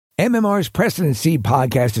MMR's Preston and Steve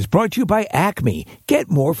podcast is brought to you by Acme.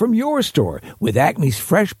 Get more from your store with Acme's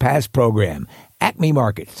Fresh Pass program. Acme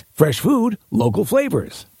Markets. Fresh food, local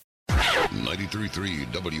flavors. 93.3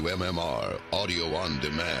 WMMR Audio on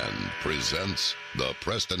Demand presents the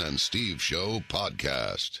Preston and Steve Show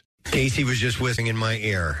podcast. Casey was just whispering in my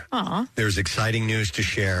ear. There's exciting news to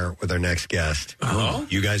share with our next guest. Oh.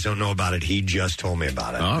 You guys don't know about it. He just told me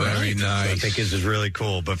about it. Oh, very nice. So I think this is really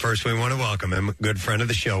cool. But first, we want to welcome him, a good friend of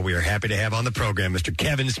the show. We are happy to have on the program, Mr.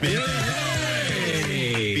 Kevin Smith.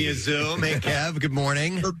 Hey. Via Zoom. Hey, Kev, good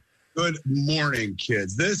morning. Good morning,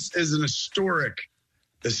 kids. This is an historic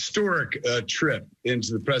trip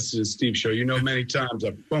into the Preston and Steve Show. You know, many times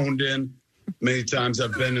I've phoned in. Many times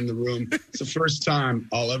I've been in the room. It's the first time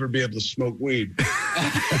I'll ever be able to smoke weed. While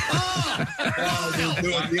we're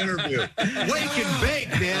doing the interview. Wake and bake,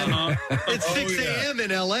 man. It's 6 a.m.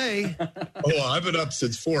 in L.A. Oh, I've been up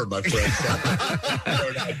since 4, my friend.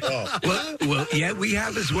 Well, yeah, we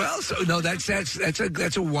have as well. So no, that's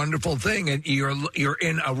a wonderful thing. And you're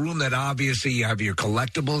in a room that obviously you have your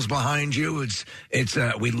collectibles behind you. It's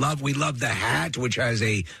we love the hat, which has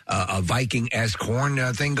a Viking-esque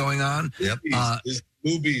horn thing going on. Yep. His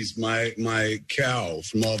boobies, my cow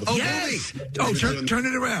from all the. Oh yes. Oh, turn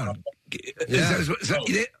it around.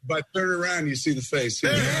 If I turn around, you see the face.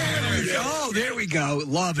 There we go.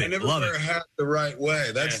 Love it. I never wear a hat the right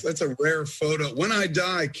way. That's a rare photo. When I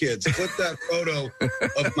die, kids, clip that photo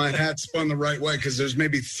of my hat spun the right way because there's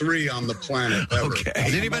maybe 3 on the planet ever. Okay.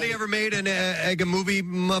 Has anybody ever made an egg a movie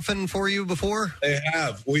muffin for you before? They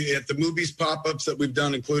have. We at the movies pop-ups that we've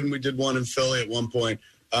done, including we did one in Philly at one point.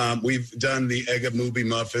 We've done the egg of movie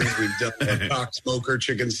muffins. We've done the cock smoker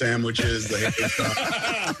chicken sandwiches.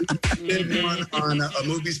 We did one on a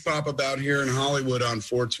movies pop-up out here in Hollywood on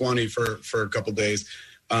 420 for a couple days.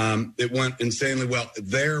 It went insanely well.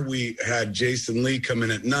 There we had Jason Lee come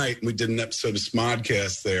in at night. And we did an episode of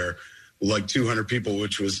Smodcast there. Like 200 people,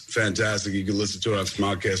 which was fantastic. You can listen to it on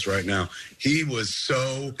Smodcast right now. He was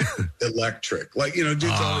so electric. Like, dude's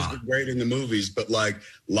always been great in the movies, but like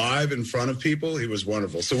live in front of people, he was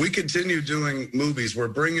wonderful. So we continue doing movies. We're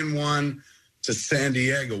bringing one to San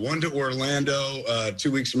Diego, one to Orlando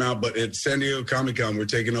 2 weeks from now, but at San Diego Comic-Con, we're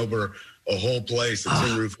taking over a whole place at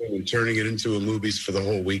Tin Roof and turning it into a movies for the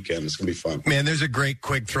whole weekend. It's going to be fun. Man, there's a great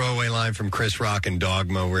quick throwaway line from Chris Rock in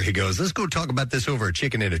Dogma where he goes, let's go talk about this over a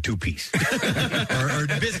chicken in a 2-piece. or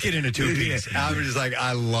biscuit in a 2-piece. I was just like,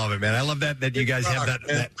 I love it, man. I love that you guys Rock, have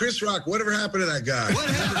that. Chris Rock, whatever happened to that guy? What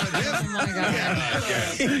happened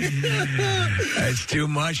to him? That's too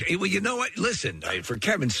much. Well, you know what? Listen, for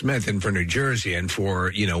Kevin Smith and for New Jersey and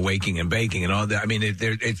for, waking and baking and all that, I mean,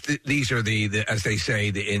 these are the as they say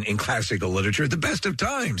in classical literature, the best of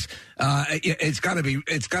times. It's got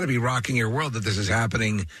to be rocking your world that this is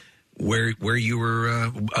happening where you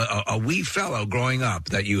were a wee fellow growing up,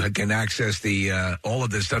 that you can access the all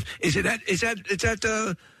of this stuff. What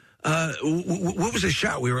was the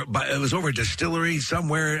shot? It was over a distillery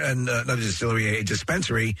somewhere, and not a distillery, a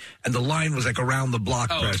dispensary, and the line was like around the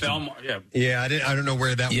block. Belmar, yeah. Yeah, I don't know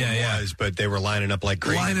where that one was, but they were lining up like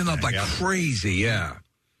crazy. Crazy, yeah.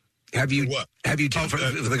 Have you for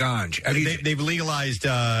the ganj? They've legalized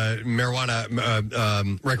marijuana,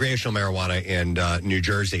 recreational marijuana in New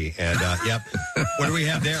Jersey, and yep. What do we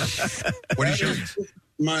have there? What are you showing?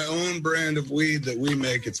 My own brand of weed that we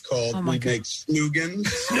make. It's called make Snoogans.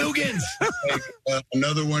 Snoogans.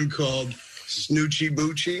 Another one called Snoochie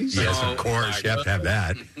Boochies. Yes, of course. You have to have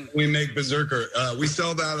that. We make Berserker. We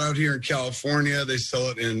sell that out here in California. They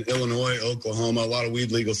sell it in Illinois, Oklahoma, a lot of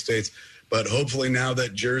weed legal states. But hopefully now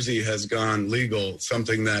that Jersey has gone legal,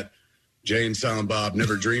 something that Jay and Silent Bob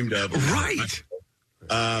never dreamed of. Right.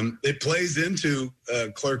 It plays into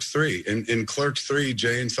Clerks 3. In Clerks 3,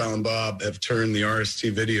 Jay and Silent Bob have turned the RST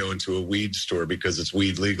video into a weed store because it's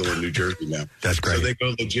weed legal in New Jersey now. That's great. So they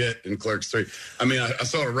go legit in Clerks 3. I mean, I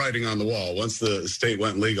saw a writing on the wall. Once the state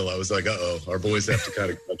went legal, I was like, our boys have to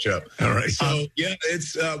kind of catch up. All right. So,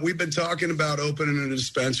 it's we've been talking about opening a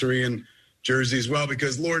dispensary in Jersey as well,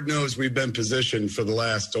 because Lord knows we've been positioned for the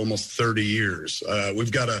last almost 30 years.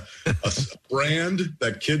 We've got a brand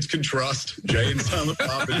that kids can trust. Jay and Silent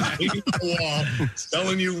Bob is leading the wall,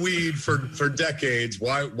 selling you weed for decades.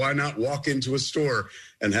 Why not walk into a store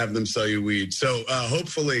and have them sell you weed? So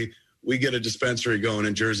hopefully we get a dispensary going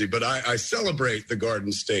in Jersey. But I celebrate the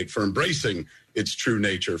Garden State for embracing its true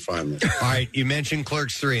nature finally. All right, you mentioned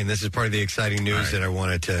Clerks 3, and this is part of the exciting news that I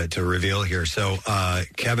wanted to reveal here. So,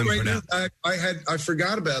 Kevin, I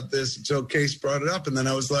forgot about this until Case brought it up, and then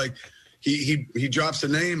I was like, he drops a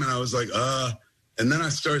name, and I was like, and then I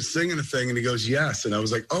started singing a thing, and he goes, yes, and I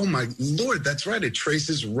was like, oh my Lord, that's right. It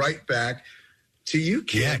traces right back to you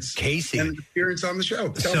kids. Yeah, Casey. And an appearance on the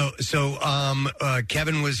show. So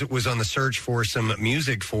Kevin was on the search for some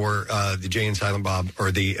music for the Jay and Silent Bob,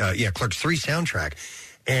 or the Clerks 3 soundtrack.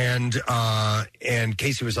 And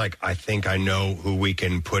Casey was like, I think I know who we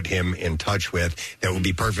can put him in touch with that would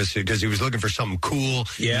be perfect, because he was looking for something cool,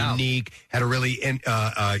 unique, had a really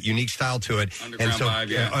unique style to it.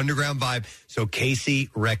 Underground vibe. So Casey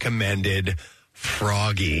recommended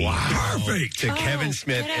Froggy. Wow. Perfect. To Kevin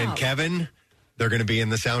Smith. And Kevin, they're going to be in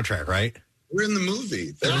the soundtrack, right? We're in the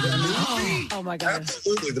movie. Oh, my God.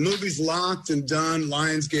 Absolutely. The movie's locked and done.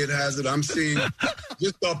 Lionsgate has it. I'm seeing,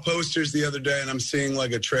 just saw posters the other day, and I'm seeing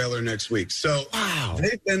like a trailer next week. So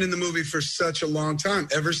they've been in the movie for such a long time.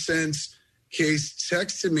 Ever since Case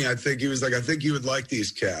texted me, I think he was like, I think you would like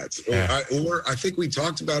these cats. Or I think we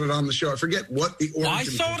talked about it on the show. I forget what the origin. Well, I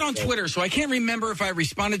saw it on Twitter, so I can't remember if I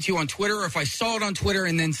responded to you on Twitter or if I saw it on Twitter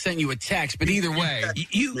and then sent you a text. But either way,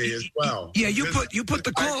 me as well. Yeah, you put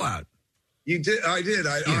the call out. You did. I did.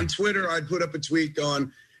 On Twitter, I put up a tweet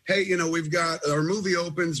going, hey, we've got our movie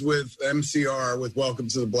opens with MCR, with Welcome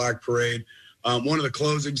to the Black Parade. One of the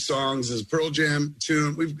closing songs is Pearl Jam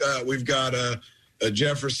tune. We've got a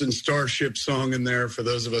Jefferson Starship song in there for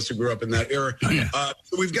those of us who grew up in that era.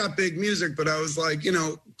 So we've got big music, but I was like,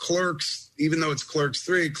 Clerks, even though it's Clerks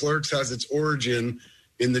 3, Clerks has its origin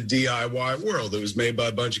in the DIY world. It was made by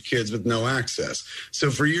a bunch of kids with no access.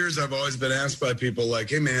 So for years, I've always been asked by people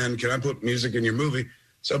like, hey, man, can I put music in your movie?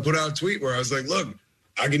 So I put out a tweet where I was like, look,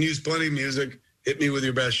 I can use plenty of music. Hit me with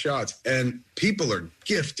your best shots. And people are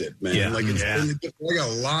gifted, man. I got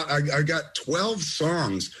a lot. I got 12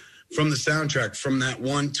 songs from the soundtrack from that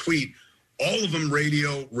one tweet. All of them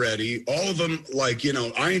radio ready. All of them,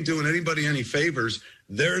 I ain't doing anybody any favors.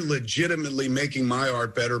 They're legitimately making my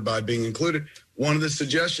art better by being included. One of the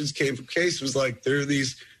suggestions came from Case, was like, there are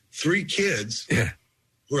these 3 kids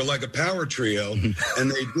who are like a power trio,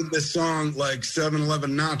 and they did this song like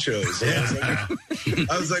 7-Eleven nachos.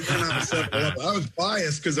 I was like, we're not a 7-Eleven. I was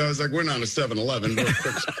biased because I was like, we're not a 7-Eleven. We're a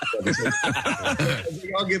quick service.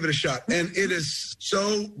 I'll give it a shot. And it is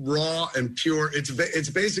so raw and pure. It's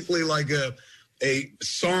basically like a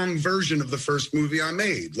song version of the first movie I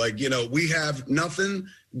made. We have nothing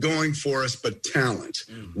going for us but talent,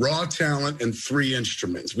 raw talent, and 3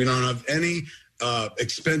 instruments. We don't have any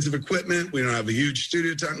expensive equipment. We don't have a huge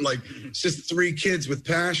studio time. It's just 3 kids with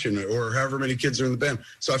passion, or however many kids are in the band.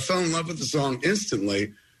 So I fell in love with the song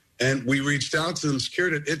instantly, and we reached out to them,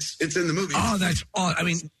 secured it. It's in the movie. Oh, that's all. I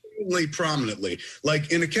mean, prominently,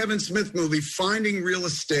 like in a Kevin Smith movie, finding real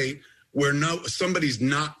estate where somebody's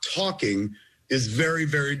not talking is very,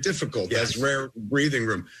 very difficult. Yes. That's rare breathing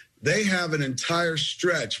room. They have an entire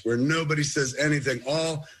stretch where nobody says anything.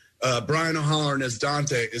 All Brian O'Halloran as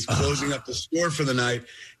Dante is closing up the store for the night,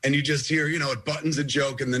 and you just hear, it buttons a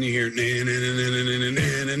joke, and then you hear, and the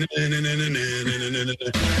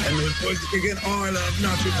voice again, oh, I love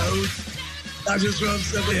nachos. I just love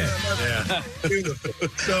 7-Eleven. Beautiful.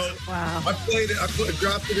 So I played it. I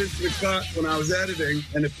dropped it into the cut when I was editing,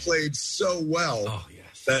 and it played so well.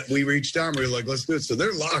 That we reached out and we were like, let's do it. So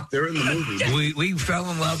they're locked. They're in the movie. We fell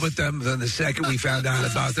in love with them. Then the second we found out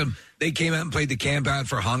about them, they came out and played the Camp Out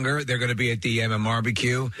for Hunger. They're going to be at the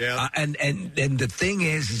MMRBQ. Yeah. And the thing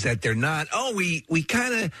is that they're not, we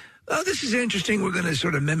kind of, this is interesting. We're going to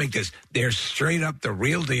sort of mimic this. They're straight up the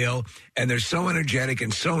real deal, and they're so energetic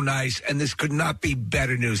and so nice, and this could not be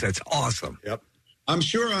better news. That's awesome. Yep. I'm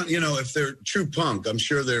sure, if they're true punk, I'm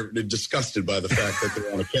sure they're disgusted by the fact that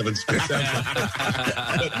they're on a Kevin Smith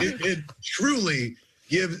soundtrack. But it truly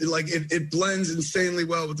gives, it blends insanely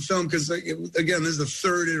well with the film because, again, this is the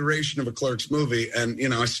 3rd iteration of a Clerks movie. And,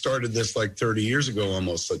 I started this 30 years ago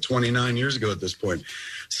almost, 29 years ago at this point.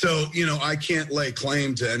 So, I can't lay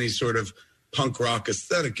claim to any sort of punk rock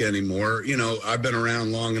aesthetic anymore. I've been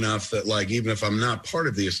around long enough that even if I'm not part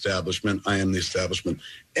of the establishment, I am the establishment.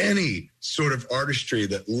 Any sort of artistry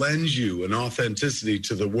that lends you an authenticity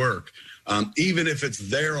to the work, even if it's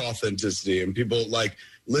their authenticity, and people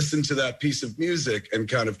listen to that piece of music and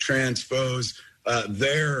kind of transpose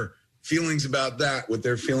their feelings about that with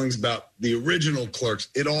their feelings about the original Clerks,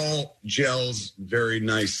 it all gels very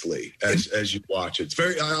nicely as you watch it. It's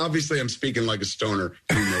very, obviously I'm speaking like a stoner.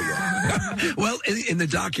 You know that. Well, in the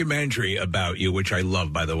documentary about you, which I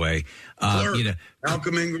love, by the way,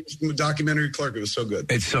 Malcolm Ingram's documentary Clerk, it was so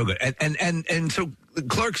good. It's so good. And so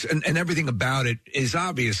Clerks and everything about it is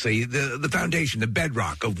obviously the foundation, the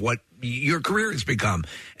bedrock of what your career has become.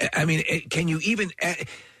 I mean, can you even...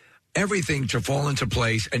 everything to fall into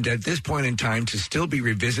place, and at this point in time to still be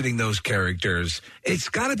revisiting those characters, it's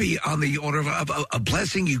got to be on the order of a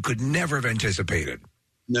blessing you could never have anticipated.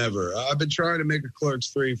 Never. I've been trying to make a Clerks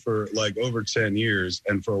 3 for like over 10 years.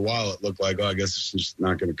 And for a while it looked like, I guess it's just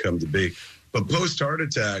not going to come to be. But post heart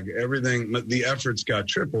attack, everything, the efforts got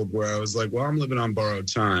tripled where I was like, well, I'm living on borrowed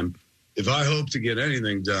time. If I hope to get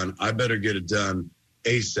anything done, I better get it done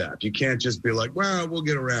ASAP. You can't just be like, well, we'll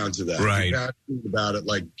get around to that. Right. You got to think about it,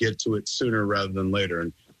 like get to it sooner rather than later.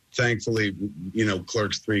 And thankfully,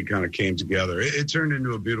 Clerks 3 kind of came together. It turned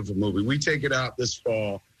into a beautiful movie. We take it out this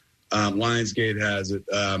fall. Lionsgate has it.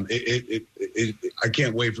 I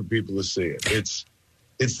can't wait for people to see it.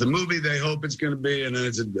 It's the movie they hope it's going to be, and then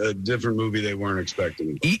it's a different movie they weren't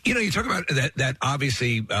expecting. You talk about that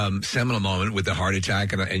obviously seminal moment with the heart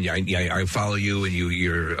attack, and I follow you, and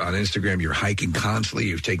you're on Instagram. You're hiking constantly.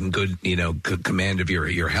 You're taking good command of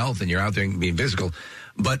your health, and you're out there and being physical.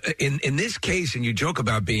 But in this case, and you joke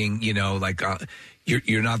about being you're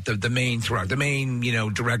not the main thrust, the main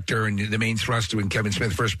director, and the main thrust when Kevin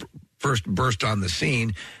Smith first burst on the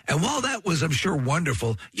scene. And while that was, I'm sure,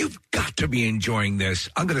 wonderful, you've got to be enjoying this.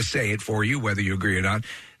 I'm going to say it for you, whether you agree or not.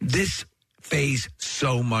 This phase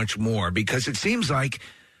so much more, because it seems like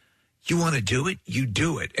you want to do it, you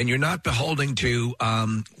do it. And you're not beholden to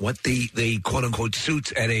what the quote-unquote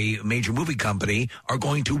suits at a major movie company are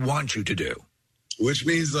going to want you to do. Which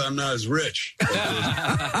means that I'm not as rich. That's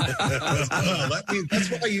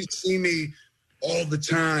why you see me all the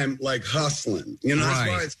time, like hustling. That's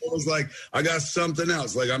why it's always like, I got something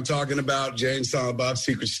else. Like I'm talking about Jay and Silent Bob's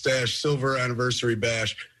Secret Stash Silver Anniversary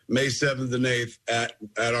Bash, May 7th and 8th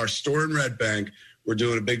at our store in Red Bank. We're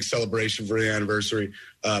doing a big celebration for the anniversary.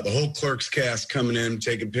 The whole Clerks cast coming in,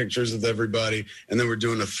 taking pictures with everybody. And then we're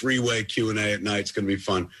doing a 3-way Q&A at night. It's going to be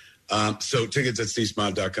fun. So tickets at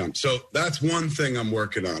steesmod.com. So that's one thing I'm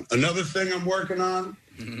working on. Another thing I'm working on,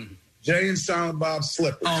 Jay and Silent Bob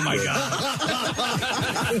slippers. Oh, my God.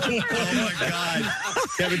 Oh, my God.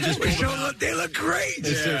 Kevin just they look great.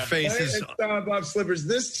 Just their faces. Jay and Silent Bob slippers.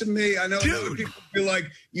 This, to me, I know other people feel like,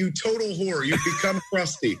 you total whore. You become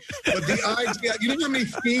crusty. But the idea, you know how many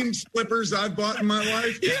themed slippers I've bought in my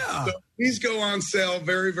life? Yeah. So these go on sale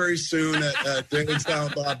very, very soon at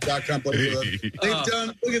jayandsilentbob.com. They've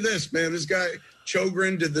done, look at this, man. This guy,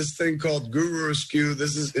 Chogrin, did this thing called Guru Askew.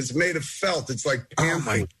 It's made of felt. It's like pamphlet. Oh,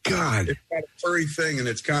 my God. It's got a furry thing, and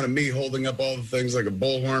it's kind of me holding up all the things like a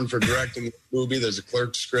bullhorn for directing the movie. There's a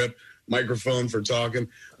clerk script, microphone for talking.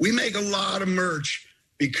 We make a lot of merch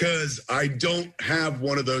because I don't have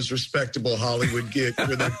one of those respectable Hollywood gigs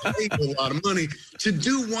where they pay a lot of money to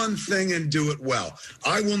do one thing and do it well.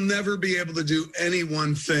 I will never be able to do any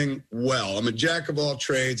one thing well. I'm a jack of all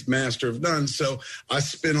trades, master of none, so I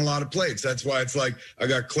spin a lot of plates. That's why it's like I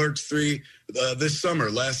got Clerks 3 this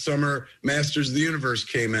summer. Last summer, Masters of the Universe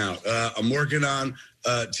came out. I'm working on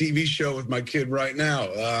a TV show with my kid right now.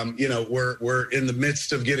 We're in the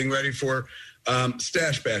midst of getting ready for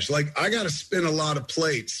Stash Bash. Like, I got to spin a lot of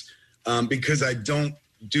plates because I don't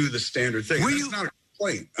do the standard thing. It's not a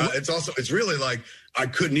complaint. It's really like I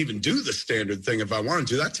couldn't even do the standard thing if I wanted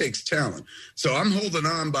to. That takes talent. So I'm holding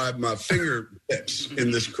on by my fingertips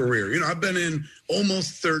in this career. I've been in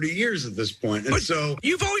almost 30 years at this point. And so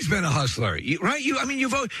you've always been a hustler, right?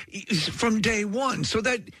 You've always, from day one. So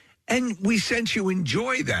that, and we sense you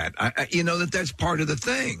enjoy that. That's part of the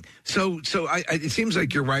thing. So it seems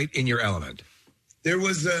like you're right in your element. There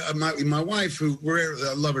was my wife, who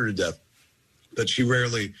I love her to death, but she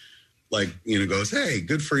rarely, goes, "Hey,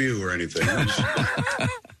 good for you" or anything.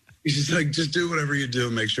 She's like, just do whatever you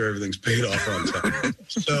do, make sure everything's paid off on time.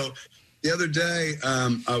 So the other day,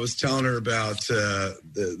 I was telling her about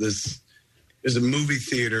this. There's a movie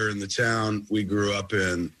theater in the town we grew up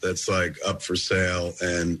in that's like up for sale,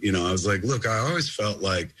 and I was like, look, I always felt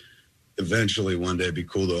like eventually one day it'd be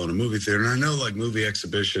cool to own a movie theater, and I know movie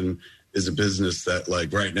exhibition is a business that,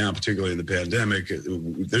 right now, particularly in the pandemic,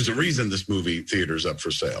 there's a reason this movie theater is up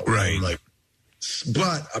for sale. Right.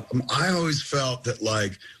 But I always felt that,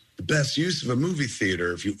 the best use of a movie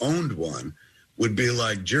theater, if you owned one, would be,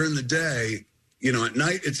 during the day, at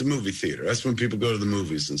night, it's a movie theater. That's when people go to the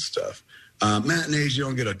movies and stuff. Matinees, you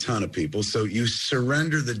don't get a ton of people. So you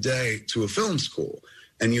surrender the day to a film school.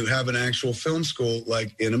 And you have an actual film school,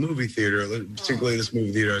 in a movie theater. Particularly this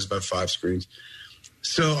movie theater has about 5 screens.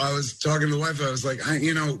 So I was talking to the wife. I was like,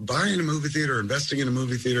 buying a movie theater, investing in a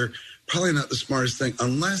movie theater, probably not the smartest thing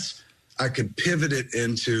unless I could pivot it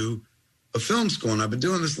into a film school. And I've been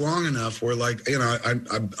doing this long enough where, I'm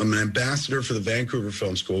an ambassador for the Vancouver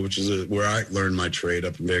Film School, which is where I learned my trade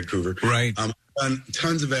up in Vancouver. Right. I've done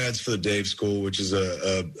tons of ads for the Dave School, which is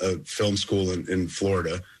a film school in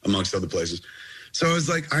Florida, amongst other places. So I was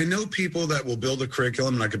like, I know people that will build a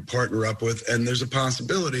curriculum and I could partner up with, and there's a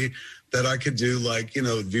possibility that I could do like,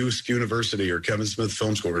 View Askew University or Kevin Smith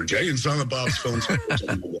Film School or Jay and Silent Bob's Film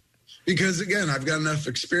School. Because again, I've got enough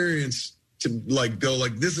experience to like go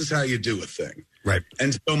like, this is how you do a thing. Right.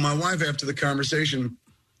 And so my wife, after the conversation,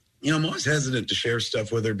 I'm always hesitant to share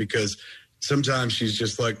stuff with her because sometimes she's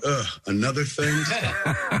just like, another thing.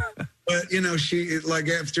 But, she like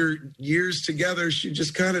after years together, she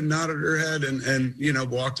just kind of nodded her head and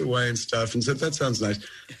walked away and stuff and said, that sounds nice.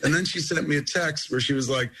 And then she sent me a text where she was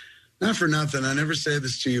like, not for nothing, I never say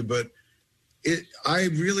this to you, but I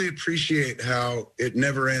really appreciate how it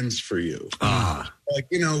never ends for you. Like,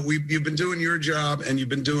 you've been doing your job and you've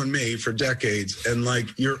been doing me for decades. And like,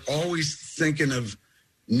 you're always thinking of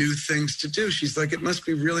new things to do. She's like, it must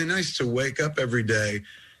be really nice to wake up every day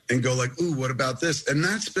and go like, ooh, what about this? And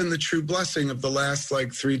that's been the true blessing of the last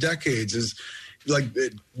like 3 decades is like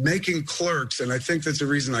making Clerks. And I think that's the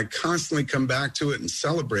reason I constantly come back to it and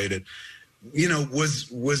celebrate it,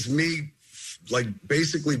 was me like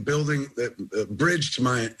basically building a bridge to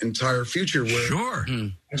my entire future where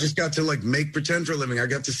I just got to like make pretend for a living. I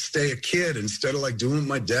got to stay a kid instead of like doing what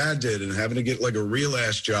my dad did and having to get like a real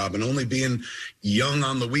ass job and only being young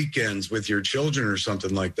on the weekends with your children or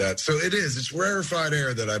something like that. So it's rarefied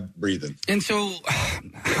air that I breathe in. And so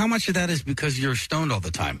how much of that is because you're stoned all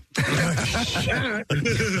the time? That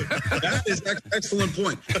is an excellent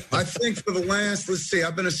point. I think for the last,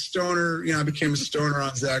 I've been a stoner, I became a stoner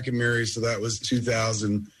on Zach and Mary. So that was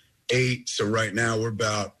 2008. So right now we're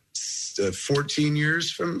about 14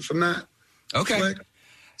 years from that. Okay.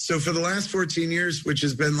 So for the last 14 years, which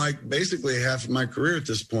has been like basically half of my career at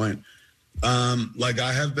this point, like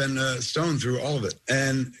I have been stoned through all of it.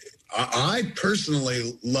 And I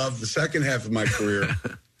personally love the second half of my career.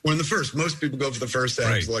 When the first, most people go for the first half,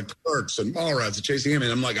 right. Like Clerks and Mallrats and Chasing Amy.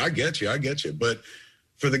 And I'm like, I get you. But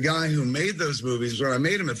for the guy who made those movies, when I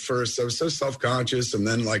made them at first, I was so self-conscious, and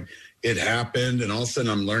then like it happened, and all of a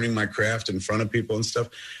sudden I'm learning my craft in front of people and stuff.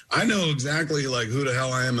 I know exactly like who the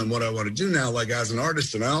hell I am and what I want to do now, like as an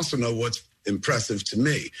artist, and I also know what's impressive to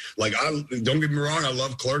me. Like, don't get me wrong, I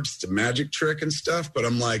love Clerks, it's a magic trick and stuff, but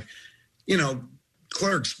I'm like,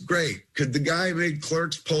 Clerks, great. Could the guy who made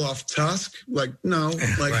Clerks pull off Tusk? Like, no.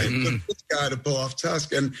 Like, this guy to pull off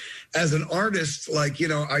Tusk. And as an artist, like,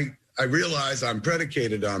 I realize I'm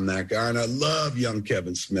predicated on that guy, and I love young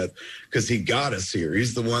Kevin Smith because he got us here.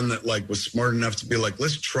 He's the one that like was smart enough to be like,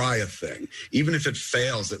 let's try a thing. Even if it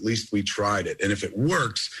fails, at least we tried it. And if it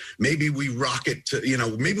works, maybe we rock it to,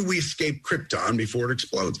 maybe we escape Krypton before it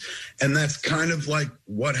explodes. And that's kind of like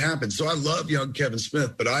what happened. So I love young Kevin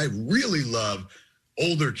Smith, but I really love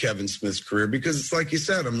older Kevin Smith's career because it's like you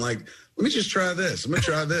said, I'm like, let me just try this. I'm going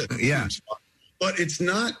to try this. Yeah. But it's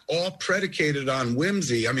not all predicated on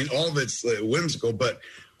whimsy. I mean, all of it's whimsical, but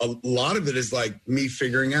a lot of it is like me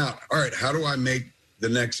figuring out, all right, how do I make the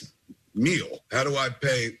next meal? How do I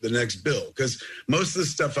pay the next bill? Because most of the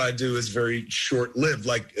stuff I do is very short-lived,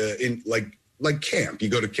 like camp. You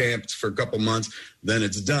go to camp for a couple months, then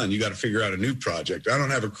it's done. You got to figure out a new project. I don't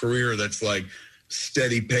have a career that's like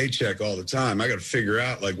steady paycheck all the time. I got to figure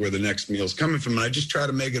out like where the next meal's coming from. And I just try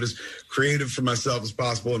to make it as creative for myself as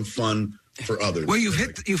possible and fun for others. Well, you've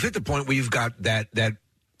hit the point where you've got that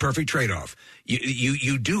perfect trade-off.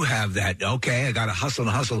 You do have that, okay, I got to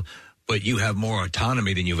hustle, but you have more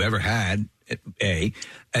autonomy than you've ever had, A,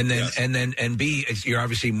 and then yes. and B, you're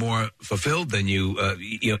obviously more fulfilled than you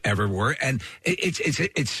ever were. And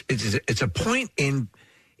it's a point in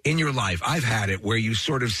your life, I've had it, where you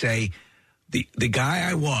sort of say, the guy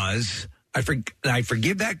I was, I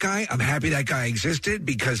forgive that guy. I'm happy that guy existed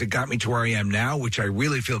because it got me to where I am now, which I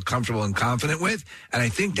really feel comfortable and confident with. And I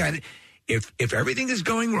think that if everything is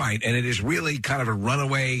going right and it is really kind of a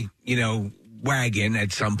runaway, wagon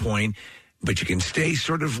at some point, but you can stay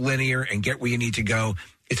sort of linear and get where you need to go,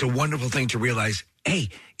 it's a wonderful thing to realize, hey,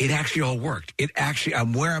 it actually all worked.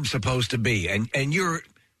 I'm where I'm supposed to be. And you're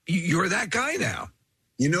that guy now.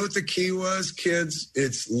 You know what the key was, kids?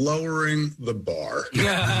 It's lowering the bar.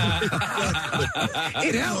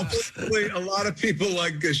 It helps. A lot of people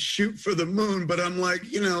like shoot for the moon, but I'm like,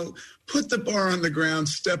 put the bar on the ground,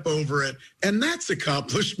 step over it, and that's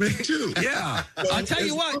accomplishment too. Yeah. So I'll tell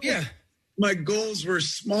you what, yeah. My goals were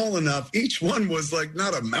small enough. Each one was like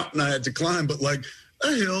not a mountain I had to climb, but like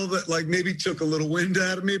a hill that like maybe took a little wind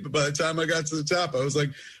out of me. But by the time I got to the top, I was like,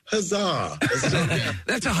 huzzah.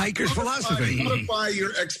 That's a hiker's philosophy. Modify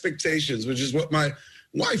your expectations, which is what my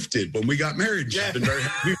wife did when we got married. She's been very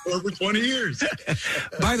happy for over 20 years.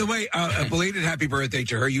 By the way, a belated happy birthday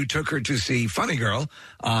to her. You took her to see Funny Girl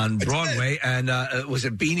on Broadway. And was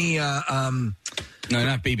it Beanie... No,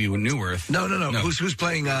 not Baby Newirth. No. Who's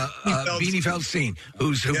playing Beanie Feldstein?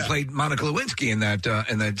 Who played Monica Lewinsky in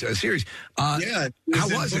that series? How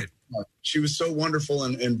was it? She was so wonderful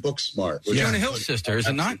and book smart. Jonah Hill's sister, is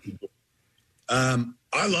it not?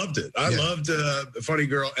 I loved it. I loved Funny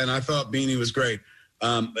Girl, and I thought Beanie was great.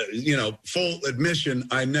 Full admission,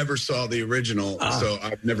 I never saw the original, so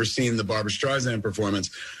I've never seen the Barbra Streisand performance.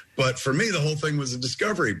 But for me, the whole thing was a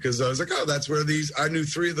discovery because I was like, oh, that's where I knew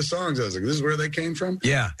 3 of the songs. I was like, this is where they came from?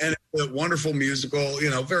 Yeah. And it's a wonderful musical,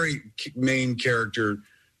 very main character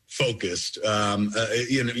focused.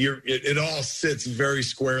 It all sits very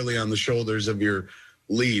squarely on the shoulders of your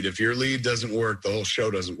lead. If your lead doesn't work, the whole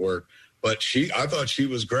show doesn't work. But I thought she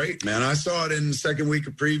was great, man. I saw it in the second week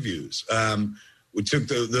of previews. We took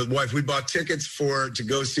the wife. We bought tickets to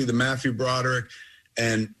go see the Matthew Broderick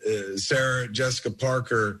and Sarah Jessica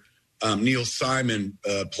Parker, Neil Simon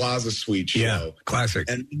Plaza Suite show. Yeah, classic.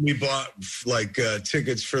 And we bought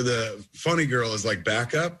tickets for the Funny Girl as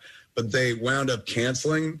backup. But they wound up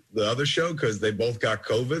canceling the other show because they both got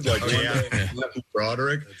COVID. Matthew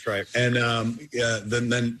Broderick. That's right. And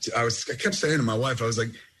then I kept saying to my wife, I was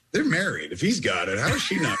like, they're married. If he's got it, how is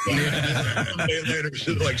she not got it? A day later,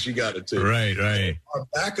 she got it too. Right. Our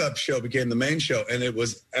backup show became the main show, and it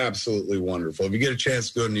was absolutely wonderful. If you get a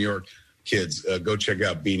chance to go to New York, kids, go check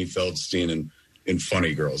out Beanie Feldstein and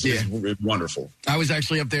Funny Girls. Yeah. It's wonderful. I was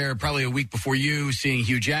actually up there probably a week before you, seeing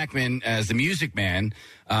Hugh Jackman as the Music Man.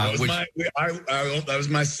 That was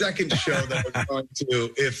my second show that I was going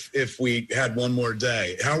to if we had one more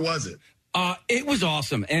day. How was it? It was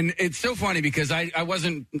awesome. And it's so funny because I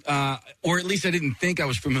wasn't, or at least I didn't think I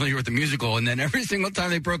was familiar with the musical. And then every single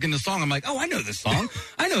time they broke in the song, I'm like, oh, I know this song.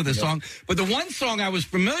 I know this song. But the one song I was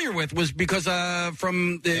familiar with was because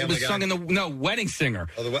it was sung in Wedding Singer.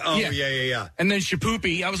 Yeah. And then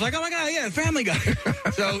Shapoopy, I was like, oh my God, yeah, Family Guy.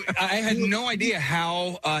 So I had no idea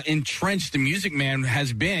how entrenched the Music Man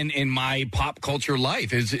has been in my pop culture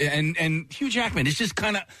life. And Hugh Jackman, it's just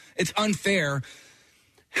it's unfair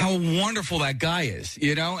how wonderful that guy is,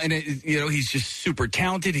 and he's just super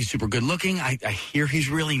talented. He's super good looking. I hear he's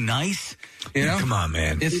really nice, Come on,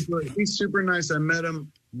 man. He's super nice. I met him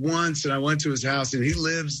once and I went to his house and he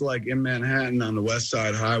lives in Manhattan on the West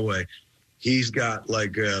Side Highway. He's got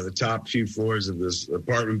the top few floors of this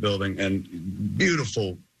apartment building and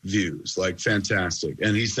beautiful views, fantastic.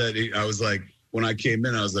 And he said, I was like, when I came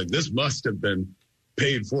in, I was like, this must have been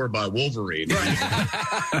paid for by Wolverine. Right.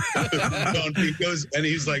 He goes, and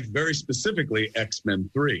he's very specifically X-Men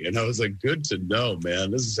 3. And I was like, good to know, man.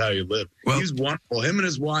 This is how you live. Well, he's wonderful. Him and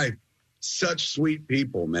his wife, such sweet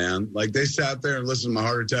people, man. They sat there and listened to my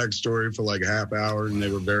heart attack story for a half hour, and they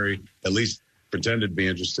were at least pretended to be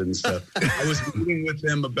interested in stuff. I was meeting with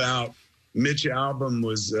him about Mitch Albom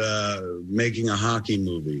was making a hockey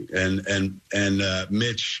movie, and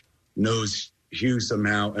Mitch knows Hugh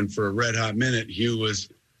somehow, and for a red hot minute, Hugh was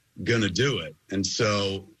gonna do it, and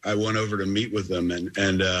so I went over to meet with him, and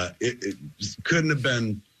it couldn't have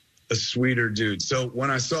been a sweeter dude. So when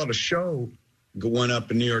I saw the show going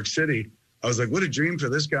up in New York City, I was like, what a dream for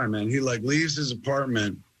this guy, man. He leaves his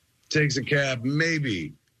apartment, takes a cab,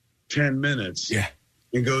 maybe 10 minutes,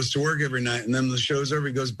 and goes to work every night, and then the show's over,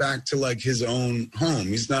 he goes back to his own home.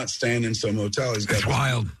 He's not staying in some hotel. He's got That's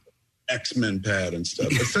wild. X-Men pad and stuff.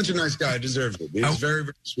 But such a nice guy, deserves it. He's very,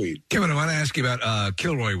 very sweet. Kevin, I want to ask you about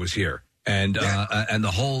Kilroy was here and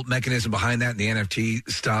the whole mechanism behind that and the NFT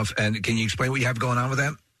stuff. And can you explain what you have going on with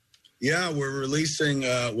that? Yeah, we're releasing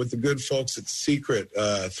with the good folks at Secret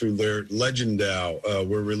through their Legend DAO.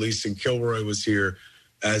 We're releasing Kilroy was here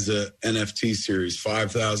as a NFT series,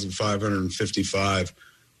 5,555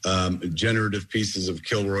 generative pieces of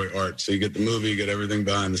Kilroy art. So you get the movie, you get everything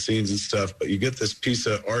behind the scenes and stuff, but you get this piece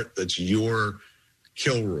of art that's your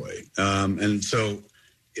Kilroy. And so,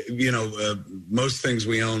 most things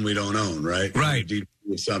we own, we don't own, right? Right. You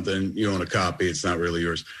do something, you own a copy, it's not really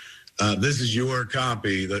yours. This is your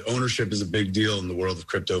copy. The ownership is a big deal in the world of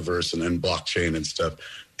cryptoverse and blockchain and stuff.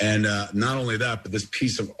 And not only that, but this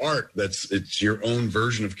piece of art it's your own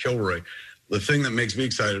version of Kilroy. The thing that makes me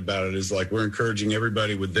excited about it is we're encouraging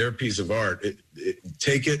everybody with their piece of art,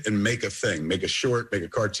 take it and make a thing, make a short, make a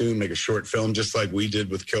cartoon, make a short film, just like we did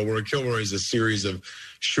with Kilroy. Kilroy is a series of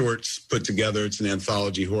shorts put together. It's an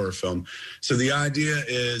anthology horror film. So the idea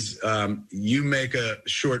is you make a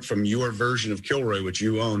short from your version of Kilroy, which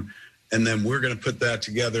you own, and then we're going to put that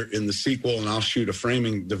together in the sequel, and I'll shoot a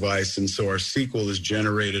framing device. And so our sequel is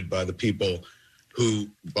generated by the people who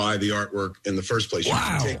buy the artwork in the first place.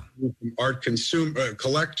 Wow. You can take art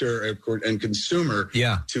collector and consumer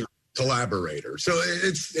to collaborator. So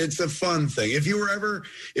it's a fun thing. If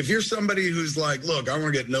you're somebody who's like, look, I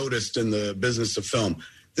want to get noticed in the business of film,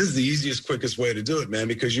 this is the easiest, quickest way to do it, man,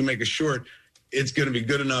 because you make a short, it's going to be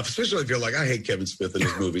good enough, especially if you're like, I hate Kevin Smith in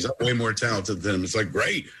his movies. I'm way more talented than him. It's like,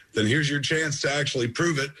 great. Then here's your chance to actually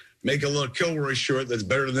prove it. Make a little Kilroy short that's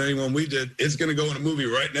better than anyone we did. It's going to go in a movie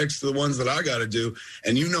right next to the ones that I got to do.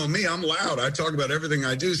 And you know me, I'm loud. I talk about everything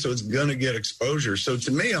I do, so it's going to get exposure. So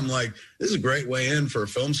to me, I'm like, this is a great way in for a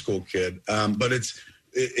film school kid. But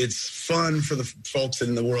it's fun for the folks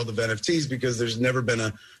in the world of NFTs because there's never been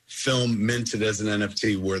a film minted as an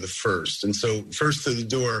NFT. We're the first. And so first to the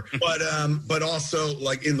door. But also,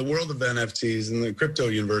 like, in the world of NFTs, in the crypto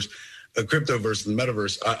universe, the cryptoverse and the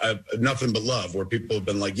metaverse, I nothing but love, where people have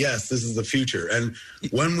been like, yes, this is the future. And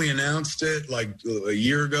when we announced it like a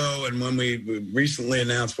year ago, and when we recently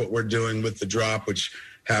announced what we're doing with the drop, which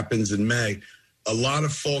happens in May, a lot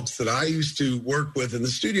of folks that I used to work with in the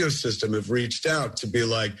studio system have reached out to be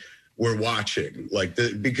like, we're watching,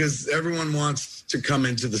 because everyone wants to come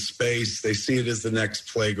into the space. They see it as the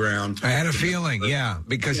next playground. I had a feeling,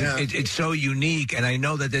 because it's so unique. And I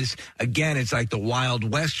know that this, again, it's like the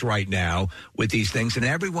Wild West right now with these things. And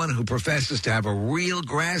everyone who professes to have a real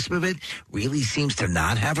grasp of it really seems to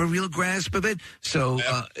not have a real grasp of it. So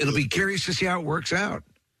it'll be curious to see how it works out.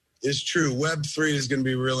 It's true. Web3 is going to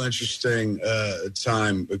be a real interesting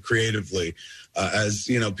time creatively, as,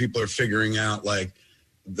 people are figuring out,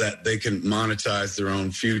 that they can monetize their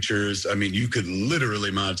own futures. I mean, you could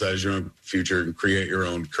literally monetize your own future and create your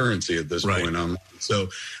own currency at this point on. So,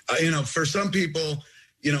 for some people,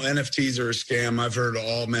 NFTs are a scam. I've heard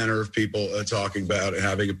all manner of people talking about it,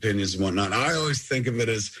 having opinions and whatnot. I always think of it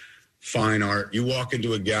as fine art. You walk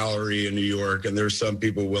into a gallery in New York, and there's some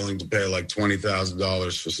people willing to pay like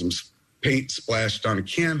 $20,000 for some paint splashed on a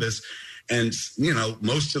canvas. And,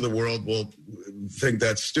 most of the world will think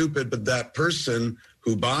that's stupid, but that person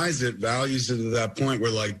who buys it values it to that point where,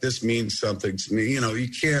 this means something to me. You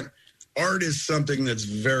can't, art is something that's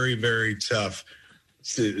very, very tough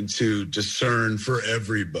to discern for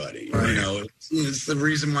everybody. Right. It's the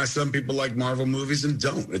reason why some people like Marvel movies and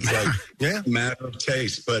don't. It's a matter of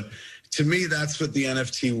taste. But to me, that's what the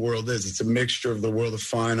NFT world is. It's a mixture of the world of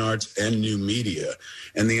fine arts and new media.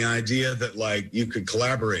 And the idea that, you could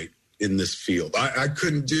collaborate in this field. I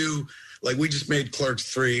couldn't do... we just made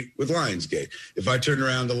Clerks 3 with Lionsgate. If I turned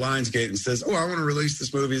around to Lionsgate and says, I want to release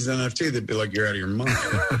this movie as an NFT, they'd be like, you're out of your mind.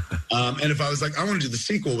 And if I was like, I want to do the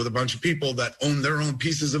sequel with a bunch of people that own their own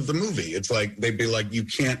pieces of the movie, it's like, they'd be like, you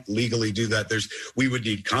can't legally do that. We would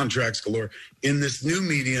need contracts galore. In this new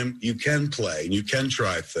medium, you can play and you can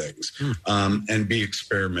try things and be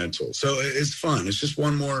experimental. So it's fun. It's just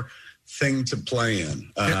one more thing to play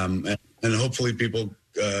in. And hopefully people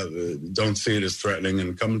don't see it as threatening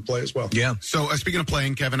and come and play as well. Yeah. So speaking of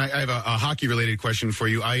playing, Kevin, I have a hockey-related question for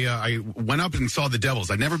you. I went up and saw the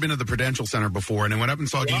Devils. I'd never been to the Prudential Center before, and I went up and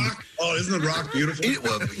saw a game. Oh, isn't the Rock beautiful?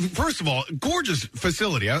 First of all, gorgeous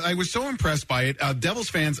facility. I was so impressed by it. Devils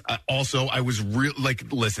fans also, I was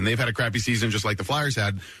listen, they've had a crappy season just like the Flyers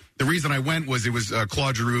had. The reason I went was it was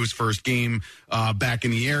Claude Giroux's first game back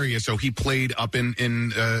in the area, so he played up at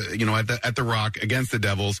the Rock against the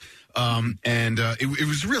Devils.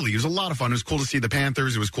 It was a lot of fun. It was cool to see the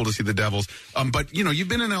Panthers. It was cool to see the Devils. But you've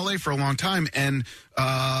been in LA for a long time, and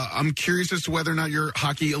I'm curious as to whether or not your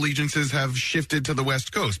hockey allegiances have shifted to the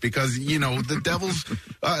West Coast, because the Devils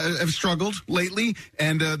have struggled lately,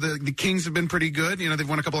 and the Kings have been pretty good. They've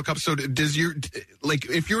won a couple of cups. So does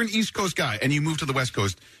if you're an East Coast guy and you move to the West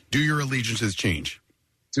Coast, do your allegiances change?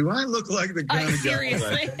 Do I look like the kind of guy?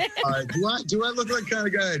 Seriously? Do I look like the kind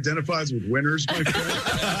of guy that identifies with winners, my friend?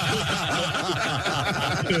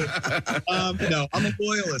 No, I'm a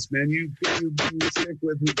loyalist, man. You stick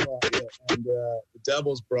with me, and the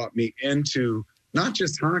Devils brought me into not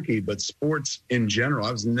just hockey, but sports in general.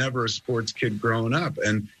 I was never a sports kid growing up,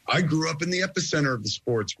 and I grew up in the epicenter of the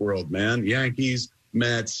sports world, man. Yankees,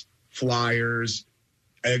 Mets, Flyers,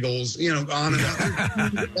 Eagles, on and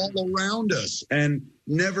on, all around us. And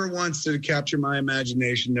never once did it capture my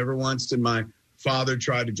imagination. Never once did my father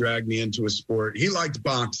try to drag me into a sport. He liked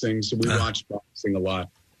boxing, so we watched boxing a lot.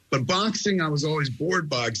 But boxing, I was always bored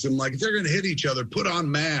by, because I'm like, if they're going to hit each other, put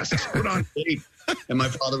on masks, put on tape. And my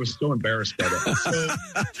father was so embarrassed by that.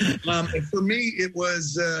 So for me, it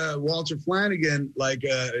was Walter Flanagan,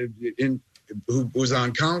 who was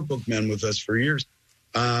on Comic Book Men with us for years,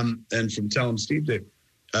 and from Tell 'em Steve Dave.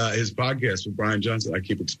 His podcast with Brian Johnson, I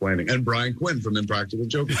keep explaining, and Brian Quinn from Impractical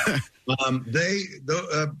Jokers.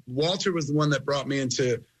 Walter was the one that brought me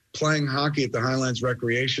into playing hockey at the Highlands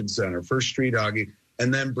Recreation Center, first street hockey,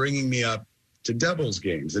 and then bringing me up to Devils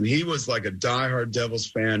games. And he was like a diehard Devils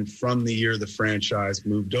fan from the year the franchise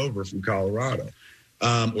moved over from Colorado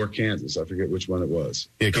or Kansas. I forget which one it was.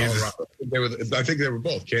 Yeah, Kansas. I think they were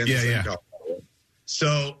both Kansas and Colorado.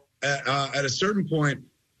 So at a certain point,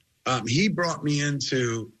 he brought me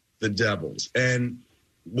into the Devils. And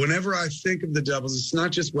whenever I think of the Devils, it's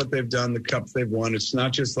not just what they've done, the cups they've won. It's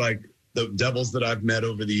not just like the Devils that I've met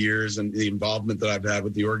over the years and the involvement that I've had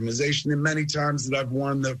with the organization, and many times that I've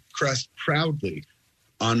worn the crest proudly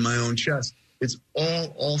on my own chest. It's all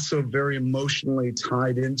also very emotionally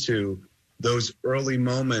tied into those early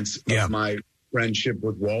moments of my friendship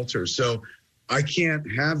with Walter. So I can't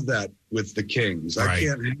have that with the Kings. Right. I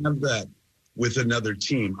can't have that with another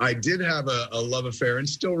team. I did have a love affair and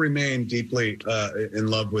still remain deeply in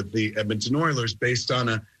love with the Edmonton Oilers based on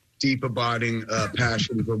a deep abiding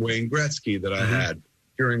passion for Wayne Gretzky that I had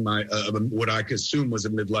during my what I could assume was a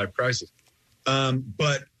midlife crisis.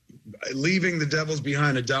 But leaving the Devils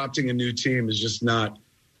behind, adopting a new team is just not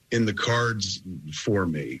in the cards for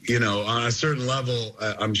me. You know, on a certain level,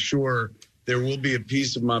 I'm sure there will be a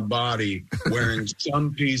piece of my body wearing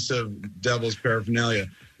some piece of Devils paraphernalia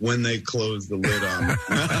when they close the lid on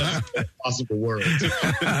the possible world.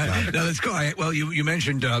 No, that's cool. Well, you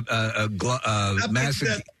mentioned massive.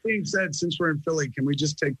 That being said, since we're in Philly, can we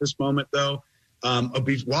just take this moment, though?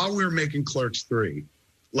 While we were making Clerks 3,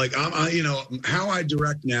 like, you know, how I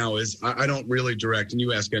direct now is I don't really direct. And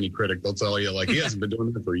you ask any critic, they'll tell you, like, he hasn't been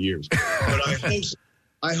doing it for years. But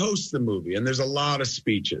I host the movie, and there's a lot of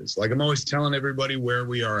speeches. Like, I'm always telling everybody where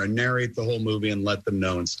we are. I narrate the whole movie and let them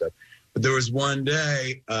know and stuff. But there was one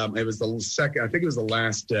day, it was I think it was the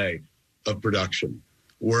last day of production,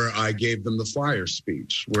 where I gave them the flyer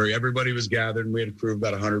speech, where everybody was gathered, and we had a crew of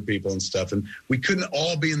about 100 people and stuff. And we couldn't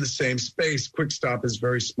all be in the same space. Quick Stop is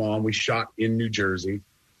very small, and we shot in New Jersey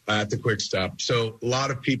at the Quick Stop. So a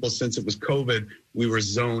lot of people, since it was COVID, we were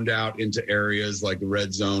zoned out into areas like the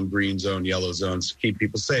red zone, green zone, yellow zones to keep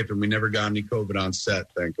people safe. And we never got any COVID on set,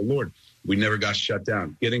 thank the Lord. We never got shut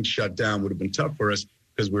down. Getting shut down would have been tough for us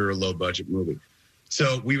because we were a low-budget movie.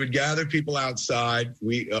 So we would gather people outside.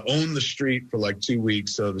 We owned the street for like 2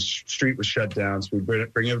 weeks, so the street was shut down. So we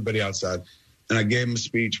bring everybody outside. And I gave them a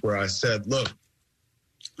speech where I said, look,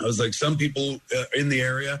 I was like, some people in the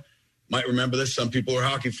area might remember this. Some people are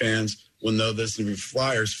hockey fans will know this. If you're a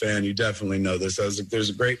Flyers fan, you definitely know this. I was like, there's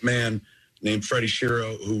a great man named Freddie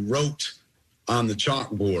Shiro who wrote on the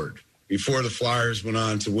chalkboard before the Flyers went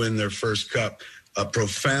on to win their first cup a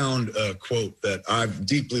profound quote that I've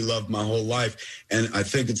deeply loved my whole life, and I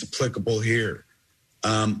think it's applicable here.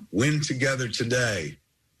 Win together today,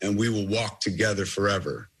 and we will walk together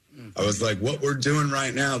forever. I was like, what we're doing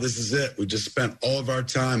right now, this is it. We just spent all of our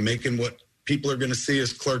time making what people are going to see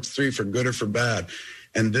as Clerks 3 for good or for bad.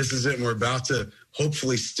 And this is it. And we're about to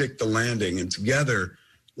hopefully stick the landing. And together,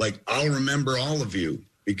 like, I'll remember all of you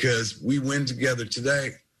because we win together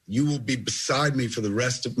today. You will be beside me for the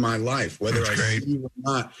rest of my life, whether I see you or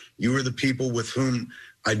not. You are the people with whom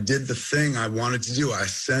I did the thing I wanted to do. I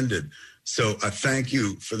ascended. So I thank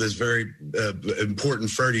you for this very important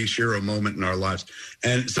Freddie Shiro moment in our lives.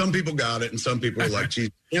 And some people got it, and some people are like,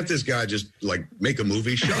 geez, can't this guy just, like, make a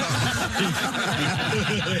movie? Shut up.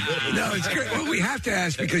 No, it's great. Well, we have to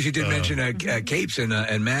ask, because you did mention capes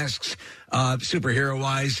and masks,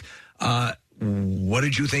 superhero-wise. What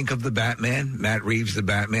did you think of the Batman, Matt Reeves, the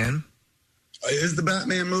Batman? Is the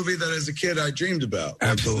Batman movie that as a kid I dreamed about.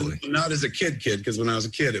 Absolutely. Like, not as a kid, because when I was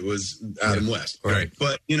a kid, it was Adam West. Right.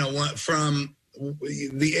 But, you know, from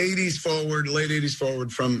the 80s forward, late 80s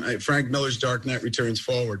forward, from Frank Miller's Dark Knight Returns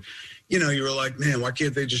forward, you know, you were like, man, why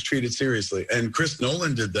can't they just treat it seriously? And Chris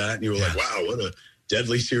Nolan did that, and you were like, wow, what a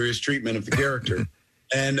deadly serious treatment of the character.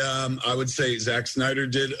 And I would say Zack Snyder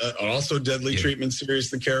did also deadly treatment,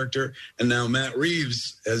 serious the character. And now Matt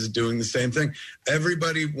Reeves is doing the same thing.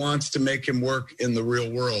 Everybody wants to make him work in the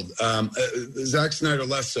real world. Zack Snyder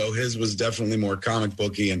less so. His was definitely more comic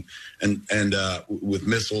booky and with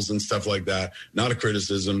missiles and stuff like that. Not a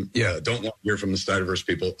criticism. Don't want to hear from the Snyderverse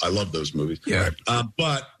people. I love those movies. Yeah.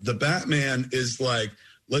 But the Batman is like,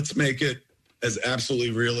 let's make it as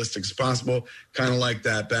absolutely realistic as possible, kind of like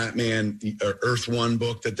that Batman Earth One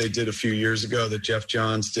book that they did a few years ago that Jeff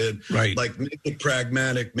Johns did. Right. Like, make it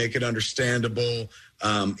pragmatic, make it understandable.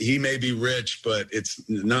 He may be rich, but it's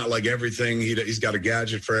not like everything. He's got a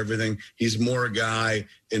gadget for everything. He's more a guy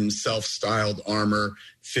in self-styled armor,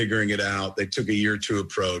 figuring it out. They took a year to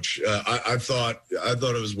approach. I thought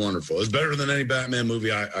it was wonderful. It was better than any Batman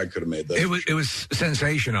movie I could have made. That it was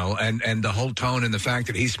sensational, and the whole tone and the fact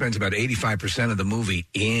that he spends about 85% of the movie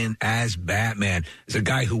in as Batman. Is a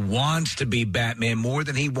guy who wants to be Batman more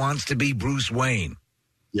than he wants to be Bruce Wayne.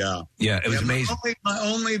 Yeah. Yeah, it was amazing. My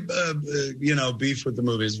only beef with the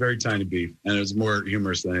movie is very tiny beef, and it was more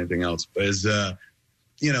humorous than anything else. Is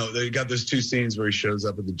they got those two scenes where he shows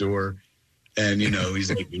up at the door, and he's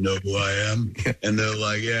like, "You know who I am?" And they're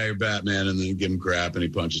like, "Yeah, you're Batman," and then you give him crap, and he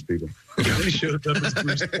punches people. And then he shows up as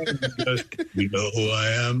Bruce Wayne and goes, "You know who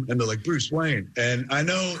I am?" And they're like, "Bruce Wayne." And I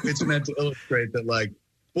know it's meant to illustrate that, like,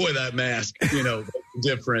 boy, that mask,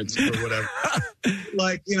 difference or whatever.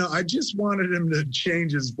 I just wanted him to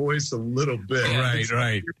change his voice a little bit.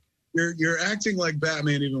 Right. You're acting like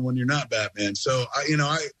Batman even when you're not Batman. So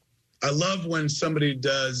I love when somebody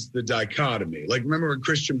does the dichotomy. Like, remember when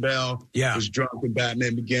Christian Bale was drunk when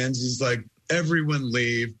Batman Begins? He's like, "Everyone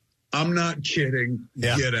leave. I'm not kidding.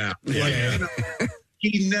 Get out."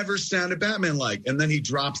 He never sounded Batman-like. And then he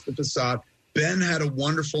drops the facade. Ben had a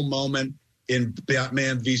wonderful moment in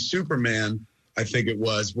Batman v Superman, I think it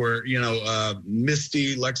was, where,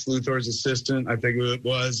 Misty, Lex Luthor's assistant, I think it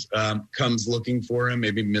was, comes looking for him.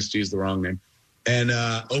 Maybe Misty is the wrong name. And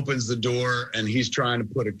opens the door, and he's trying to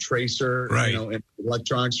put a tracer in the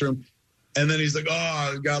electronics room. And then he's like, "Oh,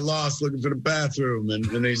 I got lost looking for the bathroom."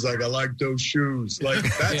 And he's like, "I like those shoes." Like,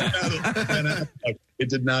 that's it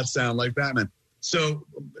did not sound like Batman. So,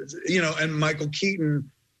 and Michael Keaton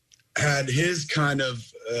had his kind of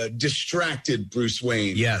distracted Bruce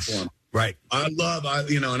Wayne. Yes. Right. I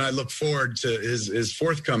look forward to his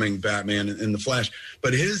forthcoming Batman in The Flash.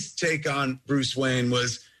 But his take on Bruce Wayne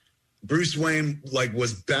was Bruce Wayne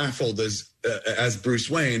was baffled as Bruce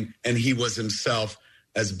Wayne, and he was himself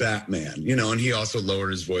as Batman, and he also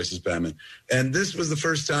lowered his voice as Batman. And this was the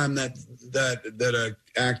first time that an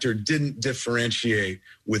actor didn't differentiate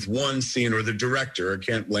with one scene, or the director, I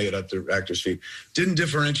can't lay it up to actors' feet, didn't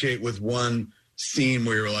differentiate with one scene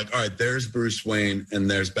where you're like, all right, there's Bruce Wayne and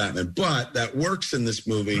there's Batman. But that works in this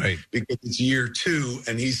movie because it's year 2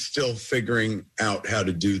 and he's still figuring out how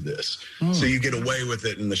to do this. So you get away with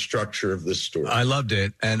it in the structure of this story. I loved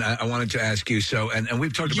it. And I wanted to ask you, and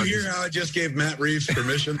we've talked about this. Did you hear how I just gave Matt Reeves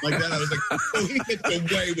permission like that? I was like, oh, he gets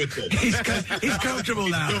away with it. He's comfortable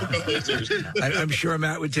now. I'm sure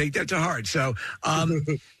Matt would take that to heart. So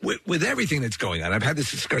with everything that's going on, I've had this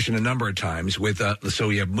discussion a number of times with, so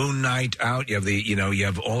you have Moon Knight out, you have you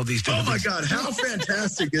have all these different things. God, how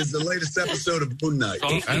fantastic is the latest episode of Moon Knight?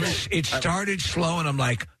 It started slow, and I'm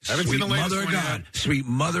like, sweet mother of God, sweet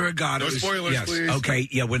mother of God. No spoilers, please. Okay,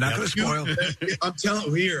 we're not going to spoil. I'm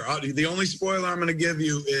telling you, the only spoiler I'm going to give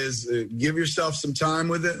you is give yourself some time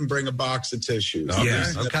with it and bring a box of tissues.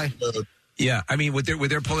 Okay. Yeah, I mean, what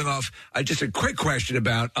they're pulling off. Just a quick question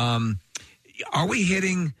about: Are we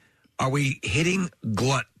hitting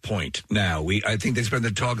glut point now? I think that's been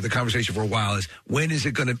the conversation for a while. Is when is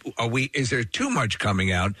it going to? Is there too much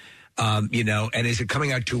coming out? And is it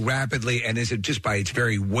coming out too rapidly? And is it just by its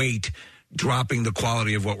very weight dropping the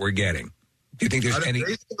quality of what we're getting? Do you think there's any?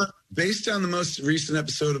 Based on the most recent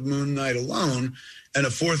episode of Moon Knight alone, and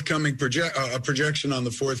a forthcoming projection on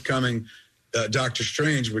the forthcoming Doctor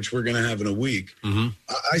Strange, which we're going to have in a week. Mm-hmm.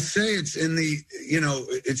 I say it's in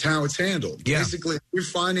it's how it's handled. Yeah. Basically, you're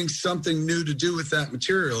finding something new to do with that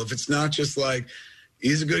material. If it's not just like,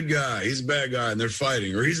 he's a good guy, he's a bad guy, and they're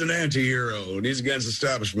fighting, or he's an anti-hero, and he's against the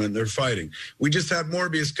establishment, and they're fighting. We just had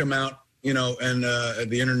Morbius come out, and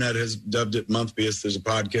the internet has dubbed it Monthbius. There's a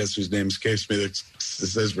podcast whose name escapes me that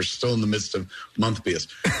says we're still in the midst of Monthbius.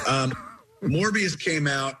 Morbius came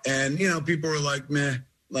out, and, people were like, meh.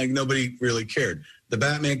 Like, nobody really cared. The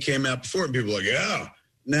Batman came out before, and people were like, yeah.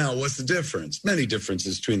 Now, what's the difference? Many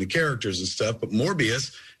differences between the characters and stuff, but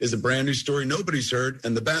Morbius is a brand new story nobody's heard,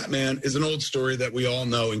 and the Batman is an old story that we all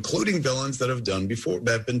know, including villains that have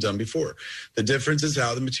been done before. The difference is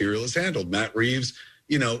how the material is handled. Matt Reeves,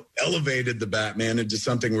 elevated the Batman into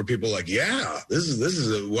something where people are like, yeah, this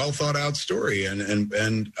is a well thought out story, and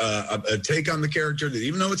a take on the character that,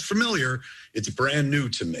 even though it's familiar, it's brand new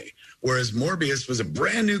to me. Whereas Morbius was a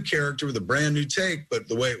brand new character with a brand new take, but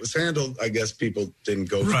the way it was handled, I guess people didn't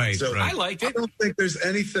go for it. So I liked it. I don't think there's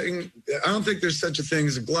such a thing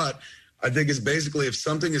as a glut. I think it's basically if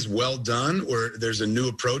something is well done or there's a new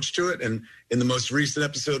approach to it. And in the most recent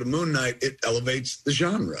episode of Moon Knight, it elevates the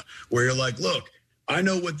genre where you're like, look, I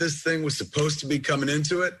know what this thing was supposed to be coming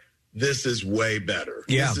into it. This is way better.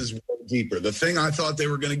 Yeah. This is way deeper. The thing I thought they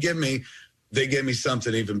were going to give me, they gave me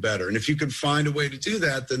something even better. And if you could find a way to do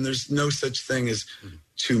that, then there's no such thing as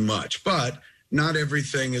too much. But not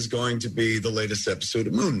everything is going to be the latest episode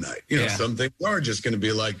of Moon Knight. Some things are just going to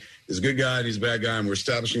be like, he's a good guy and he's a bad guy, and we're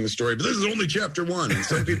establishing the story. But this is only chapter 1. And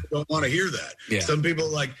some people don't want to hear that. Yeah. Some people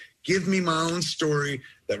like, Give me my own story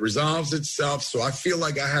that resolves itself. So I feel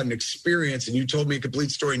like I had an experience and you told me a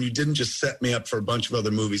complete story and you didn't just set me up for a bunch of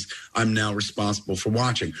other movies I'm now responsible for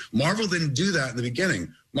watching. Marvel didn't do that in the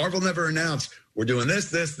beginning. Marvel never announced, we're doing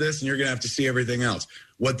this, and you're going to have to see everything else.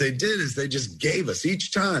 What they did is they just gave us,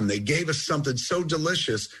 each time, they gave us something so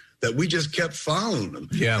delicious that we just kept following them.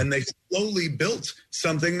 Yeah. And they slowly built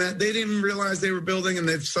something that they didn't realize they were building, and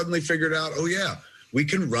they've suddenly figured out, oh, yeah, we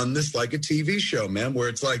can run this like a TV show, man, where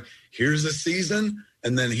it's like, here's a season,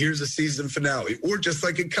 and then here's a season finale. Or just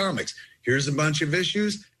like in comics, here's a bunch of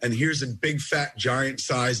issues, and here's a big, fat,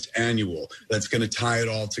 giant-sized annual that's going to tie it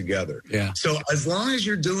all together. Yeah. So as long as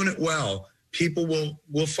you're doing it well, people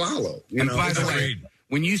will follow. You know, by the way,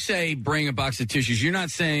 when you say bring a box of tissues, you're not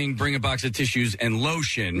saying bring a box of tissues and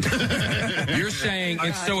lotion. You're saying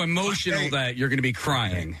it's so emotional that you're going to be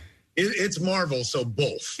crying. It's Marvel, so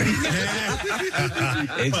both. But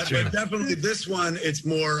definitely this one, it's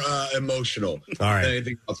more emotional than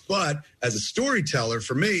anything else. But as a storyteller,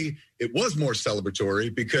 for me, it was more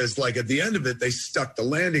celebratory because, like, at the end of it, they stuck the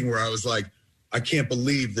landing where I was like, I can't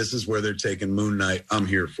believe this is where they're taking Moon Knight. I'm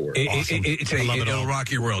here for it. Awesome. It'll rock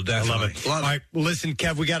your world, definitely. I love it. All right, listen,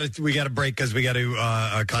 Kev, we got to break because we got to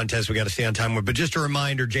a contest we got to stay on time with. But just a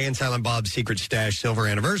reminder, Jay and Silent Bob's Secret Stash Silver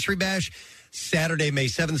Anniversary Bash, Saturday, May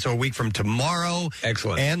 7th, so a week from tomorrow.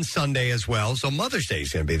 Excellent. And Sunday as well. So Mother's Day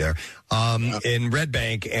is going to be there in Red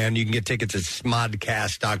Bank, and you can get tickets at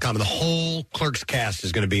smodcast.com. The whole Clerks cast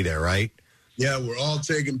is going to be there, right? Yeah, we're all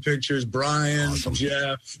taking pictures. Brian,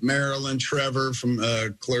 Jeff, Marilyn, Trevor from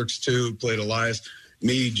Clerks 2, played Elias,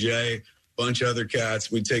 me, Jay, bunch of other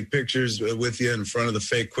cats. We take pictures with you in front of the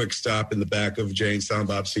fake Quick Stop in the back of Jay and Silent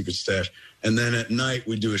Bob's Secret Stash. And then at night,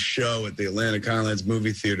 we do a show at the Atlantic Highlands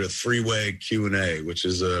Movie Theater, three-way Q&A, which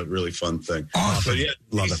is a really fun thing. Awesome. So, yeah,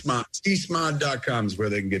 Love it. Smod.com is where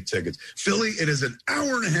they can get tickets. Philly, it is an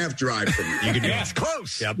hour-and-a-half drive from you. You can do Yeah, it. it's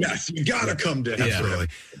close. Yep. Yes, you got to come down. Absolutely.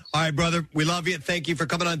 All right, brother. We love you. Thank you for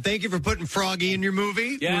coming on. Thank you for putting Froggy in your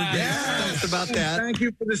movie. Yeah. We're stoked about that. Thank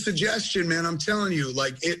you for the suggestion, man. I'm telling you,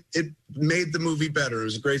 like, it made the movie better. It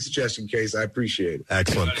was a great suggestion, Case. I appreciate it.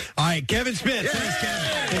 Excellent. All right, Kevin Smith. Thanks,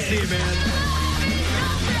 Kevin. We'll see you, man.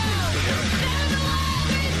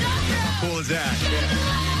 How cool is that?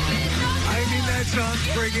 I mean, that sounds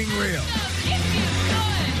frigging real.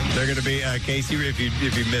 They're going to be Casey. If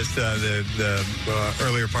you missed the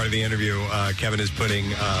earlier part of the interview, Kevin is putting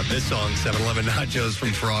this song, 7-Eleven Nachos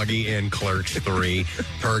from Froggy in Clerks 3,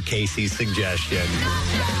 per Casey's suggestion.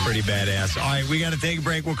 Pretty badass. All right, we got to take a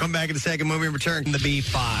break. We'll come back in a second when we return to the B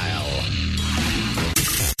File.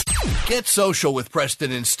 Get social with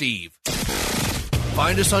Preston and Steve.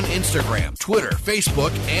 Find us on Instagram, Twitter,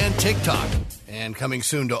 Facebook, and TikTok. And coming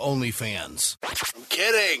soon to OnlyFans. I'm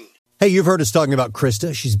kidding. Hey, you've heard us talking about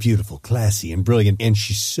Krista. She's beautiful, classy, and brilliant, and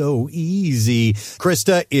she's so easy.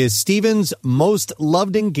 Krista is Steven's most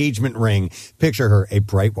loved engagement ring. Picture her, a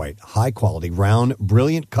bright white, high-quality, round,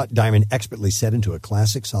 brilliant cut diamond expertly set into a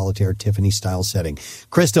classic solitaire Tiffany-style setting.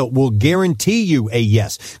 Krista will guarantee you a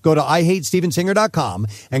yes. Go to IHateStevenSinger.com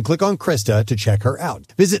and click on Krista to check her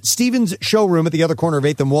out. Visit Steven's showroom at the other corner of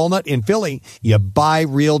 8th and Walnut in Philly. You buy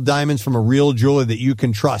real diamonds from a real jeweler that you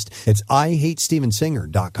can trust. It's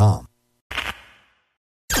IHateStevenSinger.com.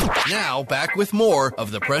 Now, back with more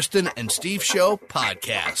of the Preston and Steve Show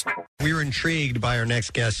podcast. We were intrigued by our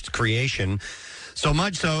next guest's creation, so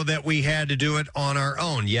much so that we had to do it on our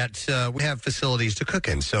own, yet we have facilities to cook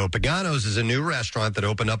in. So Pagano's is a new restaurant that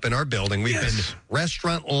opened up in our building. We've been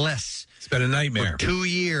restaurant-less. It's been a nightmare. For 2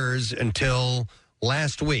 years until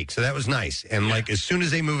last week, so that was nice. And like as soon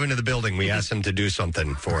as they move into the building, we asked them to do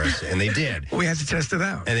something for us, and they did. We had to test it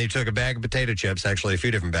out. And they took a bag of potato chips, actually a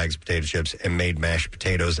few different bags of potato chips, and made mashed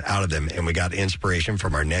potatoes out of them. And we got inspiration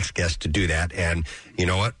from our next guest to do that. And you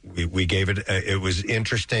know what? We gave it, it was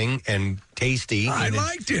interesting and tasty. I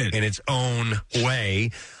liked it. In its own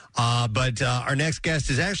way. But our next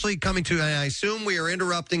guest is actually coming to, I assume we are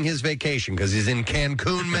interrupting his vacation because he's in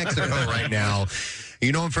Cancun, Mexico right now.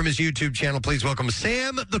 You know him from his YouTube channel. Please welcome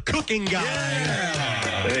Sam, the cooking guy.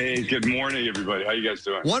 Yeah. Hey, good morning, everybody. How you guys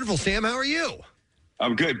doing? Wonderful, Sam. How are you?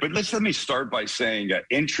 I'm good. But let me start by saying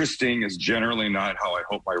interesting is generally not how I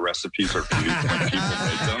hope my recipes are produced when people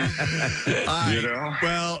make them. You know?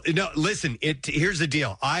 Well, no, listen, here's the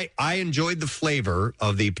deal. I enjoyed the flavor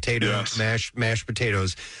of the potato mashed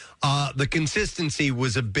potatoes. The consistency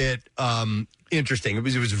was a bit interesting. It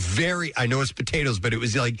was very, I know it's potatoes, but it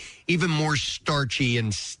was like even more starchy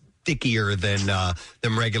and stickier than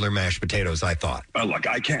regular mashed potatoes, I thought. Look,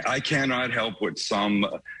 I cannot help what some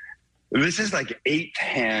This is like eighth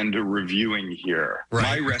hand reviewing here.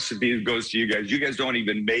 Right. My recipe goes to you guys. You guys don't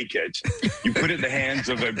even make it. You put it in the hands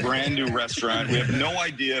of a brand new restaurant. We have no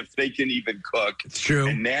idea if they can even cook. It's true.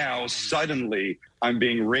 And now suddenly I'm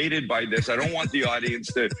being rated by this. I don't want the audience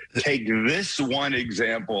to take this one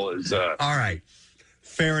example as All right.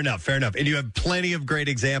 Fair enough. And you have plenty of great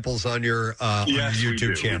examples on your, Yes, we YouTube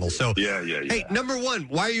do. channel. So, yeah. hey, number one,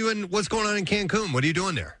 why are you in? What's going on in Cancun? What are you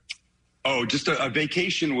doing there? Oh, just a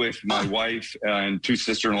vacation with my wife and two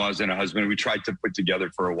sister-in-laws and a husband. We tried to put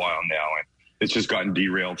together for a while now, and it's just gotten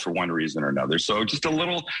derailed for one reason or another. So just a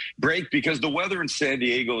little break because the weather in San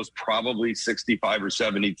Diego is probably 65 or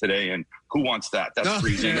 70 today, and who wants that? That's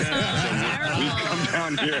freezing. So we've come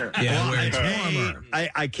down here. Yeah, where it's warmer.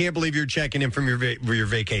 I can't believe you're checking in from your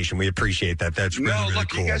vacation. We appreciate that. That's really look,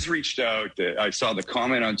 cool. you guys reached out. I saw the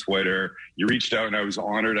comment on Twitter. You reached out, and I was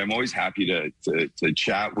honored. I'm always happy to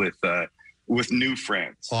chat with new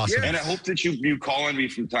friends. Awesome. And I hope that you call on me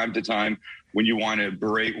from time to time when you want to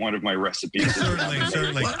berate one of my recipes.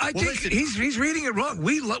 Certainly. Well, I think he's reading it wrong.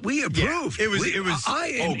 We approve. Yeah, it was. I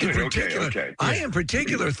in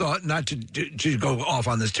particular thought not to go off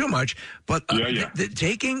on this too much, but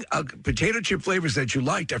taking potato chip flavors that you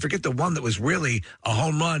liked. I forget the one that was really a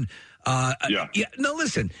home run. No,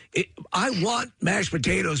 listen. I want mashed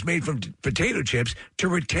potatoes made from potato chips to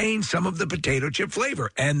retain some of the potato chip flavor,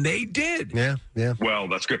 and they did. Yeah. Well,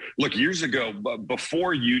 that's good. Look, years ago,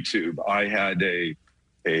 before YouTube, I had a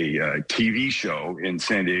TV show in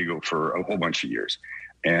San Diego for a whole bunch of years,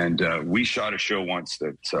 and we shot a show once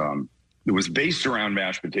that it was based around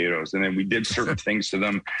mashed potatoes, and then we did certain things to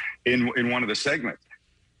them in one of the segments.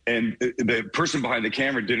 And the person behind the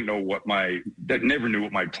camera never knew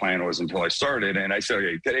what my plan was until I started. And I said,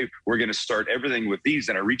 okay, today we're going to start everything with these.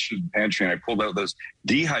 And I reached into the pantry and I pulled out those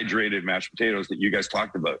dehydrated mashed potatoes that you guys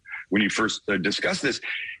talked about when you first discussed this.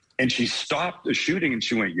 And she stopped the shooting and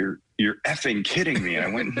she went, you're effing kidding me. And I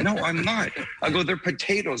went, no, I'm not. I go, they're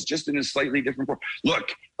potatoes just in a slightly different form.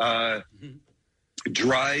 Look,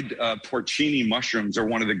 dried porcini mushrooms are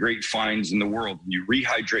one of the great finds in the world. You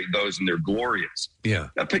rehydrate those and they're glorious. Yeah.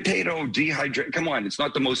 A potato dehydrate. Come on. It's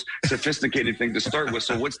not the most sophisticated thing to start with.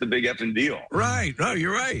 So what's the big effing deal? Right. No,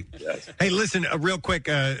 you're right. Yes. Hey, listen, real quick,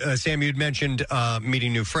 Sam, you'd mentioned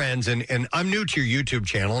meeting new friends, and I'm new to your YouTube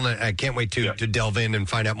channel, and I can't wait to delve in and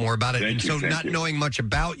find out more about it. Thank you, not knowing much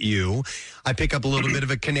about you, I pick up a little bit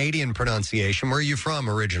of a Canadian pronunciation. Where are you from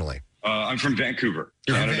originally? I'm from Vancouver,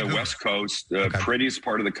 Canada, West Coast, prettiest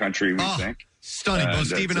part of the country, we think. Stunning. Both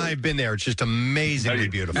Steve and I have been there. It's just amazingly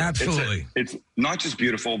beautiful. Absolutely. It's not just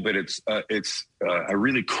beautiful, but it's a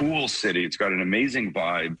really cool city. It's got an amazing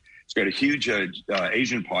vibe. It's got a huge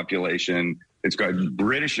Asian population. It's got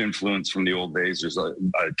British influence from the old days. There's a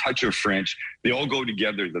touch of French. They all go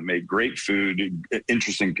together. They make great food,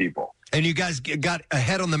 interesting people. And you guys got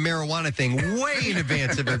ahead on the marijuana thing way in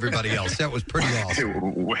advance of everybody else. That was pretty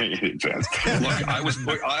awesome. Way in advance.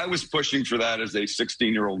 Look, I was pushing for that as a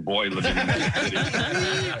 16-year-old boy living in that city,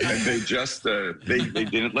 and they just they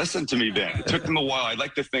didn't listen to me then. It took them a while. I'd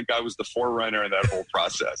like to think I was the forerunner in that whole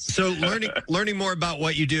process. So learning more about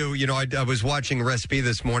what you do. You know, I was watching a recipe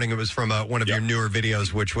this morning. It was from one of your newer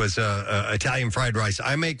videos, which was Italian fried rice.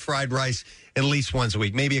 I make fried rice at least once a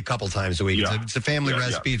week, maybe a couple times a week. Yeah. It's a family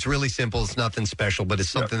recipe. It's really simple. It's nothing special, but it's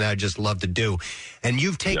something that I just love to do. And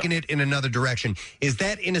you've taken it in another direction. Is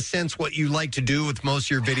that, in a sense, what you like to do with most of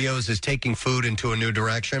your videos, is taking food into a new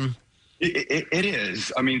direction? It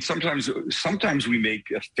is. I mean, sometimes we make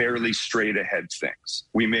fairly straight ahead things.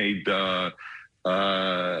 We made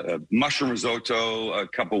mushroom risotto a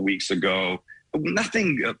couple weeks ago.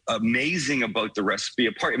 Nothing amazing about the recipe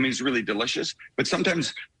apart. I mean, it's really delicious, but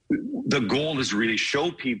sometimes the goal is really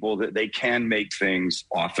show people that they can make things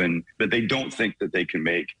often that they don't think that they can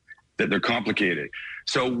make, that they're complicated.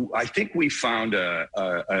 So I think we found a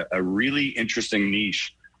really interesting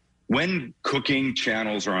niche. When cooking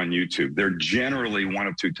channels are on YouTube, they're generally one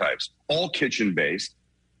of two types: all kitchen-based,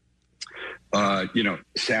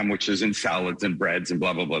 sandwiches and salads and breads and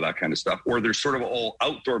blah, blah, blah, that kind of stuff. Or they're sort of all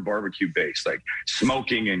outdoor barbecue based, like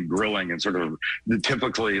smoking and grilling and sort of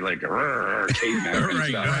typically like caveman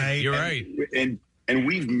stuff. Right. You're right. And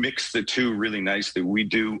we've mixed the two really nicely. We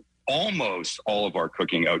do almost all of our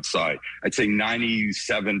cooking outside. I'd say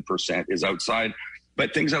 97% is outside.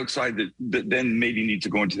 But things outside that then maybe need to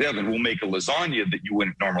go into the oven. We'll make a lasagna that you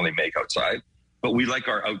wouldn't normally make outside. But we like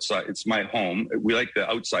our outside. It's my home. We like the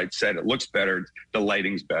outside set. It looks better. The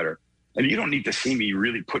lighting's better. And you don't need to see me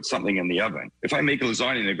really put something in the oven. If I make a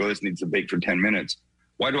lasagna and I go, this needs to bake for 10 minutes,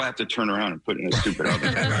 why do I have to turn around and put it in a stupid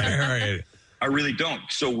oven? Right. I really don't.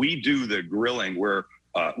 So we do the grilling where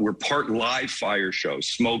We're part live fire show,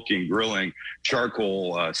 smoking, grilling,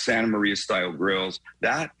 charcoal, Santa Maria style grills,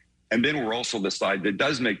 that. And then we're also the side that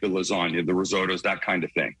does make the lasagna, the risottos, that kind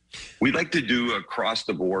of thing. We like to do across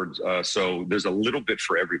the board, so there's a little bit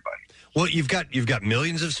for everybody. Well, you've got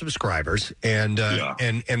millions of subscribers, and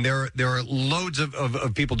there are loads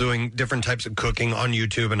of people doing different types of cooking on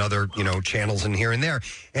YouTube and other channels and here and there,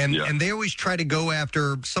 and they always try to go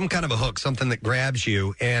after some kind of a hook, something that grabs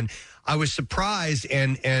you. And I was surprised,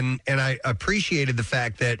 and I appreciated the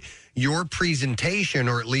fact that your presentation,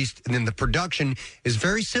 or at least in the production, is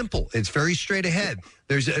very simple. It's very straight ahead.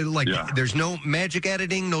 There's there's no magic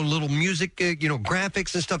editing, no little music,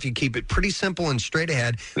 graphics and stuff. You keep it pretty simple and straight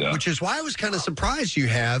ahead, which is why I was kind of surprised you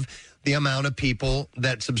have the amount of people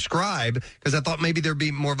that subscribe, because I thought maybe there'd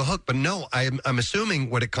be more of a hook. But no, I'm assuming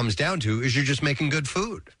what it comes down to is you're just making good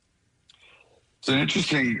food. It's an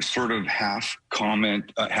interesting sort of half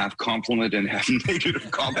comment, half compliment, and half negative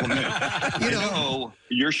compliment.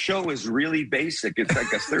 Your show is really basic. It's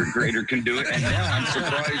like a third grader can do it, and now I'm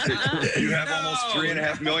surprised that you have almost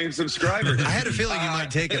 3.5 million subscribers. I had a feeling you might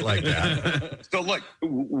take it like that. So look,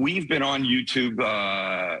 we've been on YouTube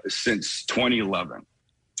since 2011,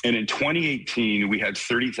 and in 2018 we had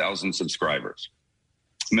 30,000 subscribers.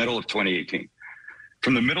 Middle of 2018.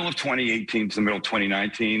 From the middle of 2018 to the middle of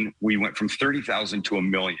 2019, we went from 30,000 to 1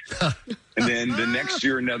 million. And then the next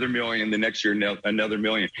year, another million. The next year, another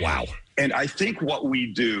million. Wow. And I think what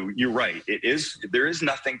we do, you're right, there is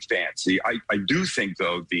nothing fancy. I do think,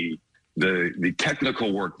 though, the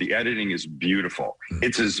technical work, the editing is beautiful.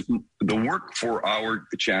 The work for our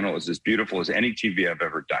channel is as beautiful as any TV I've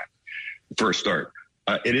ever done, for a start.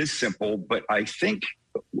 It is simple, but I think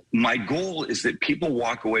my goal is that people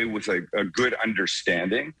walk away with a good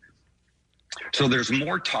understanding. So there's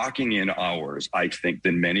more talking in ours, I think,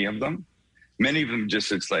 than many of them. Many of them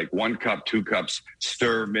it's like 1 cup, 2 cups,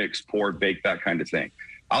 stir, mix, pour, bake, that kind of thing.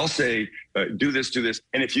 I'll say, do this.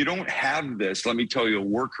 And if you don't have this, let me tell you a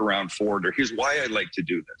workaround for it, or here's why I like to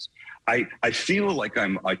do this. I feel like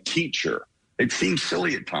I'm a teacher. It seems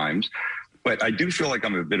silly at times, but I do feel like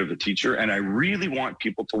I'm a bit of a teacher, and I really want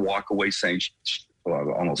people to walk away saying, well,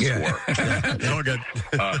 I almost swore. All good.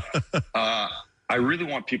 I really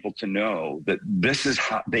want people to know that this is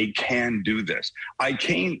how they can do this. I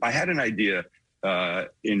had an idea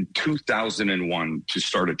in 2001 to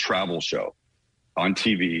start a travel show on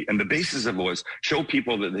TV. And the basis of it was show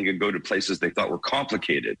people that they could go to places they thought were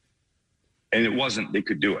complicated. And it wasn't. They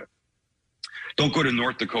could do it. Don't go to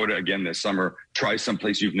North Dakota again this summer. Try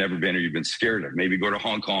someplace you've never been or you've been scared of. Maybe go to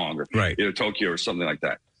Hong Kong or Tokyo or something like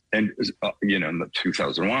that. And, in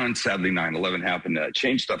 2001, sadly, 9/11 happened.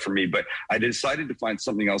 Changed stuff for me. But I decided to find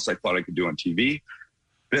something else I thought I could do on TV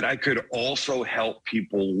that I could also help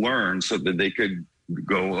people learn so that they could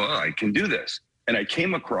go, I can do this. And I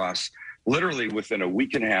came across, literally within a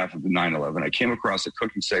week and a half of 9/11, I came across a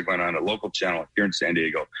cooking segment on a local channel here in San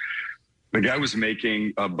Diego. The guy was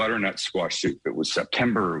making a butternut squash soup. It was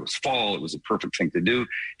September. It was fall. It was a perfect thing to do.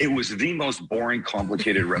 It was the most boring,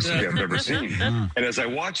 complicated recipe I've ever seen. And as I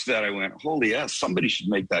watched that, I went, holy yes, somebody should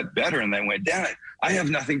make that better. And I went, damn it, I have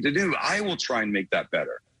nothing to do. I will try and make that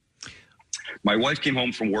better. My wife came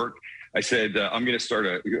home from work. I said, I'm going to start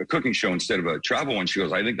a cooking show instead of a travel one. She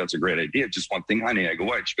goes, I think that's a great idea. Just one thing, honey. I go,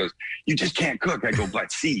 what? She goes, you just can't cook. I go, but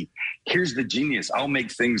see, here's the genius. I'll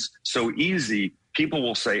make things so easy. People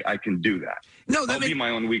will say, I can do that. No, I'll be my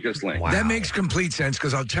own weakest link. Wow. That makes complete sense,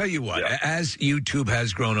 because I'll tell you what, as YouTube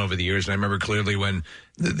has grown over the years, and I remember clearly when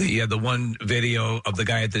the one video of the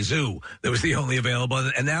guy at the zoo that was the only available,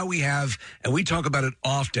 and now we have, and we talk about it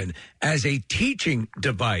often, as a teaching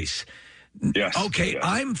device. Yes. Okay, yes.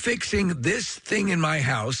 I'm fixing this thing in my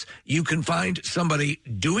house. You can find somebody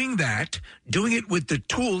doing that, doing it with the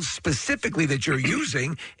tools specifically that you're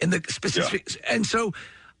using in the specific. Yeah. And so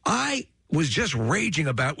I was just raging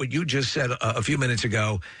about what you just said a few minutes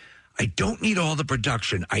ago. I don't need all the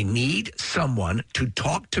production. I need someone to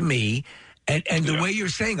talk to me. And the way you're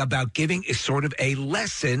saying about giving is sort of a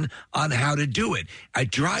lesson on how to do it. It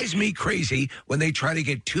drives me crazy when they try to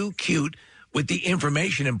get too cute with the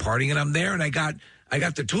information imparting, and I'm there and I got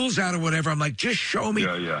the tools out or whatever. I'm like, just show me.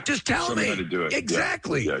 Just tell me how to do it.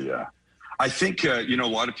 Exactly. Yeah. I think, a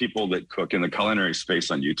lot of people that cook in the culinary space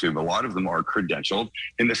on YouTube, a lot of them are credentialed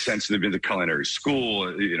in the sense that they've been to culinary school,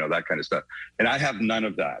 that kind of stuff. And I have none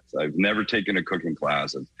of that. I've never taken a cooking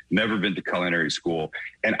class. I've never been to culinary school.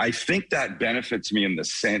 And I think that benefits me in the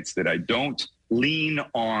sense that I don't lean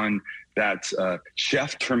on that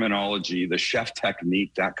chef terminology, the chef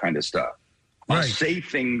technique, that kind of stuff. I'll say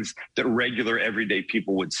things that regular, everyday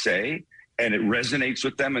people would say, and it resonates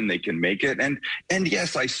with them and they can make it. And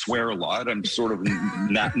yes, I swear a lot. I'm sort of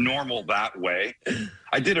not normal that way.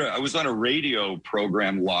 I was on a radio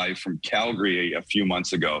program live from Calgary a few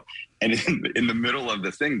months ago. And in the middle of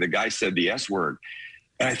the thing, the guy said the S word.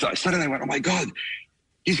 And I went, oh my God,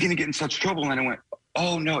 he's going to get in such trouble. And I went,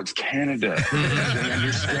 oh no, it's Canada. I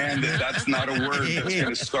understand that that's not a word that's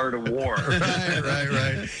going to start a war.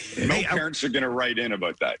 Right. No parents are going to write in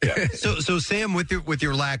about that. Yeah. So Sam, with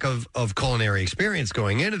your lack of culinary experience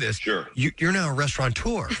going into this, sure, you're now a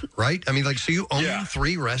restaurateur, right? I mean, so you own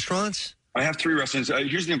 3 restaurants? I have 3 restaurants.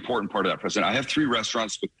 Here's the important part of that, President. I have 3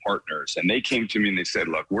 restaurants with partners, and they came to me and they said,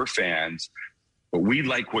 look, we're fans, but we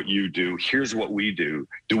like what you do. Here's what we do.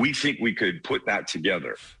 Do we think we could put that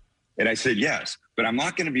together? And I said, yes, but I'm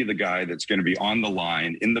not going to be the guy that's going to be on the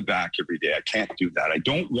line in the back every day. I can't do that. I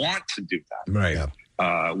don't want to do that.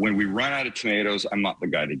 Right. When we run out of tomatoes, I'm not the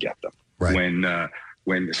guy to get them. Right.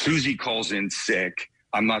 When Susie calls in sick,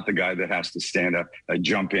 I'm not the guy that has to stand up,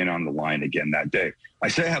 jump in on the line again that day. I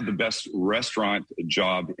say I have the best restaurant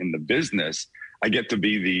job in the business. I get to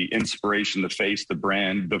be the inspiration, the face, the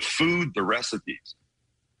brand, the food, the recipes.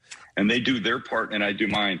 And they do their part and I do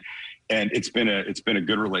mine. And it's been a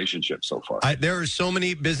good relationship so far. There are so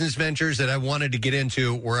many business ventures that I wanted to get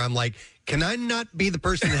into where I'm like, can I not be the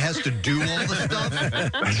person that has to do all the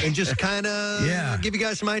stuff and just kind of give you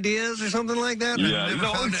guys some ideas or something like that? Yeah,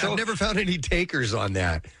 I've never found any takers on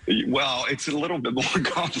that. Well, it's a little bit more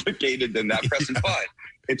complicated than that, Preston, but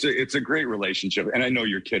it's a great relationship. And I know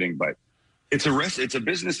you're kidding, but it's a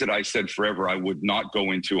business that I said forever I would not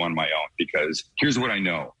go into on my own because here's what I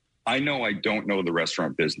know. I don't know the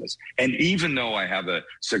restaurant business. And even though I have a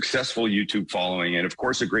successful YouTube following and, of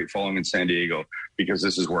course, a great following in San Diego, because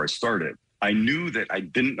this is where I started, I knew that I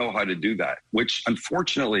didn't know how to do that, which,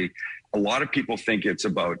 unfortunately, a lot of people think it's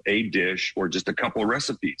about a dish or just a couple of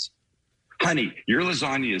recipes. Honey, your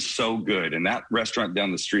lasagna is so good, and that restaurant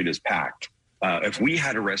down the street is packed. If we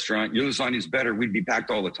had a restaurant, your lasagna is better, we'd be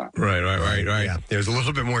packed all the time. Right. Yeah, there's a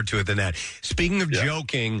little bit more to it than that. Speaking of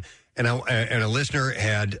joking... And a listener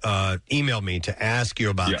had emailed me to ask you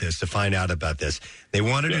about this, to find out about this. They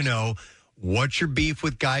wanted to know, what's your beef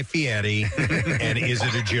with Guy Fieri, and is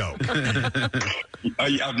it a joke?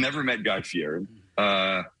 I've never met Guy Fieri.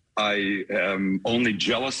 I am only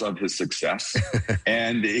jealous of his success.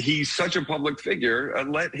 And he's such a public figure.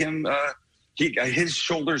 Let him... his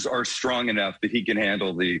shoulders are strong enough that he can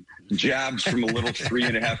handle the jabs from a little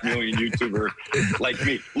 3.5 million YouTuber like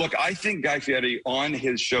me. Look, I think Guy Fieri on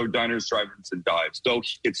his show, Diners, Drive-Ins, and Dives, though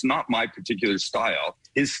it's not my particular style,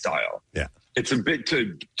 his style. Yeah. It's a bit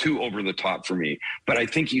too over the top for me, but I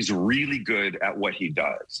think he's really good at what he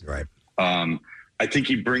does. Right. I think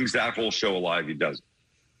he brings that whole show alive. He does.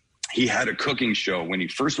 He had a cooking show when he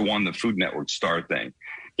first won the Food Network star thing.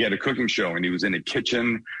 He had a cooking show and he was in a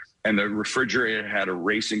kitchen and the refrigerator had a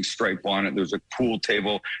racing stripe on it. There was a pool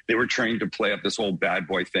table. They were trained to play up this whole bad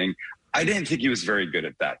boy thing. I didn't think he was very good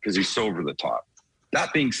at that because he's so over the top.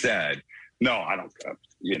 That being said, no, I don't,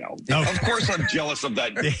 of course I'm jealous of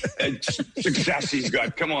that success he's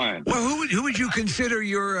got. Come on. Well, who would you consider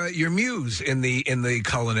your muse in the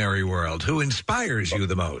culinary world? Who inspires you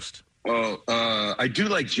the most? Well, I do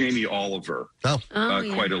like Jamie Oliver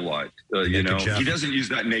quite a lot. He doesn't use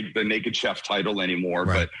the Naked Chef title anymore,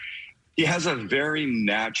 but he has a very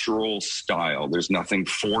natural style. There's nothing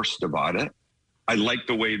forced about it. I like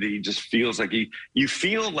the way that he just feels like you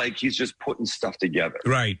feel like he's just putting stuff together.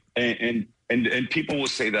 Right. And people will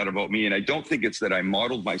say that about me. And I don't think it's that I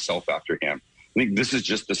modeled myself after him. I think this is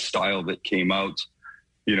just the style that came out,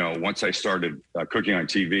 once I started cooking on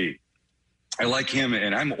TV. I like him,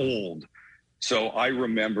 and I'm old. So I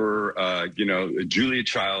remember, Julia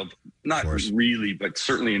Child, not really, but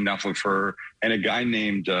certainly enough of her, and a guy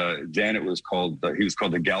named Dan. He was called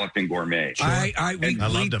the Galloping Gourmet.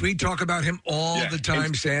 Sure. We talk about him all the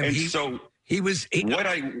time, Sam. And he was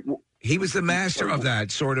the master of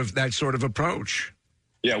that sort of approach.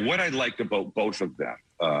 Yeah, what I liked about both of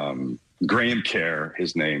them, Graham Kerr,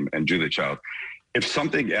 his name, and Julia Child, if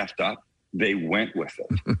something effed up, they went with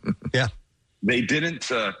it. Yeah. They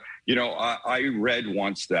didn't, I read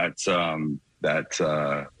once that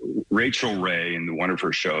Rachel Ray in one of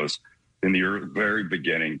her shows in the very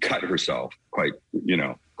beginning cut herself quite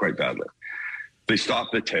badly. They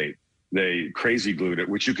stopped the tape. They crazy glued it,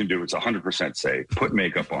 which you can do. It's 100% safe. Put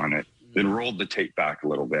makeup on it, then rolled the tape back a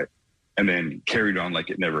little bit, and then carried on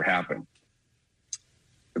like it never happened.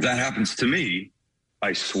 If that happens to me,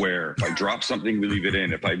 I swear, if I drop something, we leave it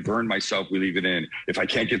in. If I burn myself, we leave it in. If I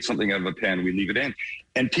can't get something out of a pan, we leave it in.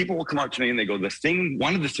 And people will come up to me and they go,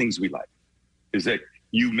 one of the things we like is that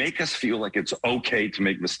you make us feel like it's okay to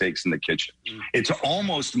make mistakes in the kitchen. It's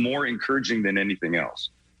almost more encouraging than anything else.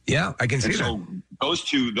 Yeah, I can see and that. So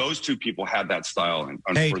those two people had that style, and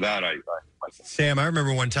for that, I Sam, I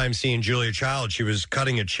remember one time seeing Julia Child. She was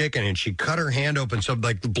cutting a chicken, and she cut her hand open, so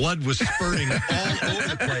like the blood was spurting all over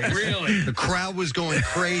the place. Really, the crowd was going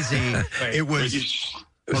crazy. It was.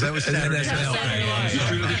 Well, that was Saturday.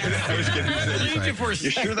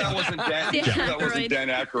 You sure that wasn't Dan? You sure that wasn't Dan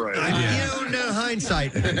Aykroyd? You know,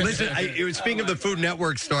 hindsight. Listen, speaking of the Food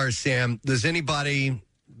Network stars, Sam, does anybody,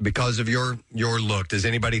 because of your look, does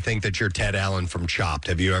anybody think that you're Ted Allen from Chopped?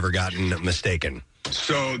 Have you ever gotten mistaken?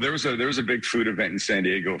 So there was a big food event in San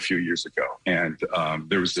Diego a few years ago, and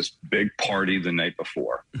there was this big party the night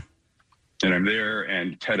before. And I'm there,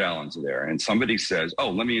 and Ted Allen's there, and somebody says,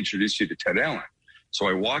 "Oh, let me introduce you to Ted Allen." So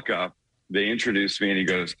I walk up, they introduce me, and he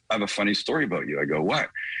goes, "I have a funny story about you." I go, "What?"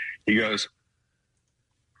 He goes,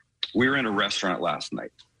 "We were in a restaurant last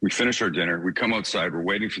night. We finished our dinner. We come outside. We're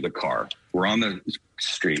waiting for the car. We're on the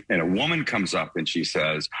street, and a woman comes up, and she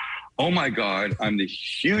says, 'Oh, my God, I'm the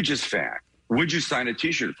hugest fan. Would you sign a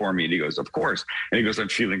T-shirt for me?' And he goes, 'Of course.' And he goes, 'I'm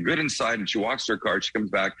feeling good inside.' And she walks to her car. She comes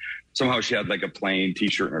back. Somehow she had like a plain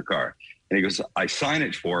T-shirt in her car. And he goes, I sign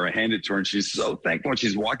it for her. I hand it to her, and she's so thankful. And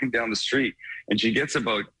she's walking down the street, and she gets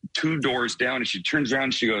about 2 doors down, and she turns around,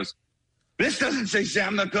 and she goes, 'This doesn't say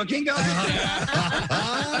Sam the Cooking Guy.'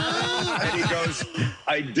 And he goes,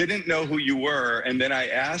 'I didn't know who you were, and then I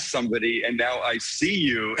asked somebody, and now I see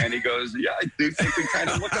you.' And he goes, 'Yeah, I do think we kind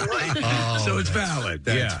of look alike.' So it's valid.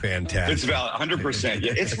 That's fantastic. It's valid, 100%.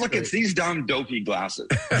 Yeah, it's these dumb dopey glasses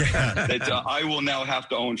that I will now have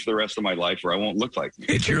to own for the rest of my life, or I won't look like me.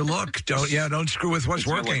 It's your look. Don't screw with what's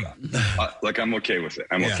working. Like I'm okay with it.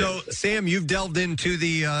 I'm okay. So, Sam, you've delved into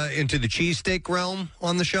the cheesesteak realm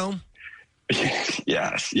on the show.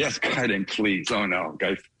 Yes, God, and please. Oh no,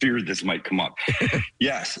 I feared this might come up.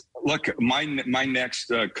 Yes, look, my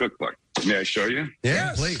next cookbook. May I show you?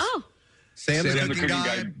 Yeah, please. Oh. Sam the Cooking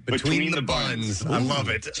Guy, Between the Buns. I love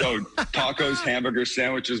it. So tacos, hamburgers,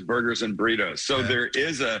 sandwiches, burgers, and burritos. So there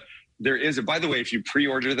is a, by the way, if you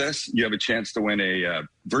pre-order this, you have a chance to win a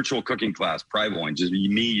virtual cooking class, private one, just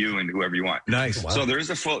me, you, and whoever you want. Nice. Wow. So there's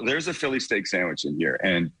a Philly steak sandwich in here.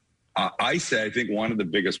 And I think one of the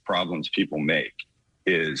biggest problems people make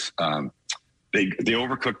is they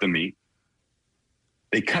overcook the meat.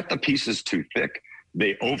 They cut the pieces too thick.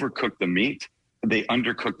 They overcook the meat. They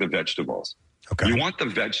undercook the vegetables. Okay. You want the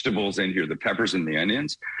vegetables in here, the peppers and the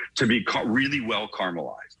onions, to be really well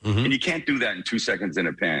caramelized. Mm-hmm. And you can't do that in 2 seconds in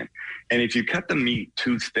a pan. And if you cut the meat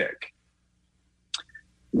too thick,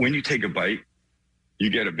 when you take a bite, you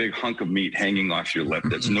get a big hunk of meat hanging off your lip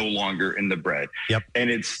that's no longer in the bread. Yep. And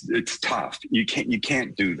it's tough. You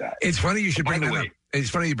can't do that. It's funny you should bring that up. It's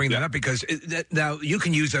funny you bring that up because now you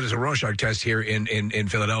can use that as a Rorschach test here in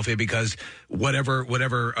Philadelphia, because whatever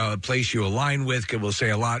place you align with will say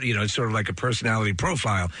a lot. You know, it's sort of like a personality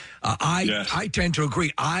profile. I tend to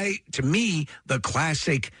agree. To me, the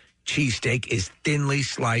classic cheesesteak is thinly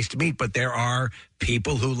sliced meat, but there are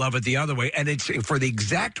people who love it the other way, and it's for the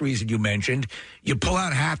exact reason you mentioned. You pull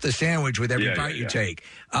out half the sandwich with every bite you take,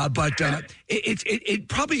 but it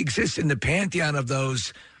probably exists in the pantheon of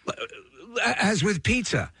those, as with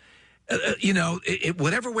pizza.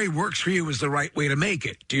 Whatever way works for you is the right way to make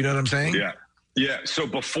it. Do you know what I'm saying? Yeah. So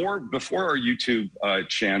before our YouTube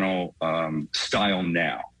channel style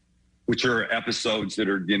now, which are episodes that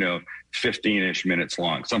are 15-ish minutes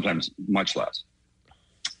long, sometimes much less.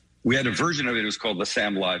 We had a version of it. It was called the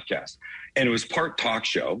Sam Livecast, and it was part talk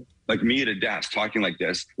show, like me at a desk talking like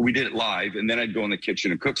this. We did it live, and then I'd go in the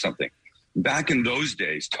kitchen and cook something. Back in those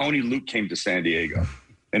days, Tony Luke came to San Diego,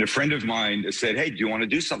 and a friend of mine said, "Hey, do you want to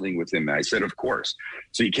do something with him?" And I said, "Of course."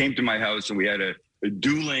 So he came to my house, and we had a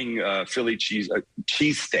dueling Philly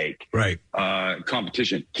cheesesteak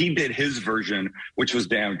competition. He did his version, which was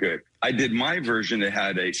damn good. I did my version that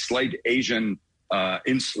had a slight Asian,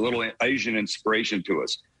 little Asian inspiration to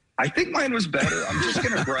us. I think mine was better. I'm just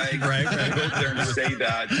going to brag. Go there and say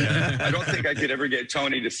that. I don't think I could ever get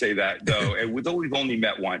Tony to say that, though. And though we've only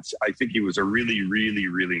met once, I think he was a really, really,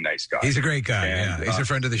 really nice guy. He's a great guy. And, he's a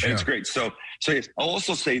friend of the show. It's great. So yes, I'll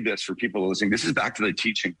also say this for people listening. This is back to the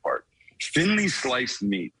teaching part. Thinly sliced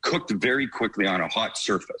meat cooked very quickly on a hot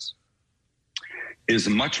surface is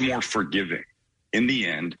much more forgiving in the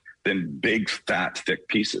end than big, fat, thick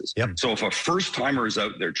pieces. Yep. So if a first timer is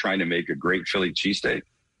out there trying to make a great Philly cheesesteak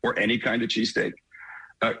or any kind of cheesesteak,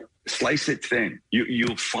 slice it thin.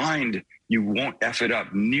 You'll find you won't F it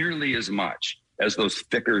up nearly as much as those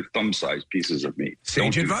thicker thumb-sized pieces of meat.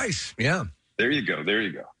 Sage advice. Yeah. There you go.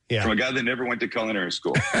 from a guy that never went to culinary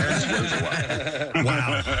school.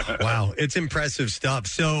 Wow, it's impressive stuff.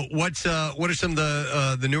 So, what are some of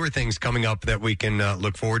the newer things coming up that we can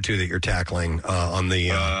look forward to that you're tackling on the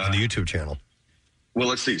YouTube channel? Well,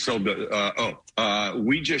 let's see. So,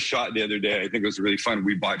 we just shot the other day. I think it was really fun.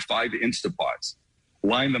 We bought 5 Instapots,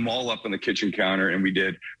 lined them all up on the kitchen counter, and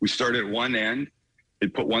we started at one end.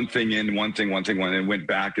 It put one thing in, and went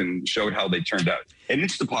back and showed how they turned out. And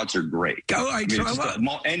Instapots are great.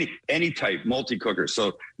 Any type multi-cooker.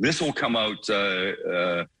 So this will come out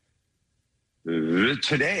today,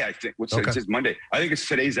 I think. It's Monday. I think it's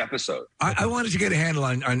today's episode. I wanted to get a handle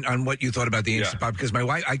on what you thought about the Instapot because my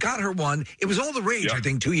wife, I got her one. It was all the rage, I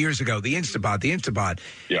think, 2 years ago. The Instapot.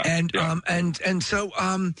 Yeah. And so.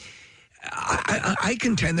 I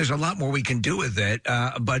contend there's a lot more we can do with it,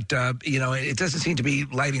 but it doesn't seem to be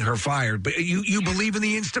lighting her fire. But you believe in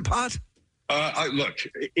the Instapot? Look,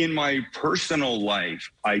 in my personal life,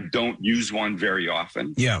 I don't use one very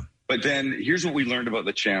often. Yeah. But then here's what we learned about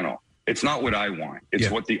the channel. It's not what I want.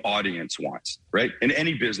 It's what the audience wants, right? In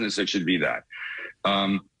any business, it should be that.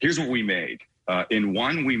 Here's what we made. In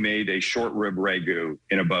one, we made a short rib ragu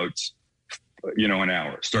in about, an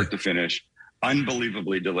hour, start to finish.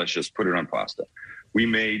 Unbelievably delicious. Put it on pasta. We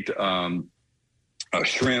made a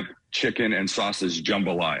shrimp, chicken, and sausage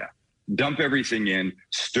jambalaya. Dump everything in,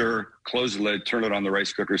 stir, close the lid, turn it on the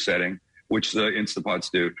rice cooker setting, which the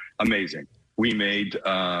Instapots do. Amazing. We made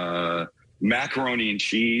macaroni and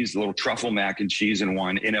cheese, a little truffle mac and cheese in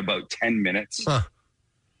one in about 10 minutes. Huh.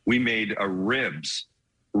 We made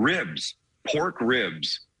pork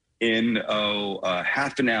ribs in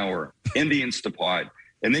half an hour in the Instapot.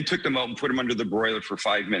 And then took them out and put them under the broiler for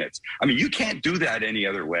 5 minutes. I mean, you can't do that any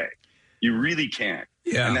other way. You really can't.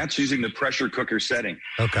 Yeah. And that's using the pressure cooker setting.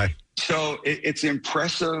 Okay. So it's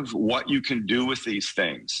impressive what you can do with these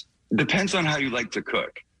things. It depends on how you like to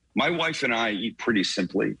cook. My wife and I eat pretty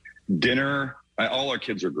simply. Dinner, all our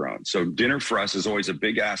kids are grown. So dinner for us is always a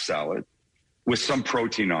big ass salad with some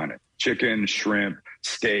protein on it. Chicken, shrimp,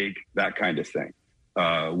 steak, that kind of thing.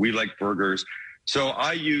 We like burgers. So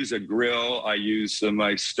I use a grill. I use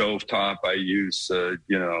my stovetop. I use,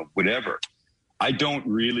 whatever. I don't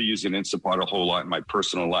really use an Instapot a whole lot in my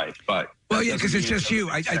personal life, but because it's just you.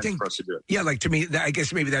 I think, like to me, I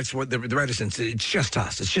guess maybe that's what the reticence. It's just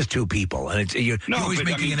us. It's just two people, and you're always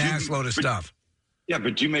making an assload of stuff. Yeah,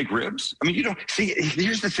 but do you make ribs? I mean, you don't see.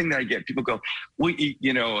 Here's the thing that I get: people go, "Well,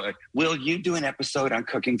 will you do an episode on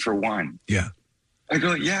cooking for one?" Yeah, I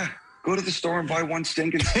go, "Yeah." Go to the store and buy one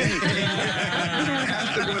stinking steak. You don't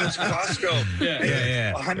have to go to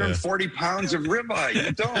Costco. 140 pounds of ribeye.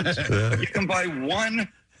 You don't. You can buy one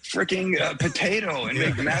freaking potato and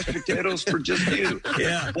make mashed potatoes for just you.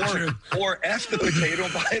 Yeah, or F the potato,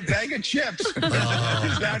 buy a bag of chips. Use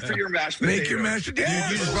that for your mashed potatoes. Make your mashed potatoes.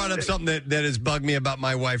 You just brought up something that has bugged me about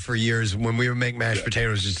my wife for years. When we would make mashed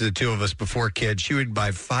potatoes, just the two of us before kids, she would buy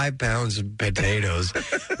 5 pounds of potatoes,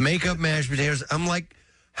 make up mashed potatoes. I'm like,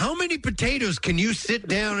 how many potatoes can you sit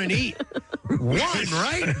down and eat? One,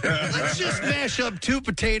 right? Let's just mash up 2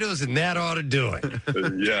 potatoes and that ought to do it.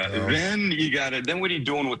 Then you got it. Then what are you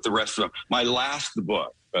doing with the rest of them? My last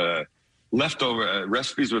book, leftover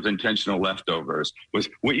recipes with intentional leftovers, was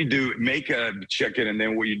what you do, make a chicken, and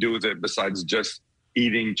then what you do with it besides just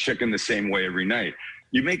eating chicken the same way every night.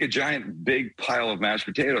 You make a giant big pile of mashed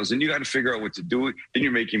potatoes, and you got to figure out what to do. Then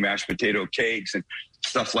you're making mashed potato cakes and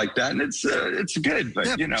stuff like that, and it's good.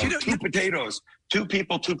 But 2 potatoes, 2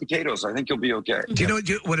 people, 2 potatoes. I think you'll be okay. Do you know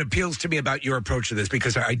what appeals to me about your approach to this?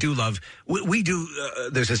 Because I do love. We do.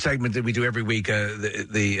 There's a segment that we do every week.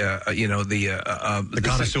 The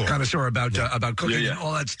connoisseur about cooking and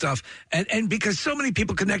all that stuff. And because so many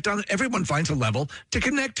people connect on, everyone finds a level to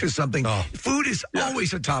connect to something. Food is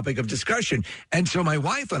always a topic of discussion, and so my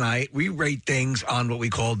wife and I, we rate things on what we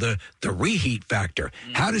call the reheat factor.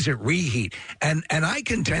 How does it reheat? And I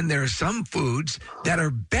contend there are some foods that are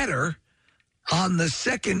better on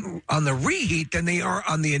the reheat than they are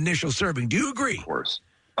on the initial serving. Do you agree?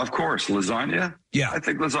 Of course. Lasagna. Yeah. I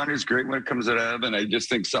think lasagna is great when it comes out of oven. I just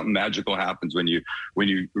think something magical happens when you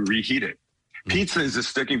reheat it. Pizza is a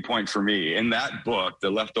sticking point for me. In that book, the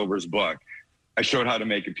Leftovers book, I showed how to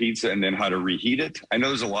make a pizza and then how to reheat it. I know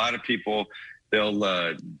there's a lot of people,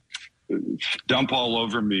 they'll dump all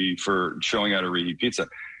over me for showing how to reheat pizza.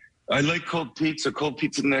 I like cold pizza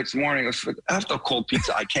the next morning. After cold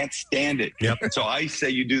pizza, I can't stand it. So I say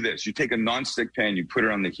you do this. You take a nonstick pan, you put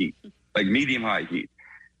it on the heat, like medium-high heat.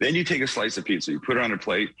 Then you take a slice of pizza, you put it on a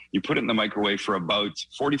plate, you put it in the microwave for about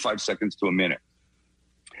 45 seconds to a minute.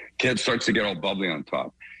 It starts to get all bubbly on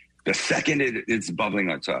top. The second it's bubbling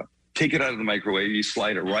on top, take it out of the microwave, you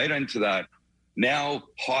slide it right into that Now,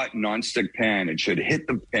 hot nonstick pan, it should hit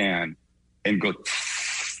the pan and go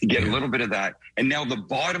get a little bit of that. And now the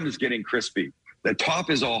bottom is getting crispy. The top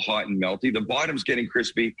is all hot and melty. The bottom's getting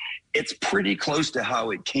crispy. It's pretty close to how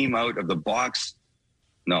it came out of the box.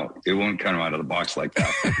 No, it won't come out of the box like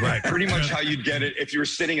that. Right. Pretty much how you'd get it if you were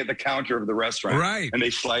sitting at the counter of the restaurant. Right. And they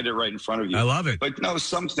slide it right in front of you. I love it. But no,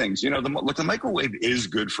 some things, the microwave is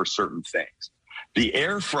good for certain things. The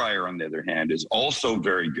air fryer, on the other hand, is also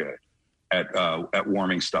very good at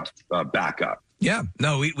warming stuff back up. Yeah.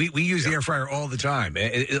 No, we use the air fryer all the time.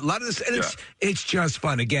 A lot of this, and it's just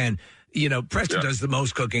fun. Again, Preston does the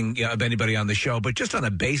most cooking of anybody on the show, but just on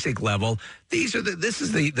a basic level, this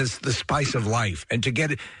is the spice of life. And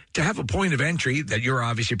to have a point of entry that you're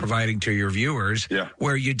obviously providing to your viewers,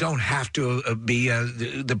 where you don't have to be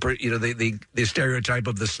the stereotype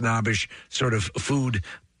of the snobbish sort of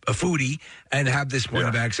a foodie, and have this point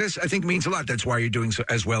of access, I think means a lot. That's why you're doing so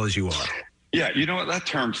as well as you are. Yeah, you know what? That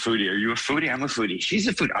term foodie, are you a foodie? I'm a foodie. She's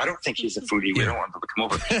a foodie. I don't think she's a foodie. We don't want them to come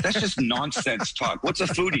over. That's just nonsense talk. What's a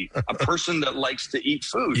foodie? A person that likes to eat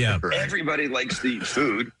food. Yeah, right. Everybody likes to eat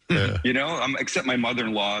food, except my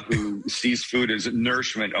mother-in-law, who sees food as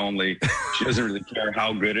nourishment only. She doesn't really care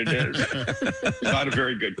how good it is. She's not a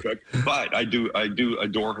very good cook, but I do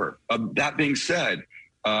adore her. That being said,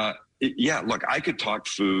 look, I could talk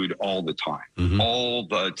food all the time, all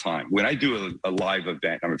the time. When I do a live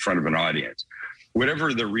event, I'm in front of an audience.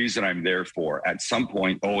 Whatever the reason I'm there for, at some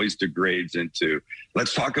point always degrades into,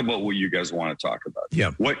 let's talk about what you guys want to talk about. Yeah.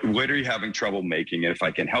 What are you having trouble making? And if I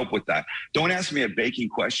can help with that, don't ask me a baking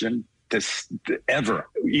question ever.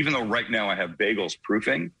 Even though right now I have bagels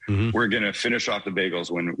proofing, we're going to finish off the bagels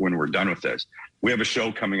when we're done with this. We have a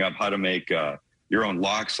show coming up, how to make your own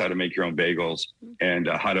lox, how to make your own bagels, and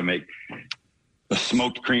how to make the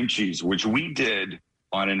smoked cream cheese, which we did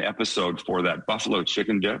on an episode for that buffalo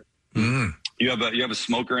chicken dip. You have a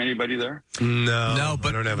smoker? Anybody there? No, but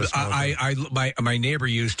I don't have a smoker. my neighbor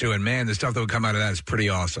used to, and man, the stuff that would come out of that is pretty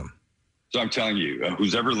awesome. So I'm telling you,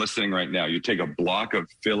 who's ever listening right now, you take a block of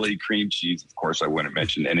Philly cream cheese. Of course, I wouldn't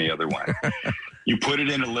mention any other one. You put it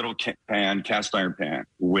in a little pan, cast iron pan,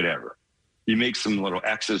 whatever. You make some little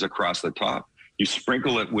X's across the top. You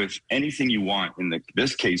sprinkle it with anything you want. In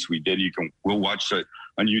this case, we'll watch it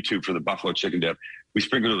on YouTube for the buffalo chicken dip. We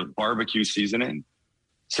sprinkle it with barbecue seasoning.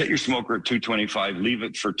 Set your smoker at 225. Leave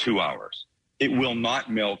it for 2 hours. It will not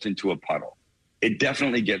melt into a puddle. It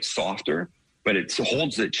definitely gets softer, but it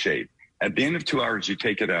holds its shape. At the end of 2 hours, you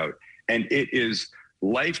take it out, and it is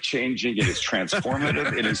life-changing. It is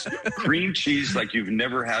transformative. It is cream cheese like you've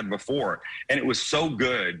never had before. And it was so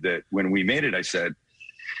good that when we made it, I said,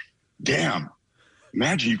 damn,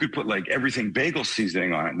 imagine you could put like everything bagel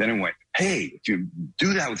seasoning on it. And then it went, hey, if you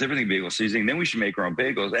do that with everything bagel seasoning, then we should make our own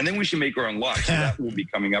bagels, and then we should make our own lox. So that'll be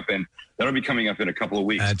coming up in a couple of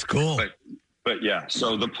weeks. That's cool. But yeah,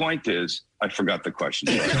 so the point is, I forgot the question.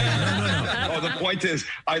 Oh, the point is,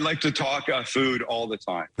 I like to talk food all the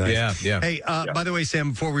time. Nice. Yeah. Hey, by the way,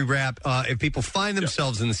 Sam, before we wrap, if people find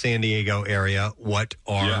themselves in the San Diego area, what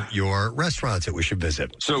are your restaurants that we should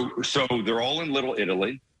visit? So they're all in Little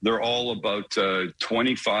Italy. They're all about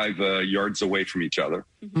 25 yards away from each other.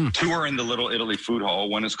 Two are in the Little Italy Food Hall.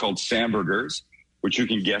 One is called Samburgers, which you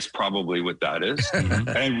can guess probably what that is.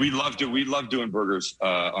 And we love doing burgers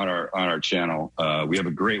on our channel. We have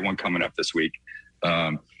a great one coming up this week.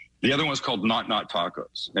 The other one's called Not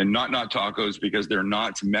Tacos, and Not Tacos because they're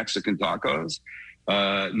not Mexican tacos.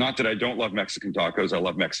 Not that I don't love Mexican tacos. I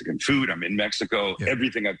love Mexican food. I'm in Mexico. Yeah.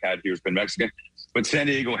 Everything I've had here has been Mexican. But San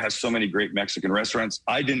Diego has so many great Mexican restaurants.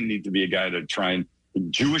 I didn't need to be a guy to try and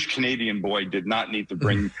Jewish Canadian boy did not need to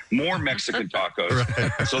bring more Mexican tacos.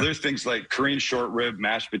 Right. So there's things like Korean short rib,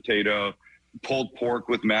 mashed potato, pulled pork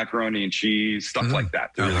with macaroni and cheese, stuff like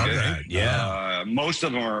that. They're really good. That. Yeah. Most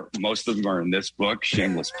of them are in this book.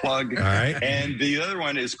 Shameless plug. All right. And the other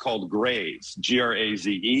one is called Graze,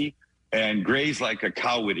 Graze. And Graze, like a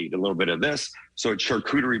cow would eat a little bit of this. So it's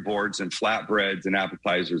charcuterie boards and flatbreads and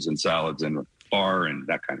appetizers and salads and bar and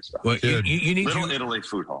that kind of stuff. Well, you need Little Italy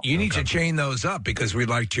Food Hall. You need to chain those up because we'd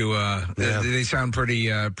like to. They sound pretty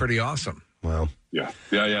awesome. Wow. Yeah.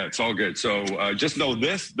 It's all good. So just know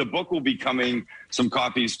this: the book will be coming. Some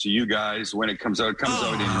copies to you guys when it comes out. It comes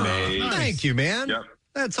out in May. Thank you, man. Yep.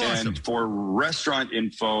 That's awesome. And for restaurant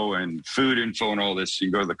info and food info and all this,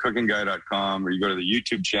 you go to thecookingguy.com or you go to the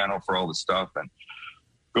YouTube channel for all the stuff and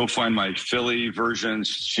go find my Philly versions,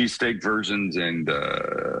 cheesesteak versions, and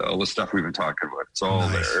all the stuff we've been talking about It's all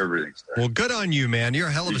there. Everything's there. Well, good on you, man. You're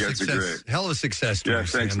a hell of a You guys are success. great. Hell of a success story. Yeah,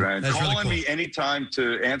 thanks, man. That's Call really on cool. me anytime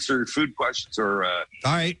to answer food questions or all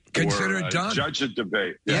right, consider it done. Judge a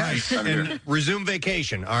debate. Yes, and resume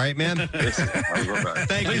vacation. All right, man. I'll go back.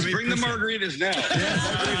 Thank Please you. bring the margaritas now.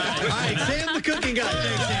 All right, Sam the cooking guy.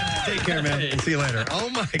 Thanks, Sam. Take care, man. See you later. Oh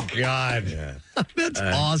my God, that's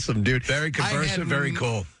awesome, dude. Very conversive, very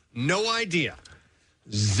cool. No idea.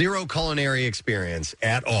 Zero culinary experience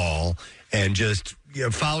at all, and just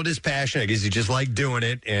followed his passion. I guess he just liked doing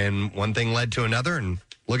it, and one thing led to another, and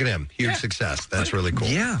look at him. Huge success. That's really cool.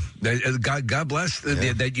 Yeah. God bless.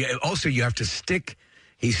 That you have to stick.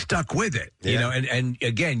 He stuck with it, you know, and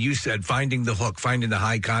again, you said finding the hook, finding the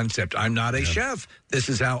high concept. I'm not a chef. This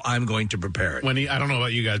is how I'm going to prepare it. When I don't know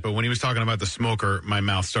about you guys, but when he was talking about the smoker, my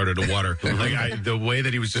mouth started to water. The way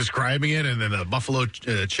that he was describing it, and then the buffalo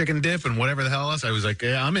chicken dip and whatever the hell else, I was like,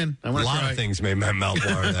 yeah, I'm in. A lot of things made my mouth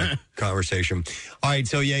water in that conversation. All right,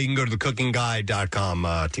 so you can go to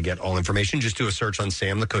thecookingguy.com to get all information. Just do a search on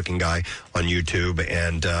Sam the Cooking Guy on YouTube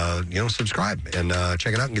and, subscribe and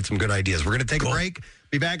check it out and get some good ideas. We're going to take a break.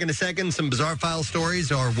 Be back in a second. Some bizarre file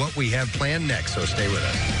stories are what we have planned next, so stay with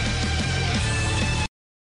us.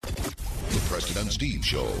 The Preston and Steve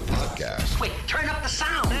Show podcast. Wait, turn up the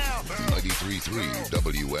sound. 93.3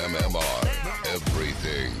 WMMR.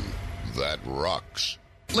 Everything that rocks.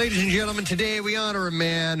 Ladies and gentlemen, today we honor a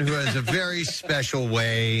man who has a very special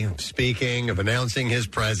way of speaking, of announcing his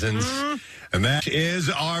presence, and that is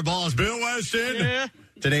our boss, Bill Weston. Yeah.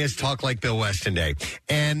 Today is Talk Like Bill Weston Day.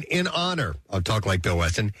 And in honor of Talk Like Bill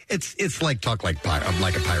Weston, it's like Talk Like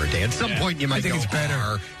a Pirate Day. At some point, you might think it's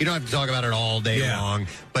better. You don't have to talk about it all day long.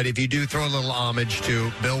 But if you do throw a little homage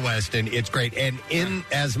to Bill Weston, it's great. And in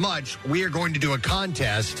as much, we are going to do a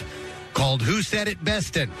contest called Who Said It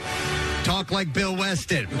Bestin'? Talk Like Bill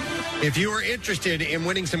Weston. If you are interested in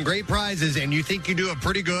winning some great prizes and you think you do a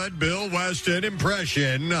pretty good Bill Weston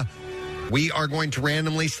impression, we are going to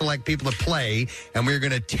randomly select people to play, and we're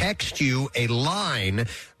going to text you a line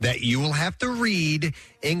that you will have to read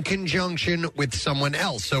in conjunction with someone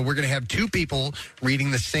else. So we're going to have two people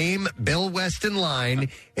reading the same Bill Weston line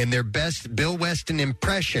in their best Bill Weston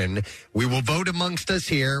impression. We will vote amongst us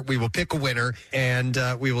here. We will pick a winner, and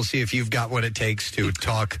we will see if you've got what it takes to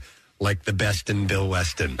talk like the best in Bill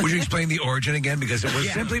Weston. Would you explain the origin again? Because it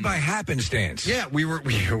was simply by happenstance. Yeah, we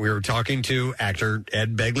were talking to actor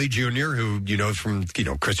Ed Begley Jr., who you know from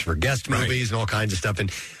Christopher Guest movies and all kinds of stuff,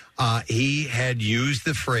 and he had used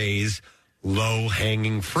the phrase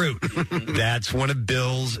 "low-hanging fruit." That's one of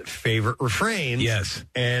Bill's favorite refrains. Yes.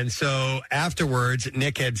 And so afterwards,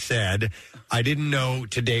 Nick had said, I didn't know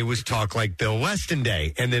today was Talk Like Bill Weston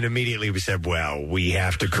Day. And then immediately we said, well, we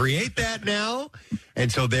have to create that now.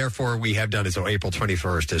 And so therefore we have done it. So April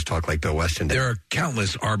 21st is Talk Like Bill Weston Day. There are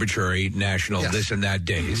countless arbitrary national this and that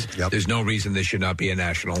days. There's no reason this should not be a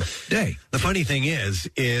national day. The funny thing is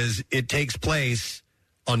it takes place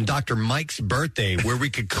on Dr. Mike's birthday, where we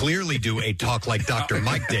could clearly do a Talk Like Dr.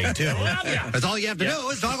 Mike Day, too. That's all you have to do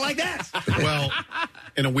is talk like that. Well,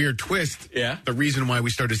 in a weird twist, the reason why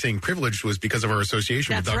we started saying privileged was because of our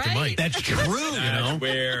association with Dr. Mike. That's true. That's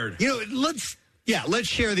weird. Let's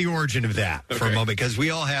share the origin of that for a moment, because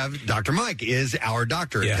we all have Dr. Mike is our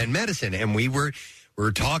doctor in Penn Medicine, and we were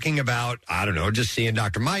talking about, I don't know, just seeing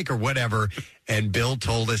Dr. Mike or whatever, and Bill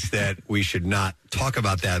told us that we should not talk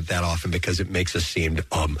about that often because it makes us seem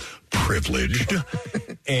privileged.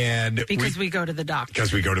 And because we go to the doctor.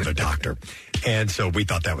 Because we go to the doctor. And so we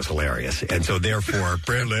thought that was hilarious. And so therefore,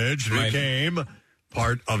 privilege became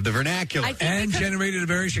part of the vernacular. And generated a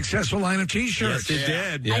very successful line of T-shirts. Yes,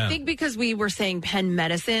 it did. I think because we were saying Penn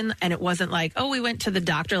Medicine, and it wasn't like, we went to the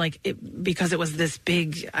doctor, because it was this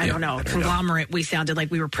big, I don't know, conglomerate, we sounded like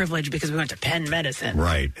we were privileged because we went to Penn Medicine.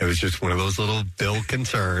 Right. It was just one of those little Bill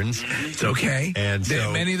concerns. It's okay. And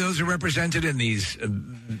so, many of those are represented in these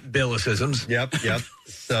Billicisms. Yep.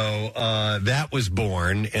 So that was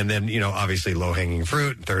born, and then, obviously low-hanging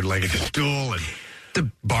fruit, third-legged stool, and the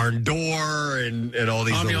barn door and all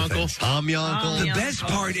these little things. Tom-Yonkel. The best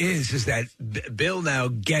part is that Bill now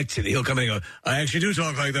gets it. He'll come in and go, I actually do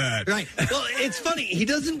talk like that. Right. Well, it's funny. He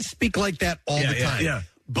doesn't speak like that all the time. Yeah.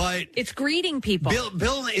 But it's greeting people.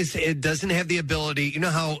 Bill doesn't have the ability. You know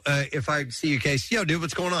how if I see you, Case, yo, dude,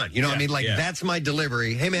 what's going on? You know what I mean? That's my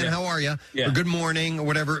delivery. Hey, man, how are you? Yeah. Or good morning, or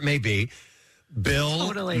whatever it may be.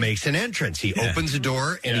 Bill makes an entrance. He opens the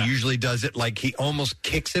door, and he usually does it like he almost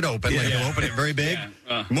kicks it open. Like he'll open it very big.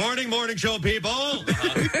 Morning show, people.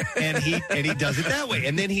 And he does it that way.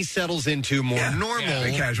 And then he settles into more normal,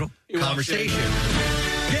 very casual conversation.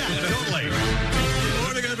 Yeah, totally. Good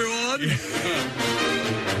morning, everyone.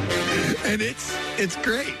 And it's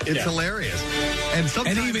great. It's hilarious. And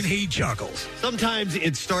sometimes even he chuckles. Sometimes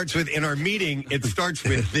it starts with, in our meeting, it starts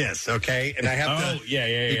with this, okay? And I have to.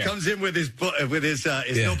 He comes in with his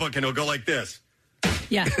notebook and he'll go like this.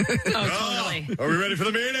 Yeah. Oh, totally. Are we ready for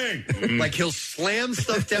the meeting? Like he'll slam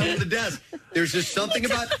stuff down to the desk. There's just something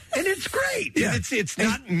about, and it's great. Yeah. It's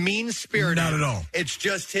not mean spirited. Not at all. It's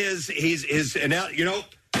just and now,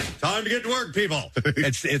 time to get to work, people.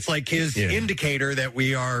 It's like his indicator that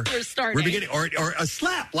we're beginning, or a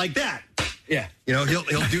slap like that. Yeah. He'll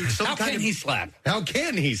do some How kind can of. he slap? How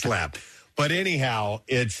can he slap? But anyhow,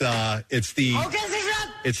 it's an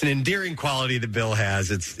endearing quality that Bill has.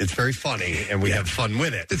 It's very funny, and we have fun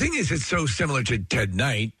with it. The thing is, it's so similar to Ted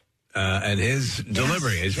Knight, and his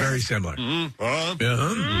delivery is very similar. All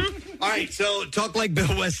right, so Talk Like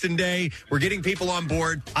Bill Weston Day. We're getting people on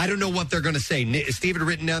board. I don't know what they're going to say. Steve had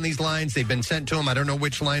written down these lines. They've been sent to him. I don't know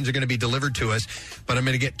which lines are going to be delivered to us, but I'm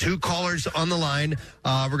going to get 2 callers on the line.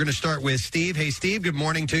 We're going to start with Steve. Hey, Steve, good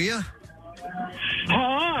morning to you.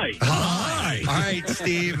 Hi. All right,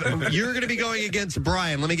 Steve, you're going to be going against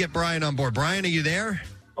Brian. Let me get Brian on board. Brian, are you there?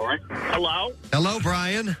 All right. Hello. Hello,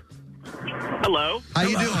 Brian. Hello. How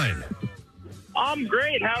you doing? I'm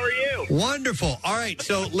great. How are you? Wonderful. All right,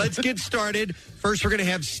 so let's get started. First, we're going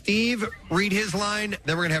to have Steve read his line.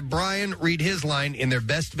 Then we're going to have Brian read his line in their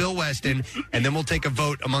best Bill Weston. And then we'll take a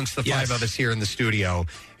vote amongst the 5 of us here in the studio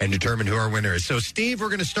and determine who our winner is. So, Steve, we're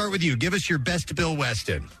going to start with you. Give us your best Bill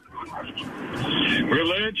Weston.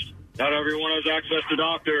 Religion. Not everyone has access to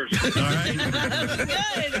doctors. All right.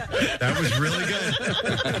 That was really good.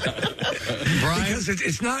 Brian? Because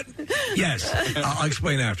it's not... Yes. I'll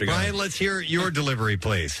explain after. Brian, let's hear your delivery,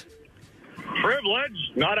 please.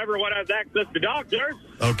 Privilege. Not everyone has access to doctors.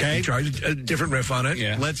 Okay. Try a different riff on it.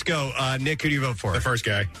 Yeah. Let's go. Nick, who do you vote for? The first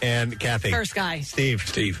guy. And Kathy? First guy. Steve.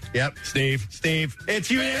 Yep. Steve. It's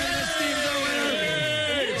you. Steve's our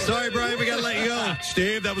winner. Sorry, Brian, we got to let you go.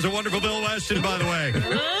 Steve, that was a wonderful Bill Weston, by the way.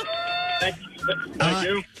 Thank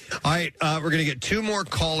you. All right, we're going to get 2 more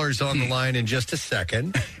callers on the line in just a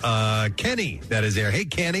second. Kenny, that is there. Hey,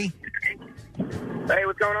 Kenny. Hey,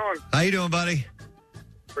 what's going on? How you doing, buddy?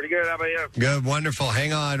 Pretty good. How about you? Good, wonderful.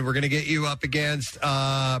 Hang on. We're going to get you up against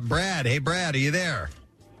Brad. Hey, Brad, are you there?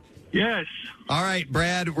 Yes. All right,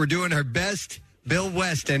 Brad, we're doing our best Bill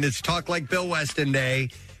Weston. It's Talk Like Bill Weston Day.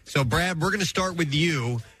 So, Brad, we're going to start with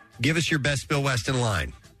you. Give us your best Bill Weston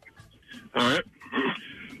line. All right.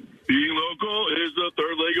 Being local is the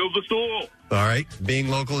third leg of the stool. All right. Being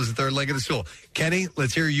local is the third leg of the stool. Kenny,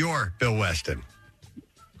 let's hear your Bill Weston.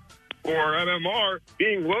 For MMR,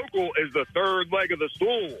 being local is the third leg of the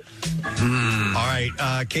stool. All right.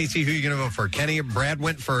 Casey, who are you going to vote for? Kenny or Brad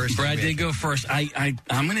went first? Brad did go first. I'm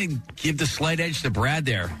going to give the slight edge to Brad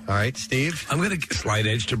there. All right. Steve? I'm going to slight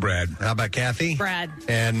edge to Brad. How about Kathy? Brad.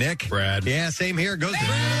 And Nick? Brad. Yeah, same here. Goes to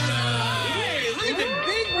Brad. Hey, look at the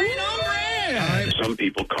big green on Brad. All right. Some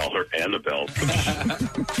people call her Annabelle.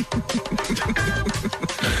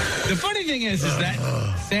 The funny thing is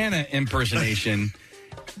that Santa impersonation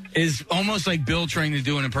is almost like Bill trying to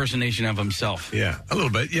do an impersonation of himself. Yeah, a little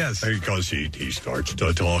bit, yes. Because he starts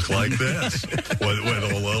to talk like this with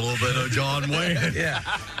a little bit of John Wayne. Yeah,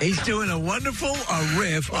 he's doing a wonderful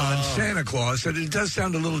riff on Santa Claus, and it does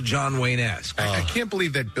sound a little John Wayne-esque. I can't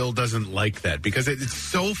believe that Bill doesn't like that because it's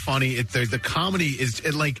so funny. The comedy is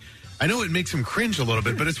like... I know it makes him cringe a little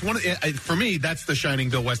bit, but it's for me, that's the shining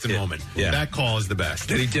Bill Weston moment. Yeah. That call is the best.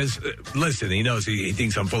 And he just, listen, he knows he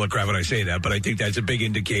thinks I'm full of crap when I say that, but I think that's a big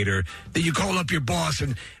indicator that you call up your boss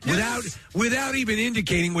and without even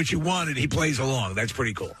indicating what you wanted, he plays along. That's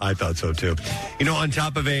pretty cool. I thought so, too. On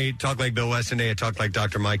top of a Talk Like Bill Weston Day, a Talk Like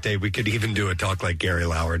Dr. Mike Day, we could even do a Talk Like Gary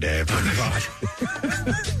Lauer Day. Wow.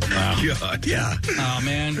 God. Yeah. Oh,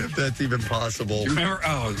 man. If that's even possible. Remember,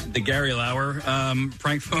 the Gary Lauer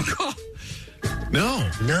prank phone call? No.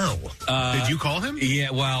 Did you call him?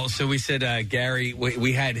 Yeah, well, so we said Gary,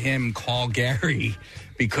 we had him call Gary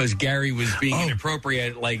because Gary was being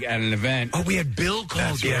inappropriate, like, at an event. Oh, we had Bill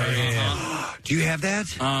call Gary. Yeah. Do you have that?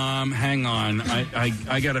 Hang on.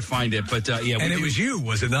 I got to find it, but yeah. And it was you,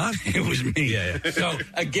 was it not? It was me. Yeah. So,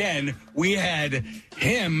 again, we had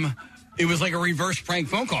him... It was like a reverse prank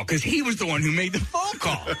phone call because he was the one who made the phone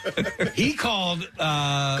call. He called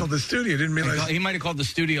the studio. Didn't realize he might have called the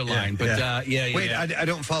studio line, but yeah. Wait, I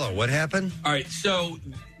don't follow. What happened? All right, so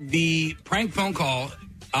the prank phone call.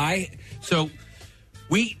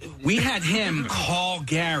 We had him call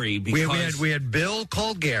Gary because we had Bill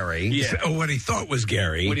call Gary. Yeah. So what he thought was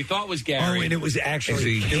Gary. What he thought was Gary. Oh, and it was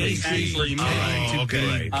actually Casey.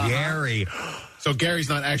 Okay. Gary. So Gary's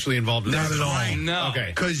not actually involved in Not this? at all. No. Okay.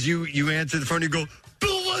 Because you answer the phone, you go,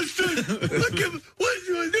 Bill Weston!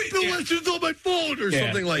 Bill Weston's on my phone or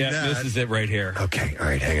something like that. This is it right here. Okay, all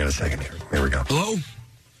right, hang on a second here. Here we go. Hello?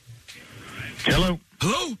 Hello?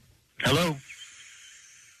 Hello? Hello?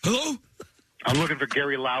 Hello? I'm looking for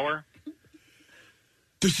Gary Lauer.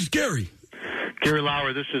 This is Gary. Gary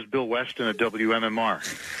Lauer, this is Bill Weston at WMMR.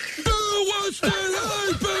 Bill Weston!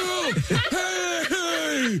 Hey, Bill!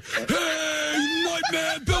 Hey, my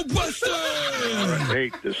man, Bill Weston! All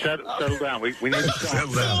right, hey, settle down. We need to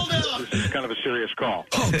settle down. This is kind of a serious call.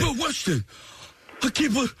 Oh, Bill Weston! I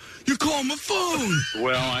can't believe you're calling my phone.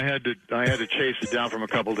 Well, I had to chase it down from a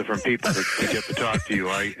couple different people to get to talk to you.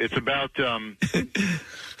 It's about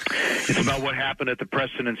what happened at the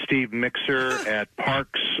Preston and Steve mixer at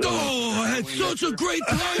Parks. I had such a great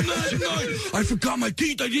time that night. I forgot my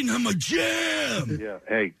teeth. I didn't have my jam. Yeah.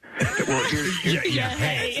 Hey. Well, here's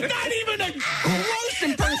hey. It's not even a gross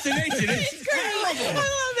impersonation. It's terrible. I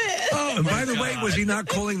love it. Oh, and by the way, was he not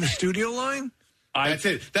calling the studio line? That's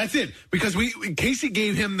it. Because Casey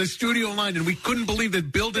gave him the studio line, and we couldn't believe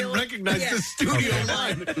that Bill didn't recognize the studio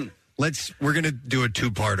line. We're going to do a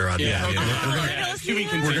two-parter on that.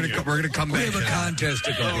 We're going to come back. We have a contest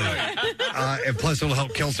to complete. And plus, it'll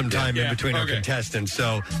help kill some time in between our contestants.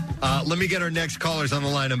 So let me get our next callers on the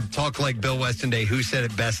line and talk like Bill Weston Day. Who said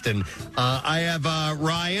it best? And I have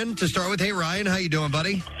Ryan to start with. Hey, Ryan, how you doing,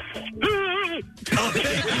 buddy?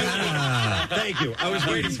 Thank you. I was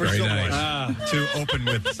waiting for someone to open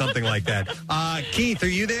with something like that. Keith, are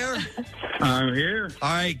you there? I'm here. All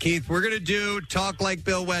right, Keith, we're going to do Talk Like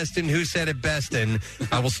Bill Weston, Who Said It Best? And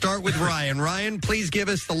I will start with Ryan. Ryan, please give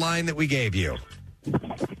us the line that we gave you.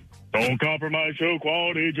 Don't compromise show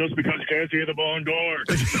quality just because you can't see the barn door.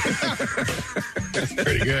 That's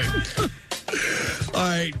pretty good. All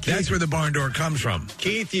right, Keith, that's where the barn door comes from.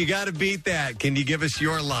 Keith, you got to beat that. Can you give us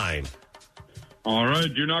your line? All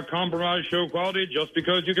right, do not compromise show quality just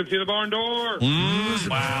because you can see the barn door.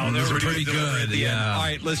 Wow, those are pretty good. Yeah. All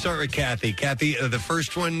right, let's start with Kathy. Kathy, the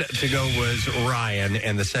first one to go was Ryan,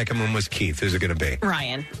 and the second one was Keith. Who's it going to be?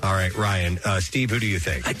 Ryan. All right, Ryan. Steve, who do you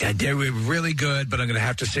think? They were really good, but I'm going to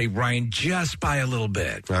have to say Ryan just by a little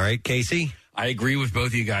bit. All right, Casey? I agree with both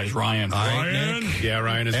of you guys. Ryan. All right, Nick? Yeah,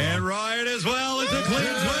 Ryan as well. And Ryan as well. It's a clean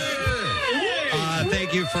sweep.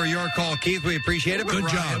 Thank you for your call, Keith. We appreciate it. But Good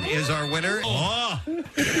Ryan job. is our winner. Oh. All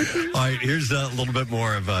right, here's a little bit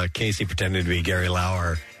more of Casey pretending to be Gary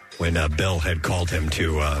Lauer when Bill had called him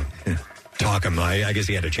to talk him. I guess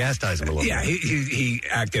he had to chastise him a little bit. He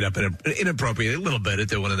acted up inappropriately a little bit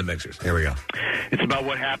at one of the mixers. Here we go. It's about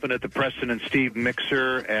what happened at the Preston and Steve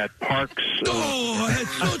mixer at Parks. I had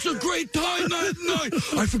such a great time that night.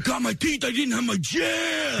 I forgot my teeth. I didn't have my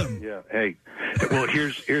jam. Yeah. Hey. Well,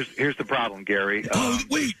 here's the problem, Gary.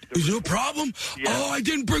 Wait, is there a problem? Yeah. Oh, I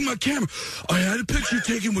didn't bring my camera. I had a picture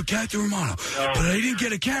taken with Kathy Romano, but I didn't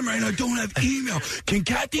get a camera and I don't have email. Can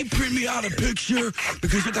Kathy print me out a picture?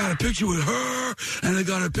 Because I got a picture with her and I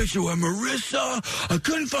got a picture with Marissa. I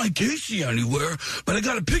couldn't find Casey anywhere, but I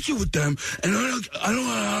got a picture with them, and I don't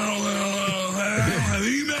have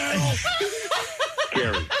email.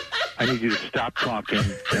 Gary, I need you to stop talking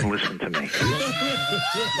and listen to me.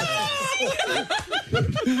 I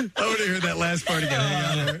want to hear that last part again.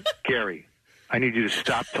 Hang on. Gary, I need you to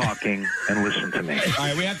stop talking and listen to me. All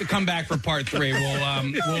right, we have to come back for part 3.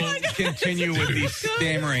 We'll continue with the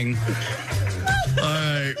stammering. All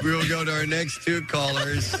right, we will go to our next two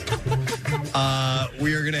callers.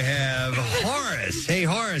 We are going to have Horace. Hey,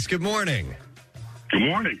 Horace, good morning. Good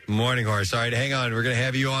morning. Morning, Horace. All right, hang on. We're going to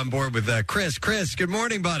have you on board with Chris. Chris, good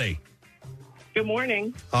morning, buddy. Good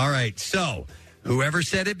morning. All right, so whoever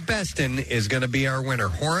said it Beston is going to be our winner.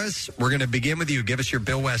 Horace, we're going to begin with you. Give us your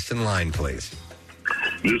Bill Weston line, please.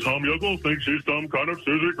 This humyuggle thinks he's some kind of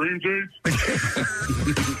Susie cream cheese.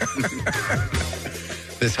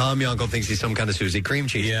 This uncle thinks he's some kind of Susie cream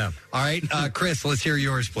cheese. Yeah. All right, Chris, let's hear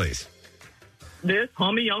yours, please. This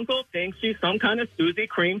homie uncle thinks he's some kind of Susie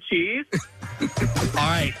cream cheese. All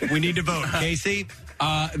right, we need to vote. Casey?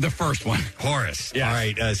 The first one. Horace. Yes. All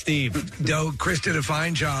right, Steve. Though Chris did a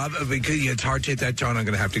fine job, because it's hard to hit that tone, I'm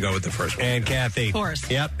going to have to go with the first one. And Kathy. Horace.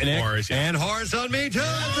 Yep. And Horace. Yeah. And Horace on me, too.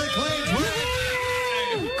 That's a clean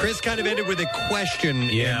sweep. Chris kind of ended with a question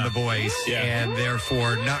in the voice, and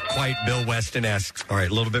therefore not quite Bill Weston-esque. All right,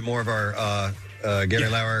 a little bit more of our Gary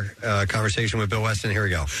Lauer conversation with Bill Weston. Here we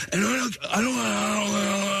go. And I don't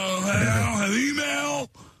have email.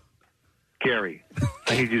 Gary,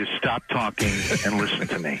 I need you to stop talking and listen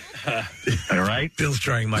to me. All right? Bill's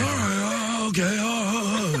trying my Okay.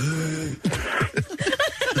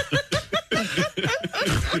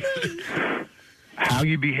 How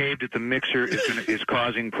you behaved at the mixer is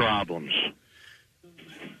causing problems.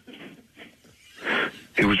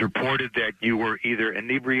 It was reported that you were either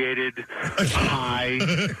inebriated, high,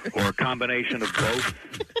 or a combination of both.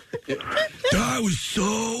 I was so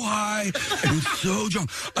high and so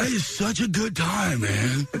drunk. I had such a good time,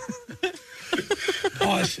 man.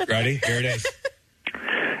 Pause. Ready? Here it is.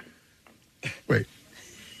 Wait.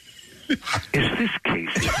 Is this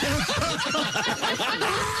Casey?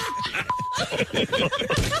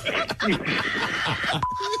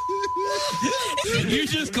 You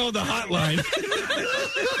just called the hotline.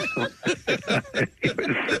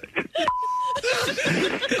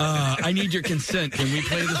 I need your consent. Can we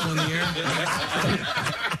play this on the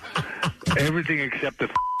air? Everything except the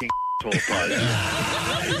asshole part.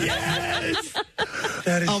 Yes.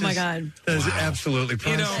 That is Oh, my God. That is absolutely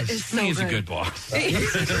priceless. That is so He's a good. good boss.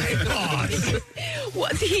 He's a great boss.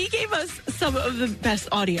 What, he gave us some of the best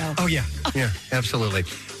audio. Oh, yeah. Yeah, absolutely.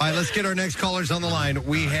 All right, let's get our next callers on the line.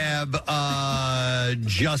 We have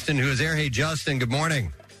Justin, who is there. Hey, Justin, good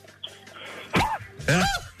morning.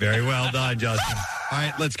 Very well done, Justin. All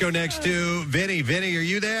right, let's go next to Vinny. Vinny, are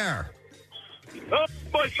you there? Oh,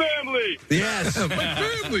 my family. Yes. My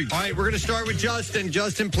family. All right, we're going to start with Justin.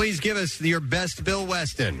 Justin, please give us your best Bill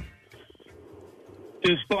Weston.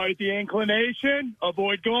 Despite the inclination,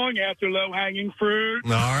 avoid going after low-hanging fruit.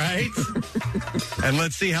 All right. And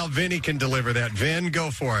let's see how Vinny can deliver that. Vin, go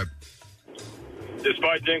for it.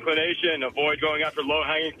 Despite the inclination, avoid going after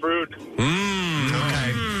low-hanging fruit.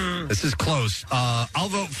 Okay. This is close. I'll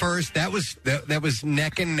vote first. That was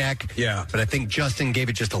neck and neck. Yeah. But I think Justin gave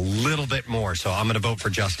it just a little bit more, so I'm going to vote for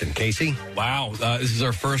Justin. Casey? Wow. This is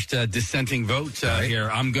our first dissenting vote here.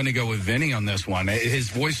 I'm going to go with Vinny on this one. His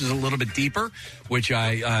voice is a little bit deeper, which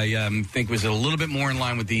I think was a little bit more in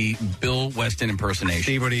line with the Bill Weston impersonation.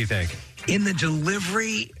 Steve, what do you think? In the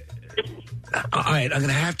delivery, all right, I'm going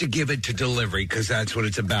to have to give it to delivery because that's what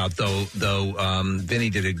it's about, though Vinny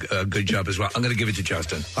did a good job as well. I'm going to give it to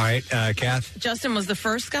Justin. All right, Kath? Justin was the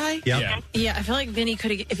first guy? Yep. Yeah, I feel like Vinny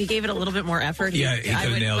could have, if he gave it a little bit more effort. Yeah, he could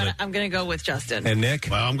have nailed it. I'm going to go with Justin. And Nick?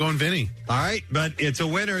 Well, I'm going Vinny. All right, but it's a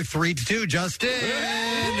winner, 3-2. Justin!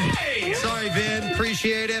 Sorry, Vin.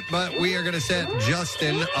 Appreciate it, but we are going to set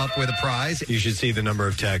Justin up with a prize. You should see the number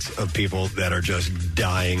of texts of people that are just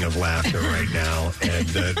dying of laughter right now, and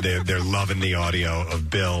they're loving the audio of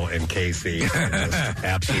Bill and Casey. They're just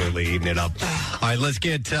absolutely eating it up. All right, let's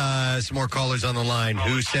get some more callers on the line.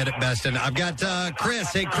 Who said it best? And I've got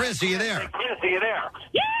Chris. Hey, Chris, are you there?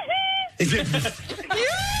 Is it?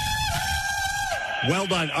 Well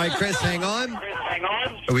done. All right, Chris, hang on.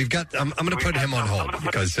 We've got. I'm going to put him on hold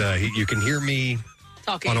because you can hear me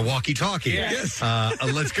Talking. on a walkie-talkie. Yes.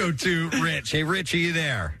 Let's go to Rich. Hey, Rich, are you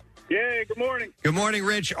there? Yeah, good morning. Good morning,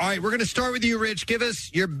 Rich. All right, we're going to start with you, Rich. Give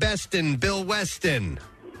us your best in Bill Weston.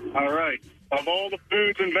 All right. Of all the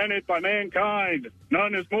foods invented by mankind,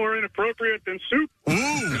 none is more inappropriate than soup.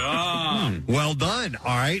 Ooh. Well done.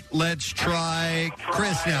 All right, let's try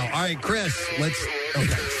Chris now. All right, Chris, let's... Okay,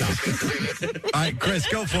 stop. All right, Chris,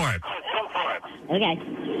 go for it. Okay.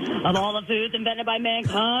 Of all the foods invented by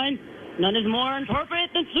mankind, none is more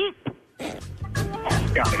inappropriate than soup.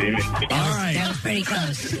 All right. That was pretty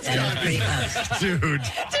close. Dude. Did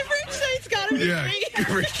Rich say it's got to be me?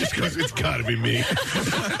 Rich just goes, it's got to be me.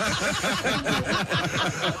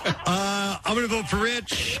 I'm going to vote for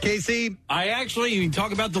Rich. Casey? You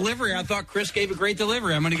talk about delivery. I thought Chris gave a great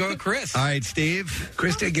delivery. I'm going to go with Chris. All right, Steve?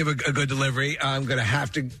 Chris did give a good delivery. I'm going to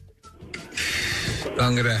have to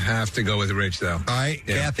go with Rich, though. All right,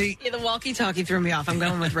 Kathy? Yeah, the walkie-talkie threw me off. I'm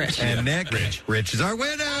going with Rich. And Nick? Rich is our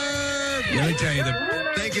winner. Let me tell you,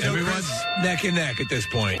 thank you, everyone's neck and neck at this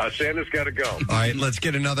point. Santa's got to go. All right, let's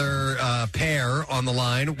get another pair on the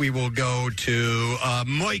line. We will go to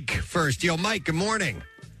Mike first. Yo, Mike, good morning.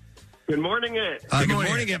 Good morning, Ed. Good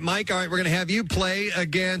morning, Mike. All right, we're going to have you play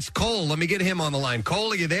against Cole. Let me get him on the line.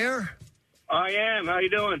 Cole, are you there? I am. How you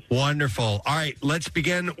doing? Wonderful. All right, let's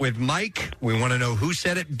begin with Mike. We want to know who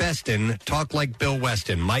said it best in Talk Like Bill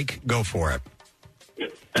Weston. Mike, go for it.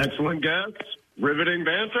 Excellent guess. Riveting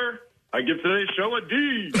banter. I give today's show a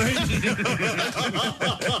D.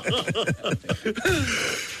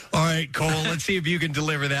 All right, Cole, let's see if you can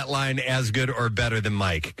deliver that line as good or better than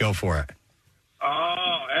Mike. Go for it.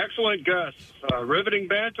 Oh, excellent guess. Riveting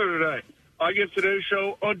banter today. I give today's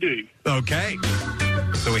show a D. Okay.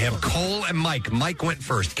 So we have Cole and Mike. Mike went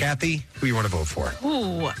first. Kathy, who you want to vote for?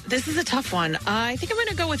 Ooh, this is a tough one. I think I'm going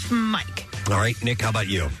to go with Mike. All right, Nick, how about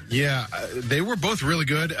you? Yeah, they were both really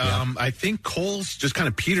good. I think Cole's just kind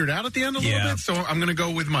of petered out at the end a little bit, so I'm going to go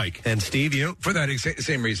with Mike. And Steve, you? For that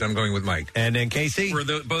same reason, I'm going with Mike. And then Casey? For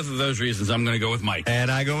both of those reasons, I'm going to go with Mike. And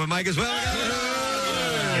I go with Mike as well.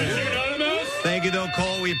 Thank Thank you, though,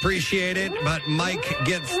 Cole. We appreciate it. But Mike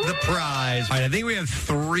gets the prize. All right, I think we have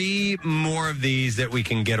 3 more of these that we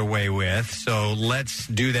can get away with. So let's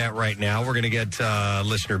do that right now. We're going to get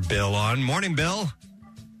listener Bill on. Morning, Bill.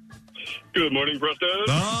 Good morning,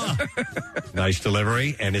 Preston. Nice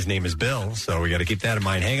delivery. And his name is Bill, so we got to keep that in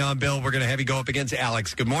mind. Hang on, Bill. We're going to have you go up against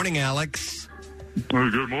Alex. Good morning, Alex.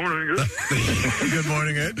 Good morning. Good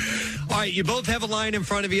morning, Ed. All right, you both have a line in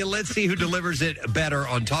front of you. Let's see who delivers it better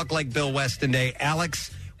on Talk Like Bill Weston Day.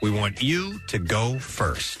 Alex, we want you to go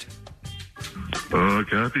first.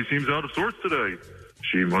 Kathy seems out of sorts today.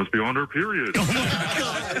 She must be on her period. Oh, my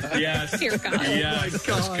God. Yes. Dear God. Yes.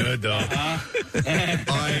 Oh, that's good, though. All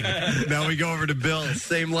right, now we go over to Bill.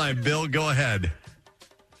 Same line. Bill, go ahead.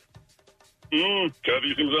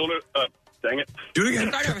 Kathy seems on it. Dang it. Do it again.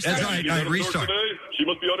 That's right. All right, restart. She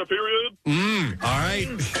must be on her period. All right.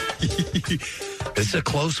 This is a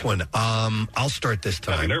close one. I'll start this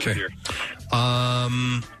time. Okay.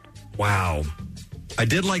 Wow. I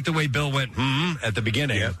did like the way Bill went at the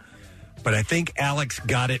beginning. Yeah. But I think Alex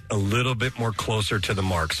got it a little bit more closer to the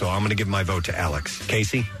mark, so I'm going to give my vote to Alex.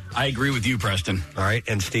 Casey? I agree with you, Preston. All right,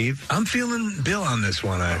 and Steve? I'm feeling Bill on this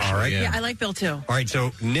one, actually. All right. Yeah, I like Bill, too. All right,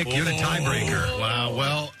 so, Nick, you're the tiebreaker. Wow,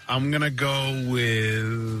 well, I'm going to go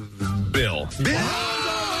with Bill. Bill! All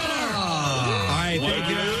right, thank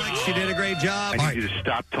you, Alex. You did a great job. I need you to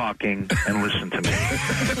stop talking and listen to me.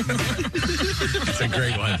 That's a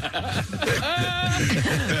great one.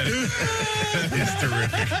 That is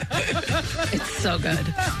terrific. It's so good.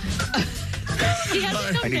 He has to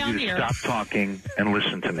come I need down you to here. stop talking and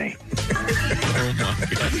listen to me. Oh, my God.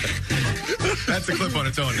 That's a clip on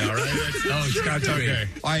its own now, right? Scott's okay.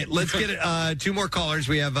 All right, let's get 2 more callers.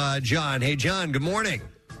 We have John. Hey, John, good morning.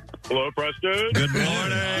 Hello, Preston. Good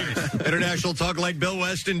morning. International Talk Like Bill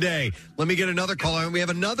Weston Day. Let me get another caller, and we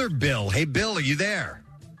have another Bill. Hey, Bill, are you there?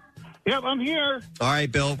 Yep, I'm here. All right,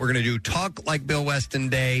 Bill, we're going to do Talk Like Bill Weston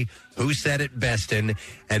Day. Who said it bestin'?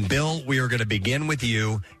 And, Bill, we are going to begin with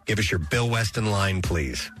you. Give us your Bill Weston line,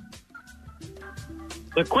 please.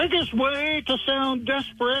 The quickest way to sound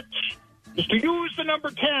desperate is to use the number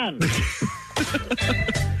 10.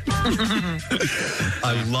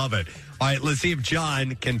 I love it. All right, let's see if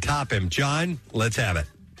John can top him. John, let's have it.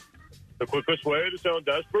 The quickest way to sound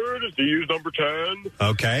desperate is to use number 10.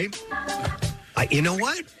 Okay. You know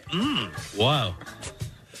what? Wow.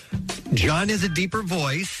 John has a deeper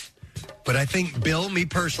voice, but I think Bill, me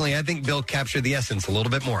personally, I think Bill captured the essence a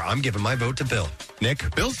little bit more. I'm giving my vote to Bill.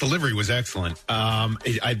 Nick? Bill's delivery was excellent, but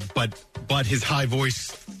his high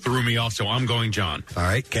voice threw me off, so I'm going John. All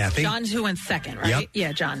right, Kathy? John's who went second, right? Yep.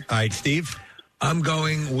 Yeah, John. All right, Steve? I'm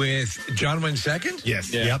going with John went second?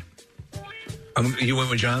 Yes. Yeah. Yep. You went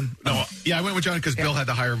with John? No, yeah, I went with John because Bill had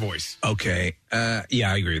the higher voice. Okay.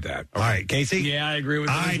 Yeah, I agree with that. All right, Casey? Yeah, I agree with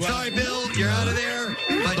All him right, as well. sorry, Bill, you're out of there.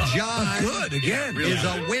 But John Good, again. is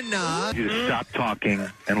a winner. I need you to stop talking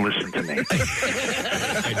and listen to me. And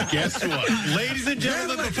guess what? Ladies and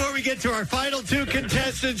gentlemen, before we get to our final 2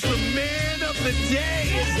 contestants, the man of the day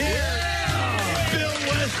is here. Bill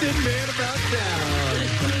Weston, man about town.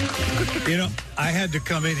 You know, I had to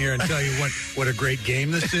come in here and tell you what a great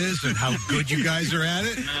game this is and how good you guys are at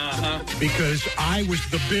it. Because I was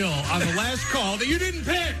the Bill on the last call that you didn't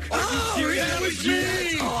pick. That was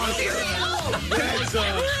me. That's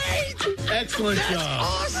excellent job.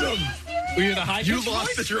 Awesome. Were you the high You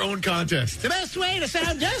lost at your own contest. The best way to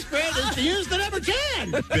sound desperate is to use the number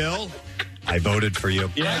 10. Bill, I voted for you.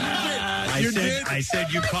 Yeah. I said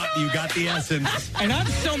you got the essence. And I'm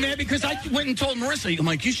so mad because I went and told Marissa, I'm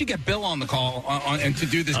like, you should get Bill on the call and to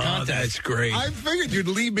do this contest. That's great. I figured you'd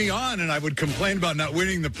leave me on and I would complain about not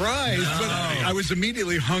winning the prize, but I was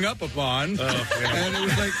immediately hung up upon. And it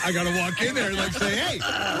was like, I got to walk in there and like say, hey,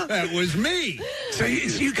 that was me. So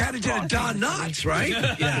you kind of did a Don Knotts, right?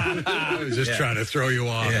 Yeah. I was just trying to throw you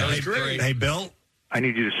off. Yeah. That was Hey, great. hey, Bill. I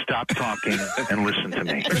need you to stop talking and listen to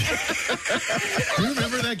me. Do you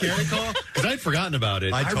remember that Gary call? Because I'd forgotten about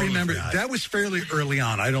it. I totally remember forgot. that was fairly early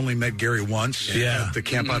on. I'd only met Gary once at the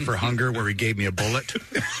Camp Out for Hunger where he gave me a bullet.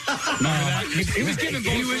 He was giving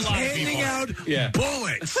He was handing out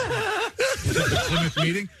bullets at the Plymouth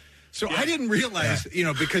meeting. So I didn't realize,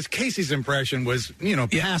 because Casey's impression was,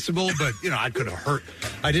 passable, but, I could have hurt.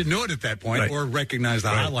 I didn't know it at that point or recognize the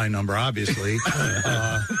hotline number, obviously.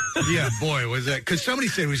 Yeah, boy, was that. Because somebody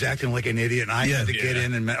said he was acting like an idiot, and I had to get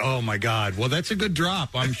in and, oh, my God. Well, that's a good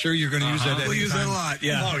drop. I'm sure you're going to use that We'll use that a lot,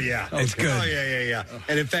 yeah. Oh, yeah. It's good. Oh, yeah.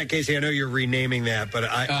 And in fact, Casey, I know you're renaming that, but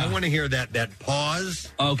I want to hear that pause,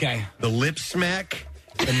 Okay. the lip smack,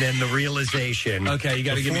 and then the realization. Okay, you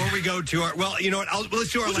got to give me. Before we go to our, well, you know what?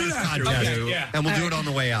 Let's do our last contest, and we'll do it on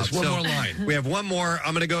the way out. Just one more line. We have one more.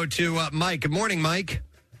 I'm going to go to Mike. Good morning, Mike.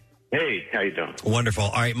 Hey, how you doing? Wonderful.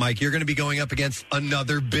 All right, Mike, you're going to be going up against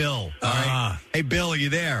another Bill. All right. Hey, Bill, are you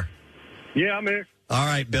there? Yeah, I'm here. All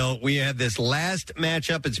right, Bill. We have this last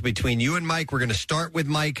matchup. It's between you and Mike. We're going to start with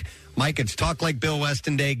Mike. Mike, it's Talk Like Bill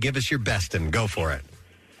Weston Day. Give us your best and go for it.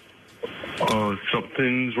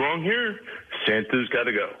 Something's wrong here. Santa's got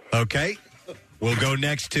to go. Okay. We'll go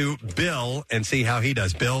next to Bill and see how he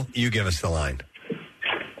does. Bill, you give us the line.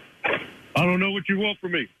 I don't know what you want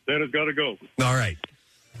from me. Santa's got to go. All right.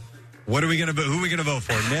 What are we going to? Who are we going to vote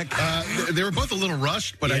for, Nick? They were both a little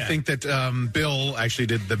rushed, but I think that Bill actually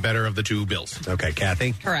did the better of the two Bills. Okay,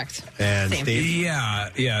 Kathy. Correct. And Same. Steve.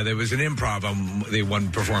 Yeah. There was an improv on the one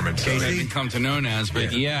performance. Casey? I've been come to known as,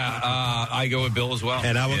 but I go with Bill as well.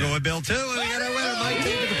 And I will go with Bill too. And we got our winner, Mike.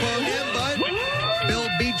 Take the podium, bud. Bill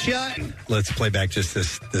beat you. Let's play back just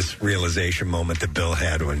this realization moment that Bill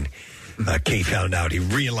had when Kate found out. He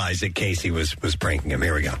realized that Casey was pranking him.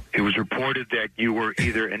 Here we go. It was reported that you were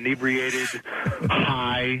either inebriated,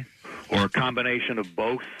 high, or a combination of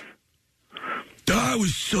both. I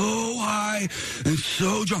was so high and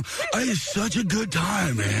so drunk. I had such a good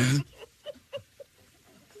time, man.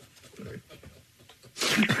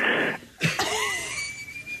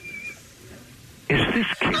 Is this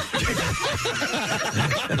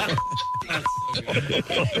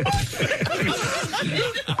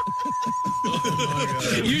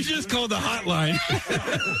You just called the hotline.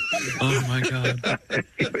 Oh my God.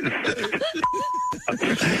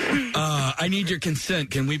 I need your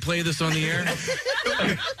consent. Can we play this on the air?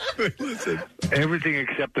 Listen. Everything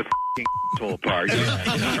except the asshole part. Yeah.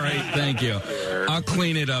 All right, thank you. I'll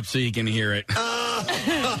clean it up so you can hear it.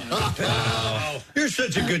 You're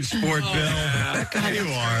such a good sport, Bill. You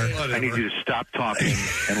are. I need you to stop talking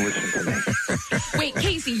and listen to me. Wait,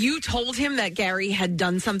 Casey, you told him that Gary had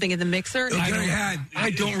done something in the mixer?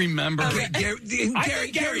 I don't remember.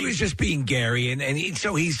 Gary was just being Gary, and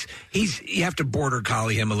so he's you have to border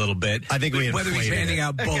collie him a little bit. I think we whether he's inflated handing it.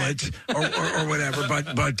 out bullets or whatever,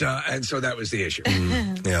 but and so that was the issue.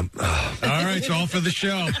 Yeah. All right, it's all for the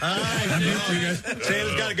show. All right,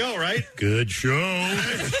 Santa's got to go, right? Good show. All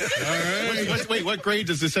right. Wait, what grade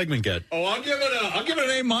does this segment get? Oh, I'll give it an A-.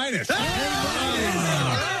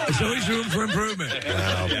 There's always room for improvement.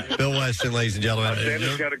 Bill Weston, ladies and gentlemen.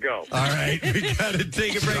 Santa's got to go. All right, we got to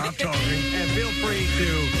take a break. Stop talking. And feel free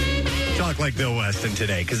to talk like Bill Weston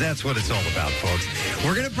today, because that's what it's all about, folks.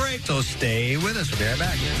 We're going to break, so stay with us. We'll be right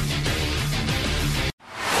back.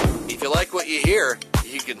 If you like what you hear,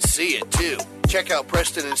 you can see it too. Check out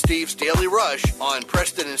Preston and Steve's Daily Rush on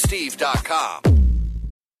PrestonandSteve.com.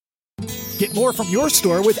 Get more from your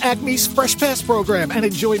store with Acme's Fresh Pass program and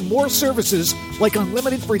enjoy more services like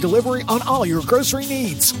unlimited free delivery on all your grocery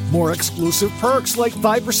needs. More exclusive perks like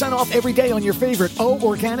 5% off every day on your favorite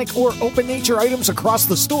organic or open nature items across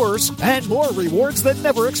the stores, and more rewards that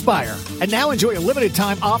never expire. And now enjoy a limited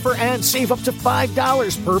time offer and save up to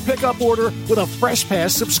 $5 per pickup order with a Fresh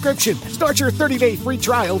Pass subscription. Start your 30-day free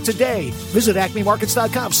trial today. Visit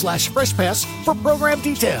acmemarkets.com/freshpass for program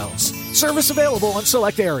details. Service available in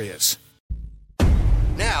select areas.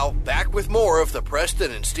 Now, back with more of the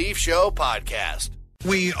Preston and Steve Show podcast.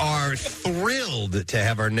 We are thrilled to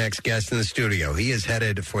have our next guest in the studio. He is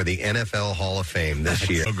headed for the NFL Hall of Fame this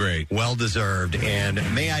year. So great. Well deserved. And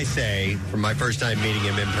may I say, from my first time meeting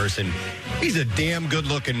him in person, he's a damn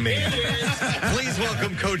good-looking man. Please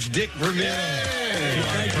welcome Coach Dick Vermeil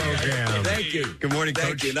to our program. Thank you. Good morning, Coach.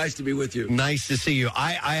 Thank you. Nice to be with you. Nice to see you.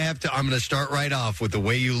 I'm going to start right off with the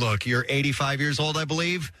way you look. You're 85 years old, I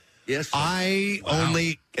believe. Yes.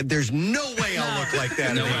 There's no way I'll look like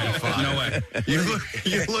that. No way.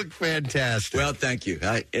 You look fantastic. Well, thank you.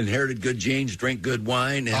 I inherited good genes, drink good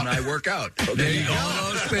wine, and I work out. There you go.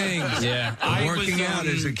 All those things. Yeah. Working out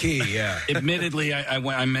is the key, yeah. Admittedly,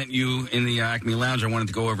 I met you in the Acme Lounge. I wanted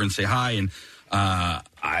to go over and say hi, and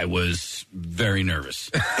I was very nervous.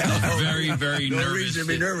 Very, very nervous. No reason to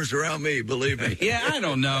be nervous around me, believe me. Yeah, I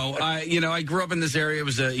don't know. I grew up in this area. I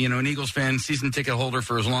was an Eagles fan, season ticket holder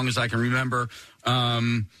for as long as I can remember.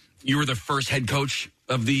 You were the first head coach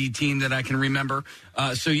of the team that I can remember.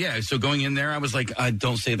 So going in there, I was like, I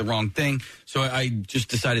don't say the wrong thing. So I just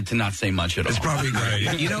decided to not say much at all. It's probably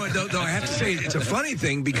great. You know what, though, I have to say, it's a funny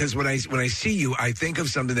thing because when I see you, I think of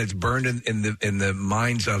something that's burned in the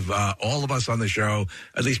minds of all of us on the show,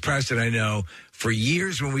 at least Preston, I know, for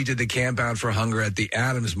years when we did the Camp Out for Hunger at the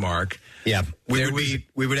Adams Mark. Yeah, we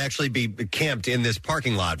would actually be camped in this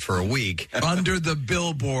parking lot for a week under the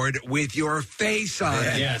billboard with your face on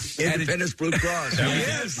it. Yes, Independence Blue Cross.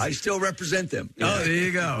 Yes, I still represent them. Oh, there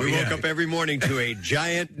you go. We woke up every morning to a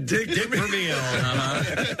giant Dick Vermeil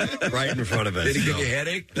right in front of us. Did he give you a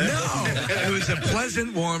headache? No, it was a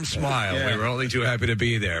pleasant, warm smile. Yeah. We were only too happy to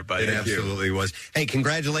be there. But it absolutely was. Hey,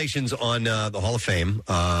 congratulations on the Hall of Fame.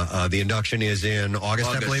 The induction is in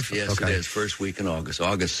August, I believe. Yes, it is. First week in August.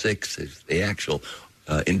 August 6th is the actual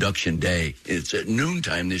induction day. It's at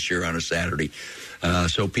noontime this year on a Saturday,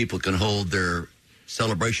 so people can hold their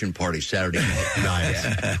celebration party Saturday night.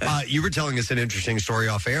 Nice. You were telling us an interesting story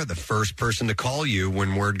off air. The first person to call you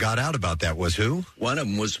when word got out about that was who? One of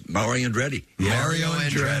them was Mario Andretti. Mario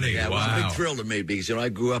Andretti. Yeah, it was a big thrill to me because, I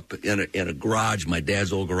grew up in a garage, my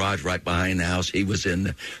dad's old garage right behind the house. He was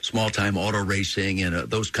in small-time auto racing, and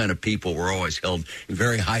those kind of people were always held in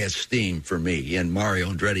very high esteem for me. And Mario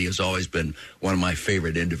Andretti has always been one of my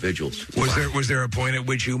favorite individuals. Was there a point at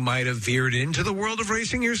which you might have veered into the world of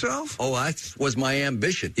racing yourself? Oh, that was my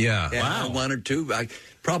ambition. Yeah. Wow. I wanted to.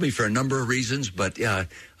 Probably for a number of reasons, but yeah,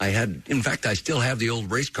 in fact, I still have the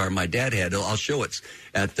old race car my dad had. I'll show it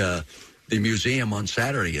at the museum on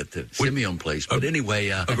Saturday at the Simeon place. But anyway,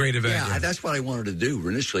 a great event. Yeah, that's what I wanted to do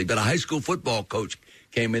initially. But a high school football coach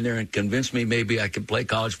came in there and convinced me maybe I could play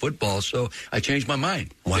college football, so I changed my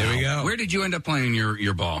mind. Wow. There we go. Where did you end up playing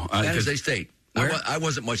your ball? San Jose State. I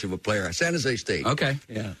wasn't much of a player. San Jose State. Okay.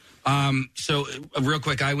 Yeah. So real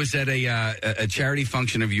quick, I was at a charity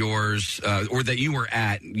function of yours, or that you were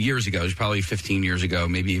at years ago. It was probably 15 years ago,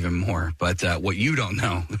 maybe even more. But what you don't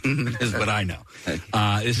know is what I know.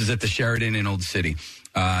 This is at the Sheridan in Old City.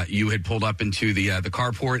 You had pulled up into the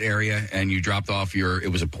carport area, and you dropped off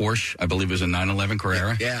it was a Porsche, I believe it was a 911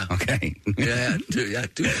 Carrera. Yeah. Okay.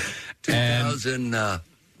 2000.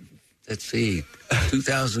 Let's see,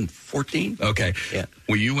 2014. Okay. Yeah.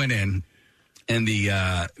 Well, you went in. And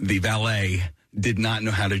the valet did not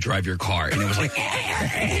know how to drive your car, and it was like,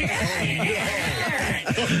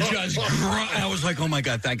 I was like, oh my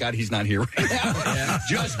God, thank God he's not here right now. Yeah.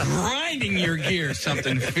 Just grinding your gears,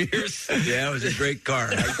 something fierce. Yeah, it was a great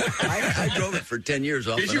car. I drove it for 10 years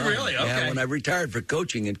off. Did you and on. really? Okay. Yeah, when I retired for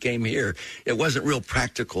coaching and came here, it wasn't real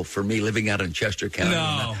practical for me living out in Chester County.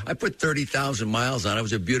 No. I put 30,000 miles on it. It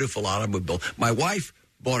was a beautiful automobile. My wife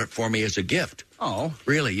bought it for me as a gift. Oh.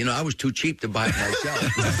 Really? I was too cheap to buy it myself.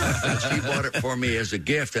 She bought it for me as a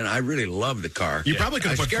gift, and I really loved the car. You probably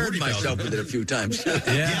could have I put scared 40,000. myself with it a few times.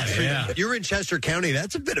 Yeah. You're in Chester County.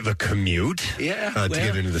 That's a bit of a commute to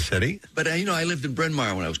get into the city. But, I lived in Bryn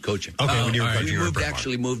Mawr when I was coaching. Okay, when you were coaching, we you were in Bryn Mawr.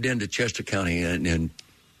 actually moved into Chester County in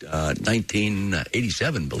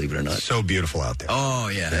 1987, believe it or not. So beautiful out there. Oh,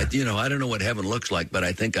 yeah. I don't know what heaven looks like, but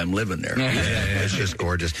I think I'm living there. Yeah, it's just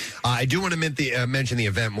gorgeous. I do want to mention the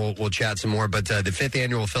event. We'll chat some more, but the 5th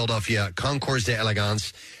Annual Philadelphia Concours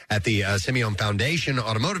d'Elegance at the Simeon Foundation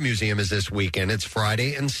Automotive Museum is this weekend. It's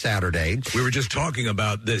Friday and Saturday. We were just talking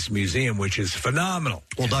about this museum, which is phenomenal.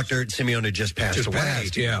 Well, Dr. Simeon had just passed away.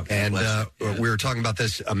 Yeah. And we were talking about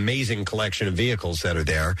this amazing collection of vehicles that are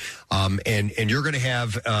there. And you're going to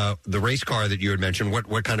have the race car that you had mentioned.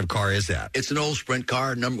 What kind of car is that? It's an old sprint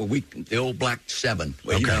car, the old black 7.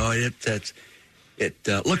 Okay. It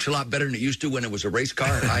looks a lot better than it used to when it was a race car.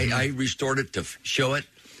 I restored it to show it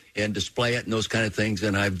and display it and those kind of things,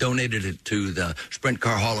 and I've donated it to the Sprint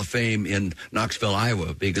Car Hall of Fame in Knoxville,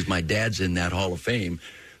 Iowa, because my dad's in that Hall of Fame.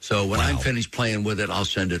 So when I'm finished playing with it, I'll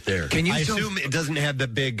send it there. I assume it doesn't have the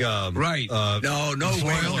big right? No.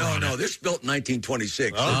 This is built in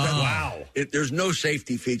 1926. Wow. There's no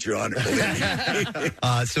safety feature on it.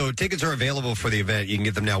 So tickets are available for the event. You can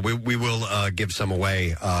get them now. We will give some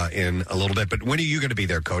away in a little bit. But when are you going to be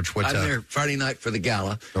there, Coach? I'm there Friday night for the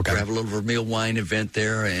gala. Okay. We have a little Vermeil wine event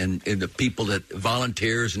there, and the people that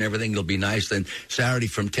volunteers and everything will be nice. Then Saturday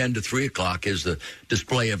from 10 to 3 o'clock is the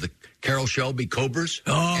display of the Carroll Shelby Cobras.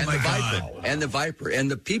 Oh, my God. And the Viper. And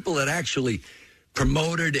the people that actually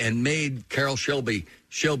promoted and made Carroll Shelby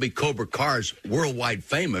Cobra cars worldwide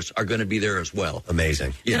famous are going to be there as well.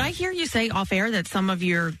 Amazing. Did I hear you say off air that some of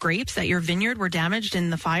your grapes at your vineyard were damaged in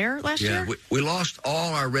the fire last year? Yeah, we lost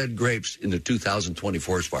all our red grapes in the 2020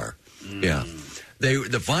 forest fire. Yeah.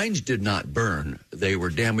 The vines did not burn. They were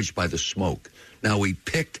damaged by the smoke. Now, we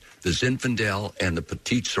picked the Zinfandel and the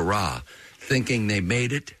Petite Syrah thinking they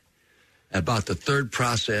made it. about the third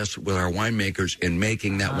process with our winemakers in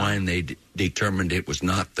making that wine, they determined it was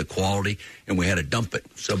not the quality, and we had to dump it.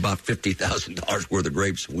 So about $50,000 worth of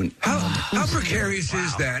grapes went. How precarious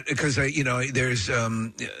is that? Because there's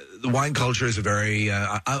the wine culture is a very.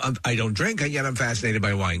 I don't drink, and yet I'm fascinated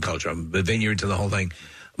by wine culture. I'm the vineyards and the whole thing.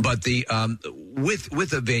 But the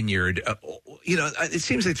with a vineyard, it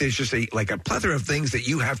seems like there's just a plethora of things that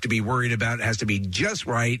you have to be worried about. It has to be just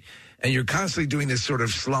right. And you're constantly doing this sort of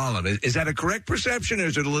slalom. Is that a correct perception, or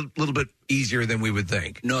is it a little bit easier than we would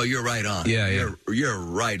think? No, you're right on. Yeah. You're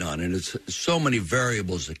right on. And it's so many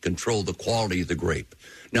variables that control the quality of the grape.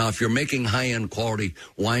 Now, if you're making high-end quality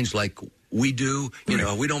wines like we do,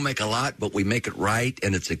 we don't make a lot, but we make it right,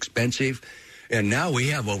 and it's expensive. And now we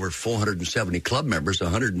have over 470 club members,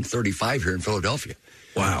 135 here in Philadelphia.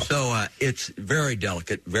 Wow. So it's very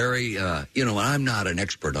delicate, very, and I'm not an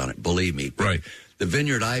expert on it, believe me. Right. The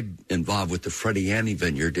vineyard I'm involved with, the Frediani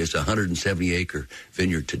vineyard, is a 170-acre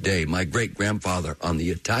vineyard today. My great-grandfather on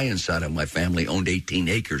the Italian side of my family owned 18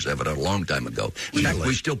 acres of it a long time ago. In fact,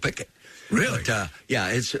 we still pick it. Really? But,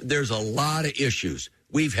 there's a lot of issues.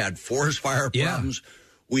 We've had forest fire problems.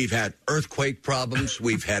 We've had earthquake problems.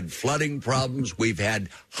 We've had flooding problems. We've had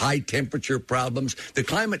high-temperature problems. The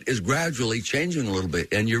climate is gradually changing a little bit,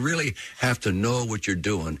 and you really have to know what you're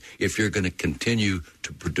doing if you're going to continue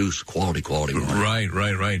to produce quality wine.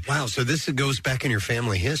 Right. Wow, so this goes back in your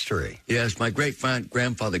family history. Yes, my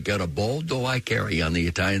great-grandfather got a Boldo Icari on the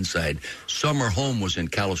Italian side. Summer home was in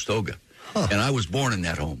Calistoga. And I was born in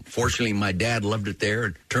that home. Fortunately, my dad loved it there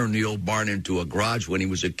and turned the old barn into a garage when he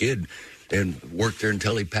was a kid and worked there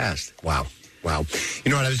until he passed. Wow.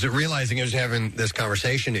 You know what I was realizing I was having this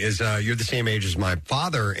conversation is you're the same age as my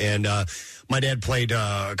father, and my dad played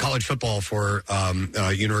college football for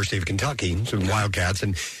University of Kentucky, some Wildcats,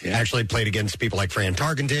 and actually played against people like Fran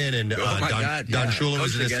Tarkenton, and Don Shula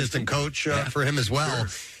was an assistant coach for him as well.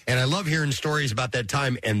 Sure. And I love hearing stories about that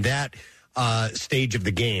time and that stage of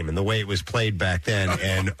the game and the way it was played back then,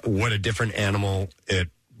 and what a different animal it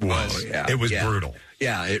was. It was brutal.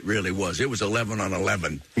 Yeah, it really was. It was 11 on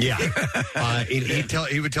 11. Yeah,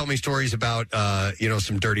 he would tell me stories about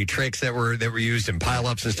some dirty tricks that were used and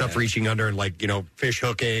pileups and stuff, reaching under and fish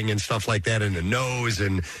hooking and stuff like that in the nose.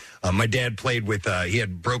 And my dad played with he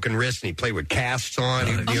had broken wrists and he played with casts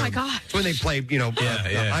on. My God! When they played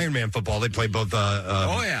Iron Man football, they played both.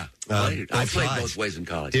 I played both ways in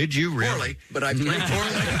college. Did you really? Poorly, but I played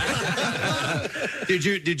poorly.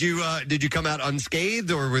 Did you come out unscathed,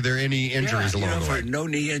 or were there any injuries along the way? No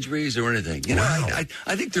knee injuries or anything.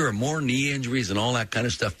 I think there are more knee injuries and all that kind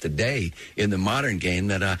of stuff today in the modern game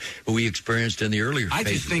that we experienced in the earlier phases.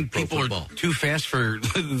 I just think people are too fast for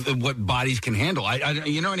what bodies can handle.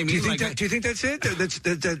 You know what I mean? Do you think that's it?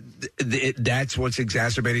 That's what's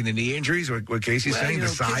exacerbating the knee injuries? What Casey's saying? The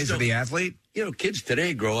size of the athlete? Kids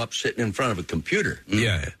today grow up sitting in front of a computer.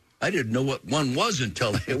 Yeah. I didn't know what one was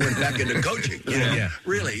until I went back into coaching.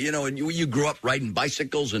 Really, and you grew up riding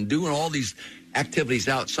bicycles and doing all these activities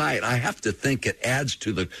outside. I have to think it adds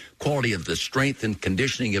to the quality of the strength and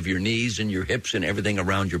conditioning of your knees and your hips and everything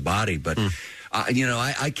around your body. But,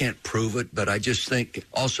 I can't prove it, but I just think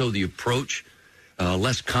also the approach,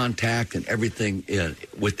 less contact and everything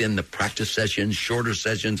within the practice sessions, shorter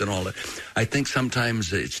sessions and all that. I think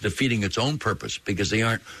sometimes it's defeating its own purpose because they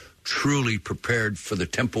aren't truly prepared for the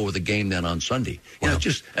tempo of the game then on Sunday.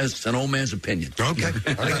 Just as an old man's opinion. Okay.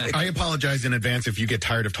 I apologize in advance if you get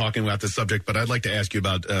tired of talking about this subject, but I'd like to ask you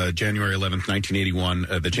about January 11th,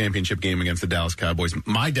 1981, the championship game against the Dallas Cowboys.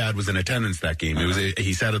 My dad was in attendance that game.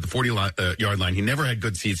 He sat at the 40-yard line. He never had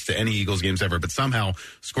good seats to any Eagles games ever, but somehow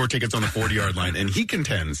scored tickets on the 40-yard line, and he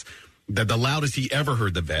contends that the loudest he ever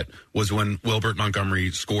heard the vet was when Wilbert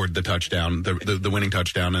Montgomery scored the touchdown, the winning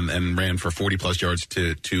touchdown, and ran for 40-plus yards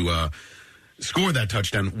to score that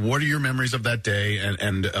touchdown. What are your memories of that day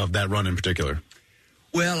and of that run in particular?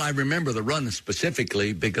 Well, I remember the run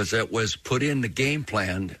specifically because it was put in the game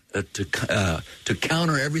plan to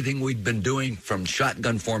counter everything we'd been doing from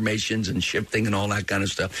shotgun formations and shifting and all that kind of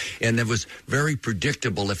stuff. And it was very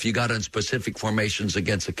predictable. If you got in specific formations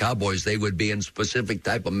against the Cowboys, they would be in specific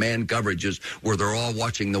type of man coverages where they're all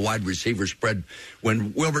watching the wide receiver spread.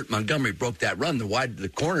 When Wilbert Montgomery broke that run,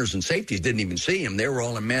 the corners and safeties didn't even see him. They were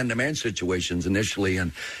all in man-to-man situations initially.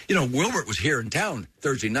 And, Wilbert was here in town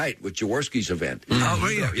Thursday night with Jaworski's event.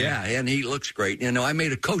 Yeah, and he looks great. I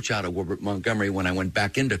made a coach out of Wilbert Montgomery when I went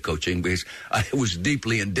back into coaching because I was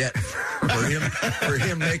deeply in debt for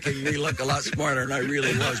him making me look a lot smarter than I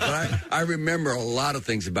really was. But I remember a lot of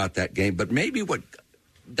things about that game. But maybe what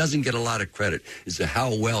doesn't get a lot of credit is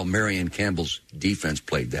how well Marion Campbell's defense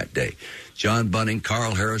played that day. John Bunning,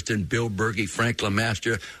 Carl Harrison, Bill Berge, Frank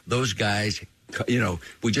LeMaster, those guys,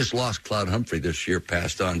 we just lost Claude Humphrey this year,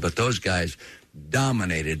 passed on, but those guys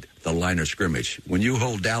dominated the line of scrimmage. When you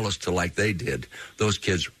hold Dallas to like they did, those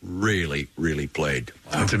kids really, really played.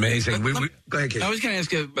 That's amazing. Go ahead, Kate. I was going to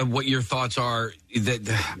ask you what your thoughts are.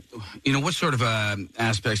 What sort of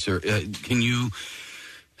aspects can you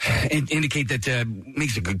indicate that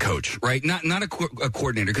makes a good coach, right? Not a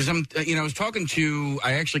coordinator. Because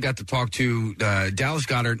I actually got to talk to Dallas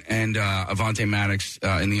Goedert and Avonte Maddox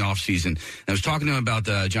in the offseason. I was talking to him about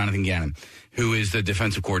Jonathan Gannon, who is the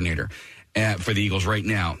defensive coordinator for the Eagles right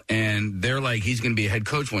now. And they're like, he's going to be a head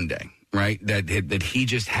coach one day, right? That he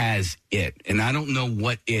just has it. And I don't know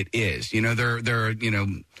what it is. There are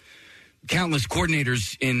countless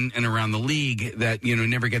coordinators in and around the league that,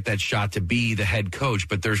 never get that shot to be the head coach.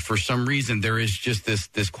 But for some reason, there is just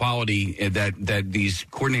this quality that these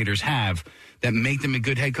coordinators have that make them a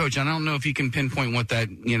good head coach. And I don't know if you can pinpoint what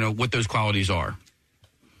what those qualities are.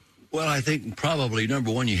 Well, I think probably,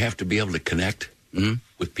 number one, you have to be able to connect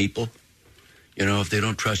with people. If they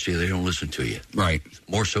don't trust you, they don't listen to you. Right.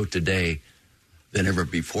 More so today than ever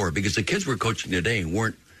before, because the kids we're coaching today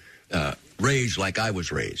weren't raised like I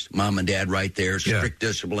was raised. Mom and dad right there, strict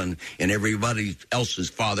discipline, and everybody else's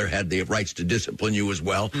father had the rights to discipline you as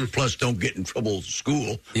well. Plus, don't get in trouble at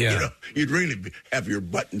school. Yeah. You'd really have your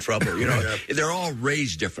butt in trouble. They're all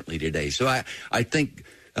raised differently today. So I think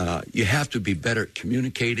you have to be better at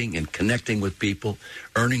communicating and connecting with people,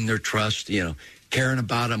 earning their trust, caring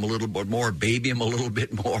about them a little bit more, baby them a little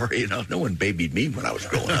bit more. No one babied me when I was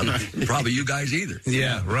growing up. Probably you guys either.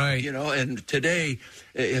 Yeah, right. And today,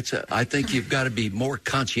 I think you've got to be more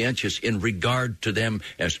conscientious in regard to them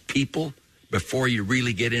as people before you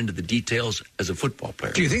really get into the details as a football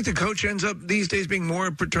player. Do you think the coach ends up these days being more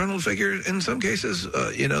a paternal figure in some cases?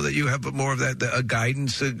 That you have more of that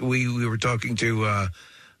guidance. We were talking to...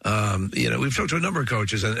 we've talked to a number of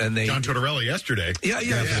coaches, and they John Tortorella yesterday. Yeah.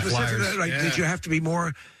 Flyers. Right? Yeah. Did you have to be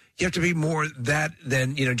more? You have to be more that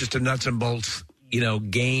than just a nuts and bolts,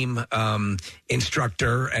 game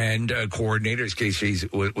instructor and coordinator. As Casey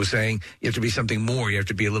was saying, you have to be something more. You have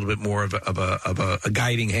to be a little bit more of a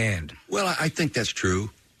guiding hand. Well, I think that's true.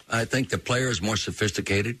 I think the player is more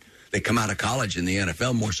sophisticated. They come out of college in the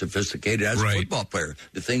NFL more sophisticated as a football player.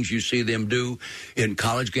 The things you see them do in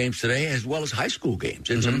college games today as well as high school games.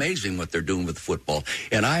 It's amazing what they're doing with football.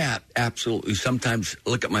 And I absolutely sometimes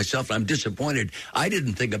look at myself and I'm disappointed. I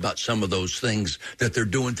didn't think about some of those things that they're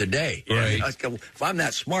doing today. Right. If I'm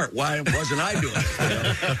that smart, why wasn't I doing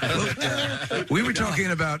it? Look, we were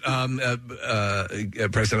talking about,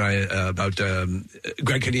 Preston and I, about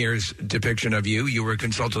Greg Kinnear's depiction of you. You were a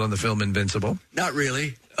consultant on the film Invincible. Not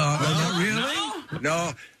really. Not really?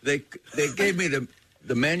 No, they gave me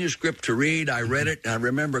the manuscript to read. I read it, and I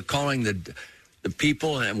remember calling the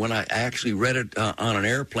people, and when I actually read it on an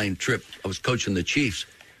airplane trip, I was coaching the Chiefs.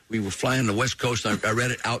 We were flying the West Coast, and I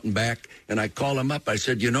read it out and back, and I called them up. I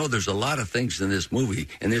said, there's a lot of things in this movie,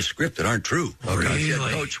 in this script that aren't true. Really? I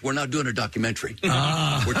said, Coach, we're not doing a documentary.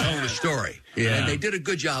 We're telling a story. Yeah. And they did a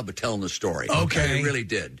good job of telling the story. Okay. They really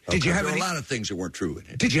did. Did you have there were a lot of things that weren't true in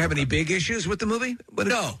it. Did you have any big issues with the movie?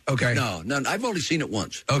 No. Okay. No, none. I've only seen it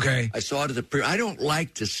once. Okay. I saw it as I don't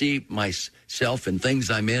like to see myself in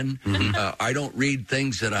things I'm in. I don't read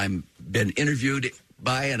things that I'm been interviewed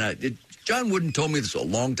by, and John Wooden told me this a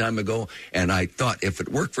long time ago, and I thought if it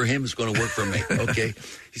worked for him, it's going to work for me. Okay?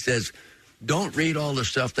 He says, don't read all the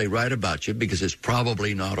stuff they write about you because it's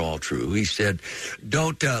probably not all true. He said,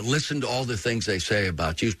 don't listen to all the things they say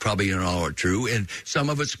about you. It's probably not all true. And some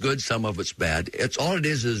of it's good, some of it's bad. It's all it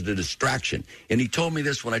is the distraction. And he told me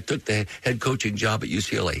this when I took the head coaching job at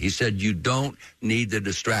UCLA. He said, you don't need the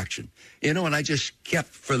distraction. And I just kept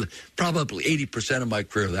for probably 80% of my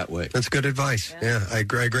career that way. That's good advice. Yeah, I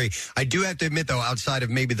agree. I do have to admit, though, outside of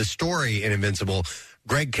maybe the story in Invincible,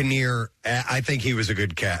 Greg Kinnear, I think he was a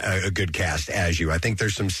good cast as you. I think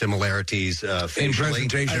there's some similarities in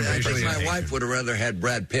presentation. My wife would have rather had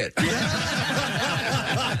Brad Pitt.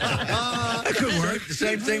 That could work. The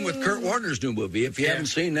same thing with Kurt Warner's new movie. If you haven't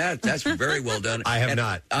seen that, that's very well done. I have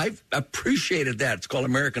not. I've appreciated that. It's called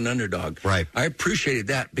American Underdog. Right. I appreciated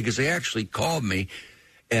that because they actually called me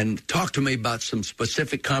and talked to me about some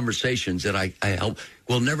specific conversations that I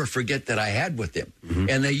will never forget that I had with them.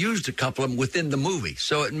 And they used a couple of them within the movie.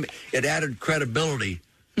 So it added credibility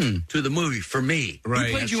to the movie for me. Right.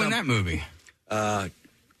 Who played you in that movie?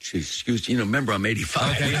 Excuse me, remember I'm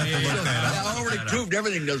 85. Okay, I already proved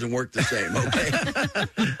everything doesn't work the same, okay?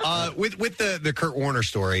 With the Kurt Warner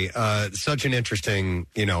story, such an interesting,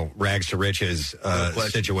 rags to riches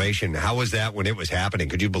situation. How was that when it was happening?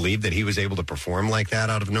 Could you believe that he was able to perform like that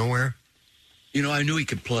out of nowhere? I knew he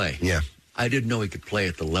could play. Yeah. I didn't know he could play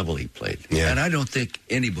at the level he played. Yeah. And I don't think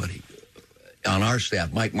anybody on our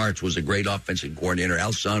staff, Mike Martz was a great offensive coordinator,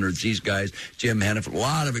 Al Saunders, these guys, Jim Hannaford, a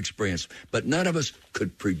lot of experience. But none of us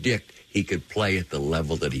could predict he could play at the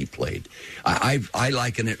level that he played. I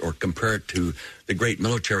liken it or compare it to the great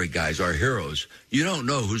military guys, our heroes. You don't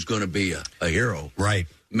know who's going to be a hero. Right.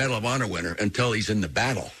 Medal of Honor winner until he's in the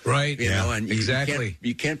battle. Right. You know, and exactly.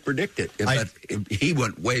 You can't predict it. But he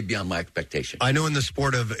went way beyond my expectation. I know in the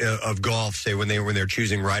sport of golf, say when they're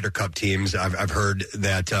choosing Ryder Cup teams, I've heard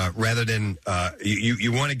that rather than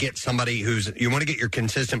you want to get somebody you want to get your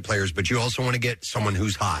consistent players, but you also want to get someone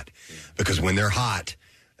who's hot, because when they're hot,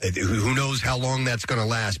 who knows how long that's going to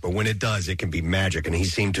last, but when it does, it can be magic. And he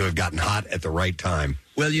seemed to have gotten hot at the right time.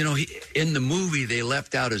 Well, in the movie, they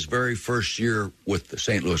left out his very first year with the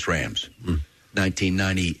St. Louis Rams,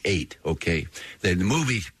 1998, okay? The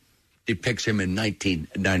movie depicts him in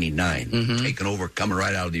 1999, taking over, coming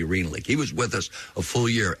right out of the Arena League. He was with us a full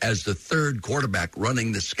year as the third quarterback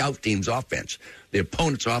running the scout team's offense, the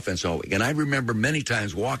opponent's offense all week. And I remember many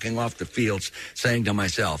times walking off the fields saying to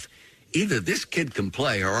myself, either this kid can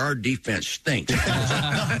play or our defense stinks.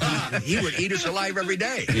 He would eat us alive every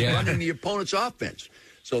day, running the opponent's offense.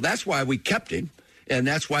 So that's why we kept him, and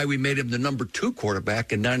that's why we made him the number 2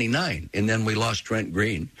 quarterback in 99. And then we lost Trent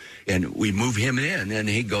Green, and we moved him in, and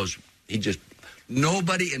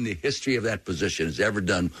nobody in the history of that position has ever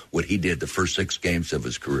done what he did the first 6 games of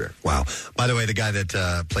his career. Wow. By the way, the guy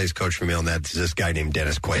that plays coach for me on that is this guy named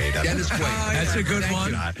Dennis Quaid. Dennis Quaid. That's a good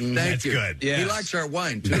one. Thank you. Good. Yes. He likes our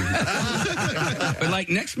wine, too. But like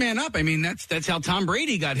next man up, I mean, that's how Tom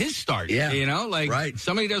Brady got his start. Yeah. Right.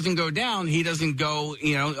 Somebody doesn't go down, he doesn't go,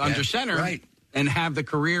 under center. Right. And have the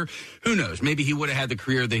career. Who knows? Maybe he would have had the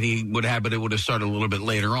career that he would have, but it would have started a little bit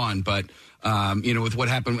later on. But with what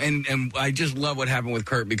happened, and I just love what happened with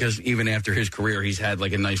Kurt, because even after his career, he's had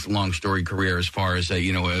like a nice long storied career as far as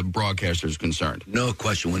a broadcaster is concerned. No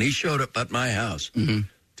question. When he showed up at my house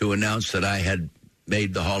to announce that I had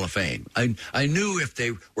made the Hall of Fame, I knew if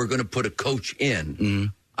they were going to put a coach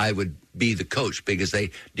in, I would be the coach, because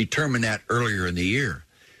they determined that earlier in the year.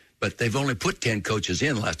 But they've only put 10 coaches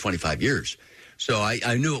in the last 25 years. So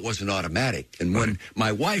I knew it wasn't automatic. And when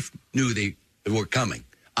my wife knew they were coming,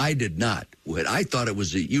 I did not. I thought it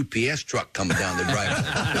was a UPS truck coming down the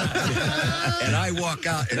driveway. And I walk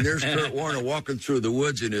out, and there's Kurt Warner walking through the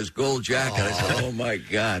woods in his gold jacket. I said, oh, my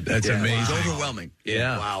God. That's amazing. It's overwhelming.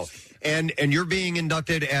 Yeah. Wow. And you're being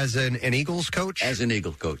inducted as an Eagles coach? As an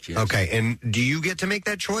Eagle coach, yes. Okay. And do you get to make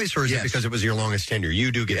that choice, or is it because it was your longest tenure?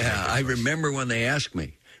 You do get to make that I choice. remember when they asked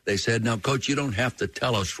me. They said, now, Coach, you don't have to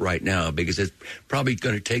tell us right now, because it's probably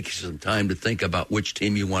going to take you some time to think about which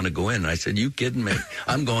team you want to go in. And I said, you kidding me?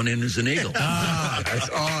 I'm going in as an Eagle. That's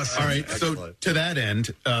awesome. All right, so to that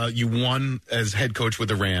end, you won as head coach with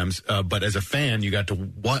the Rams, but as a fan, you got to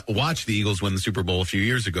watch the Eagles win the Super Bowl a few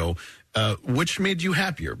years ago. Which made you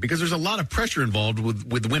happier? Because there's a lot of pressure involved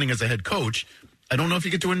with winning as a head coach. I don't know if you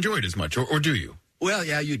get to enjoy it as much, or do you? Well,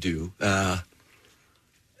 yeah, you do.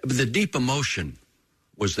 The deep emotion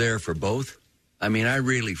was there for both. I mean, I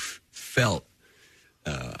really felt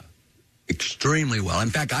extremely well.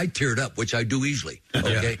 In fact, I teared up, which I do easily.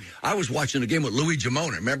 Okay, I was watching the game with Louis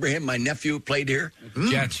Jamona. Remember him? My nephew played here.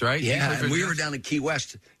 Jets, right? Yeah, and we were down in Key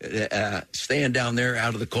West, staying down there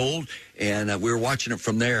out of the cold, and we were watching it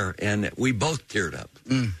from there, and we both teared up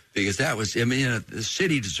because that was. I mean, the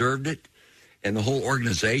city deserved it. And the whole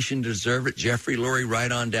organization deserved it. Jeffrey Lurie,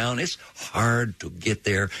 right on down. It's hard to get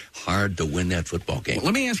there, hard to win that football game.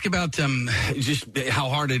 Let me ask about just how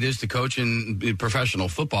hard it is to coach in professional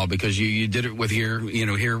football, because you did it with here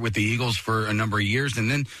with the Eagles for a number of years,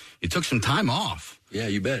 and then you took some time off. Yeah,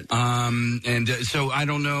 you bet. So I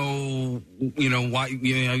don't know, why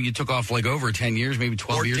you took off like over 10 years, maybe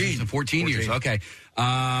 12 years, 14 years. Okay.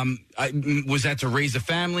 Was that to raise a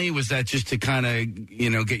family? Was that just to kind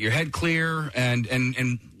of, get your head clear? And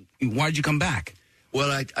why'd you come back? Well,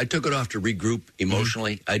 I took it off to regroup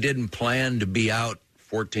emotionally. I didn't plan to be out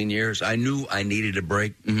 14 years. I knew I needed a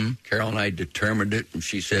break. Carol and I determined it, and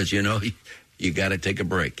she says, you got to take a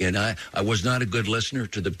break. And I was not a good listener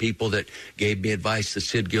to the people that gave me advice, the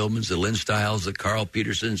Sid Gilmans, the Lynn Stiles, the Carl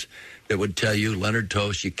Petersons, that would tell you, Leonard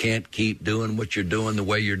Toast, you can't keep doing what you're doing the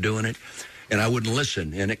way you're doing it. And I wouldn't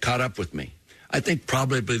listen, and it caught up with me. I think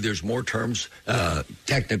probably there's more terms,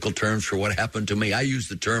 technical terms for what happened to me. I used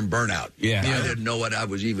the term burnout. Yeah. I didn't know what I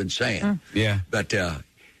was even saying. Yeah. But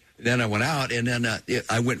then I went out, and then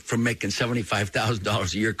I went from making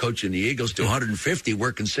 $75,000 a year coaching the Eagles to 150,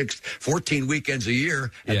 working 14 weekends a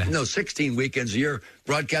year. Yeah. No, 16 weekends a year,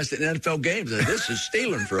 broadcasting NFL games. And this is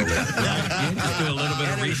stealing for a living. Just do a little bit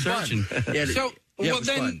of research.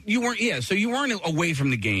 You weren't. So you weren't away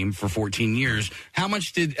from the game for 14 years. How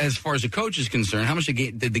much as far as the coach is concerned, how much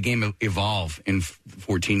did the game evolve in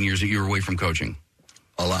 14 years that you were away from coaching?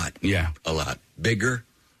 A lot. Yeah, a lot. Bigger,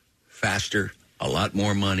 faster, a lot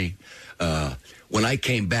more money. When I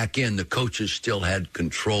came back in, the coaches still had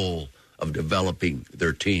control of developing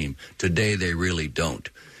their team. Today, they really don't.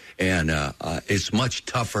 And it's much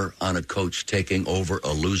tougher on a coach taking over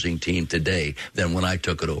a losing team today than when I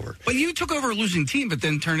took it over. But you took over a losing team, but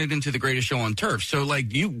then turned it into the greatest show on turf. So,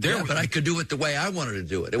 but I could do it the way I wanted to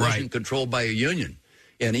do it. It wasn't controlled by a union.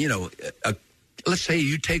 And, let's say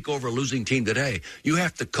you take over a losing team today. You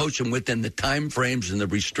have to coach them within the time frames and the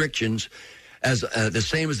restrictions as the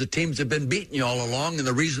same as the teams have been beating you all along, and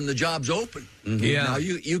the reason the job's open. Mm-hmm. Yeah. Now,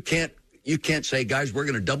 you can't say, guys, we're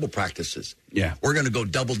going to double practices. Yeah. We're going to go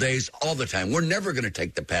double days all the time. We're never going to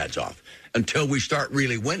take the pads off until we start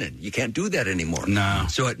really winning. You can't do that anymore. No.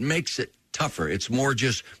 So it makes it tougher. It's more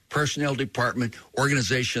just personnel department,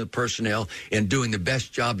 organization of personnel, and doing the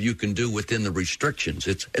best job you can do within the restrictions.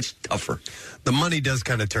 It's tougher. The money does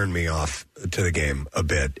kind of turn me off to the game a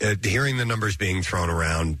bit. Hearing the numbers being thrown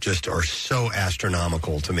around just are so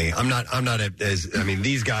astronomical to me. I'm not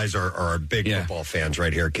these guys are big football fans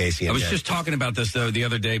right here, Casey. I was just talking about this though the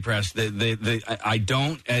other day, Press. I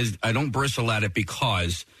don't bristle at it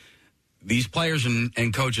because these players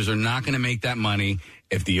and coaches are not going to make that money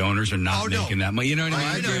if the owners are not making that money. You know what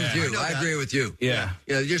I mean? I agree with you. Yeah.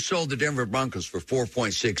 They just sold the Denver Broncos for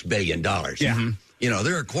 $4.6 billion. Yeah. Mm-hmm.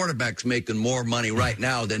 There are quarterbacks making more money right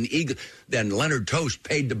now than Leonard Toast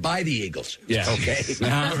paid to buy the Eagles. Yeah. Okay.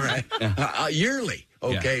 All right. Yearly.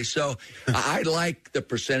 Okay. Yeah. So I like the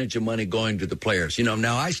percentage of money going to the players.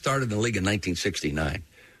 Now I started in the league in 1969.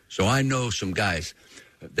 So I know some guys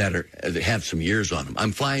that have some years on them.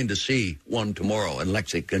 I'm flying to see one tomorrow in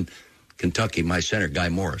Lexington, Kentucky, my center, Guy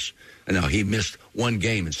Morris. And now he missed one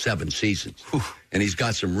game in 7 seasons. And he's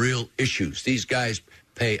got some real issues. These guys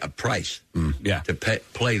pay a price to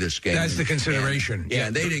play this game. That's the consideration.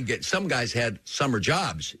 And they didn't get. Some guys had summer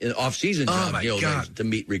jobs, off-season jobs, to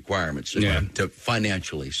meet requirements to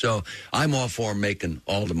financially. So I'm all for making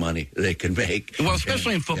all the money they can make. Well,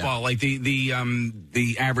 especially in football, like the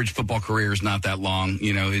average football career is not that long.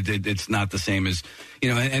 It's not the same as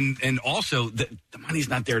and also the money's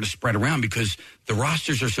not there to spread around because the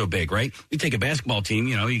rosters are so big, right? You take a basketball team,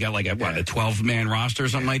 you got like a 12-man roster or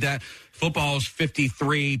something like that. Football's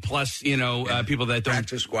 53 plus, people that don't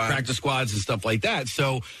practice squads and stuff like that.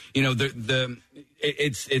 So,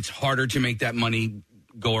 it's harder to make that money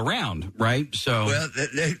go around, right? So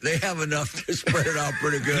they have enough to spread it out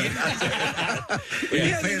pretty good.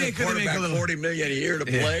 You pay the quarterback $40 million a year to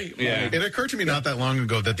play. Yeah. It occurred to me not that long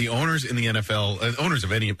ago that the owners in the NFL, owners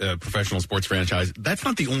of any professional sports franchise, that's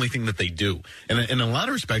not the only thing that they do. And in a lot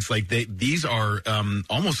of respects, like these are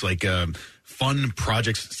almost like fun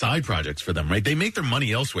projects, side projects for them, right? They make their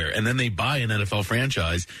money elsewhere, and then they buy an NFL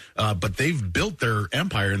franchise, but they've built their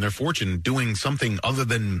empire and their fortune doing something other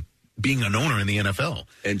than being an owner in the NFL.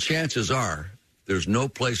 And chances are there's no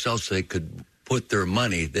place else they could put their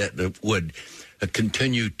money that would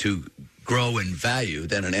continue to grow in value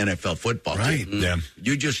than an NFL football team. Yeah.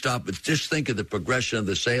 You just think of the progression of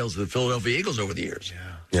the sales of the Philadelphia Eagles over the years.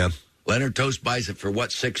 Yeah. Leonard Toast buys it for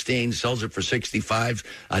 16, sells it for 65.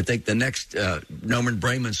 I think the next Norman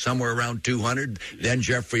Braman's somewhere around 200. Then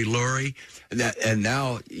Jeffrey Lurie, and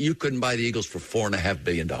now you couldn't buy the Eagles for $4.5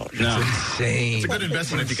 billion. No, insane. It's a good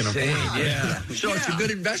investment if you can afford it. Yeah. So it's a good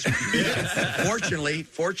investment.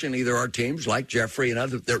 Fortunately, there are teams like Jeffrey and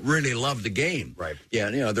others that really love the game. Right. Yeah.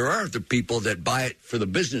 There are the people that buy it for the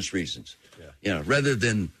business reasons. Yeah. Rather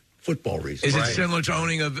than football reasons. Is it similar to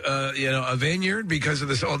owning a vineyard because of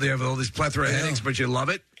this? They have all these plethora of headaches, but you love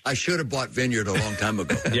it. I should have bought vineyard a long time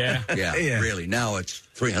ago. Yeah. Really. Now it's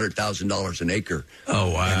 $300,000 an acre.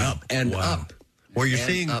 Oh wow! And up. Well,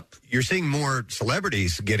 you're seeing more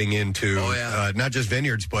celebrities getting into not just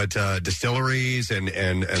vineyards, but distilleries and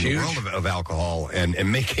the world of alcohol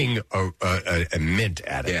and making a mint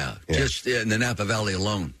at it. Yeah. Just in the Napa Valley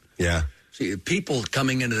alone. Yeah. See, people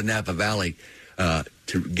coming into the Napa Valley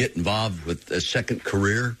to get involved with a second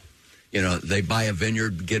career. They buy a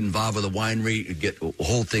vineyard, get involved with a winery, get a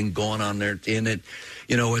whole thing going on there in it.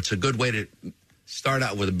 It's a good way to start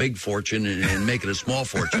out with a big fortune and make it a small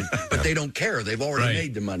fortune, but they don't care. They've already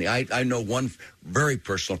made the money. I know one very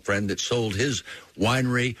personal friend that sold his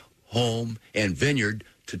winery, home, and vineyard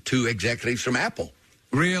to 2 executives from Apple.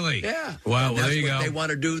 Really? Yeah. Wow. Well, there you go. They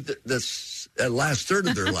want to do this last third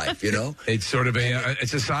of their life, you know? It's sort of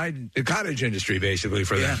it's a cottage industry, basically,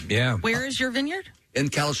 for them. Yeah. Where is your vineyard? In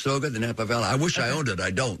Calistoga, the Napa Valley. I wish I owned it.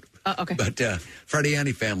 I don't. Okay. But Freddie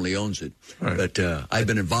Annie family owns it. Right. But I've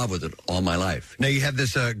been involved with it all my life. Now, you have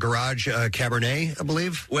this garage Cabernet, I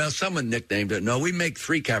believe? Well, someone nicknamed it. No, we make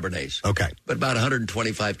 3 Cabernets. Okay. But about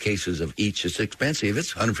 125 cases of each. It's expensive.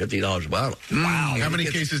 It's $150 a bottle. Wow. How many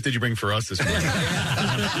cases did you bring for us this morning?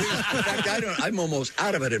 In fact, I'm almost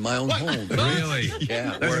out of it in my own home. Really?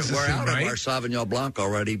 Yeah. We're out of our Sauvignon Blanc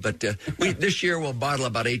already. But this year we'll bottle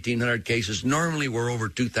about 1,800 cases. Normally we're over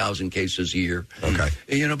 2,000 cases a year. Okay.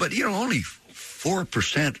 But only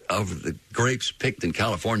 4% of the grapes picked in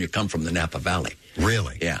California come from the Napa Valley.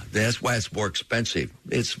 Really? Yeah. That's why it's more expensive.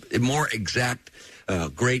 It's more exact,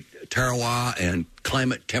 great terroir and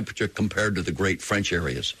climate temperature compared to the great French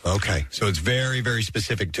areas. Okay. So it's very, very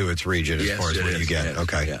specific to its region as far as what you get. Yes,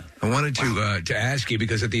 okay. Yeah. I wanted to ask you,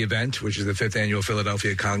 because at the event, which is the 5th Annual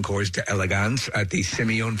Philadelphia Concours d'Elegance at the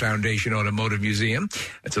Simeone Foundation Automotive Museum,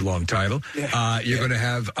 that's a long title, you're going to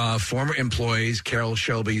have former employees, Carol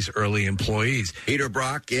Shelby's early employees. Peter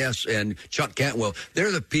Brock, yes, and Chuck Cantwell.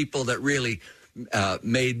 They're the people that really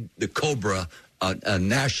made the Cobra a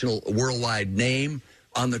national, worldwide name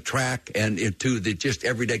on the track and to the just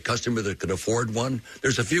everyday customer that could afford one.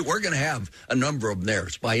 There's a few. We're going to have a number of them there.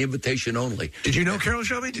 It's by invitation only. Did you know Carol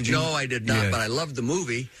Shelby? No, I did not, but I loved the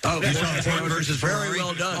movie. Oh, you saw Ford versus Ferrari? Very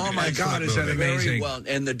well done. Oh, my God, is that amazing? Very well.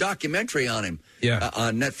 And the documentary on him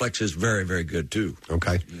on Netflix is very, very good, too.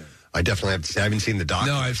 Okay. Yeah. I definitely have to say, I haven't seen the doc.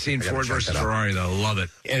 No, I've seen Ford versus Ferrari, though. Love it.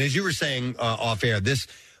 And as you were saying off air, this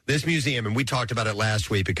museum, and we talked about it last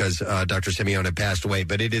week because Dr. Simeone had passed away,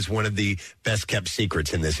 but it is one of the best-kept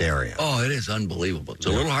secrets in this area. Oh, it is unbelievable. It's a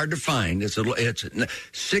little hard to find. It's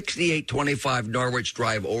 6825 Norwich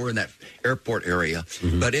Drive over in that airport area,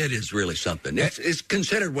 but it is really something. It's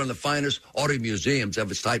considered one of the finest auto museums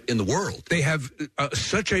of its type in the world. They have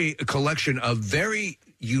such a collection of very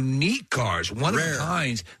unique cars, one of a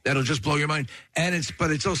kind, that'll just blow your mind. And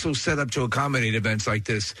it's also set up to accommodate events like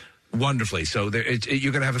this wonderfully. So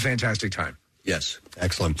you're going to have a fantastic time. Yes.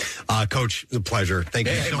 Excellent. Coach, it's a pleasure. Thank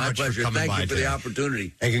you so much pleasure. for coming by Thank you for today. the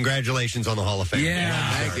opportunity. And congratulations on the Hall of Fame.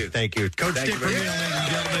 Yeah. Thank you. Thank you. Coach Thank Dick you very Vermeil, ladies and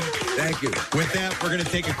gentlemen. Thank you. With that, we're going to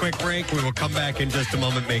take a quick break. We will come back in just a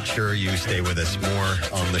moment. Make sure you stay with us. More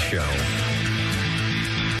on the show.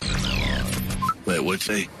 Wait, what's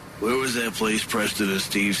that? Where was that place Preston and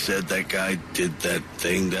Steve said that guy did that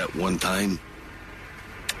thing that one time?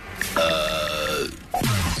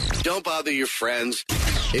 Don't bother your friends.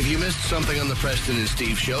 If you missed something on the Preston and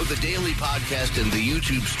Steve show, the daily podcast and the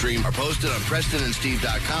YouTube stream are posted on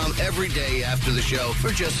PrestonandSteve.com every day after the show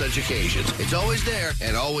for just such occasions. It's always there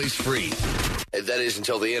and always free. That is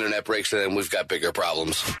until the internet breaks and we've got bigger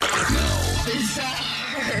problems.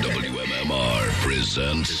 WMMR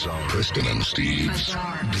presents Preston and Steve's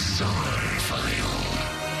Bizarre File.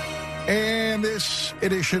 And this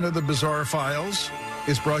edition of the Bizarre Files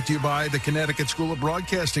is brought to you by the Connecticut School of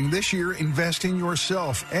Broadcasting. This year, invest in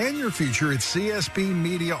yourself and your future at CSB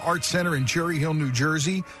Media Arts Center in Cherry Hill, New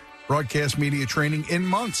Jersey. Broadcast media training in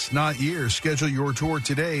months, not years. Schedule your tour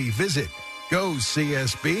today. Visit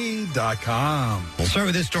GoCSB.com. We'll start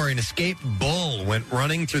with this story. An escaped bull went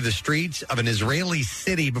running through the streets of an Israeli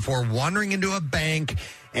city before wandering into a bank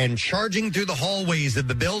and charging through the hallways of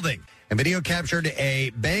the building. A video captured a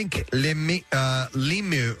bank Lumi,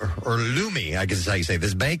 I guess is how you say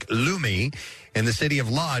this, bank Lumi in the city of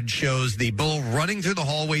Lodz shows the bull running through the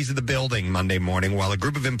hallways of the building Monday morning while a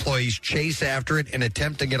group of employees chase after it and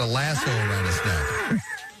attempt to get a lasso around its neck.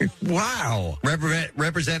 Wow.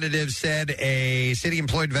 Representatives said a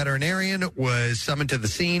city-employed veterinarian was summoned to the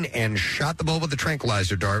scene and shot the bull with a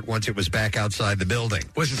tranquilizer dart once it was back outside the building.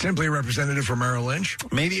 Was it simply a representative from Merrill Lynch?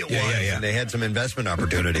 Maybe it was, and they had some investment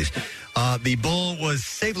opportunities. The bull was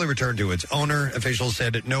safely returned to its owner. Officials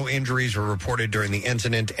said no injuries were reported during the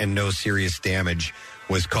incident and no serious damage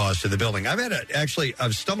was caused to the building.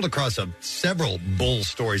 I've stumbled across several bull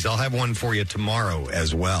stories. I'll have one for you tomorrow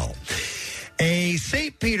as well. A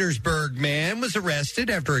St. Petersburg man was arrested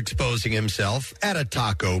after exposing himself at a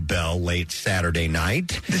Taco Bell late Saturday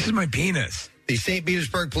night. This is my penis. The St.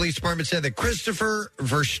 Petersburg Police Department said that Christopher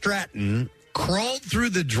Verstraeten crawled through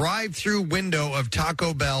the drive-through window of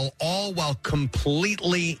Taco Bell all while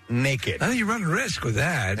completely naked. I think you run a risk with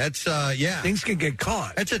that. That's, yeah. Things can get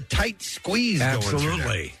caught. That's a tight squeeze.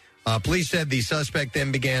 Absolutely. Police said the suspect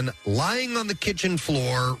then began lying on the kitchen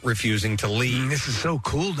floor, refusing to leave. This is so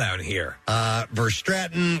cool down here.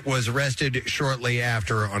 Verstraeten was arrested shortly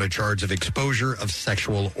after on a charge of exposure of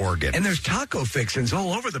sexual organs. And there's taco fixins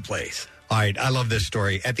all over the place. All right, I love this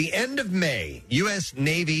story. At the end of May, U.S.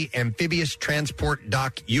 Navy amphibious transport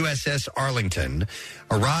dock USS Arlington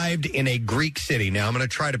arrived in a Greek city. Now, I'm going to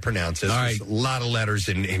try to pronounce this. There's a lot of letters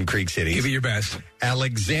in Greek cities. Give it your best.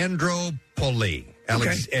 Alexandropoli.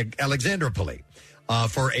 Alexandropoli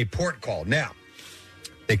for a port call. Now,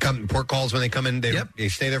 they come port calls when they come in. They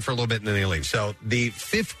stay there for a little bit and then they leave. So the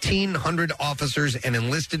 1,500 officers and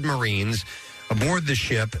enlisted Marines aboard the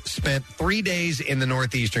ship spent 3 days in the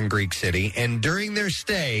northeastern Greek city, and during their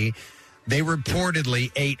stay, they reportedly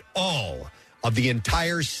ate all of the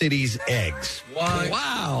entire city's eggs. What?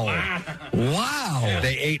 Wow. Wow.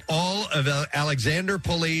 They ate all of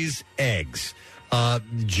Alexandropoli's eggs.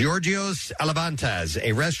 Georgios Alavantas,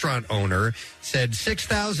 a restaurant owner, said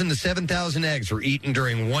 6,000 to 7,000 eggs were eaten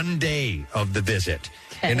during 1 day of the visit.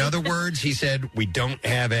 In other words, he said, we don't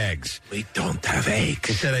have eggs. We don't have eggs.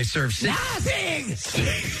 He said, I serve nothing.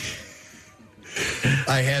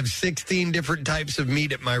 I have 16 different types of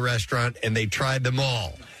meat at my restaurant, and they tried them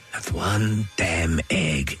all. That's one damn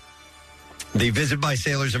egg. The visit by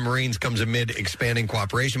sailors and Marines comes amid expanding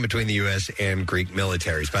cooperation between the U.S. and Greek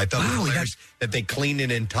militaries. But I thought it was hilarious that they cleaned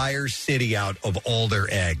an entire city out of all their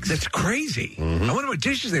eggs. That's crazy. Mm-hmm. I wonder what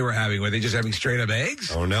dishes they were having. Were they just having straight up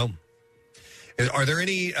eggs? Oh, no. Are there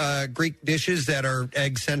any Greek dishes that are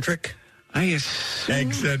egg-centric? I guess.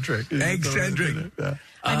 Egg-centric. Egg-centric.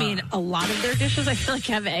 I mean, a lot of their dishes I feel like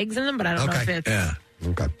have eggs in them, but I don't know if it's... Yeah.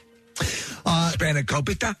 Okay.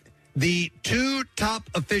 Spanakopita? The two top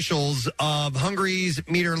officials of Hungary's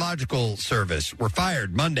meteorological service were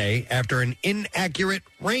fired Monday after an inaccurate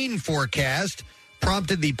rain forecast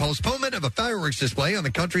prompted the postponement of a fireworks display on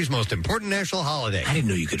the country's most important national holiday. I didn't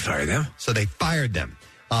know you could fire them. So they fired them.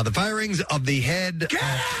 The firings of the head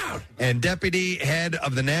and deputy head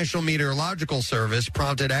of the National Meteorological Service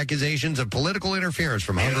prompted accusations of political interference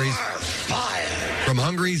from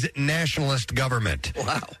Hungary's nationalist government.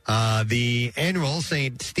 Wow. The annual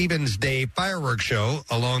St. Stephen's Day fireworks show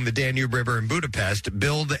along the Danube River in Budapest,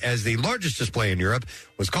 billed as the largest display in Europe,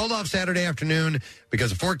 was called off Saturday afternoon because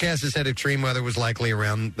the forecast said extreme weather was likely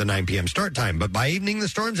around the 9 p.m. start time. But by evening, the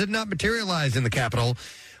storms had not materialized in the capital.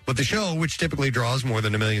 But the show, which typically draws more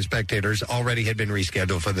than 1 million spectators, already had been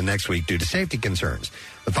rescheduled for the next week due to safety concerns.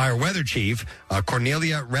 The fire weather chief,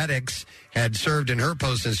 Cornelia Radix, had served in her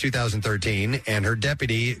post since 2013, and her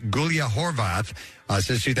deputy, Gulia Horvath,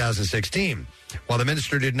 since 2016. While the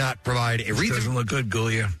minister did not provide a reason doesn't look good,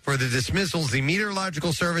 Gulia. for the dismissals, the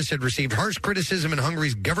Meteorological Service had received harsh criticism in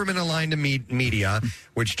Hungary's government-aligned media,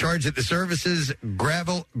 which charged that the service's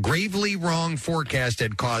gravely wrong forecast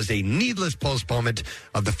had caused a needless postponement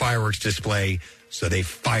of the fireworks display, so they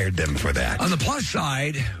fired them for that. On the plus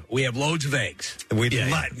side, we have loads of eggs. We'd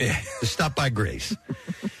stop by Greece.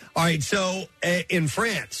 All right, so in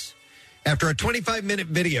France, after a 25-minute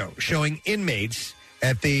video showing inmates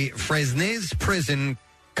at the Fresnes prison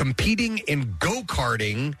competing in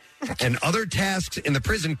go-karting and other tasks in the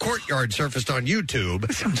prison courtyard surfaced on YouTube.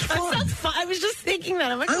 That sounds fun. That sounds fun. I was just thinking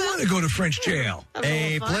that. I'm like, I want to go to French jail.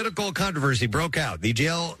 A political controversy broke out. The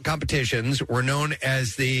jail competitions were known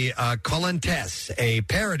as the Collantes, a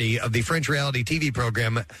parody of the French reality TV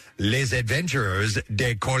program Les Adventures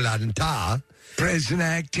de Koh-Lanta. Prison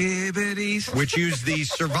activities. Which used the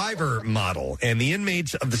Survivor model. And the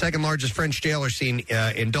inmates of the second largest French jail are seen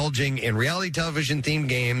indulging in reality television-themed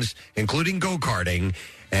games, including go-karting.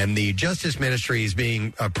 And the Justice Ministry is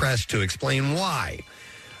being pressed to explain why.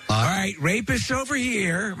 All right, rapists over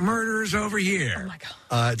here, murderers over here. Oh, my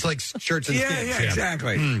God. It's like shirts and skins. Yeah,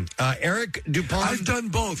 exactly. Eric Dupont. I've done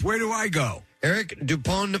both. Where do I go? Eric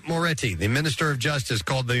Dupond-Moretti, the Minister of Justice,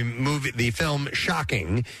 called the film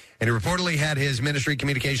shocking, and he reportedly had his Ministry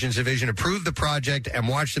Communications Division approve the project and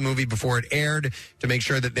watch the movie before it aired to make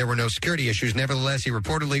sure that there were no security issues. Nevertheless, he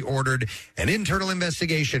reportedly ordered an internal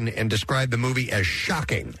investigation and described the movie as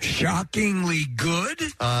shocking. Shockingly good?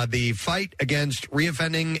 The fight against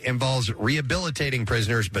reoffending involves rehabilitating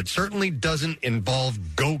prisoners, but certainly doesn't involve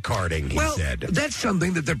go-karting, he said. That's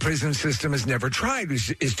something that the prison system has never tried,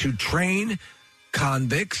 is to train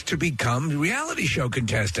convicts to become reality show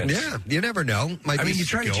contestants. Yeah, you never know. You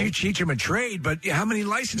try to teach them a trade, but how many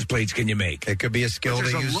license plates can you make? It could be a skill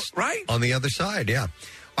to use on the other side, yeah.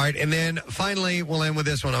 All right, and then finally, we'll end with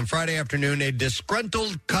this one. On Friday afternoon, a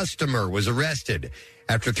disgruntled customer was arrested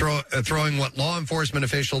after throwing what law enforcement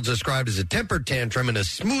officials described as a temper tantrum in a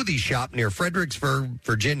smoothie shop near Fredericksburg,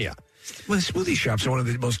 Virginia. Well, the smoothie shops are one of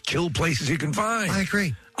the most chill places you can find. I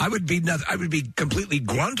agree. I would be completely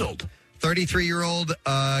gruntled. 33-year-old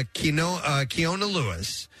Keona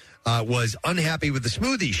Lewis was unhappy with the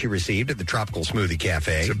smoothie she received at the Tropical Smoothie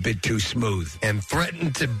Cafe. It's a bit too smooth. And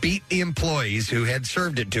threatened to beat the employees who had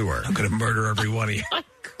served it to her. I'm going to murder every one of you.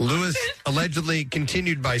 Lewis allegedly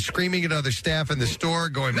continued by screaming at other staff in the store,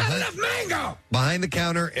 going behind the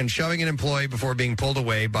counter and shoving an employee before being pulled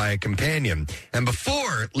away by a companion. And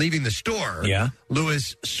before leaving the store,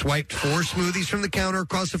 Lewis swiped 4 smoothies from the counter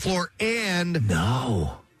across the floor and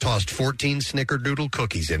tossed 14 Snickerdoodle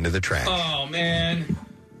cookies into the trash. Oh, man.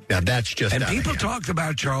 Now, that's just And out of people hand. talked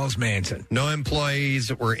about Charles Manson. No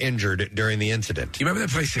employees were injured during the incident. You remember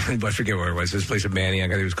that place? I forget where it was. This place in Manny. I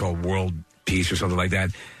think it was called World Peace or something like that.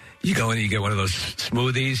 You go in and you get one of those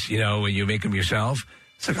smoothies, and you make them yourself.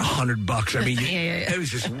 It's like $100. I mean, it was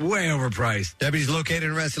just way overpriced. Deputies located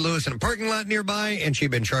and arrested Lewis in a parking lot nearby, and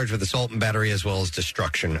she'd been charged with assault and battery as well as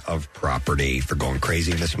destruction of property for going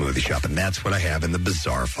crazy in the smoothie shop. And that's what I have in the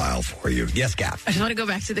bizarre file for you. Yes, Gaff. I just want to go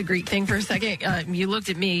back to the Greek thing for a second. You looked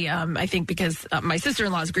at me, I think, because my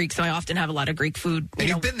sister-in-law is Greek, so I often have a lot of Greek food. And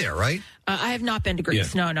you've been there, right? I have not been to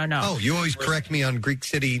Greece. No. Oh, you always correct me on Greek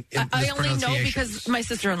city I only know because my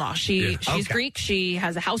sister-in-law, she's Okay. Greek. She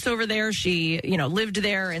has a house over there. She, lived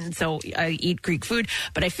there, and so I eat Greek food.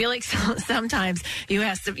 But I feel like sometimes you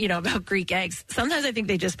asked, about Greek eggs. Sometimes I think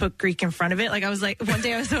they just put Greek in front of it. Like I was like, one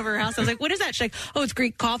day I was over her house. I was like, what is that? She's like, oh, it's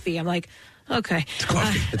Greek coffee. I'm like, okay. It's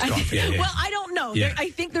coffee. It's coffee. Well, I don't know. Yeah. I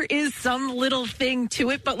think there is some little thing to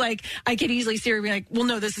it, but like I could easily see her be like, well,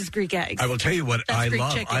 no, this is Greek eggs. I will tell you what That's I Greek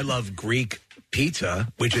love. chicken. I love Greek pizza,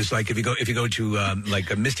 which is like if you go to like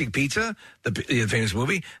a Mystic Pizza, the famous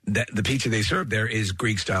movie, the pizza they serve there is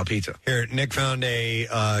Greek style pizza. Here, Nick found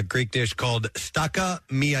a Greek dish called staka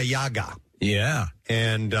miyaga. Yeah.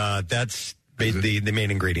 And that's the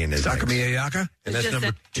main ingredient is Staka eggs. miyaga? And that's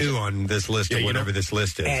number 2 on this list or whatever this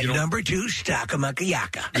list is. And number 2, staka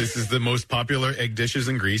miyaga. This is the most popular egg dishes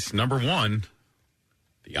in Greece. Number 1,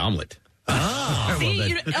 the omelet.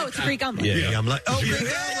 See, it's a Greek omelet. Yeah, I'm like, Greek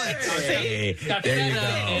omelet. Hey, there you go.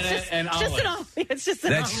 Just an omelet. It's just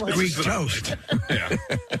an That's omelet. Greek toast.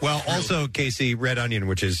 Well, also, Casey, red onion,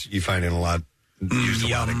 which is you find in a lot used a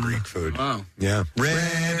lot in Greek food. Oh. Yeah,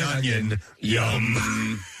 red onion,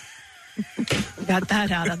 yum. Got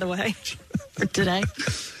that out of the way for today.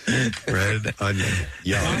 Red onion,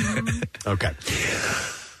 yum. Okay.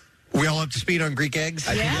 We all up to speed on Greek eggs?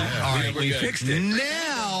 Yeah. All right, we fixed it.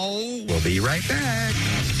 Now, we'll be right back.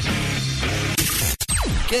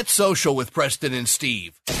 Get social with Preston and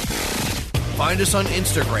Steve. Find us on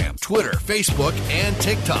Instagram, Twitter, Facebook, and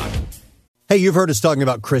TikTok. Hey, you've heard us talking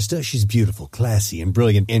about Krista. She's beautiful, classy, and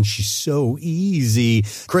brilliant, and she's so easy.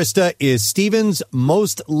 Krista is Steven's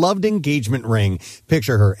most loved engagement ring.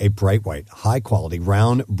 Picture her, a bright white, high-quality,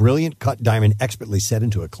 round, brilliant cut diamond expertly set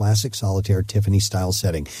into a classic solitaire Tiffany-style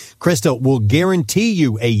setting. Krista will guarantee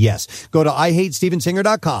you a yes. Go to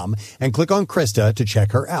IHateStevenSinger.com and click on Krista to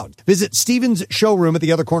check her out. Visit Steven's showroom at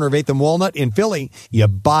the other corner of 8th and Walnut in Philly. You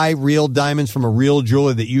buy real diamonds from a real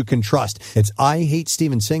jeweler that you can trust. It's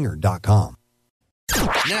IHateStevenSinger.com.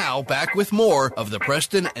 Now, back with more of the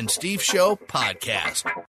Preston and Steve Show podcast.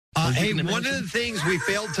 Hey, one of the things we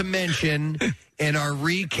failed to mention in our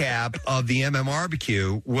recap of the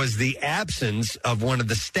MMRBQ was the absence of one of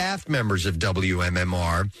the staff members of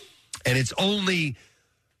WMMR, and it's only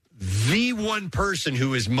the one person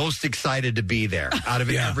who is most excited to be there out of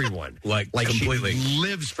everyone. Like completely. She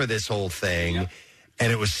lives for this whole thing.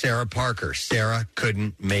 And it was Sarah Parker. Sarah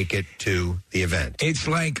couldn't make it to the event. It's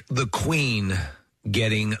like the Queen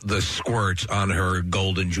getting the squirts on her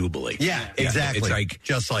golden jubilee. Yeah, exactly. It's like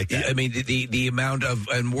just like that. I mean, the amount of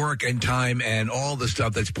and work and time and all the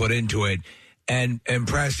stuff that's put into it. And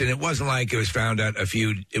Preston, it wasn't like it was found out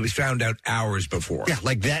it was found out hours before. Yeah,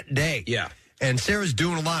 like that day. Yeah. And Sarah's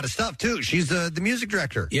doing a lot of stuff, too. She's the music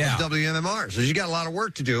director of WMMR. So she's got a lot of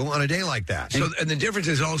work to do on a day like that. So, and the difference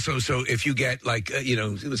is also, so if you get like,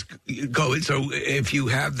 it was COVID, so if you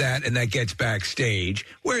have that and that gets backstage,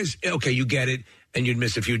 whereas, okay, you get it and you'd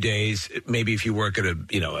miss a few days, maybe if you work at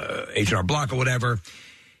a H&R Block or whatever,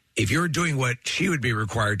 if you're doing what she would be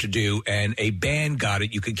required to do and a band got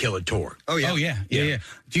it, you could kill a tour. Oh, yeah.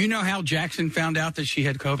 Do you know how Jackson found out that she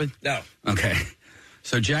had COVID? No. Okay.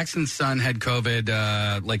 So Jackson's son had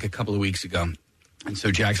COVID like a couple of weeks ago. And so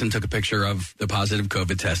Jackson took a picture of the positive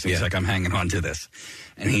COVID test. And he's like, I'm hanging on to this.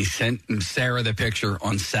 And he sent Sarah the picture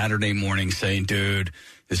on Saturday morning saying, dude,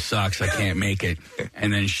 this sucks. I can't make it.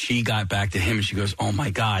 And then she got back to him and she goes, oh, my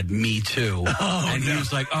God, me too. And he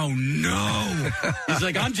was like, oh, no. He's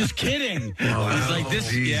like, I'm just kidding. He's like,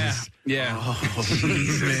 this, yeah. Oh,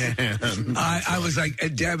 man. I was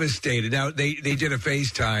like devastated. Now they did a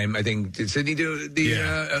FaceTime. I think did Sydney do the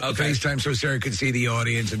FaceTime so Sarah could see the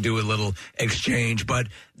audience and do a little exchange? But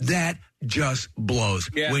that just blows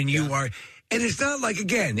when you are. And it's not like,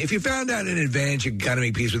 again, if you found out in advance, you got to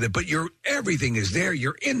make peace with it. But everything is there.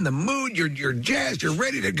 You're in the mood. You're jazzed. You're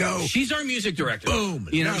ready to go. She's our music director. Boom.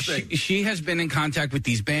 You know, she has been in contact with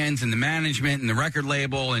these bands and the management and the record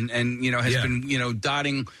label, and has been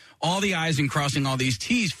dotting all the I's and crossing all these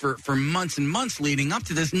T's for months and months leading up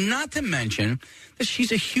to this. Not to mention that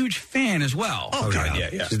she's a huge fan as well. Oh, God,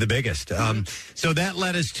 yeah. She's the biggest. So that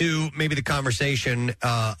led us to maybe the conversation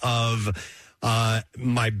of.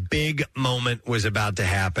 My big moment was about to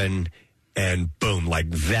happen, and boom, like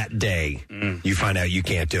that day, you find out you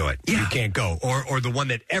can't do it. You can't go. Or the one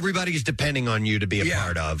that everybody's depending on you to be a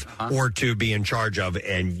part of or to be in charge of,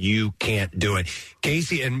 and you can't do it.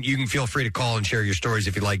 Casey, and you can feel free to call and share your stories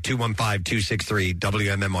if you like,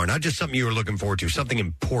 215-263-WMMR. Not just something you were looking forward to, something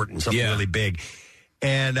important, something really big.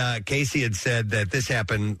 And Casey had said that this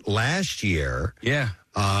happened last year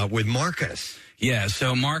with Marcus. Yeah,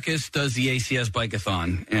 so Marcus does the ACS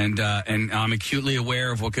Bike-a-thon, and I'm acutely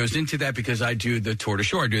aware of what goes into that because I do the Tour de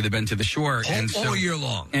Shore, I do the Bend to the Shore. All year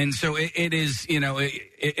long. And so it is,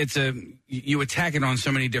 you attack it on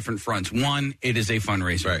so many different fronts. One, it is a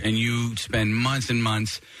fundraiser, and you spend months and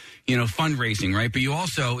months, fundraising, right? But you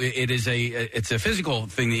also, it's a physical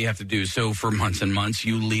thing that you have to do. So for months and months,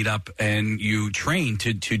 you lead up and you train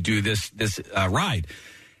to do this ride.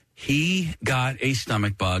 He got a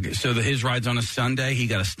stomach bug. So his ride's on a Sunday. He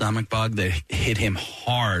got a stomach bug that hit him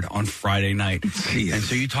hard on Friday night. Jeez. And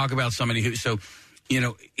so you talk about somebody who,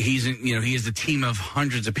 he is a team of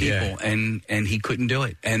hundreds of people, and he couldn't do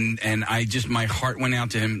it. And my heart went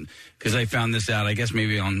out to him because I found this out, I guess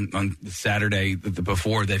maybe on Saturday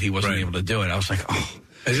before that he wasn't able to do it. I was like, oh.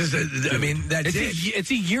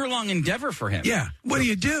 It's a year-long endeavor for him. Yeah. What do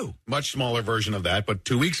you do? Much smaller version of that, but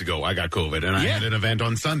 2 weeks ago I got COVID, and I had an event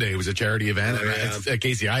on Sunday. It was a charity event.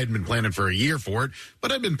 Casey, I had been planning for a year for it,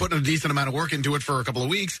 but I'd been putting a decent amount of work into it for a couple of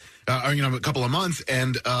weeks, a couple of months,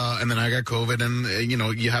 and then I got COVID, and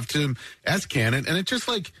you have to S-can it, and it's just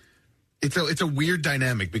like. It's a weird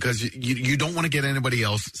dynamic because you don't want to get anybody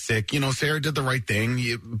else sick. Sarah did the right thing,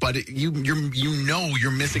 but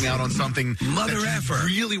you're missing out on something that you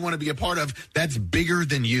really want to be a part of that's bigger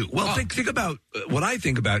than you. Well, think about what I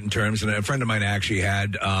think about in terms, and a friend of mine actually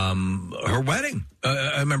had her wedding.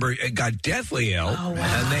 I remember it got deathly ill,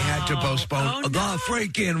 and they had to postpone the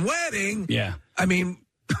freaking wedding. Yeah. I mean,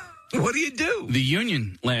 what do you do? The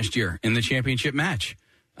Union last year in the championship match.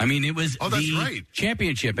 I mean, it was the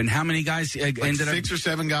championship, and how many guys ended up? 6 or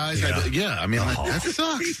 7 guys. That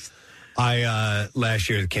sucks. I last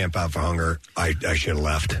year at Camp Out for Hunger, I should have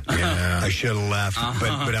left. I should have left.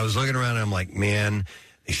 But I was looking around, and I'm like, man,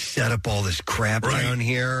 they set up all this crap down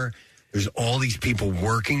here. There's all these people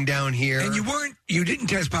working down here, and you didn't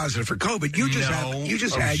test positive for COVID. You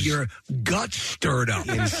just had your guts stirred up,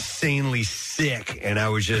 insanely sick, and I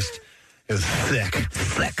was just. It was thick.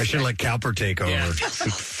 I should have let Calper take over. Yeah, I feel so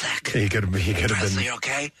thick. He could have been. Presley,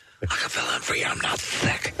 okay? I can fill in for you. I'm not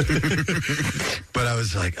thick. But I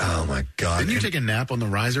was like, oh, my God. Didn't you take a nap on the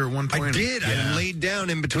riser at one point? I did. I laid down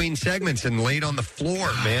in between segments and laid on the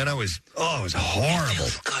floor, man. It was horrible. It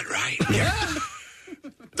feels good, right? Yeah.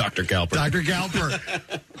 Dr. Calper. I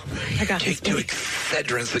got Take 2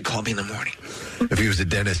 Excedrins that call me in the morning. If he was a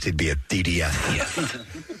dentist, he'd be a DDS. Yes.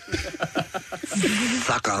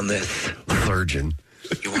 Suck on this. Surgeon.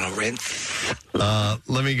 You want to rinse?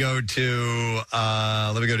 Let me go to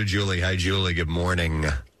Julie. Hi, Julie. Good morning.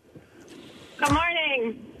 Good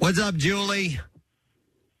morning. What's up, Julie?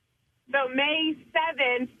 So May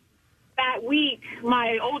 7th, that week,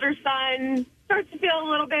 my older son starts to feel a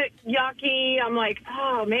little bit yucky. I'm like,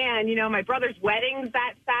 oh, man, my brother's wedding's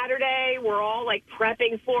that Saturday. We're all,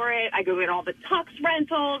 prepping for it. I go get all the tux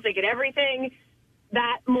rentals. I get everything.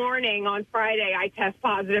 That morning on Friday, I test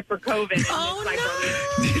positive for COVID. Oh, no.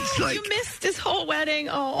 You missed his whole wedding.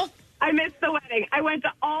 Oh. I missed the wedding. I went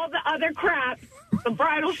to all the other crap, the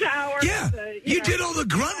bridal shower. Yeah, you did all the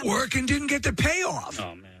grunt work and didn't get the payoff.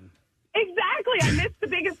 Oh, man. Exactly. I missed the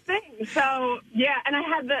biggest thing. So, yeah, and I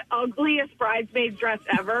had the ugliest bridesmaid dress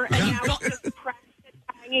ever, and now it's just precious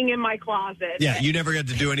hanging in my closet. Yeah, you never got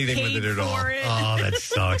to do anything with it at all. Oh, that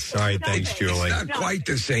sucks. All right, thanks, Julie. It's not quite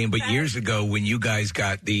the same, but years ago when you guys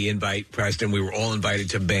got the invite, Preston, we were all invited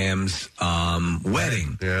to Bam's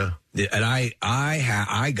wedding. Yeah. And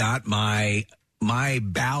I got my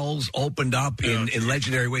bowels opened up in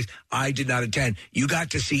legendary ways. I did not attend. You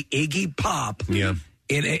got to see Iggy Pop. Yeah.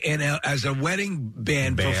 as a wedding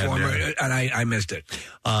band performer, yeah. and I missed it.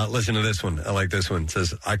 Listen to this one. I like this one. It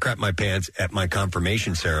says, I crapped my pants at my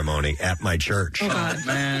confirmation ceremony at my church. Oh, God.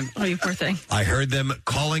 Man. Oh, you poor thing. I heard them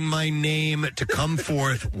calling my name to come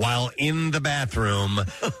forth while in the bathroom.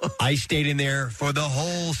 I stayed in there for the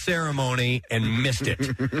whole ceremony and missed it.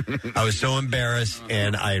 I was so embarrassed,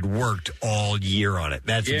 and I had worked all year on it.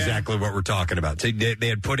 That's exactly what we're talking about. So they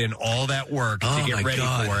had put in all that work to get ready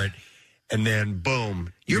for it, and then,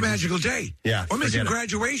 boom. Your magical day. Yeah. Or missing forget it.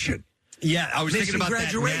 graduation. Yeah, I was thinking about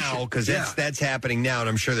that now, because that's happening now, and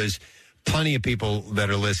I'm sure there's plenty of people that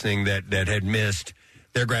are listening that had missed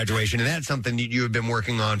their graduation, and that's something that you have been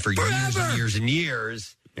working on for years and years and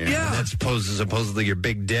years. Yeah. And that's supposedly your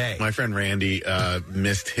big day. My friend Randy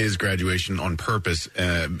missed his graduation on purpose,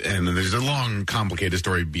 and there's a long, complicated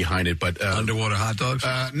story behind it. But underwater hot dogs?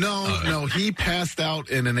 No. He passed out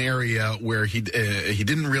in an area where he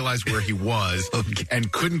didn't realize where he was and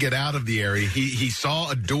couldn't get out of the area. He saw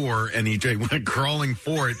a door and he went crawling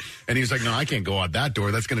for it, and he was like, "No, I can't go out that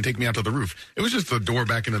door. That's going to take me out to the roof." It was just the door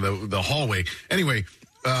back into the hallway. Anyway.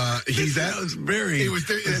 There's a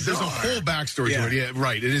whole backstory to it. Yeah,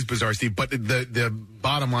 right. It is bizarre, Steve. But the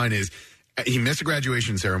bottom line is, he missed a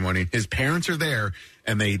graduation ceremony. His parents are there,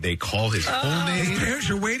 and they call his full name. His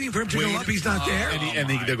parents are waiting for him to go up. He's not there. And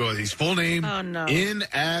they go his full name in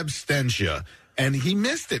absentia. And he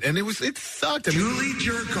missed it, and it sucked. Julie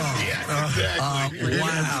Jerkoff. Yeah, exactly.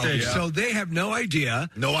 Wow. Yeah. So they have no idea.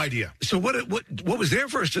 No idea. So what was their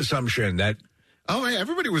first assumption? That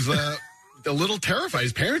everybody was a little terrified.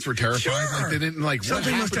 His parents were terrified. Sure. Like, they didn't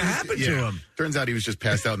something must have happened to him. Turns out he was just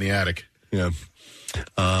passed out in the attic. Yeah.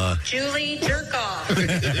 Julie Jerkoff.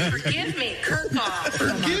 Forgive me, Kirkhoff.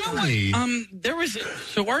 Forgive me. There was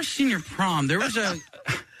our senior prom. There was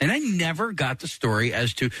and I never got the story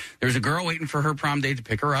as to there was a girl waiting for her prom date to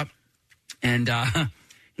pick her up, and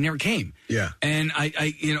he never came. Yeah. And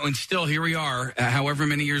I and still here we are. However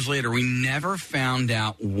many years later, we never found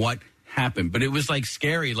out what happened, but it was like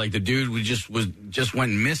scary. Like the dude just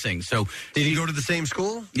went missing. So did he go to the same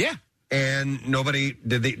school? Yeah. And nobody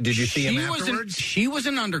did you see him afterwards? She was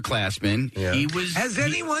an underclassman. Yeah. He was. Has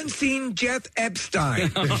anyone seen Jeff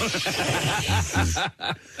Epstein?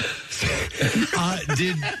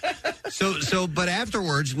 But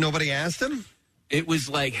afterwards, nobody asked him. It was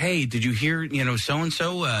like, hey, did you hear? So and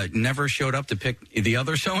so never showed up to pick the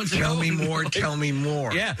other so and so. Tell me more. Tell me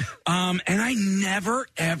more. Yeah. And I never,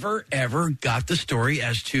 ever got the story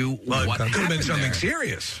as to what could have been something there.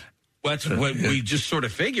 serious. Well, that's what we just sort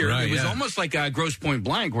of figured. Right, it was almost like Grosse Point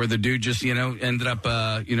Blank, where the dude just, ended up,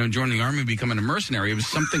 joining the army, becoming a mercenary. It was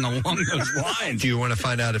something along those lines. Do you want to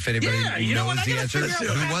find out if anybody knows the answer?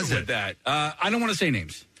 Who was it? That I don't want to say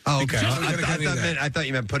names. Oh, okay. I thought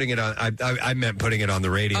you meant putting it on. I meant putting it on the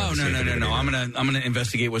radio. Oh no! I'm gonna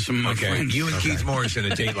investigate with some of my friends. You and Keith Morrison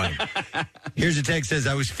at Dateline. Here's a text says,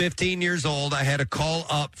 I was 15 years old. I had a call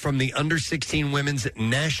up from the under 16 women's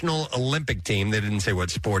national Olympic team. They didn't say what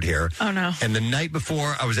sport here. Oh no! And the night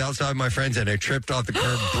before, I was outside with my friends and I tripped off the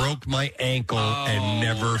curb, broke my ankle, and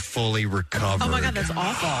never fully recovered. Oh my God, that's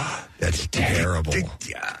awful. That's terrible.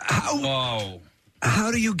 How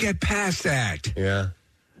do you get past that? Yeah.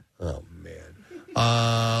 Oh,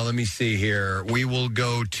 man. Let me see here. We will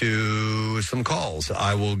go to some calls.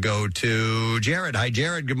 I will go to Jared. Hi,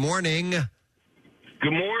 Jared. Good morning.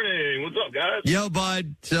 Good morning. What's up, guys? Yo,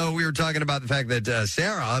 bud. So we were talking about the fact that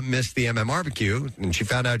Sarah missed the MM and she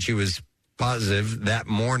found out she was positive that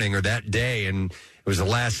morning or that day, and it was the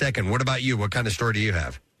last second. What about you? What kind of story do you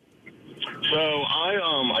have? So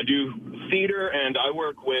I do theater, and I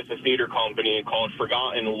work with a theater company called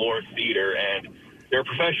Forgotten Lore Theater, and they're a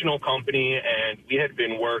professional company, and we had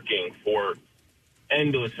been working for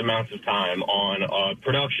endless amounts of time on a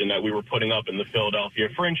production that we were putting up in the Philadelphia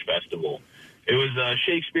Fringe Festival. It was a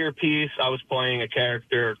Shakespeare piece. I was playing a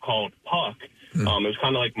character called Puck. It was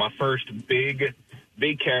kind of like my first big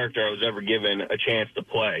character I was ever given a chance to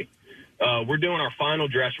play. We're doing our final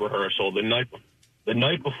dress rehearsal the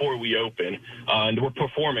night before we open, and we're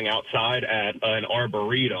performing outside at an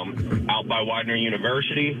arboretum out by Widener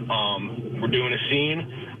University. We're doing a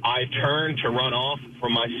scene. I turn to run off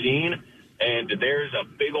from my scene, and there's a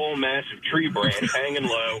big old massive tree branch hanging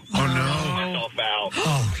low. Oh, no. Myself out.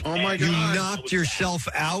 Oh my God. You knocked yourself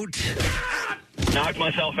out? Knocked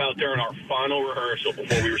myself out during our final rehearsal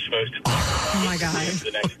before we were supposed to Oh my God.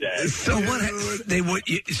 the next day. So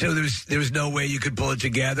there was no way you could pull it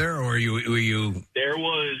together, or were you? There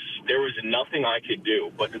was nothing I could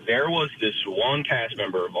do, but there was this one cast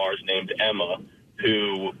member of ours named Emma,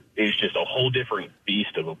 who is just a whole different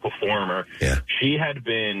beast of a performer. Yeah. She had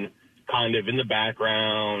been kind of in the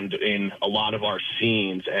background in a lot of our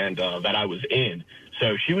scenes and that I was in.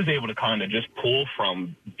 So she was able to kind of just pull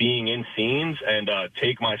from being in scenes and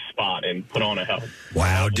take my spot and put on a hell.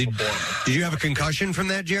 Wow. Did you have a concussion from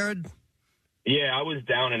that, Jared? Yeah, I was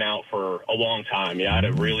down and out for a long time. Yeah, I had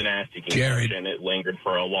a really nasty concussion. It lingered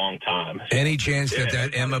for a long time. Any chance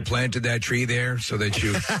that Emma planted that tree there so that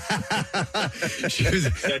you... She was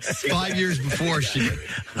 5 years before she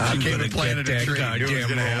came and planted a tree. Knew it was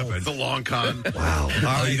going to happen. It's a long con. Wow.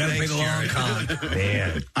 Oh, you got to play the long con.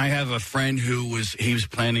 Man. I have a friend who was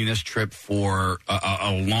planning this trip for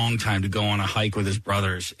a long time to go on a hike with his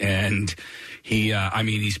brothers, and he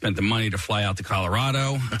spent the money to fly out to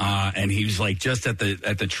Colorado, and he was like just at the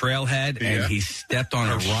trailhead, and he stepped on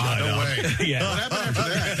a rock. No way. Yeah. What happened after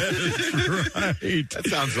that? Right. That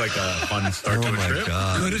sounds like a fun start to a trip.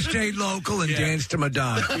 Could have stayed local and danced to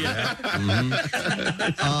Madonna. Yeah.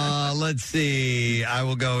 Let's see. I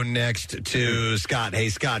will go next to Scott. Hey,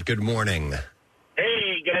 Scott, good morning.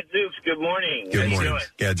 Hey, Gadzooks, good morning. Good How you morning. doing?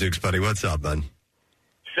 Gadzooks, buddy. What's up, man?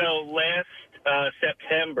 So last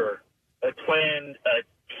September, I planned a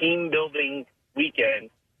team-building weekend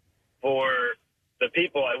for the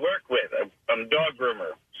people I work with. I'm a dog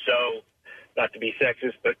groomer, so not to be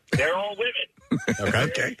sexist, but they're all women.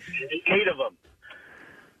 Okay. 8 of them.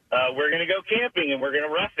 We're going to go camping, and we're going to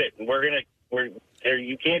rough it, and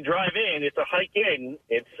you can't drive in. It's a hike in.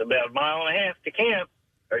 It's about 1.5 miles to camp.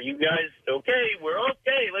 Are you guys okay? We're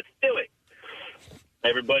okay. Let's do it.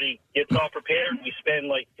 Everybody gets all prepared. We spend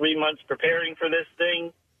like 3 months preparing for this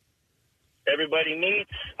thing. Everybody meets.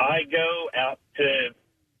 I go out to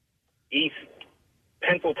East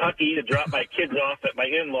Pennsylvania to drop my kids off at my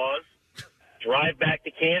in-laws, drive back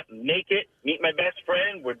to camp, make it, meet my best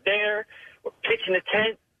friend. We're there. We're pitching a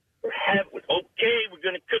tent. We're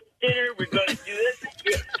going to cook dinner. We're going to do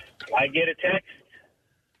this. I get a text.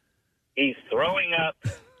 He's throwing up.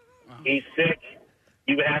 He's sick.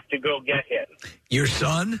 You have to go get him. Your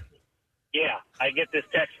son? Yeah, I get this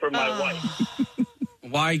text from my wife.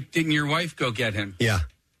 Why didn't your wife go get him? Yeah.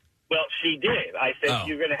 Well, she did. I said,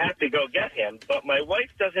 you're going to have to go get him. But my wife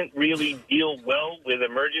doesn't really deal well with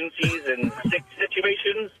emergencies and sick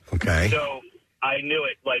situations. Okay. So I knew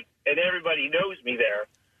it. And everybody knows me there.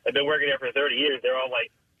 I've been working there for 30 years. They're all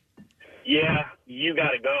like, yeah, you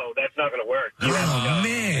got to go. That's not going to work. You have to go.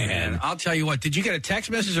 Man, I'll tell you what. Did you get a text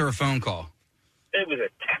message or a phone call? It was a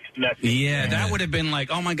text message. Yeah, that would have been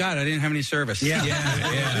like, oh, my God, I didn't have any service. Yeah.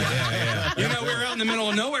 You know, we were out in the middle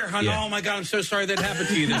of nowhere, hon. Yeah. Oh, my God, I'm so sorry that happened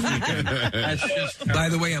to you this weekend. That's just... By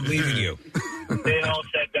the way, I'm leaving you. They all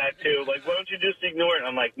said that, too. Like, why don't you just ignore it?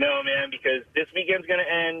 I'm like, no, man, because this weekend's going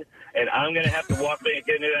to end, and I'm going to have to walk back and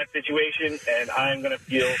get into that situation, and I'm going to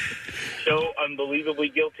feel so unbelievably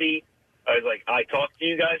guilty. I was like, I talked to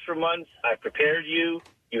you guys for months. I prepared you.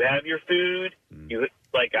 You have your food.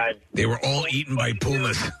 They were all eaten by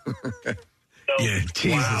pumas. Yeah,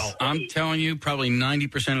 Jesus. Wow. I'm telling you, probably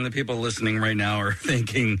 90% of the people listening right now are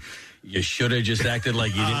thinking, you should have just acted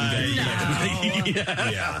like you didn't get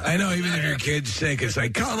Yeah. I know, even if your kid's sick, it's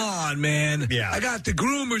like, come on, man. Yeah. I got the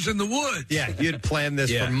groomers in the woods. Yeah, you had planned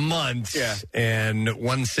this for months, and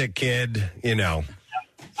one sick kid, you know,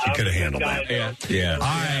 she could have handled that. Yeah. All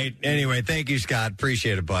right. Anyway, thank you, Scott.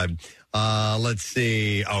 Appreciate it, bud. Let's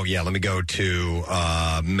see. Oh, yeah, let me go to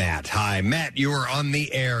Matt. Hi, Matt, you are on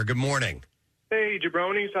the air. Good morning. Hey,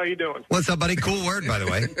 jabronis, how you doing? What's up, buddy? Cool word, by the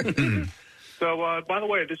way. So, by the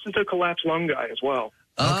way, this is the collapsed lung guy as well.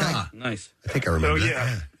 Okay. Nice. I think I remember So,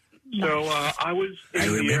 that. yeah. So, I was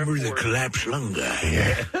in the Air Force. collapsed lung guy.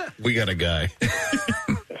 Yeah. We got a guy.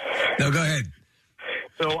 No, go ahead.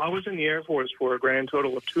 So, I was in the Air Force for a grand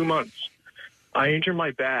total of 2 months. I injured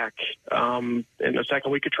my back in the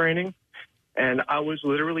second week of training, and I was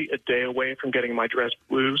literally a day away from getting my dress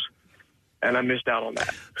blues, and I missed out on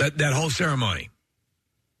that. That whole ceremony?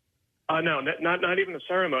 No, not even the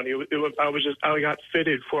ceremony. I got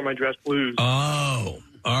fitted for my dress blues. Oh,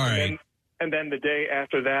 all right. And then the day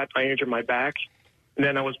after that, I injured my back, and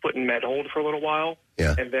then I was put in med hold for a little while.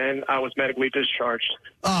 Yeah. And then I was medically discharged.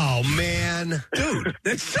 Oh, man. Dude,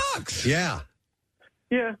 that sucks. Yeah.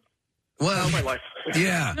 Yeah. Well, my life.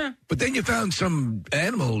 Yeah. But then you found some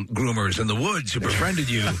animal groomers in the woods who befriended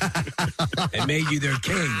you and made you their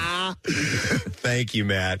king. Thank you,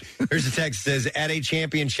 Matt. Here's a text that says, at a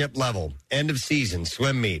championship level, end of season,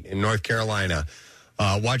 swim meet in North Carolina,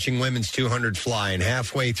 watching women's 200 fly, and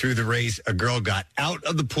halfway through the race, a girl got out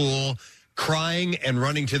of the pool, crying and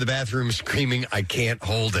running to the bathroom screaming, I can't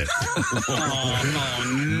hold it. No.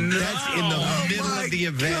 That's in the middle of the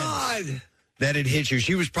event. God. That it hit you.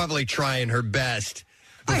 She was probably trying her best.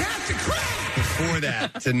 I have to cry. Before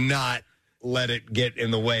that to not let it get in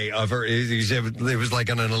the way of her. He said it was like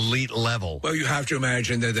on an elite level. Well, you have to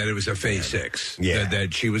imagine that it was a phase 6. Yeah.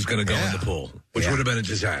 That she was going to go in the pool, which would have been a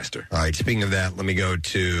disaster. All right, speaking of that, let me go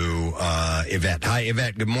to Yvette. Hi,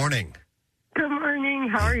 Yvette. Good morning. Good morning.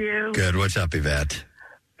 How are you? Good. What's up, Yvette?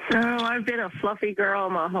 So I've been a fluffy girl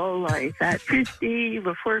my whole life. At 50,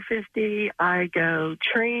 before 50, I go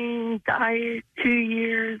train, diet, 2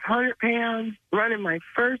 years, 100 pounds, running my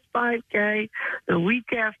first 5K the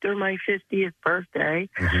week after my 50th birthday.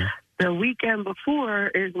 Mm-hmm. The weekend before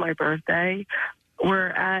is my birthday. We're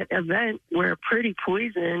at an event where Pretty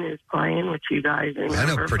Poison is playing, which you guys remember. I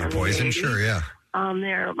know Pretty from the Poison, 80s. sure, yeah. I'm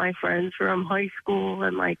there with my friends from high school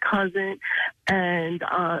and my cousin, and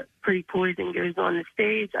Pretty Poison goes on the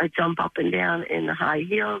stage. I jump up and down in the high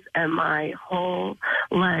heels, and my whole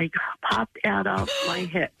leg popped out of my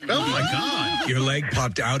hip. Oh, my God. Your leg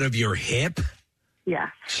popped out of your hip? Yes.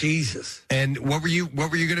 Jesus. And what were you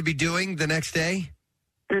going to be doing the next day?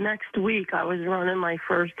 The next week, I was running my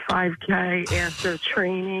first 5K after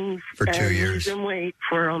training For 2 and years. losing weight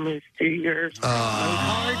for almost 2 years.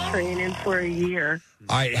 I was hard training for a year.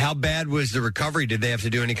 All right, how bad was the recovery? Did they have to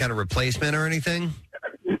do any kind of replacement or anything?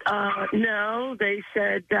 No, they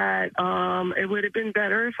said that it would have been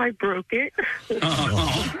better if I broke it.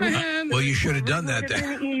 Oh, man. Well, you should have done that It would have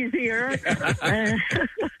then. been easier.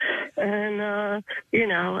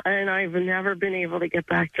 and I've never been able to get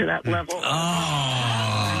back to that level.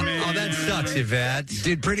 Oh, that sucks, Yvette.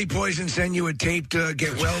 Did Pretty Poison send you a tape to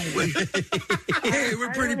get well with? Hey,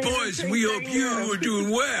 we're Pretty Poison. We hope you are doing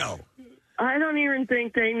well. I don't even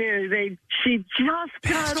think they knew. She just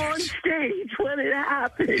got on stage when it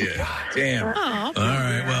happened. Damn. All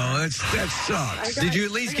right. Well, that sucks. Did you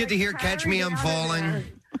at least get to hear Catch Me, I'm Falling?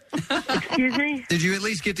 Excuse me? Did you at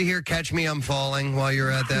least get to hear Catch Me, I'm Falling while you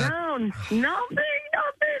were at that? No, nothing.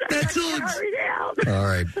 That's all. All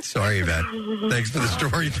right. Sorry, Yvette. Thanks for the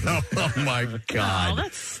story, though. Oh, my God. Oh,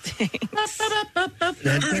 that stinks.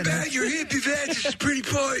 Heard about your hip, Yvette. This is Pretty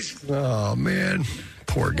Poison. Oh, man.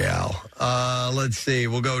 Poor gal. Let's see.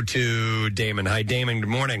 We'll go to Damon. Hi, Damon. Good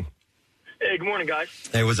morning. Hey, good morning, guys.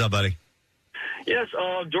 Hey, what's up, buddy? Yes,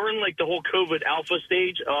 during the whole COVID alpha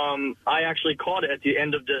stage, I actually caught it at the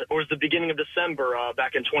end of the beginning of December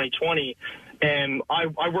back in 2020, and I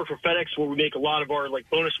work for FedEx where we make a lot of our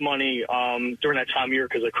bonus money during that time of year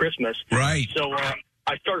because of Christmas. Right. So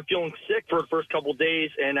I started feeling sick for the first couple of days,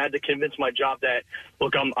 and I had to convince my job that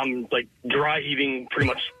I'm dry heaving pretty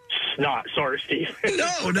much snot. Sorry, Steve.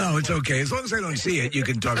 No, it's okay. As long as I don't see it, you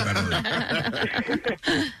can talk about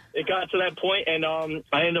it. It got to that point, and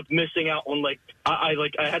I ended up missing out on I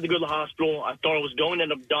had to go to the hospital. I thought I was going to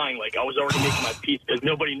end up dying. I was already making my peace because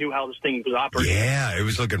nobody knew how this thing was operating. Yeah, it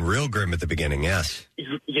was looking real grim at the beginning. Yes.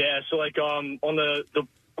 Yeah, so on the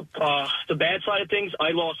bad side of things, I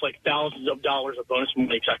lost thousands of dollars of bonus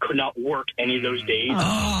money because I could not work any of those days.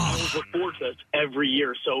 I was before this every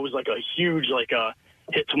year, so it was a huge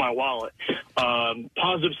hit to my wallet.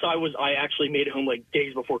 Positive side was I actually made it home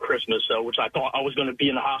days before Christmas, which I thought I was going to be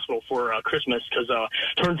in the hospital for Christmas because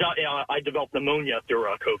turns out I developed pneumonia through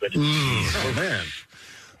COVID. Oh, man.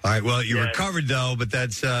 All right, well, you recovered, though, but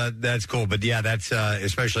that's cool. But, yeah, that's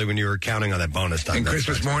especially when you were counting on that bonus time. And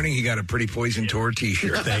Christmas morning, he got a Pretty Poison Tour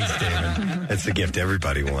T-shirt. Thanks, David. That's the gift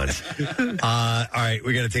everybody wants. All right,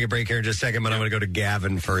 we got to take a break here in just a second, but I'm going to go to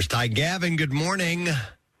Gavin first. Hi, Gavin. Good morning.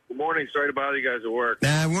 Good morning. Sorry to bother you guys at work.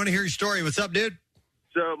 I want to hear your story. What's up, dude?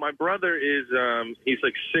 So my brother is, he's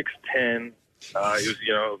 6'10". He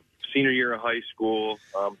was, senior year of high school.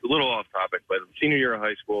 A little off topic, but senior year of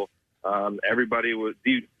high school. Everybody was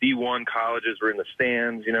D1 colleges were in the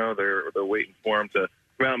stands. They're waiting for him to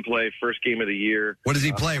come out and play first game of the year. What does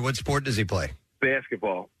he play? What sport does he play?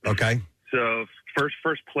 Basketball. Okay. So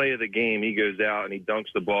first play of the game, he goes out and he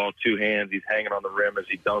dunks the ball, two hands. He's hanging on the rim as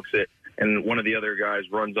he dunks it, and one of the other guys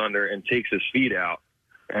runs under and takes his feet out,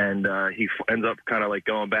 and he ends up kind of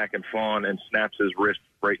going back and falling and snaps his wrist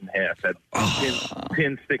right in half. Had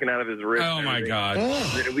pin sticking out of his wrist. Oh, my God.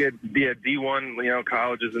 We had D1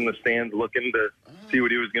 colleges in the stands looking to see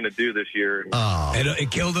what he was going to do this year. And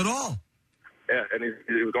it killed it all. Yeah, and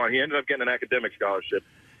he was going. He ended up getting an academic scholarship.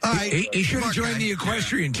 He should have joined the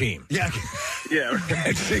equestrian team. Yeah.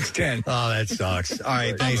 At 6'10". Oh, that sucks. All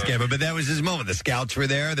right, thanks, Kevin. But that was his moment. The scouts were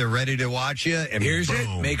there. They're ready to watch you. And here's boom.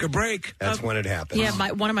 it. Make or break. That's when it happens. Yeah,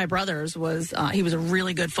 one of my brothers was he was a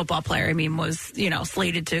really good football player. I mean, was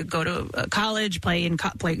slated to go to college, play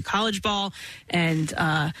college ball, and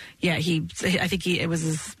I think it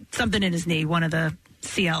was something in his knee. One of the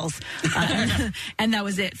CLs. And that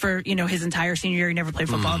was it for, his entire senior year. He never played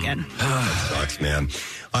football again. That sucks, man.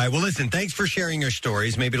 All right, well, listen, thanks for sharing your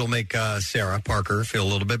stories. Maybe it'll make Sarah Parker feel a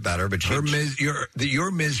little bit better. But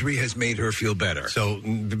your misery has made her feel better. So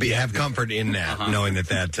have comfort in that, knowing that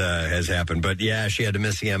has happened. But, yeah, she had to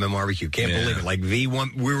miss the barbecue. Can't believe it. Like, we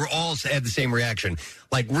were all had the same reaction.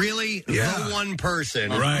 Like, really? Yeah. The one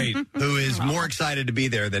person right. who is more excited to be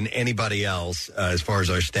there than anybody else as far as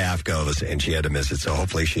our staff goes, and she had to miss it. So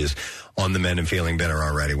hopefully she is on the mend and feeling better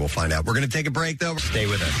already. We'll find out. We're going to take a break, though. Stay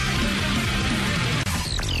with us.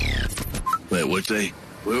 Wait,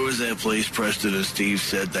 where was that place Preston and Steve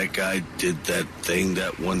said that guy did that thing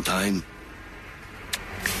that one time?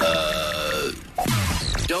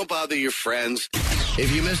 Don't bother your friends.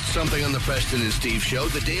 If you missed something on the Preston and Steve show,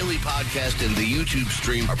 the daily podcast and the YouTube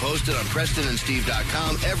stream are posted on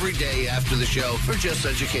PrestonandSteve.com every day after the show for just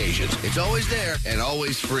such occasions. It's always there and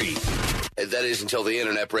always free. And that is until the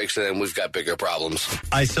internet breaks and we've got bigger problems.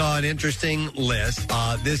 I saw an interesting list.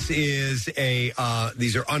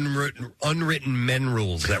 These are unwritten men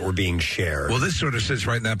rules that were being shared. Well, this sort of sits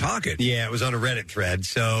right in that pocket. Yeah, it was on a Reddit thread.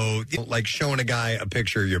 So, like showing a guy a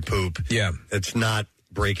picture of your poop. Yeah. It's not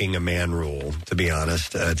breaking a man rule, to be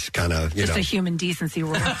honest. It's kind of, just a human decency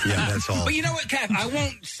rule. Yeah, that's all. But you know what, Kath? I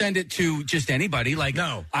won't send it to just anybody. Like,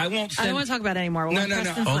 no, I won't send... I don't want to talk about it anymore. No.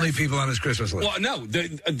 Only people on his Christmas list. Well, no,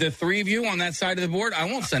 the three of you on that side of the board, I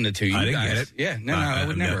won't send it to you. I didn't guys. get it. Yeah, no, I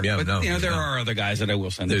would never. Yeah, but, there are other guys that I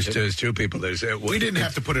will send it to. There's two people. We didn't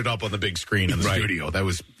have to put it up on the big screen in the studio. That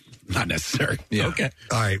was not necessary. Yeah. Okay.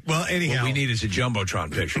 All right. Well, anyhow. What we need is a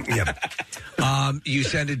Jumbotron picture. Yeah. You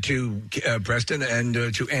send it to Preston and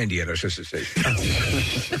to Andy at our sister station.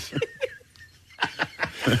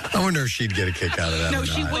 I wonder if she'd get a kick out of that. No, or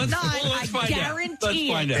she not. would not. I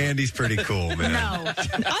guarantee it. Andy's pretty cool, man. No.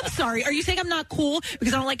 I'm sorry. Are you saying I'm not cool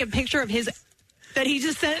because I don't like a picture of his that he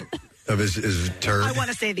just sent? Of his turd? I want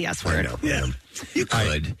to say the S word. I know. Yeah. You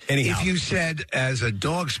could. Anyhow. If you said as a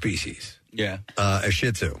dog species. Yeah. A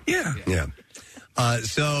Shih Tzu. Yeah. Yeah.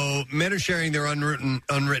 So men are sharing their unwritten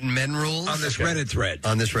men rules on this Reddit thread.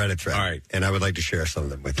 On this Reddit thread. All right. And I would like to share some of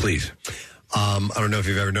them with you. Please. I don't know if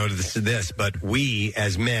you've ever noticed this, but we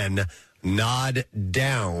as men nod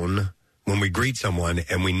down when we greet someone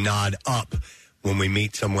and we nod up when we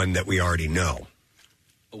meet someone that we already know.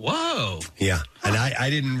 Whoa. Yeah. And I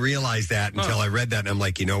didn't realize that until I read that, and I'm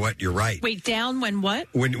like, you know what? You're right. Wait, down when what?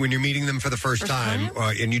 When you're meeting them for the first time?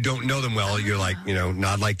 And you don't know them well, you're like,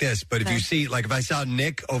 nod like this. But if you see, like if I saw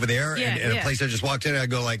Nick over there in a place I just walked in, I'd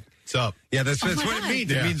go like, what's up? Yeah, that's what it means.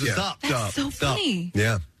 Yeah. It means what's up. That's so funny.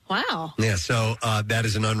 Yeah. Wow. Yeah, so that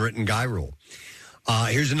is an unwritten guy rule.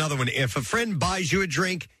 Here's another one. If a friend buys you a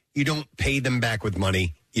drink, you don't pay them back with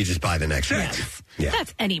money. You just buy the next one. Yeah.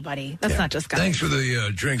 That's anybody. That's not just guys. Thanks for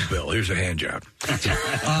the drink bill. Here's a hand job.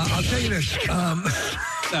 I'll tell you this.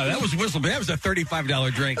 No, that was whistle. That was a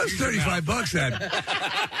 $35 drink. That's $35 then.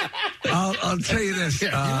 I'll tell you this. You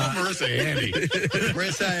want Marissa Andy.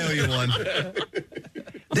 Marissa, I owe you one.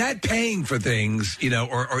 That paying for things,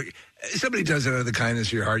 or somebody does it out of the kindness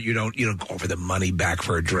of your heart. You don't go for the money back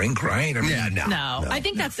for a drink, right? I mean, No. I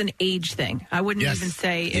think that's an age thing. I wouldn't even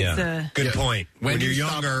say it's a... Good point. When you're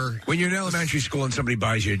younger... When you're in elementary school and somebody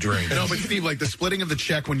buys you a drink. No, but Steve, like the splitting of the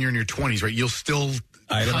check when you're in your 20s, right? You'll still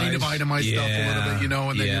kind of itemize stuff a little bit,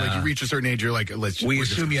 and then you reach a certain age, you're like, we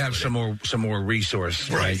assume you have some more resource,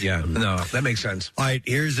 right? Yeah. No, that makes sense. All right,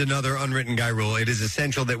 here's another unwritten guy rule. It is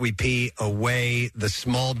essential that we pee away the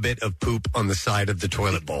small bit of poop on the side of the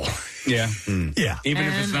toilet bowl. Yeah. Yeah. Even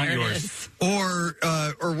if it's not yours.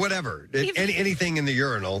 Or whatever. Anything in the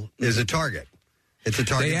urinal is a target. It's a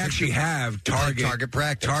target. They actually have target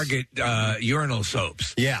practice. Target urinal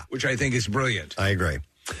soaps. Yeah. Which I think is brilliant. I agree.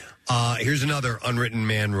 Here's another unwritten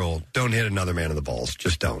man rule. Don't hit another man in the balls.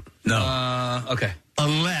 Just don't. No. Okay.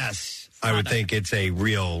 Unless I would think it's a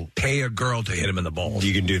real... Pay a girl to hit him in the balls.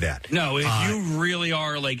 You can do that. No, if you really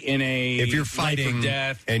are like in a... If you're fighting life or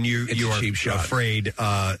death, and you are afraid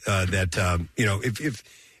that,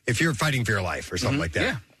 if you're fighting for your life or something like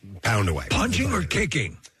that, pound away. Punching or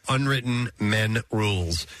kicking? Unwritten men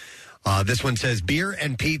rules. This one says, beer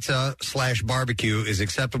and pizza / barbecue is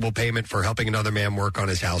acceptable payment for helping another man work on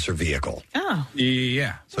his house or vehicle. Oh.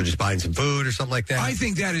 Yeah. So just buying some food or something like that? I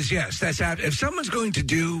think that is, yes. If someone's going to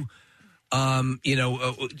do...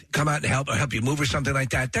 come out and help you move or something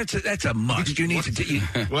like that. That's a must. You need to.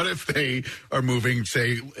 What if they are moving,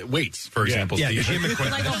 say, weights, for example? Yeah, gym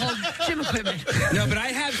equipment. Like a whole gym equipment. No, but I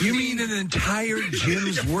have. You mean an entire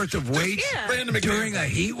gym's worth of weights during a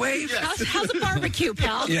heat wave? How's a barbecue,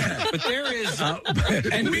 pal? Yeah, but there is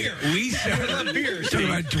and beer. We said beer. Talking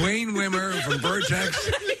about Dwayne Wimmer from Vertex.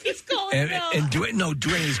 He's calling and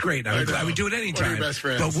Dwayne is great. I would do it anytime. One of your best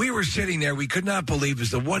friends. But we were sitting there. We could not believe it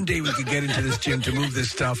was the one day we could get into this gym to move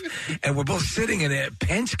this stuff. And we're both sitting in a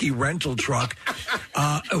Penske rental truck,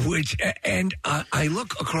 I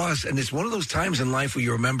look across, and it's one of those times in life where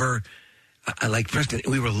you remember, like Preston,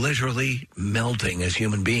 we were literally melting as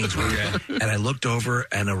human beings. And I looked over,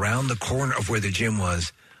 and around the corner of where the gym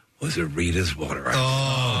was a Rita's water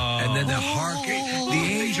ice. And then the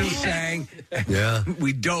angels sang. Yeah.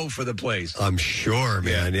 We dove for the place. I'm sure,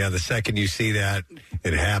 man. Yeah, the second you see that,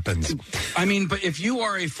 it happens. I mean, but if you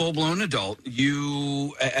are a full-blown adult,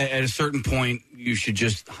 you, at a certain point, you should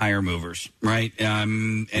just hire movers, right? Yeah,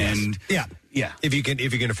 if you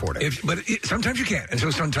can afford it. Sometimes you can't, and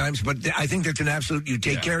so sometimes. But I think that's an absolute. You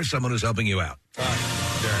take care of someone who's helping you out.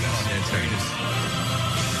 Fair enough.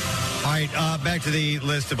 All right, back to the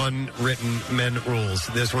list of unwritten men rules.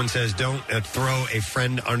 This one says, don't throw a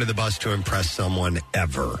friend under the bus to impress someone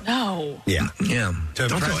ever. No. Yeah. Yeah. To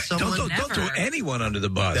impress someone. Don't throw anyone under the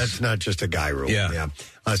bus. That's not just a guy rule. Yeah.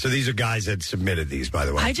 So these are guys that submitted these, by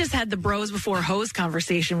the way. I just had the bros before hoes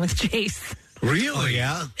conversation with Chase. Really? Oh,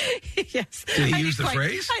 yeah? Yes. Did he use the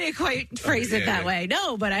phrase? I didn't quite phrase it that way.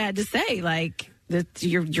 No, but I had to say, like, that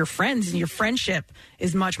your friends and your friendship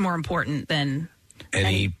is much more important than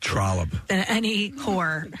any trollop, than any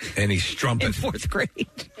whore, any strumpet in 4th grade.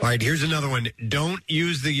 All right, here's another one. Don't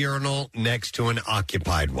use the urinal next to an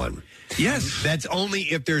occupied one. Yes. That's only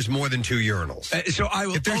if there's more than 2 urinals. So I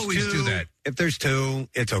will always do that. If there's 2,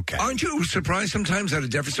 it's okay. Aren't you surprised sometimes at a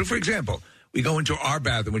difference? So, for example, we go into our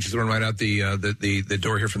bathroom, which is the one right out the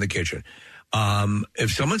door here from the kitchen.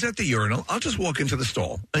 If someone's at the urinal, I'll just walk into the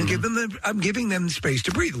stall and I'm giving them space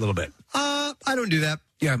to breathe a little bit. I don't do that.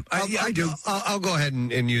 Yeah, I do. I'll go ahead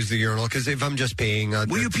and use the urinal because if I'm just peeing,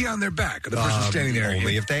 will you pee on their back? The person standing there,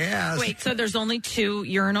 only if they ask. Wait, so there's only 2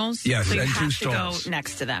 urinals? Yes, so you and have 2 to stalls. go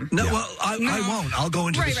next to them. No, well, I won't. I'll go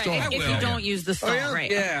into the stall. Right. If you don't use the stall,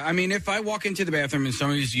 right? Yeah, I mean, if I walk into the bathroom and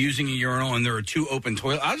somebody's using a urinal and there are 2 open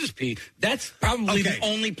toilets, I'll just pee. That's probably the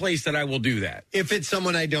only place that I will do that. If it's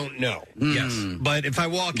someone I don't know. Yes. But if I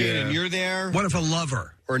walk in and you're there. What if a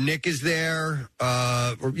lover? Or Nick is there,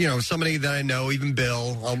 or somebody that I know, even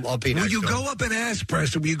Bill. I'll pee next to him. Will you go up and ask,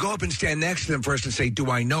 Preston? Will you go up and stand next to them first and say, "Do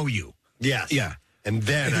I know you?" Yes. Yeah. And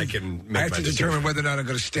then I can make I have to determine whether or not I'm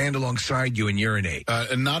going to stand alongside you and urinate.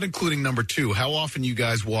 And not including number 2, how often you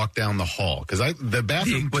guys walk down the hall? Because the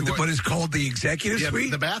bathroom... What is called the executive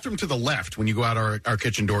suite? The bathroom to the left, when you go out our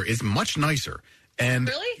kitchen door, is much nicer. And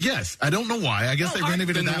really? Yes, I don't know why. I guess they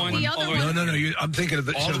renovated that one. No. I'm thinking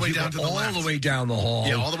of all the way down to the left. All the way down the hall.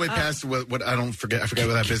 Yeah, all the way past what I forget what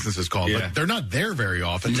that business is called. But they're not there very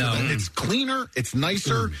often. No. So it's cleaner. It's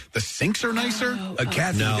nicer. The sinks are nicer.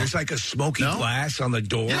 Kathy, there's like a smoky glass on the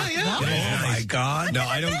door. Yeah. Oh my God. No,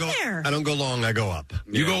 I don't go long. I go up.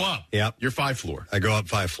 You go up. Yep. You're 5th floor. I go up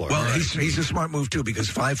 5th floor. Well, he's a smart move too because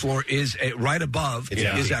 5th floor is right above.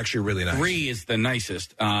 Is actually really nice. 3 is the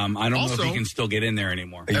nicest. I don't know if you can still get in there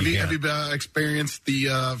anymore. Have you experienced the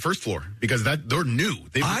 1st floor? Because they're new.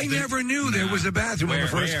 I never knew there was a bathroom on the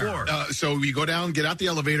 1st floor. So you go down, get out the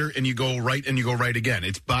elevator, and you go right again.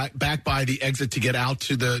 It's back by the exit to get out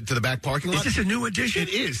to the back parking lot. Is this a new addition? It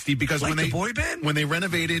is, Steve, because like the boy band? when they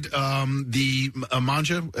renovated the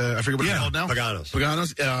Manja, I forget what it's called now.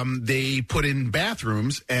 Paganos. They put in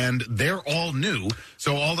bathrooms, and they're all new.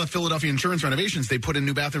 So all the Philadelphia Insurance renovations, they put in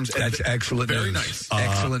new bathrooms. That's excellent Very news. nice.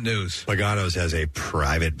 Excellent news. Paganos has a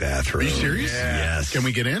private bathroom. Are you serious? Yes. Can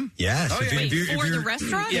we get in? Yes. For the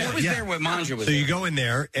restaurant? Yeah, it was there with Manja. So you go in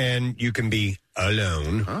there and you can be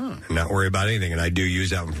alone and not worry about anything. And I do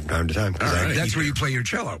use that one from time to time. That's where you play your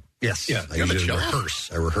cello. Yes. Yeah. I usually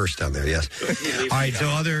rehearse. I rehearse down there, yes. All right, so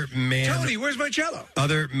Tony, where's my cello?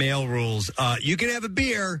 Other male rules. You can have a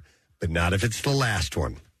beer, but not if it's the last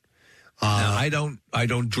one. No, I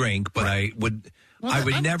don't drink, but I would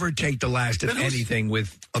never take the last of anything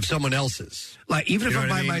of someone else's. Like even if I'm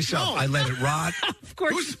by myself, I let it rot. Of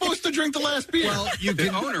course. Who's supposed to drink the last beer? Well, the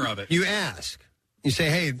owner of it. You ask. You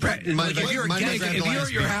say, "Hey, if you're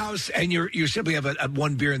at your house and you simply have a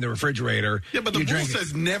one beer in the refrigerator." Yeah, but the rule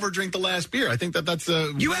says never drink the last bear. I think that's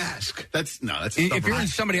a you ask. That's if you're in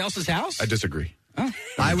somebody else's house. I disagree. Oh.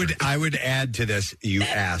 I would add to this. You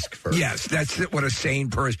ask first. Yes, that's what a sane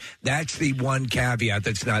person. That's the one caveat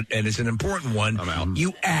that's not, and it's an important one. I'm out.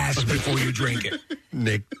 You ask before you drink it,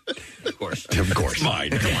 Nick. Of course, mine.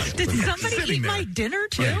 Did somebody eat my dinner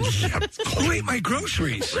too? Who ate my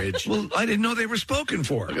groceries? Well, I didn't know they were spoken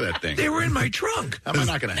for. Look at that thing. They were in my trunk. How am I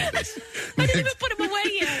not going to have this? I didn't even put them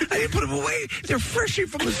away yet. I didn't put them away. They're freshly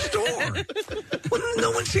from the store. Well,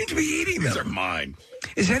 no one seems to be eating them. These are mine.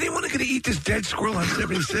 Is anyone going to eat this dead squirrel on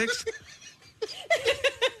 76?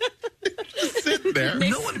 there.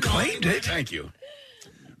 No one claimed it. Thank you.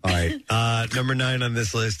 All right. Number 9 on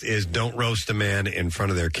this list is don't roast a man in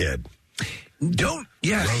front of their kid. Don't.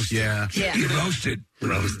 Yes. Roasted. Yeah. You roasted.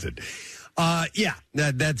 Roasted.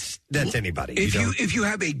 That's anybody. If you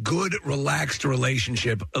have a good, relaxed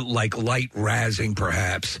relationship, like light razzing,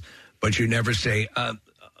 perhaps, but you never say,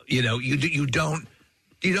 you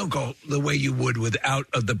don't go the way you would without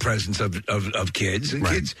the presence of kids. And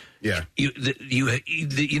kids, you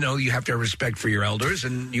have to have respect for your elders,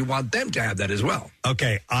 and you want them to have that as well.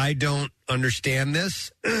 Okay, I don't understand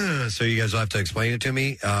this, so you guys will have to explain it to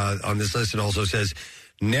me. On this list, it also says,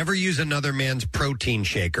 never use another man's protein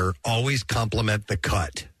shaker. Always compliment the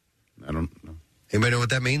cut. I don't know. Anybody know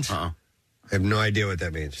what that means? I have no idea what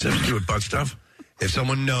that means. Does it do with butt stuff? If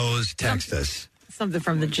someone knows, text us. Something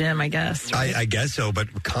from the gym, I guess. Right? I guess so,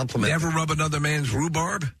 but compliment. Never rub another man's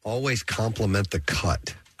rhubarb? Always compliment the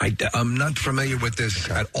cut. I'm not familiar with this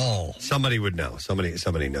at all. Somebody would know.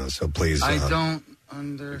 Somebody knows, so please. I don't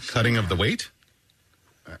understand. Cutting of the weight?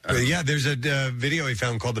 Yeah, there's a video he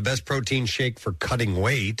found called The Best Protein Shake for Cutting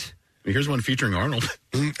Weight. Here's one featuring Arnold.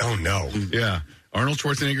 Oh, no. Yeah. Arnold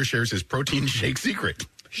Schwarzenegger shares his protein shake secret.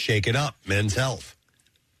 Shake it up. Men's health.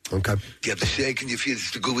 Okay. You have the shake and you feel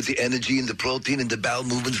it's to go with the energy and the protein and the bowel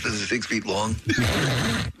movements because it's 6 feet long.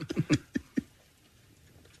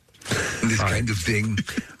 This kind of thing.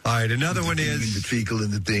 All right, another one is... the fecal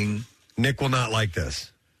and the thing. Nick will not like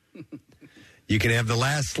this. You can have the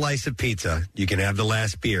last slice of pizza, you can have the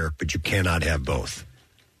last beer, but you cannot have both.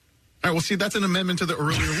 All right, well, see, that's an amendment to the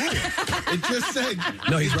earlier rule. It just said,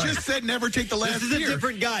 just said never take the last This is beer. a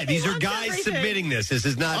different guy. These are guys submitting this. This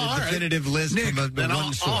is not a definitive list Nick, from then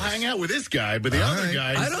one source. I'll hang out with this guy, but the other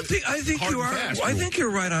guy. I think you're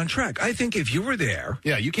right on track. I think if you were there,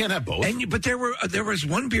 you can't have both. But there was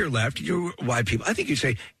one beer left. Why people? I think you'd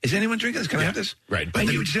say, "Is anyone drinking this? Can I have this?" Right.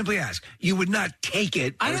 But you would simply ask. You would not take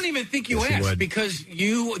it. I don't even think you asked because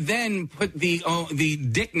you then put the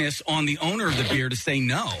dickness on the owner of the beer to say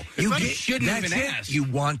no. You shouldn't even ask. You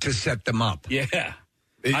want to set them up. Yeah.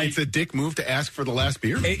 It's a dick move to ask for the last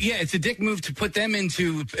beer? It's a dick move to put them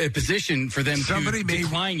into a position for them to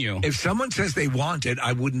decline you. If someone says they want it,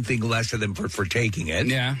 I wouldn't think less of them for taking it.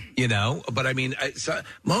 Yeah. But I mean,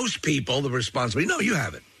 most people, the responsibility, no, you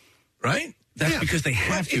have it, right? That's because they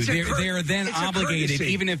have to. They're then obligated,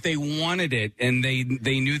 even if they wanted it and they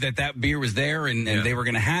knew that beer was there and they were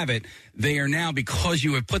going to have it, they are now, because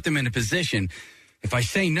you have put them in a position. If I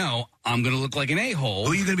say no, I'm going to look like an a-hole.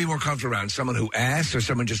 Who are you going to be more comfortable around? Someone who asks or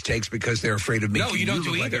someone just takes because they're afraid of making No, you don't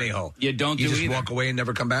do look either. like an a-hole? You don't do either. either. You just walk away and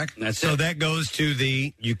never come back? So that goes to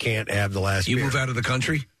you can't have the last beer. You move out of the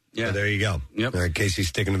country? Yeah. There you go. Yep. In case he's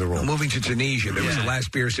sticking to the rule. I'm moving to Tunisia. There was a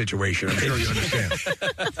last beer situation. I'm sure you understand.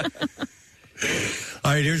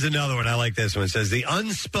 All right, here's another one. I like this one. It says, the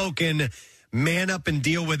unspoken man up and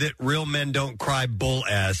deal with it, real men don't cry bull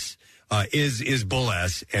ass. Is bull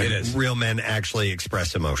ass, and real men actually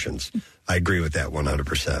express emotions. I agree with that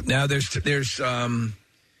 100%. Now,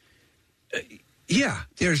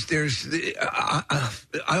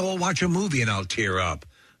 I will watch a movie and I'll tear up.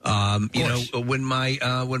 When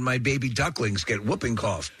my baby ducklings get whooping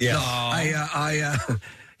cough. Yeah.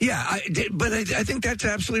 But I think that's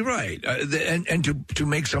absolutely right. And to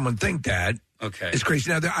make someone think that, it's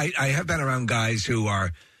crazy. Now, I have been around guys who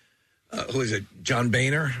are. Who is it? John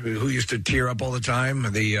Boehner, who used to tear up all the time.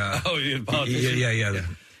 Yeah.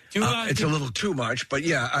 It's a little too much, but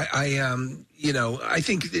I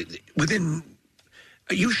think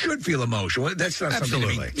you should feel emotion. That's not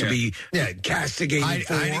something to be castigated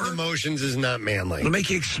for. Hiding emotions is not manly. It'll make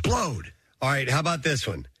you explode. All right, how about this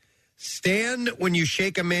one? Stand when you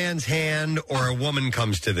shake a man's hand or a woman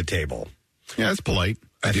comes to the table. Yeah, that's polite.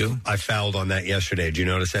 I do. I fouled on that yesterday. Did you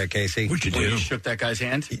notice that, Casey? What'd you do? You shook that guy's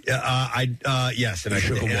hand? Yes, and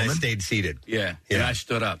I stayed seated. Yeah, and I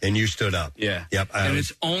stood up. And you stood up. Yeah. Yep. And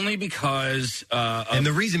it's only because... and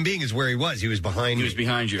the reason being is where he was. He was behind me. He was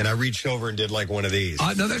behind you. And I reached over and did like one of these.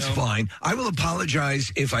 No, that's fine. I will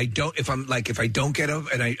apologize if I don't get up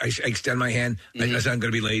and I extend my hand. I'm going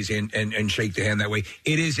to be lazy and shake the hand that way.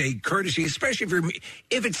 It is a courtesy, especially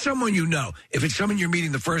if it's someone you know. If it's someone you're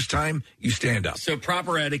meeting the first time, you stand up. So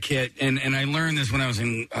proper etiquette, and I learned this when I was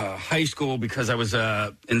in high school because I was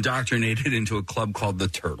indoctrinated into a club called the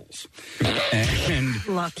Turtles. And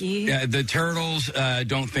lucky. The Turtles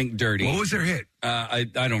don't think dirty. What was their hit? I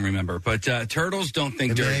don't remember, but Turtles don't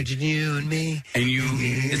think dirty. Imagine you and me. And you...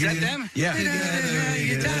 Is that them? Yeah. Together,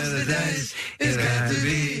 you toss the dice. It's got to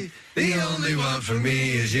be the only one for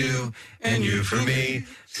me is you, and you for me.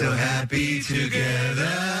 So happy together.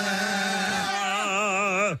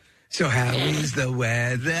 So how is the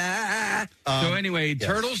weather? So anyway, yes.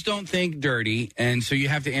 turtles don't think dirty, and so you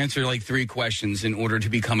have to answer like 3 questions in order to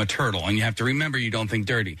become a turtle, and you have to remember you don't think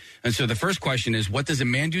dirty. And so the first question is, what does a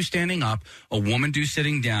man do standing up, a woman do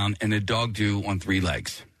sitting down, and a dog do on 3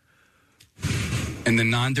 legs? And the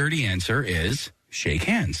non-dirty answer is shake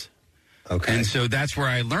hands. Okay. And so that's where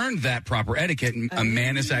I learned that proper etiquette. A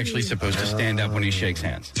man is actually supposed to stand up when he shakes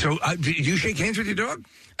hands. So do you shake hands with your dog?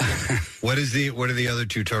 What are the other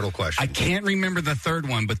 2 turtle questions? I can't remember the third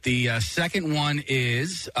one, but the second one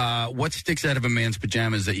is what sticks out of a man's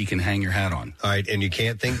pajamas that you can hang your hat on? All right, and you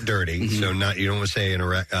can't think dirty, so you don't want to say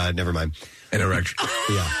never mind. An erection.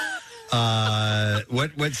 Yeah.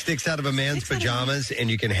 What sticks out of a man's pajamas and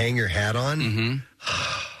you can hang your hat on?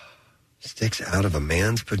 Mm-hmm. Sticks out of a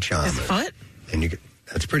man's pajamas. His foot? And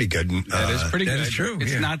that's pretty good. That is pretty good. That is true.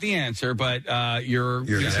 It's not the answer, but your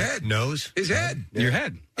head. Nose? His head. Your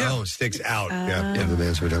head. Oh, sticks out. Of a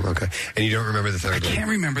man's pajama. Okay. And you don't remember the third one? I can't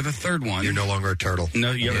remember the third one. You're no longer a turtle.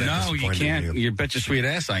 No, you Disappointed can't. in You bet your sweet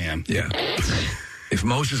ass I am. Yeah. If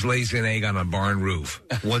Moses lays an egg on a barn roof.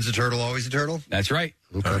 Once a turtle, always a turtle? That's right.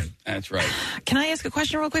 Okay. That's right. Can I ask a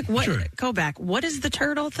question real quick? Sure. Go back. What is the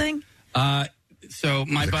turtle thing? So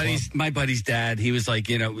my buddy's dad, he was like,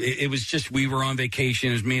 it was just, we were on vacation.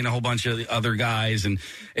 It was me and a whole bunch of other guys, and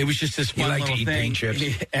it was just this You fun like to little eat thing. paint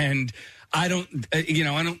chips? And I don't.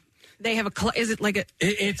 They have is it like a?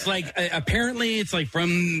 It's like apparently it's like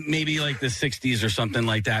from maybe like the 60s or something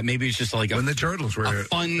like that. Maybe it's just like when the turtles were a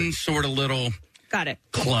fun sort of little. Got it.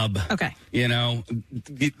 Club. Okay.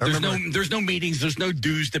 There's no meetings. There's no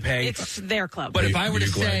dues to pay. It's their club. But if I were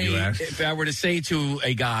to say to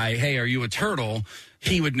a guy, "Hey, are you a turtle?"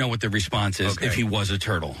 he would know what the response is if he was a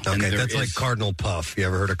turtle. Okay, that's like Cardinal Puff. You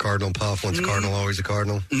ever heard of Cardinal Puff? Once cardinal, always a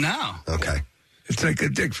cardinal? No. Okay. It's like a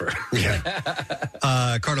dick for. Yeah.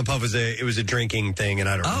 Cardinal Puff was a drinking thing, and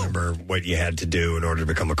I don't remember what you had to do in order to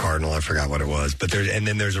become a cardinal. I forgot what it was. But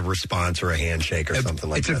then there's a response or a handshake or something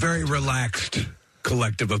like that. It's a very relaxed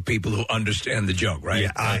collective of people who understand the joke, right?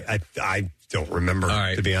 Yeah, I don't remember,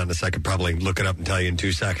 to be honest. I could probably look it up and tell you in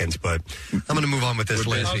 2 seconds, but I'm going to move on with this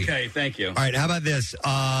list. Okay, thank you. All right, how about this?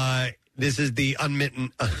 This is the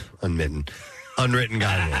unwritten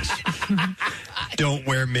guy rules. Don't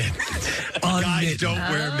wear mittens. Guys, don't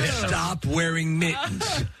wear mittens. Stop wearing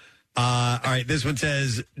mittens. All right, this one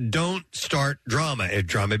says, don't start drama if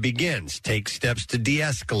drama begins. Take steps to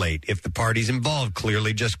de-escalate. If the parties involved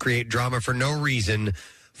clearly just create drama for no reason,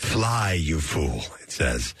 fly, you fool, it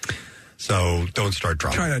says. So don't start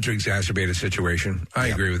drama. Try not to exacerbate a situation. I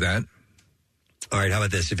agree with that. All right, how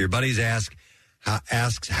about this? If your buddies asks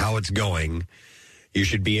how it's going, you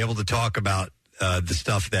should be able to talk about the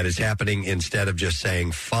stuff that is happening instead of just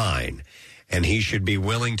saying fine. And he should be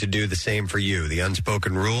willing to do the same for you. The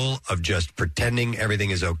unspoken rule of just pretending everything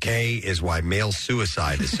is okay is why male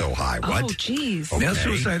suicide is so high. What? Oh, jeez. Male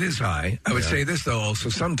suicide is high. I would say this, though, also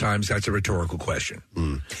sometimes that's a rhetorical question.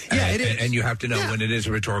 Yeah, it is. And you have to know when it is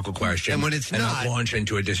a rhetorical question. And when it's not launch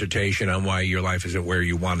into a dissertation on why your life isn't where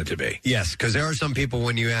you want it to be. Yes, because there are some people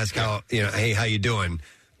when you ask hey, how you doing?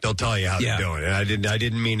 They'll tell you how they're doing. And I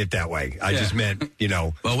didn't mean it that way. I just meant,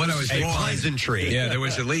 well, when I was a born, pleasantry. Yeah, there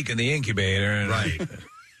was a leak in the incubator. Right.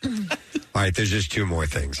 All right, there's just 2 more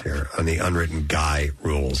things here on the unwritten guy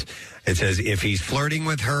rules. It says, if he's flirting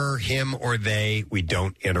with her, him, or they, we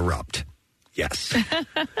don't interrupt. Yes.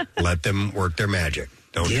 Let them work their magic.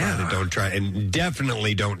 Don't try, and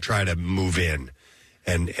definitely don't try to move in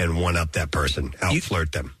and one-up that person,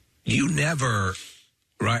 out-flirt them. You never...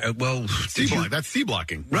 Right. Well, that's C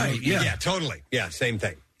blocking. Right. Yeah. Yeah, totally. Yeah, same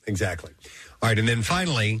thing. Exactly. All right. And then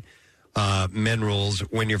finally, men rules.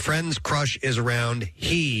 When your friend's crush is around,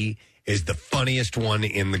 he is the funniest one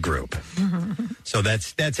in the group. So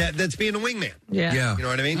that's being a wingman. Yeah. You know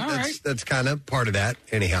what I mean? That's kind of part of that,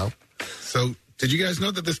 anyhow. So, did you guys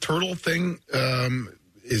know that this turtle thing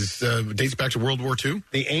dates back to World War II?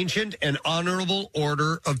 The Ancient and Honorable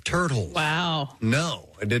Order of Turtles. Wow. No,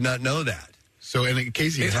 I did not know that. So, in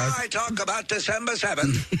case you if I talk about December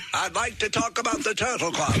 7th, I'd like to talk about the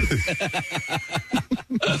Turtle Club.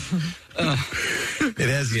 It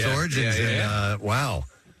has its origins in, wow,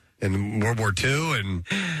 in World War II, and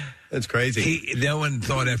that's crazy. No one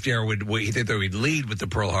thought FDR would lead with the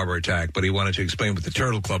Pearl Harbor attack, but he wanted to explain what the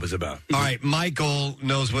Turtle Club is about. All right, Michael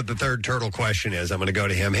knows what the third turtle question is. I'm going to go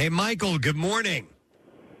to him. Hey, Michael, good morning.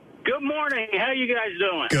 Good morning. How you guys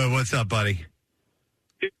doing? Good. What's up, buddy?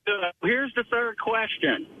 Here's the third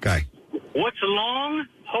question. Okay. What's long,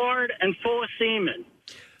 hard, and full of semen?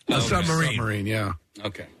 A submarine. Submarine, yeah.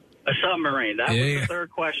 Okay. A submarine. That was the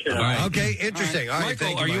third question. Right. Okay, interesting. All right, Michael,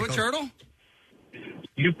 thank you, are you a Michael. turtle?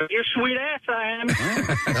 You bet your sweet ass I am.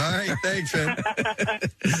 All right, thanks, man.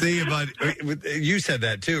 See you, bud. You said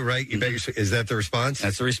that too, right? You bet your, is that the response?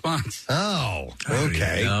 That's the response. Oh,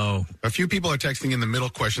 okay. No. A few people are texting in the middle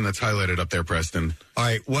question that's highlighted up there, Preston. All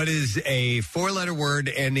right, what is a 4-letter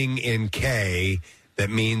word ending in K that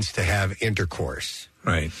means to have intercourse?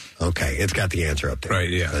 Right. Okay, it's got the answer up there. Right,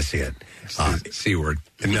 yeah. Let's see it. C word.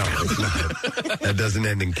 No, it's not. That doesn't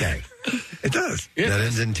end in K. It does. That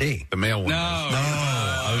ends in T. The male one. No,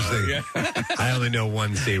 I was thinking. I only know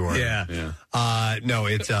one C word. Yeah. No,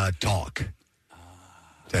 it's talk.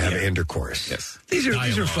 To have intercourse. Yes. These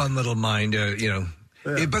are fun little mind, By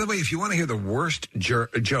the way, if you want to hear the worst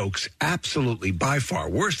jokes, absolutely, by far,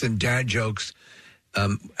 worse than dad jokes,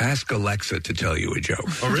 ask Alexa to tell you a joke.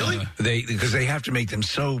 Oh, really? Because they have to make them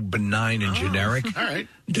so benign and generic. All right.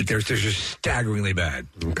 That they're just staggeringly bad.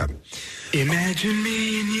 Okay. Imagine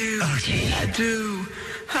me and you. I do.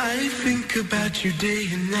 I think about you day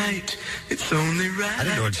and night. It's only right. I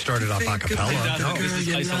didn't know it started off a cappella. No, this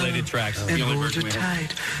is isolated tracks. It's the only version we have.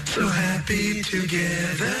 Tight, so happy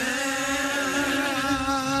together.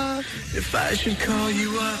 If I should call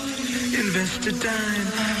you up, invest a dime,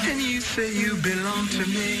 and you say you belong to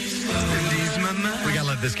me, and ease my mind. We gotta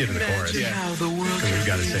let this get to the chorus. How the world Because we've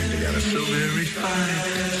got to sing together. so very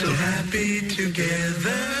fine, so happy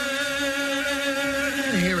together.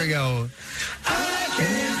 Here we go. I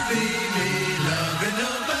can't see me loving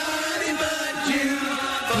nobody but you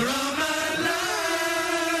for all my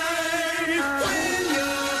life. When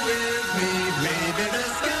you're with me, baby, the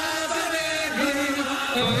skies are blue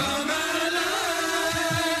for all my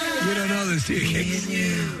life. You don't know this, do you? Me and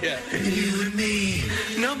you, and you and me.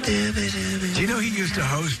 No, Do you know he used to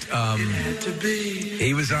host?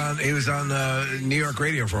 He was on New York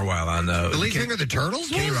radio for a while on the lead singer of the Turtles.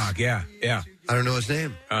 K-Rock. Yeah. I don't know his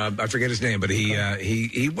name. I forget his name, but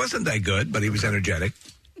he wasn't that good, but he was energetic.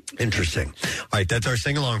 Interesting. All right, that's our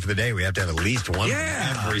sing along for the day. We have to have at least one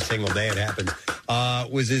every single day it happens.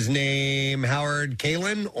 Was his name Howard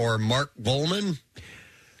Kalin or Mark Volman?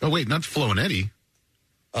 Oh wait, not Flo and Eddie.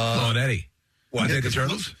 Flo and Eddie. What? They the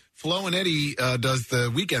Turtles? Flo and Eddie does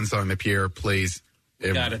the weekend song that Pierre plays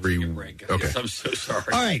every week. Okay. I'm so sorry.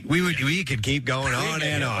 All right, we could keep going on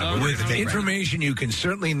and on. But With information you can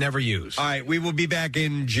certainly never use. All right, we will be back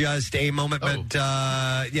in just a moment, but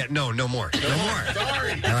no more. No more. Sorry. All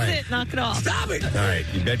right. That's it. Knock it off. Stop it. All right,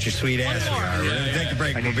 you bet your sweet ass we are. We're going to take a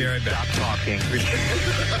break. We'll be right back. Stop talking.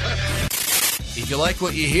 If you like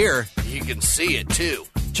what you hear, you can see it too.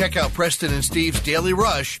 Check out Preston and Steve's Daily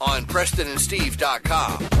Rush on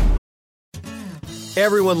PrestonandSteve.com.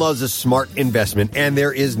 Everyone loves a smart investment, and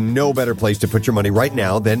there is no better place to put your money right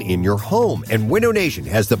now than in your home. And Window Nation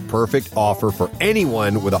has the perfect offer for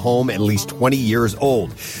anyone with a home at least 20 years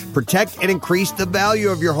old. Protect and increase the value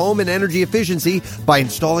of your home and energy efficiency by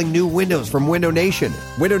installing new windows from Window Nation.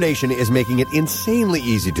 Window Nation is making it insanely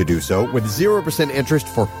easy to do so with 0% interest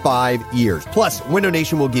for 5 years. Plus, Window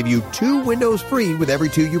Nation will give you 2 windows free with every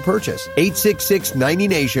 2 you purchase.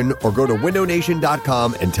 866-90-NATION or go to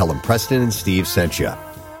windownation.com and tell them Preston and Steve sent you.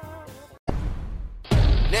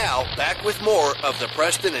 Now, back with more of the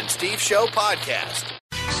Preston and Steve Show podcast.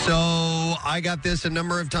 So I got this a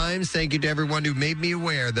number of times. Thank you to everyone who made me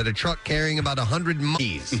aware that a truck carrying about 100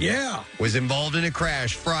 monkeys was involved in a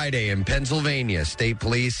crash Friday in Pennsylvania. State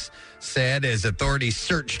police said as authorities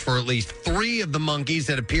searched for at least 3 of the monkeys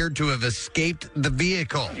that appeared to have escaped the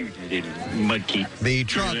vehicle. Monkey. The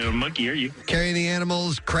truck monkey, are you? carrying the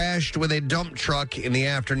animals crashed with a dump truck in the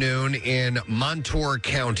afternoon in Montour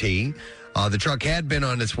County. The truck had been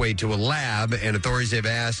on its way to a lab, and authorities have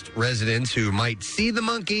asked residents who might see the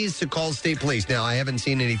monkeys to call state police. Now, I haven't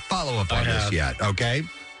seen any follow-up on this yet, okay?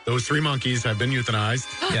 Those 3 monkeys have been euthanized.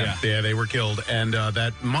 Yeah, they were killed. And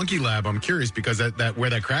that monkey lab, I'm curious because that where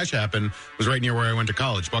that crash happened was right near where I went to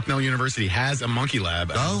college. Bucknell University has a monkey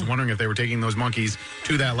lab. I was wondering if they were taking those monkeys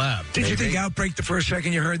to that lab. Did you think Outbreak the first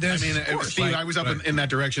second you heard this? I mean, Steve, I was up in that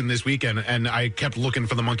direction this weekend, and I kept looking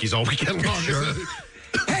for the monkeys all weekend long. Sure.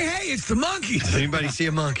 Hey, it's the monkeys. Does anybody see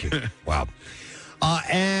a monkey? Wow.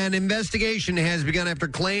 An investigation has begun after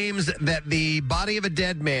claims that the body of a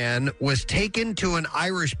dead man was taken to an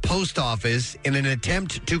Irish post office in an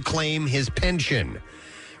attempt to claim his pension.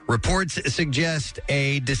 Reports suggest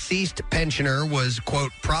a deceased pensioner was,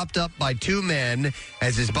 quote, propped up by 2 men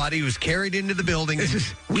as his body was carried into the building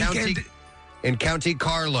in County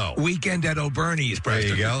Carlow. Weekend at O'Bernie's,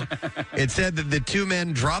 Preston. There you go. It said that the 2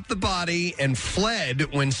 men dropped the body and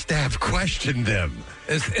fled when staff questioned them.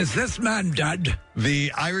 Is this man dead?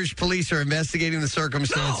 The Irish police are investigating the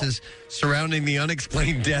circumstances surrounding the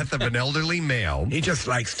unexplained death of an elderly male. He just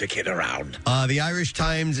likes to kid around. The Irish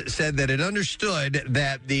Times said that it understood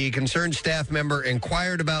that the concerned staff member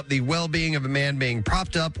inquired about the well-being of a man being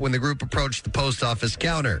propped up when the group approached the post office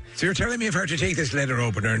counter. So you're telling me if I were to take this letter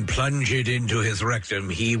opener and plunge it into his rectum,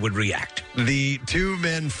 he would react? The two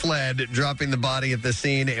men fled, dropping the body at the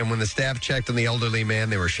scene, and when the staff checked on the elderly man,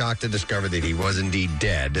 they were shocked to discover that he was indeed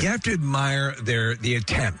dead. You have to admire the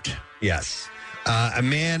attempt. Yes. A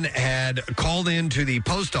man had called into the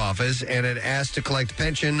post office and had asked to collect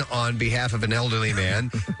pension on behalf of an elderly man.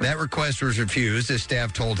 That request was refused as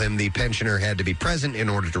staff told him the pensioner had to be present in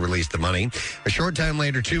order to release the money. A short time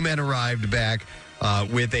later, two men arrived back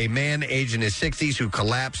with a man aged in his 60s who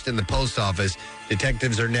collapsed in the post office.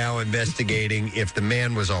 Detectives are now investigating if the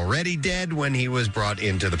man was already dead when he was brought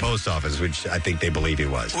into the post office, which I think they believe he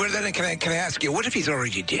was. Well, then can I ask you, what if he's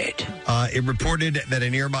already dead? It reported that a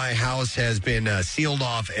nearby house has been sealed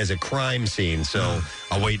off as a crime scene, so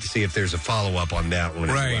I'll wait to see if there's a follow-up on that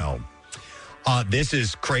one as well. This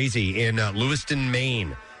is crazy. In Lewiston,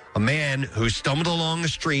 Maine, a man who stumbled along a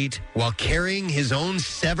street while carrying his own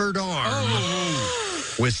severed arm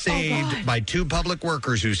was saved by two public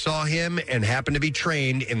workers who saw him and happened to be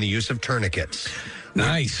trained in the use of tourniquets.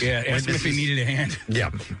 Nice. Yeah, asked him if he needed a hand.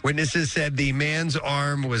 Yeah. Witnesses said the man's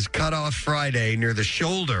arm was cut off Friday near the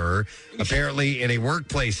shoulder, apparently in a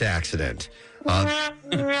workplace accident.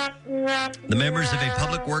 The members of a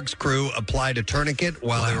public works crew applied a tourniquet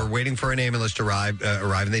while they were waiting for an ambulance to arrive,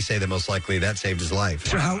 and they say that most likely that saved his life.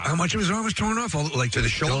 So how much of his arm was torn off? Like to the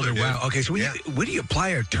shoulder. Wow. Okay, so when do you apply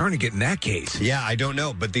a tourniquet in that case? Yeah, I don't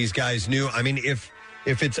know, but these guys knew. I mean, if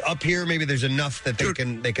it's up here, maybe there's enough that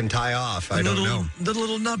they can tie off. I don't know. The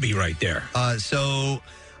little nubby right there.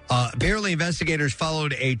 Apparently, investigators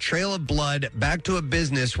followed a trail of blood back to a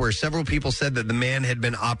business where several people said that the man had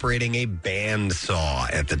been operating a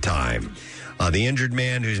bandsaw at the time. The injured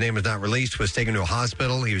man, whose name was not released, was taken to a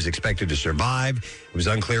hospital. He was expected to survive. It was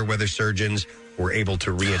unclear whether surgeons were able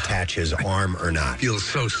to reattach his arm or not. I feel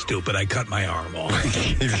so stupid. I cut my arm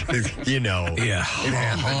off. You know. Yeah. It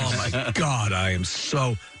happens. Oh, my God. I am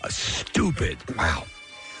so stupid. Wow.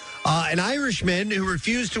 An Irishman who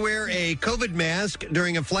refused to wear a COVID mask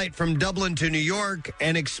during a flight from Dublin to New York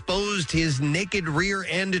and exposed his naked rear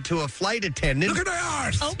end to a flight attendant. Look at my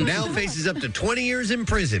arse! Now faces up to 20 years in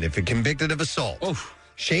prison if convicted of assault.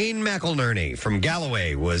 Shane McElnerney from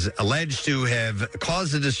Galloway was alleged to have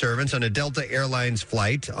caused a disturbance on a Delta Airlines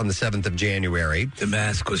flight on the 7th of January. The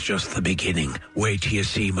mask was just the beginning. Wait till you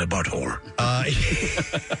see my butthole.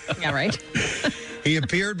 Yeah, right. He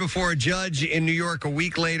appeared before a judge in New York a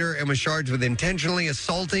week later and was charged with intentionally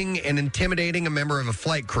assaulting and intimidating a member of a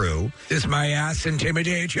flight crew. Does my ass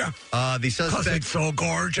intimidate you? The suspect, it's so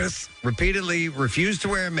gorgeous, repeatedly refused to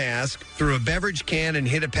wear a mask, threw a beverage can and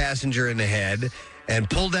hit a passenger in the head, and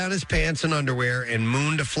pulled down his pants and underwear and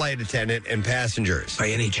mooned a flight attendant and passengers. By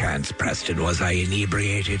any chance, Preston, was I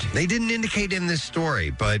inebriated? They didn't indicate in this story,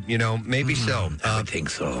 but, maybe so. I would think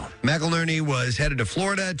so. McElnerney was headed to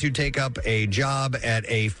Florida to take up a job at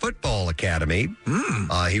a football academy.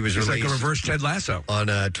 He was It's released like a reverse Ted Lasso. on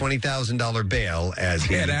a $20,000 bail as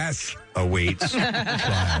he ass. awaits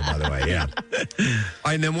trial, by the way. Yeah. All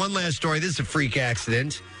right, and then one last story. This is a freak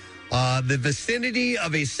accident. The vicinity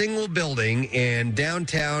of a single building in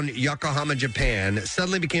downtown Yokohama, Japan,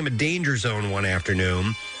 suddenly became a danger zone one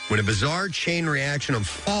afternoon when a bizarre chain reaction of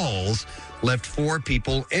falls left 4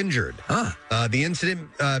 people injured. The incident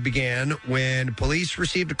began when police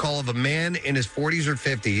received a call of a man in his 40s or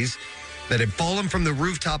 50s that had fallen from the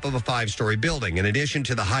rooftop of a 5-story building. In addition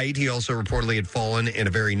to the height, he also reportedly had fallen in a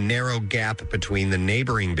very narrow gap between the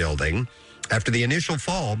neighboring building. After the initial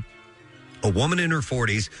fall, a woman in her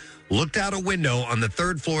 40s looked out a window on the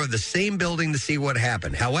 3rd floor of the same building to see what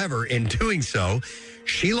happened. However, in doing so,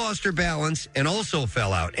 she lost her balance and also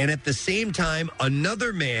fell out. And at the same time,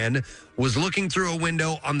 another man was looking through a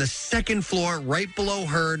window on the 2nd floor right below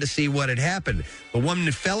her to see what had happened. The woman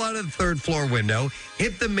fell out of the 3rd floor window,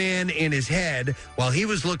 hit the man in his head while he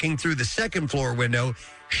was looking through the 2nd floor window.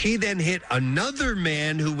 She then hit another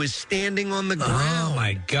man who was standing on the ground. Oh,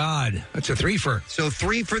 my God. That's a threefer. So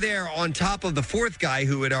 3 for there on top of the 4th guy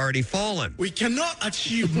who had already fallen. We cannot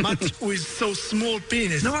achieve much with so small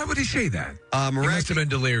penis. No, why would he say that? He must have been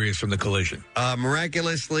delirious from the collision.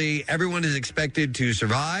 Miraculously, everyone is expected to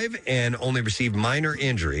survive and only receive minor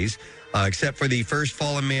injuries, except for the first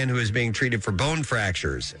fallen man who is being treated for bone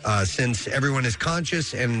fractures. Since everyone is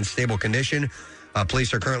conscious and in stable condition,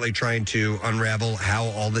 police are currently trying to unravel how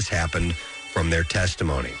all this happened from their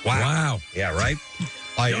testimony. Wow. Yeah, right?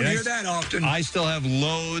 I Don't hear that often. I still have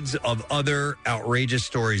loads of other outrageous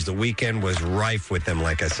stories. The weekend was rife with them,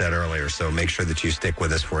 like I said earlier. So make sure that you stick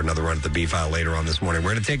with us for another run at the B-File later on this morning.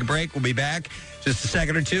 We're going to take a break. We'll be back just a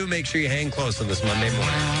second or two. Make sure you hang close on this Monday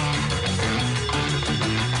morning.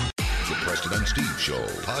 The Preston and Steve Show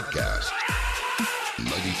podcast.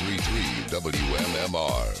 93.3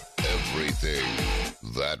 WMMR. Everything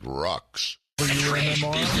that rocks.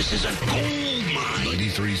 Business is a gold mine.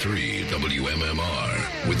 93.3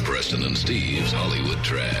 WMMR with Preston and Steve's Hollywood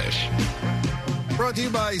Trash. Brought to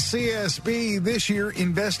you by CSB. This year,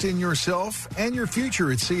 invest in yourself and your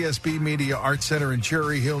future at CSB Media Arts Center in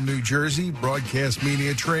Cherry Hill, New Jersey. Broadcast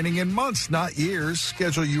media training in months, not years.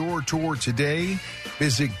 Schedule your tour today.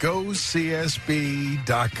 Visit GoCSB.com.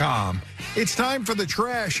 It's time for the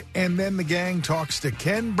trash, and then the gang talks to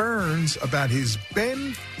Ken Burns about his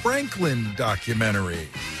Ben Franklin documentary.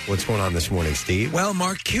 What's going on this morning, Steve? Well,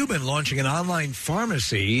 Mark Cuban launching an online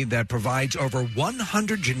pharmacy that provides over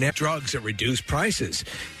 100 generic drugs at reduced prices.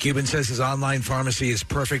 Cuban says his online pharmacy is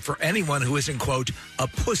perfect for anyone who isn't, quote, a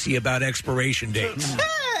pussy about expiration dates.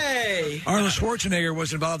 Hey! Arnold Schwarzenegger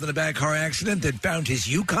was involved in a bad car accident that found his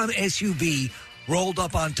Yukon SUV rolled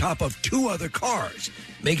up on top of two other cars.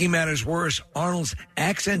 Making matters worse, Arnold's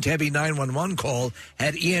accent-heavy 911 call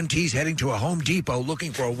had EMTs heading to a Home Depot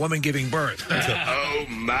looking for a woman giving birth. Oh,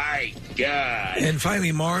 my God. And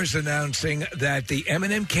finally, Mars announcing that the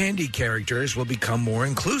M&M candy characters will become more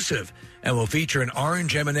inclusive and will feature an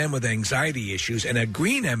orange M&M with anxiety issues and a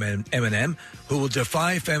green M&M who will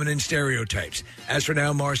defy feminine stereotypes. As for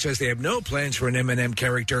now, Mars says they have no plans for an M&M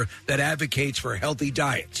character that advocates for healthy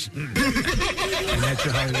diets. And that's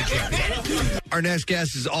your Hollywood Trash. Our next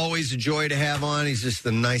guest is always a joy to have on. He's just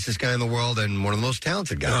the nicest guy in the world and one of the most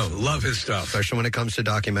talented guys. Oh, love his stuff. Especially when it comes to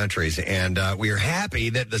documentaries. And we are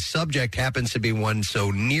happy that the subject happens to be one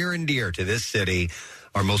so near and dear to this city,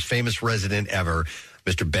 our most famous resident ever.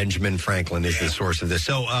 Mr. Benjamin Franklin is the source of this.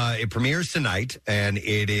 So it premieres tonight, and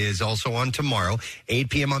it is also on tomorrow, 8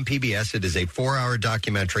 p.m. on PBS. It is a 4-hour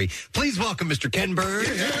documentary. Please welcome Mr. Ken Burns.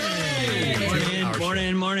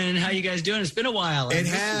 Morning. How you guys doing? It's been a while. It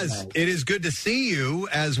has. It is good to see you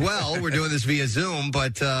as well. We're doing this via Zoom,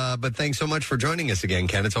 but thanks so much for joining us again,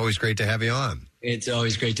 Ken. It's always great to have you on. It's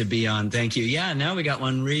always great to be on. Thank you. Yeah, now we got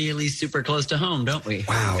one really super close to home, don't we?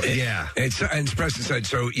 Wow. Yeah. And Preston said,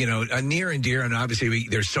 so, near and dear, and obviously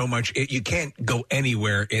there's so much, you can't go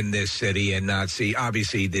anywhere in this city and not see,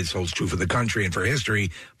 obviously this holds true for the country and for history,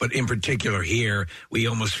 but in particular here, we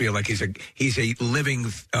almost feel like he's a living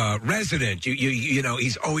resident.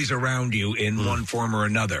 He's always around you in one form or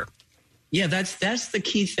another. Yeah, that's the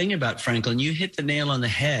key thing about Franklin. You hit the nail on the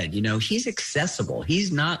head. He's accessible.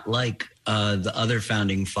 He's not like the other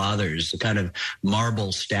founding fathers, the kind of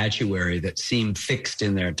marble statuary that seem fixed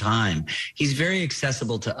in their time. He's very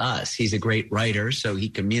accessible to us. He's a great writer, so he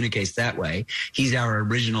communicates that way. He's our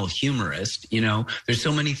original humorist. There's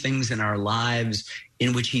so many things in our lives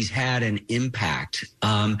in which he's had an impact.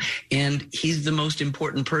 And he's the most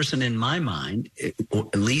important person in my mind,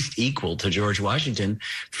 at least equal to George Washington,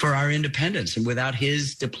 for our independence. And without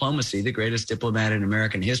his diplomacy, the greatest diplomat in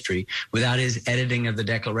American history, without his editing of the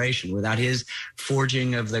Declaration, without his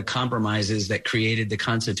forging of the compromises that created the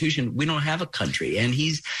Constitution, we don't have a country. And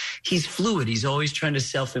he's fluid. He's always trying to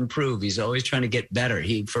self-improve. He's always trying to get better.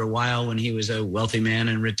 For a while, when he was a wealthy man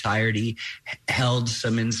and retired, he held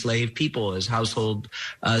some enslaved people as household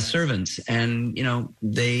servants. And,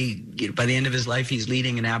 by the end of his life, he's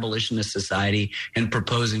leading an abolitionist society and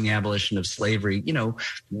proposing the abolition of slavery,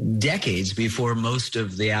 decades before most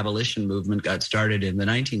of the abolition movement got started in the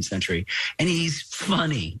 19th century. And he's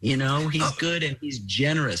funny, he's good and he's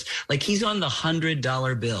generous. Like he's on the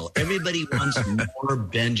 $100 bill. Everybody wants more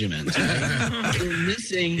Benjamins.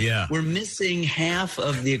 Right? We're missing half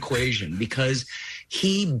of the equation because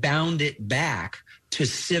he bound it back to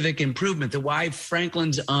civic improvement. The why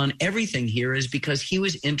Franklin's on everything here is because he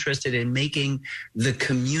was interested in making the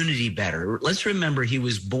community better. Let's remember he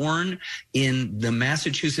was born in the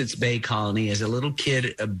Massachusetts Bay Colony as a little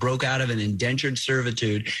kid, broke out of an indentured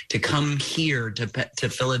servitude to come here to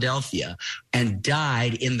Philadelphia and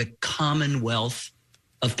died in the Commonwealth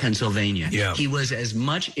of Pennsylvania. Yeah. He was as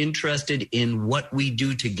much interested in what we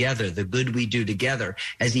do together, the good we do together,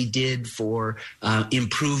 as he did for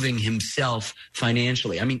improving himself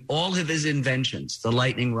financially. I mean, all of his inventions, the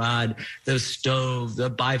lightning rod, the stove,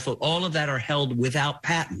 the bifold, all of that are held without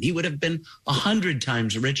patent. He would have been 100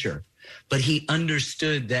 times richer but he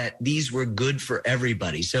understood that these were good for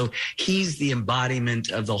everybody. So he's the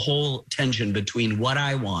embodiment of the whole tension between what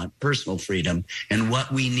I want, personal freedom, and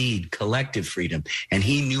what we need, collective freedom. And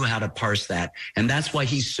he knew how to parse that. And that's why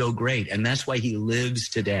he's so great. And that's why he lives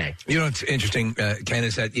today. You know, it's interesting, Ken,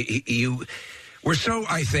 is that we're so,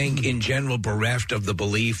 I think, in general, bereft of the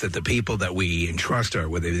belief that the people that we entrust are,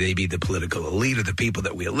 whether they be the political elite or the people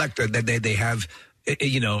that we elect, that they have,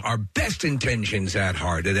 our best intentions at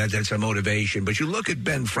heart. That's a motivation. But you look at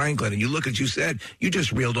Ben Franklin and you look at, you said, you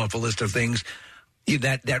just reeled off a list of things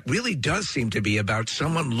that really does seem to be about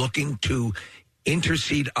someone looking to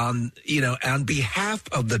intercede on behalf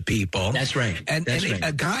of the people. That's right. And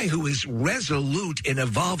a guy who is resolute in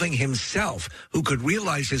evolving himself, who could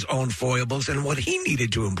realize his own foibles and what he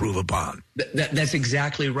needed to improve upon. That's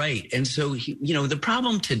exactly right. And so, the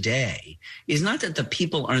problem today is not that the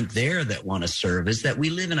people aren't there that want to serve, is that we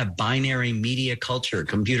live in a binary media culture,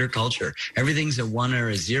 computer culture. Everything's a 1 or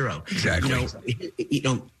a 0. Exactly.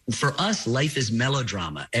 For us, life is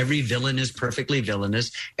melodrama. Every villain is perfectly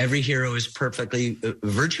villainous. Every hero is perfectly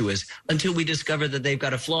virtuous until we discover that they've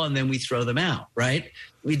got a flaw, and then we throw them out, right?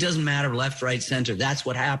 It doesn't matter left, right, center. That's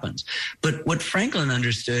what happens. But what Franklin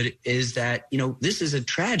understood is that, this is a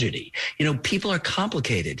tragedy. People are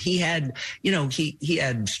complicated. He had, he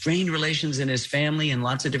had strained relations in his family in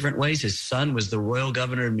lots of different ways. His son was the royal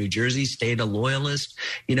governor of New Jersey, stayed a loyalist,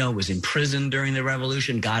 was imprisoned during the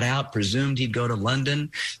revolution, got out, presumed he'd go to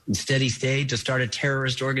London. Instead, he stayed to start a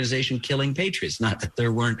terrorist organization killing patriots. Not that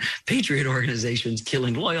there weren't patriot organizations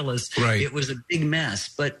killing loyalists. Right. It was a big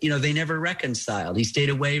mess, but, they never reconciled. He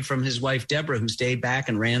stayed away from his wife, Deborah, who stayed back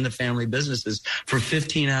and ran the family businesses for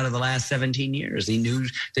 15 out of the last 17 years. He knew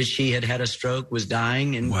that she had had a stroke, was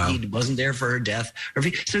dying, and he wasn't there for her death.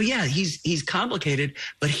 So, yeah, he's complicated,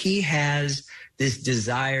 but he has this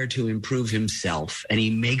desire to improve himself, and he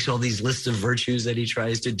makes all these lists of virtues that he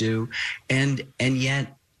tries to do, and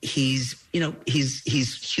yet he's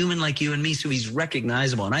human like you and me, so he's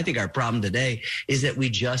recognizable. And I think our problem today is that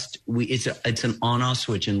it's an on-off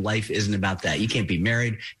switch, and life isn't about that. You can't be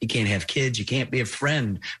married, you can't have kids, you can't be a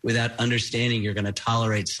friend without understanding you're going to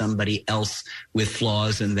tolerate somebody else with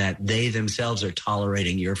flaws, and that they themselves are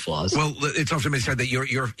tolerating your flaws. Well, it's often been said that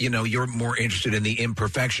you're more interested in the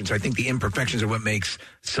imperfections. I think the imperfections are what makes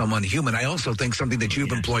someone human. I also think something that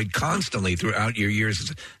you've employed constantly throughout your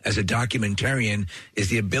years as a documentarian is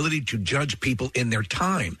the ability to judge people in their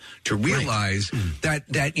time, to realize that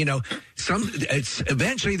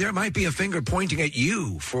eventually there might be a finger pointing at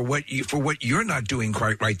you for what you're not doing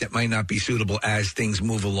quite right, that might not be suitable as things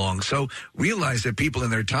move along. So realize that people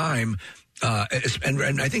in their time,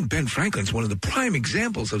 and I think Ben Franklin's one of the prime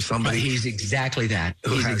examples of somebody. He's exactly that.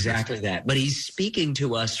 He's exactly that. But he's speaking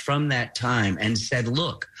to us from that time and said,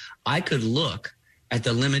 look, I could look at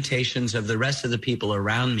the limitations of the rest of the people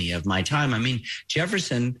around me of my time. I mean,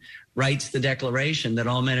 Jefferson writes the Declaration that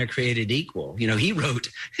all men are created equal. He wrote,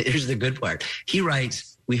 here's the good part, he writes,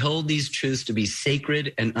 we hold these truths to be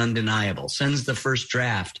sacred and undeniable. Sends the first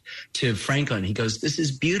draft to Franklin. He goes, this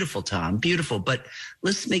is beautiful, Tom, beautiful, but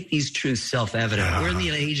let's make these truths self-evident. We're in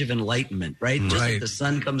the age of enlightenment, right? Just as the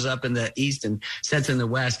sun comes up in the east and sets in the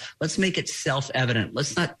west, let's make it self-evident.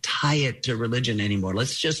 Let's not tie it to religion anymore.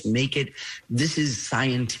 Let's just make it, this is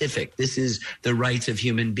scientific. This is the rights of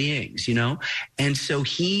human beings, And so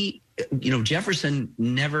Jefferson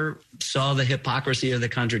never saw the hypocrisy or the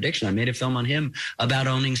contradiction. I made a film on him about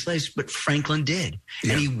owning slaves, but Franklin did.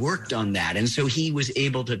 Yeah. And he worked on that. And so he was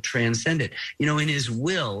able to transcend it. In his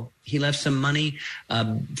will, he left some money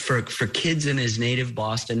for kids in his native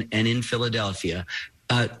Boston and in Philadelphia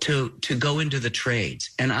to go into the trades.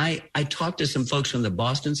 And I talked to some folks from the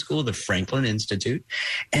Boston School, the Franklin Institute,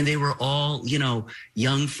 and they were all,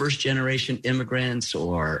 young first-generation immigrants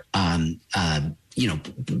or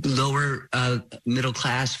lower middle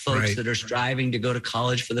class folks that are striving to go to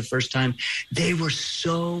college for the first time. They were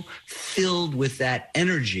so filled with that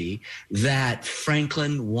energy that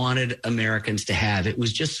Franklin wanted Americans to have. It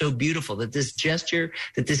was just so beautiful that this gesture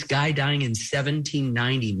that this guy dying in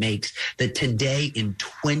 1790 makes, that today in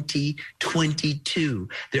 2022,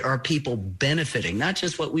 there are people benefiting, not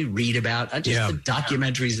just what we read about, not just the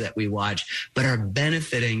documentaries that we watch, but are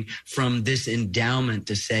benefiting from this endowment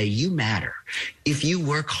to say, you matter. If you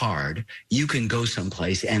work hard, you can go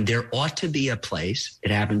someplace, and there ought to be a place, it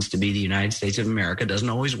happens to be the United States of America, doesn't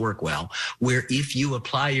always work well, where if you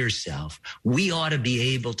apply yourself, we ought to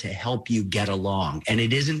be able to help you get along. And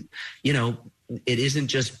it isn't, it isn't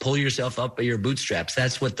just pull yourself up by your bootstraps.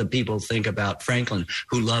 That's what the people think about Franklin,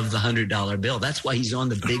 who love the $100 bill. That's why he's on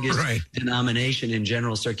the biggest denomination in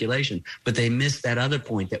general circulation. But they miss that other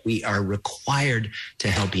point, that we are required to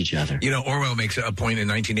help each other. You know, Orwell makes a point in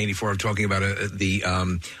 1984 of talking about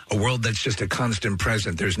a world that's just a constant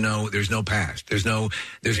present. There's no past. There's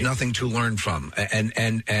nothing to learn from.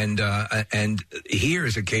 And here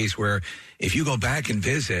is a case where if you go back and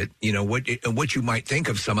visit, you know, what you might think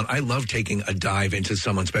of someone. I love taking a dive into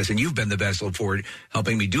someone's past, and you've been the vessel for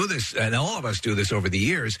helping me do this, and all of us do this over the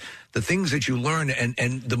years. The things that you learn,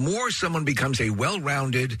 and the more someone becomes a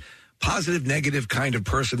well-rounded, positive, negative kind of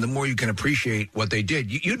person, the more you can appreciate what they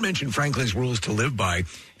did. You'd mentioned Franklin's rules to live by,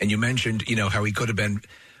 and you mentioned, you know, how he could have been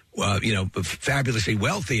fabulously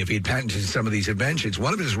wealthy if he had patented some of these inventions.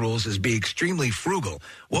 One of his rules is be extremely frugal.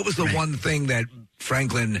 What was the one thing that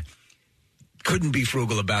Franklin couldn't be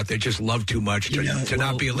frugal about, that just loved too much to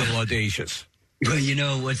not be a little audacious? Well, you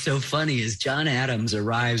know, what's so funny is John Adams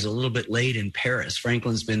arrives a little bit late in Paris.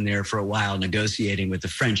 Franklin's been there for a while negotiating with the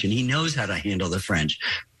French, and he knows how to handle the French.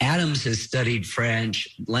 Adams has studied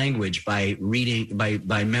French language by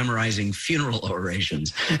memorizing funeral orations.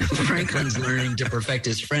 Franklin's learning to perfect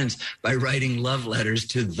his French by writing love letters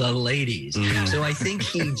to the ladies. So I think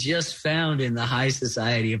he just found in the high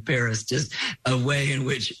society of Paris just a way in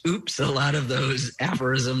which, a lot of those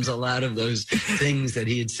aphorisms, a lot of those things that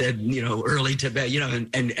he had said, you know, early to bed, you know,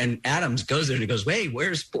 and Adams goes there and he goes, "Hey,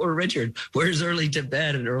 where's poor Richard? Where's early to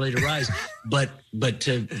bed and early to rise?" But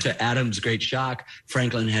to Adams' great shock,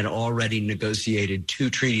 Franklin had already negotiated 2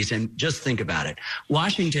 treaties. And just think about it.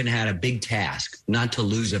 Washington had a big task, not to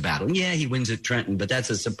lose a battle. Yeah, he wins at Trenton, but that's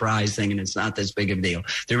a surprise thing, and it's not this big of a deal.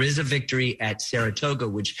 There is a victory at Saratoga,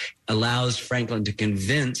 which allows Franklin to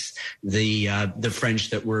convince the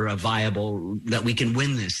French that we're that we can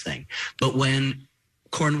win this thing. But when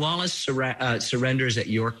Cornwallis surrenders at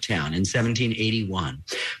Yorktown in 1781,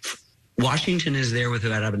 Washington is there with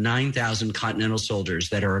about 9,000 Continental soldiers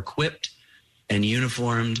that are equipped and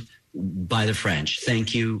uniformed by the French.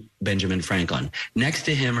 Thank you, Benjamin Franklin. Next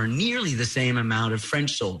to him are nearly the same amount of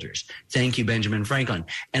French soldiers. Thank you, Benjamin Franklin.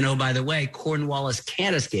 And oh, by the way, Cornwallis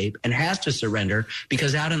can't escape and has to surrender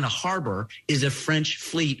because out in the harbor is a French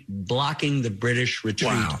fleet blocking the British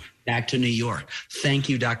retreat back to New York. Thank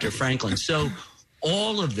you, Dr. Franklin. So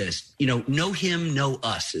all of this, you know him, know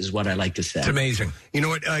us is what I like to say. It's amazing. You know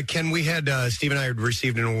what, Ken, we had, Steve and I had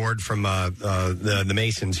received an award from the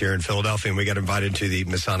Masons here in Philadelphia, and we got invited to the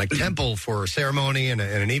Masonic Temple for a ceremony and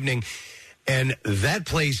an evening. And that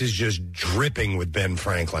place is just dripping with Ben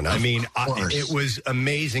Franklin. I mean, it was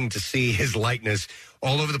amazing to see his likeness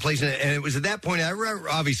all over the place. And it was at that point,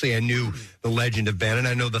 obviously I knew the legend of Ben, and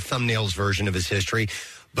I know the thumbnails version of his history,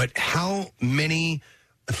 but how many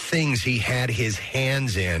things he had his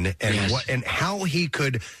hands in, and and how he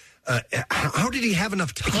could how did he have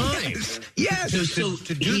enough time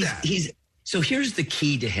to do that? So here's the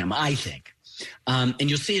key to him, I think. And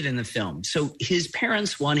you'll see it in the film. So his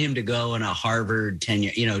parents want him to go on a Harvard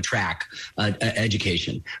track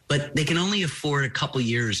education, but they can only afford a couple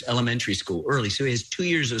years elementary school early. So he has 2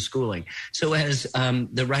 years of schooling. So as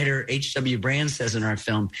the writer H.W. Brand says in our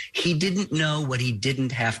film, he didn't know what he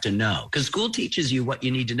didn't have to know, because school teaches you what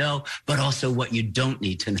you need to know, but also what you don't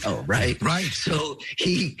need to know. Right. So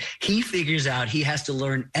he figures out he has to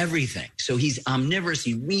learn everything. So he's omnivorous.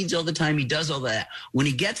 He reads all the time. He does all that. When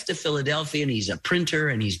he gets to Philadelphia and he's a printer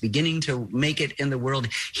and he's beginning to make it in the world,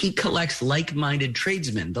 he collects like-minded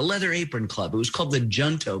tradesmen, the Leather Apron Club. It was called the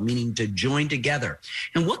Junto, meaning to join together.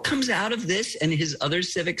 And what comes out of this and his other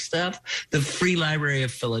civic stuff? The Free Library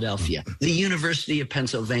of Philadelphia, the University of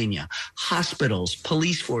Pennsylvania, hospitals,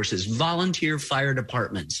 police forces, volunteer fire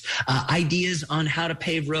departments, ideas on how to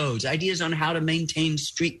pave roads, ideas on how to maintain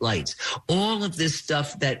street lights, all of this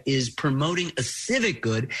stuff that is promoting a civic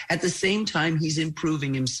good at the same time he's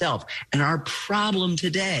improving himself. And our problem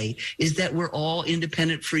today is that we're all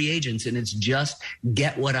independent free agents, and it's just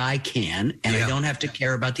get what I can, and I don't have to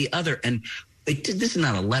care about the other. And this is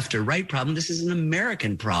not a left or right problem. This is an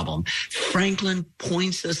American problem. Franklin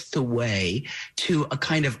points us the way to a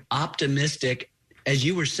kind of optimistic, as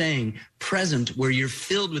you were saying, present where you're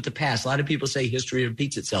filled with the past. A lot of people say history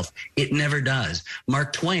repeats itself. It never does.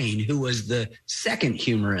 Mark Twain, who was the second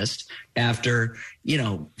humorist after,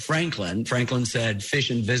 Franklin said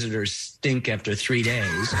fish and visitors stink after 3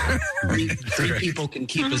 days. Three people can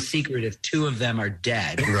keep a secret if 2 of them are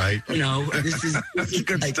dead. Right. This is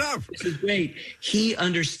good stuff. This is great. He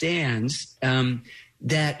understands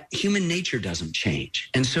that human nature doesn't change.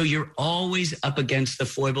 And so you're always up against the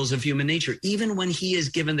foibles of human nature. Even when he is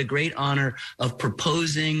given the great honor of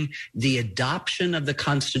proposing the adoption of the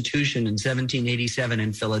Constitution in 1787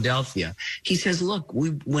 in Philadelphia, he says, look,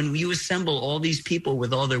 when you assemble all these people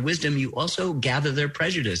with all their wisdom, you also gather their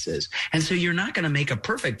prejudices. And so you're not going to make a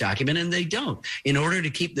perfect document, and they don't. In order to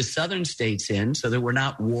keep the southern states in so that we're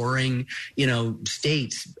not warring,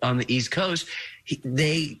 states on the East Coast,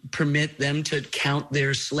 they permit them to count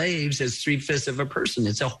their slaves as 3/5 of a person.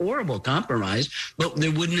 It's a horrible compromise, but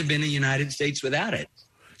there wouldn't have been a United States without it.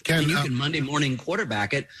 And you can Monday morning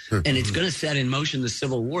quarterback it, and it's going to set in motion the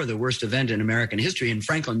Civil War, the worst event in American history. And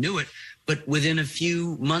Franklin knew it. But within a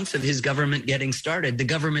few months of his government getting started, the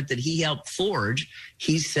government that he helped forge,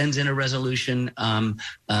 he sends in a resolution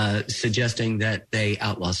suggesting that they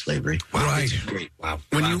outlaw slavery. Wow. Right. Great. Wow.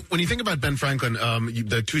 When you think about Ben Franklin,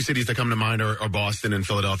 the two cities that come to mind are Boston and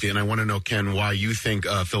Philadelphia. And I want to know, Ken, why you think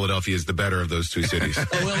Philadelphia is the better of those two cities.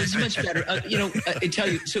 Well, it's much better. I tell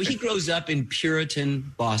you, so he grows up in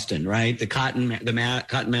Puritan Boston, right? The Cotton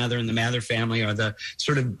Mather and the Mather family are the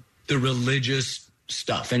sort of the religious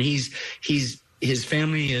stuff. And his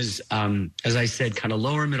family is, as I said, kind of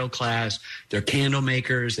lower middle class. They're candle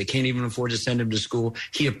makers. They can't even afford to send him to school.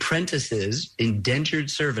 He apprentices, indentured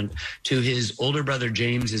servant, to his older brother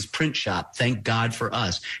James's print shop. Thank God for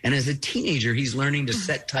us. And as a teenager, he's learning to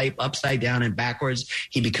set type upside down and backwards.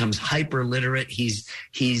 He becomes hyper literate. He's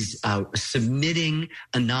submitting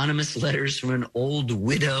anonymous letters from an old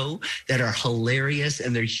widow that are hilarious,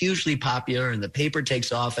 and they're hugely popular, and the paper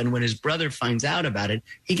takes off. And when his brother finds out about it,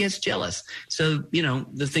 he gets jealous. So,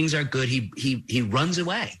 the things are good. He runs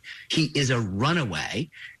away. He is a runaway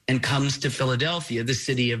and comes to Philadelphia, the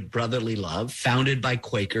city of brotherly love, founded by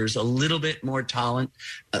Quakers, a little bit more tolerant,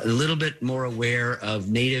 a little bit more aware of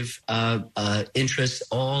native interests.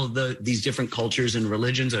 All these different cultures and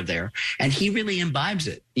religions are there, and he really imbibes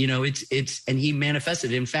it. And he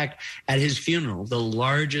manifested it. In fact, at his funeral, the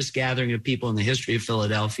largest gathering of people in the history of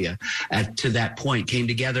Philadelphia to that point came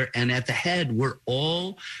together, and at the head were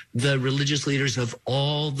all the religious leaders of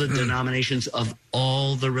all the denominations of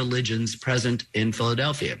all the religions present in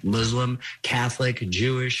Philadelphia: Muslim, Catholic,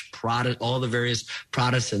 Jewish, Protestant, all the various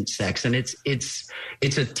Protestant sects. And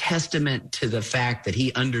it's a testament to the fact that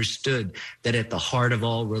he understood that at the heart of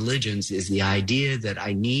all religions is the idea that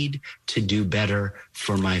I need to do better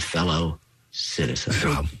for my fellow citizens.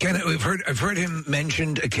 So, Ken, I've heard him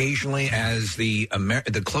mentioned occasionally as the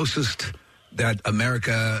closest that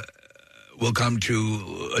America will come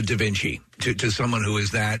to Da Vinci, to someone who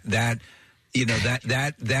is that.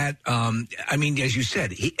 I mean, as you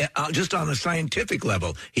said, he, just on a scientific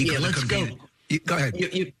level, he could have competed. Go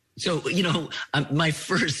ahead.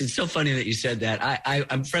 It's so funny that you said that.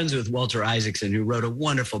 I'm friends with Walter Isaacson, who wrote a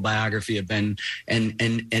wonderful biography of Ben,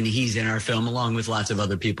 and he's in our film, along with lots of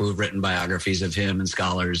other people who've written biographies of him and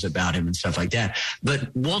scholars about him and stuff like that.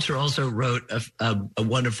 But Walter also wrote a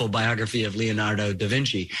wonderful biography of Leonardo da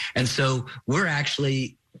Vinci. And so we're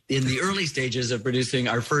actually in the early stages of producing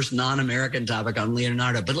our first non-American topic on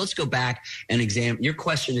Leonardo. But let's go back and examine. Your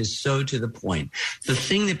question is so to the point. The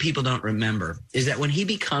thing that people don't remember is that when he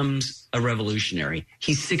becomes a revolutionary,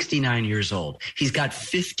 he's 69 years old. He's got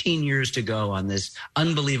 15 years to go on this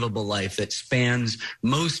unbelievable life that spans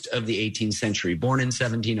most of the 18th century. Born in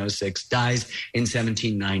 1706, dies in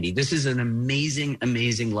 1790. This is an amazing,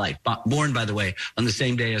 amazing life. Born, by the way, on the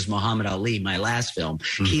same day as Muhammad Ali, my last film.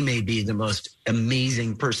 He may be the most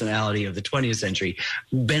amazing personality of the 20th century.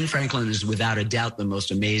 Ben Franklin is without a doubt the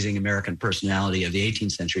most amazing American personality of the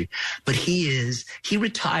 18th century. But he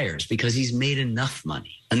retires because he's made enough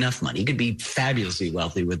money. He could be fabulously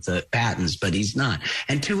wealthy with the patents, but he's not.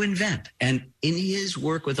 And to invent. And in his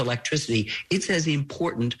work with electricity, it's as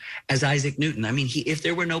important as Isaac Newton. I mean, if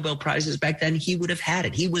there were Nobel Prizes back then, he would have had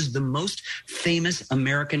it. He was the most famous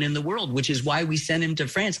American in the world, which is why we sent him to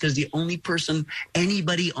France, because the only person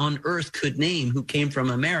anybody on earth could name who came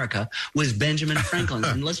from America was Benjamin Franklin.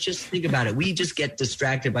 And let's just think about it. We just get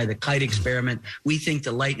distracted by the kite experiment. We think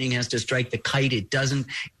the lightning has to strike the kite. It doesn't.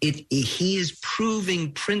 He is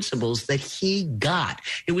proving principles that he got.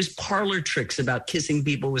 It was parlor tricks about kissing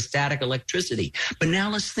people with static electricity. But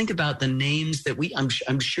now let's think about the names that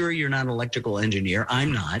I'm sure you're not an electrical engineer.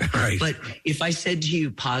 I'm not. Right. But if I said to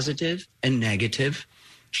you positive and negative,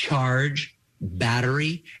 charge,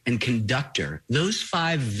 battery, and conductor. Those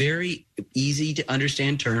 5 very easy to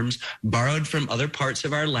understand terms borrowed from other parts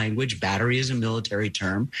of our language. Battery is a military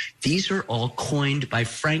term. These are all coined by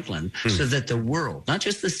Franklin so that the world, not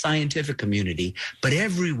just the scientific community, but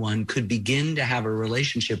everyone could begin to have a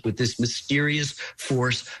relationship with this mysterious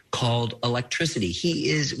force called electricity.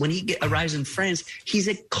 He is, when he arrives in France, he's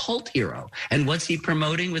a cult hero. And what's he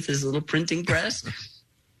promoting with his little printing press?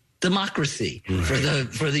 Democracy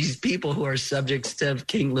for these people who are subjects to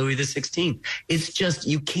King Louis XVI. It's just,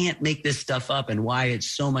 you can't make this stuff up, and why it's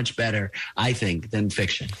so much better, I think, than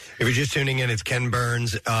fiction. If you're just tuning in, it's Ken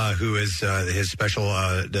Burns, who is his special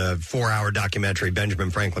 4-hour documentary,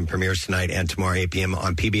 Benjamin Franklin, premieres tonight and tomorrow, 8 p.m.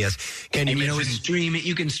 on PBS. Ken, stream it.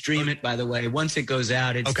 You can stream it, by the way. Once it goes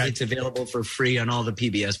out, it's available for free on all the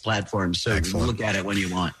PBS platforms, so look at it when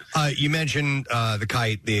you want. You mentioned the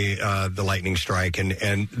kite, the lightning strike,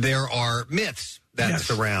 and there are myths that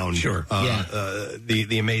surround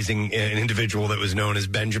the amazing individual that was known as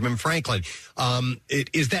Benjamin Franklin.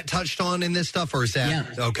 Is that touched on in this stuff, or is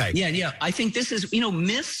that okay? Yeah. I think this is,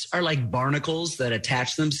 myths are like barnacles that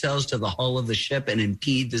attach themselves to the hull of the ship and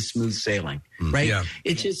impede the smooth sailing, right? Yeah.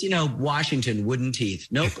 It's just, Washington, wooden teeth,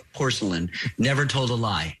 no porcelain, never told a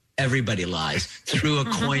lie. Everybody lies. Threw a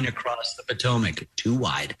coin across the Potomac, too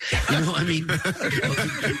wide.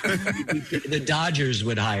 The Dodgers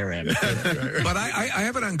would hire him. But I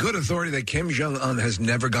have it on good authority that Kim Jong-un has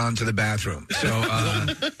never gone to the bathroom. So,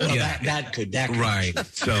 that could. Right.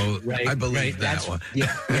 So I believe that one.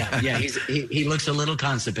 Yeah. He looks a little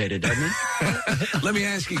constipated, doesn't he? Let me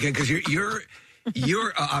ask you again, because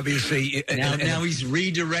you're obviously now he's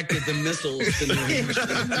redirected the missiles to New Hampshire.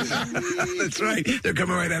 That's right. They're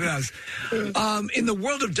coming right at us. In the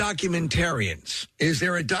world of documentarians, is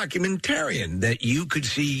there a documentarian that you could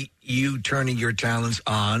see you turning your talents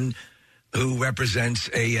on who represents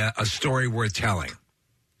a story worth telling?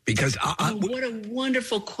 Because what a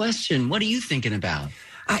wonderful question. What are you thinking about?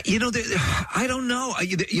 I don't know.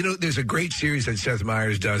 There's a great series that Seth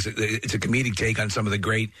Meyers does. It's a comedic take on some of the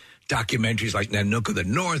great documentaries like Nanook of the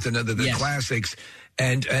North and other classics.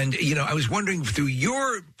 And I was wondering, through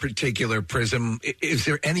your particular prism, is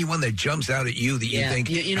there anyone that jumps out at you that you think?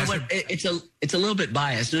 You know what? It's a little bit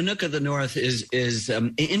biased. Nanook of the North is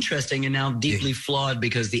interesting and now deeply flawed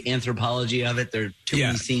because the anthropology of it. There are too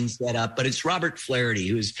many scenes set up. But it's Robert Flaherty,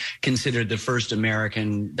 who's considered the first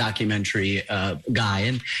American documentary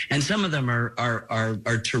guy, and some of them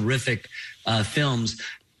are terrific films.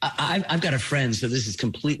 I've got a friend, so this is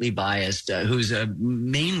completely biased, who's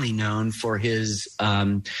mainly known for his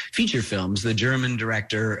feature films, the German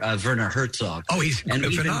director Werner Herzog. Oh, he's and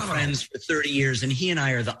we've been friends for 30 years, and he and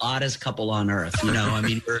I are the oddest couple on earth.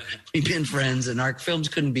 We've been friends, and our films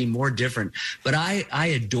couldn't be more different. But I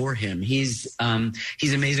adore him. He's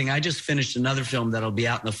amazing. I just finished another film that'll be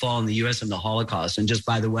out in the fall in the U.S. and the Holocaust. And just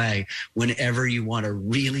by the way, whenever you want a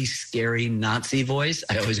really scary Nazi voice,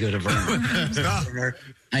 I always go to Werner.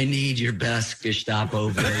 I need your best Gestapo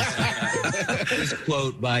voice. This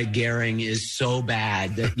quote by Goering is so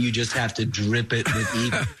bad that you just have to drip it with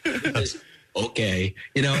evil. Okay.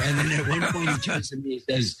 And then at one point he turns to me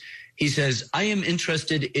and he says, I am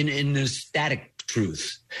interested in a static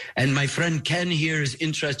truth. And my friend Ken here is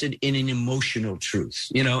interested in an emotional truth,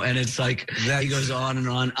 and it's like he goes on and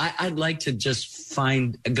on. I'd like to just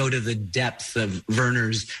go to the depths of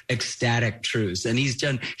Werner's ecstatic truths. And he's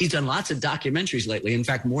done lots of documentaries lately. In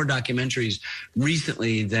fact, more documentaries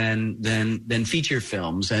recently than feature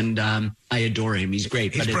films. And I adore him. He's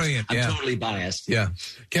great. He's brilliant. I'm totally biased. Yeah.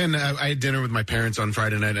 Ken, I had dinner with my parents on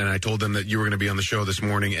Friday night, and I told them that you were going to be on the show this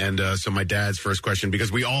morning. And so my dad's first question,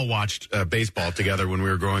 because we all watched baseball together when we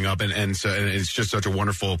were growing up, and it's just such a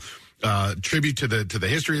wonderful tribute to the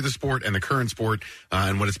history of the sport and the current sport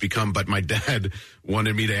and what it's become. But my dad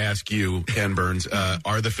wanted me to ask you, Ken Burns,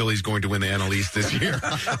 are the Phillies going to win the NL East this year?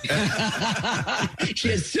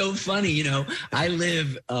 It's so funny. I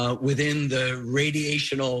live within the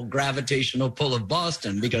gravitational pull of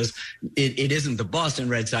Boston, because it isn't the Boston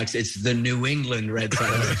Red Sox, it's the New England Red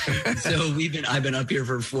Sox. So I've been up here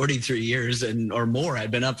for 43 years or more.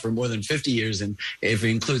 I've been up for more than 50 years, and if we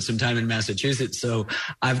include some time in Massachusetts. So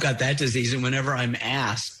I've got that disease, and whenever I'm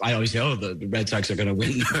asked, I always say, the Red Sox are going to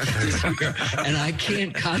win this year. And I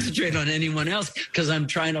can't concentrate on anyone else because I'm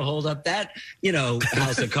trying to hold up that,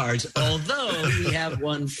 house of cards. Although we have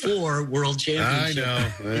won 4 world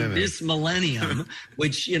championships in this millennium,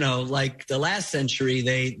 which, like the last century,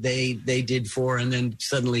 they did 4 and then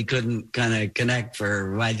suddenly couldn't kind of connect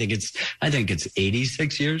for, I think it's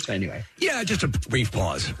 86 years anyway. Yeah, just a brief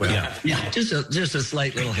pause. Yeah, just a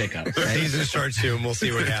slight little hiccup. Right? The season starts soon. We'll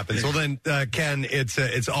see what happens. happens. Well, then, Ken,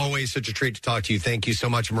 it's always such a treat to talk to you. Thank you so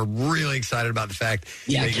much. And we're really excited about the fact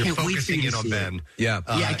that you're focusing in on Ben. Yeah,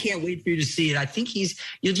 I can't wait for you to see it. I think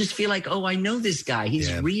you'll just feel like, oh, I know this guy.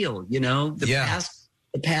 He's real. You know,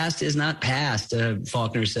 the past is not past.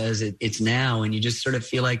 Faulkner says it's now, and you just sort of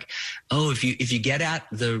feel like, oh, if you get at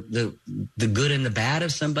the good and the bad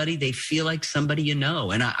of somebody, they feel like somebody you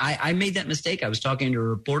know. And I made that mistake. I was talking to a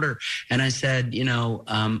reporter, and I said,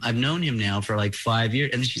 I've known him now for like 5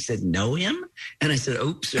 years, and she said, know him? And I said,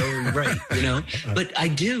 oops, right, But I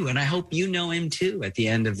do, and I hope you know him too. At the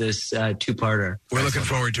end of this two-parter, we're looking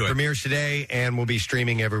forward to it. Premieres today, and we'll be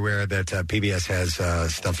streaming everywhere that PBS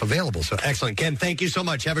has stuff available. So excellent, Ken. Thank you so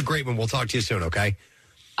much. Have a great one. We'll talk to you soon, okay?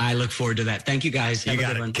 I look forward to that. Thank you, guys. Have You a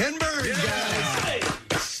got good it. one. Ken Burns, guys.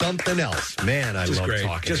 Something else. Man, I love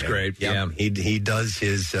talking to Just him. great. Yep. Yeah. He does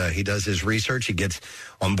his research. He gets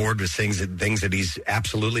on board with things that he's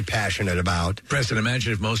absolutely passionate about. Preston,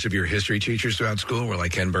 imagine if most of your history teachers throughout school were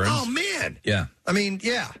like Ken Burns. Oh, man. Yeah. I mean,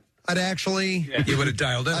 yeah. I'd actually... You would have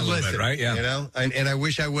dialed in a little bit, right? Yeah. And I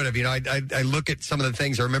wish I would have. I look at some of the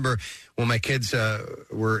things. I remember when my kids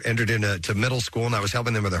were entered into middle school, and I was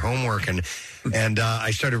helping them with their homework, and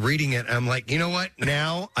I started reading it, and I'm like, you know what?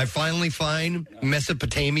 Now I finally find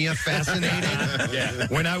Mesopotamia fascinating.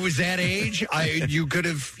 When I was that age, you could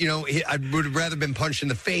have, I would have rather been punched in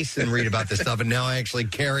the face than read about this stuff, and now I actually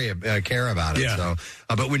care about it. Yeah. So,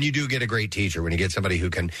 but when you do get a great teacher, when you get somebody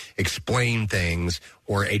who can explain things,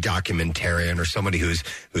 or a documentarian, or somebody who's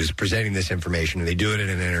presenting this information, and they do it in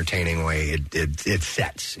an entertaining way, it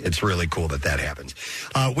sets. It's really cool that happens.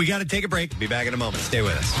 We got to take a break. Be back in a moment. Stay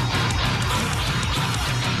with us.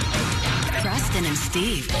 Preston and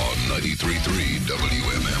Steve. On 93.3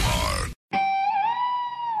 WMMR.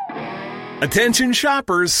 Attention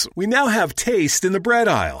shoppers, we now have taste in the bread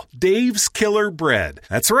aisle. Dave's Killer Bread.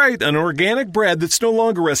 That's right, an organic bread that's no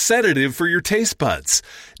longer a sedative for your taste buds.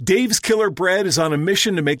 Dave's Killer Bread is on a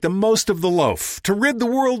mission to make the most of the loaf, to rid the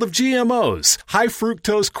world of GMOs, high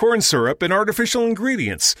fructose corn syrup, and artificial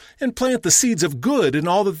ingredients, and plant the seeds of good in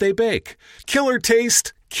all that they bake. Killer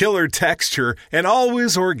taste, killer texture, and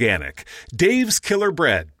always organic. Dave's Killer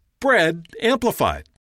Bread. Bread amplified.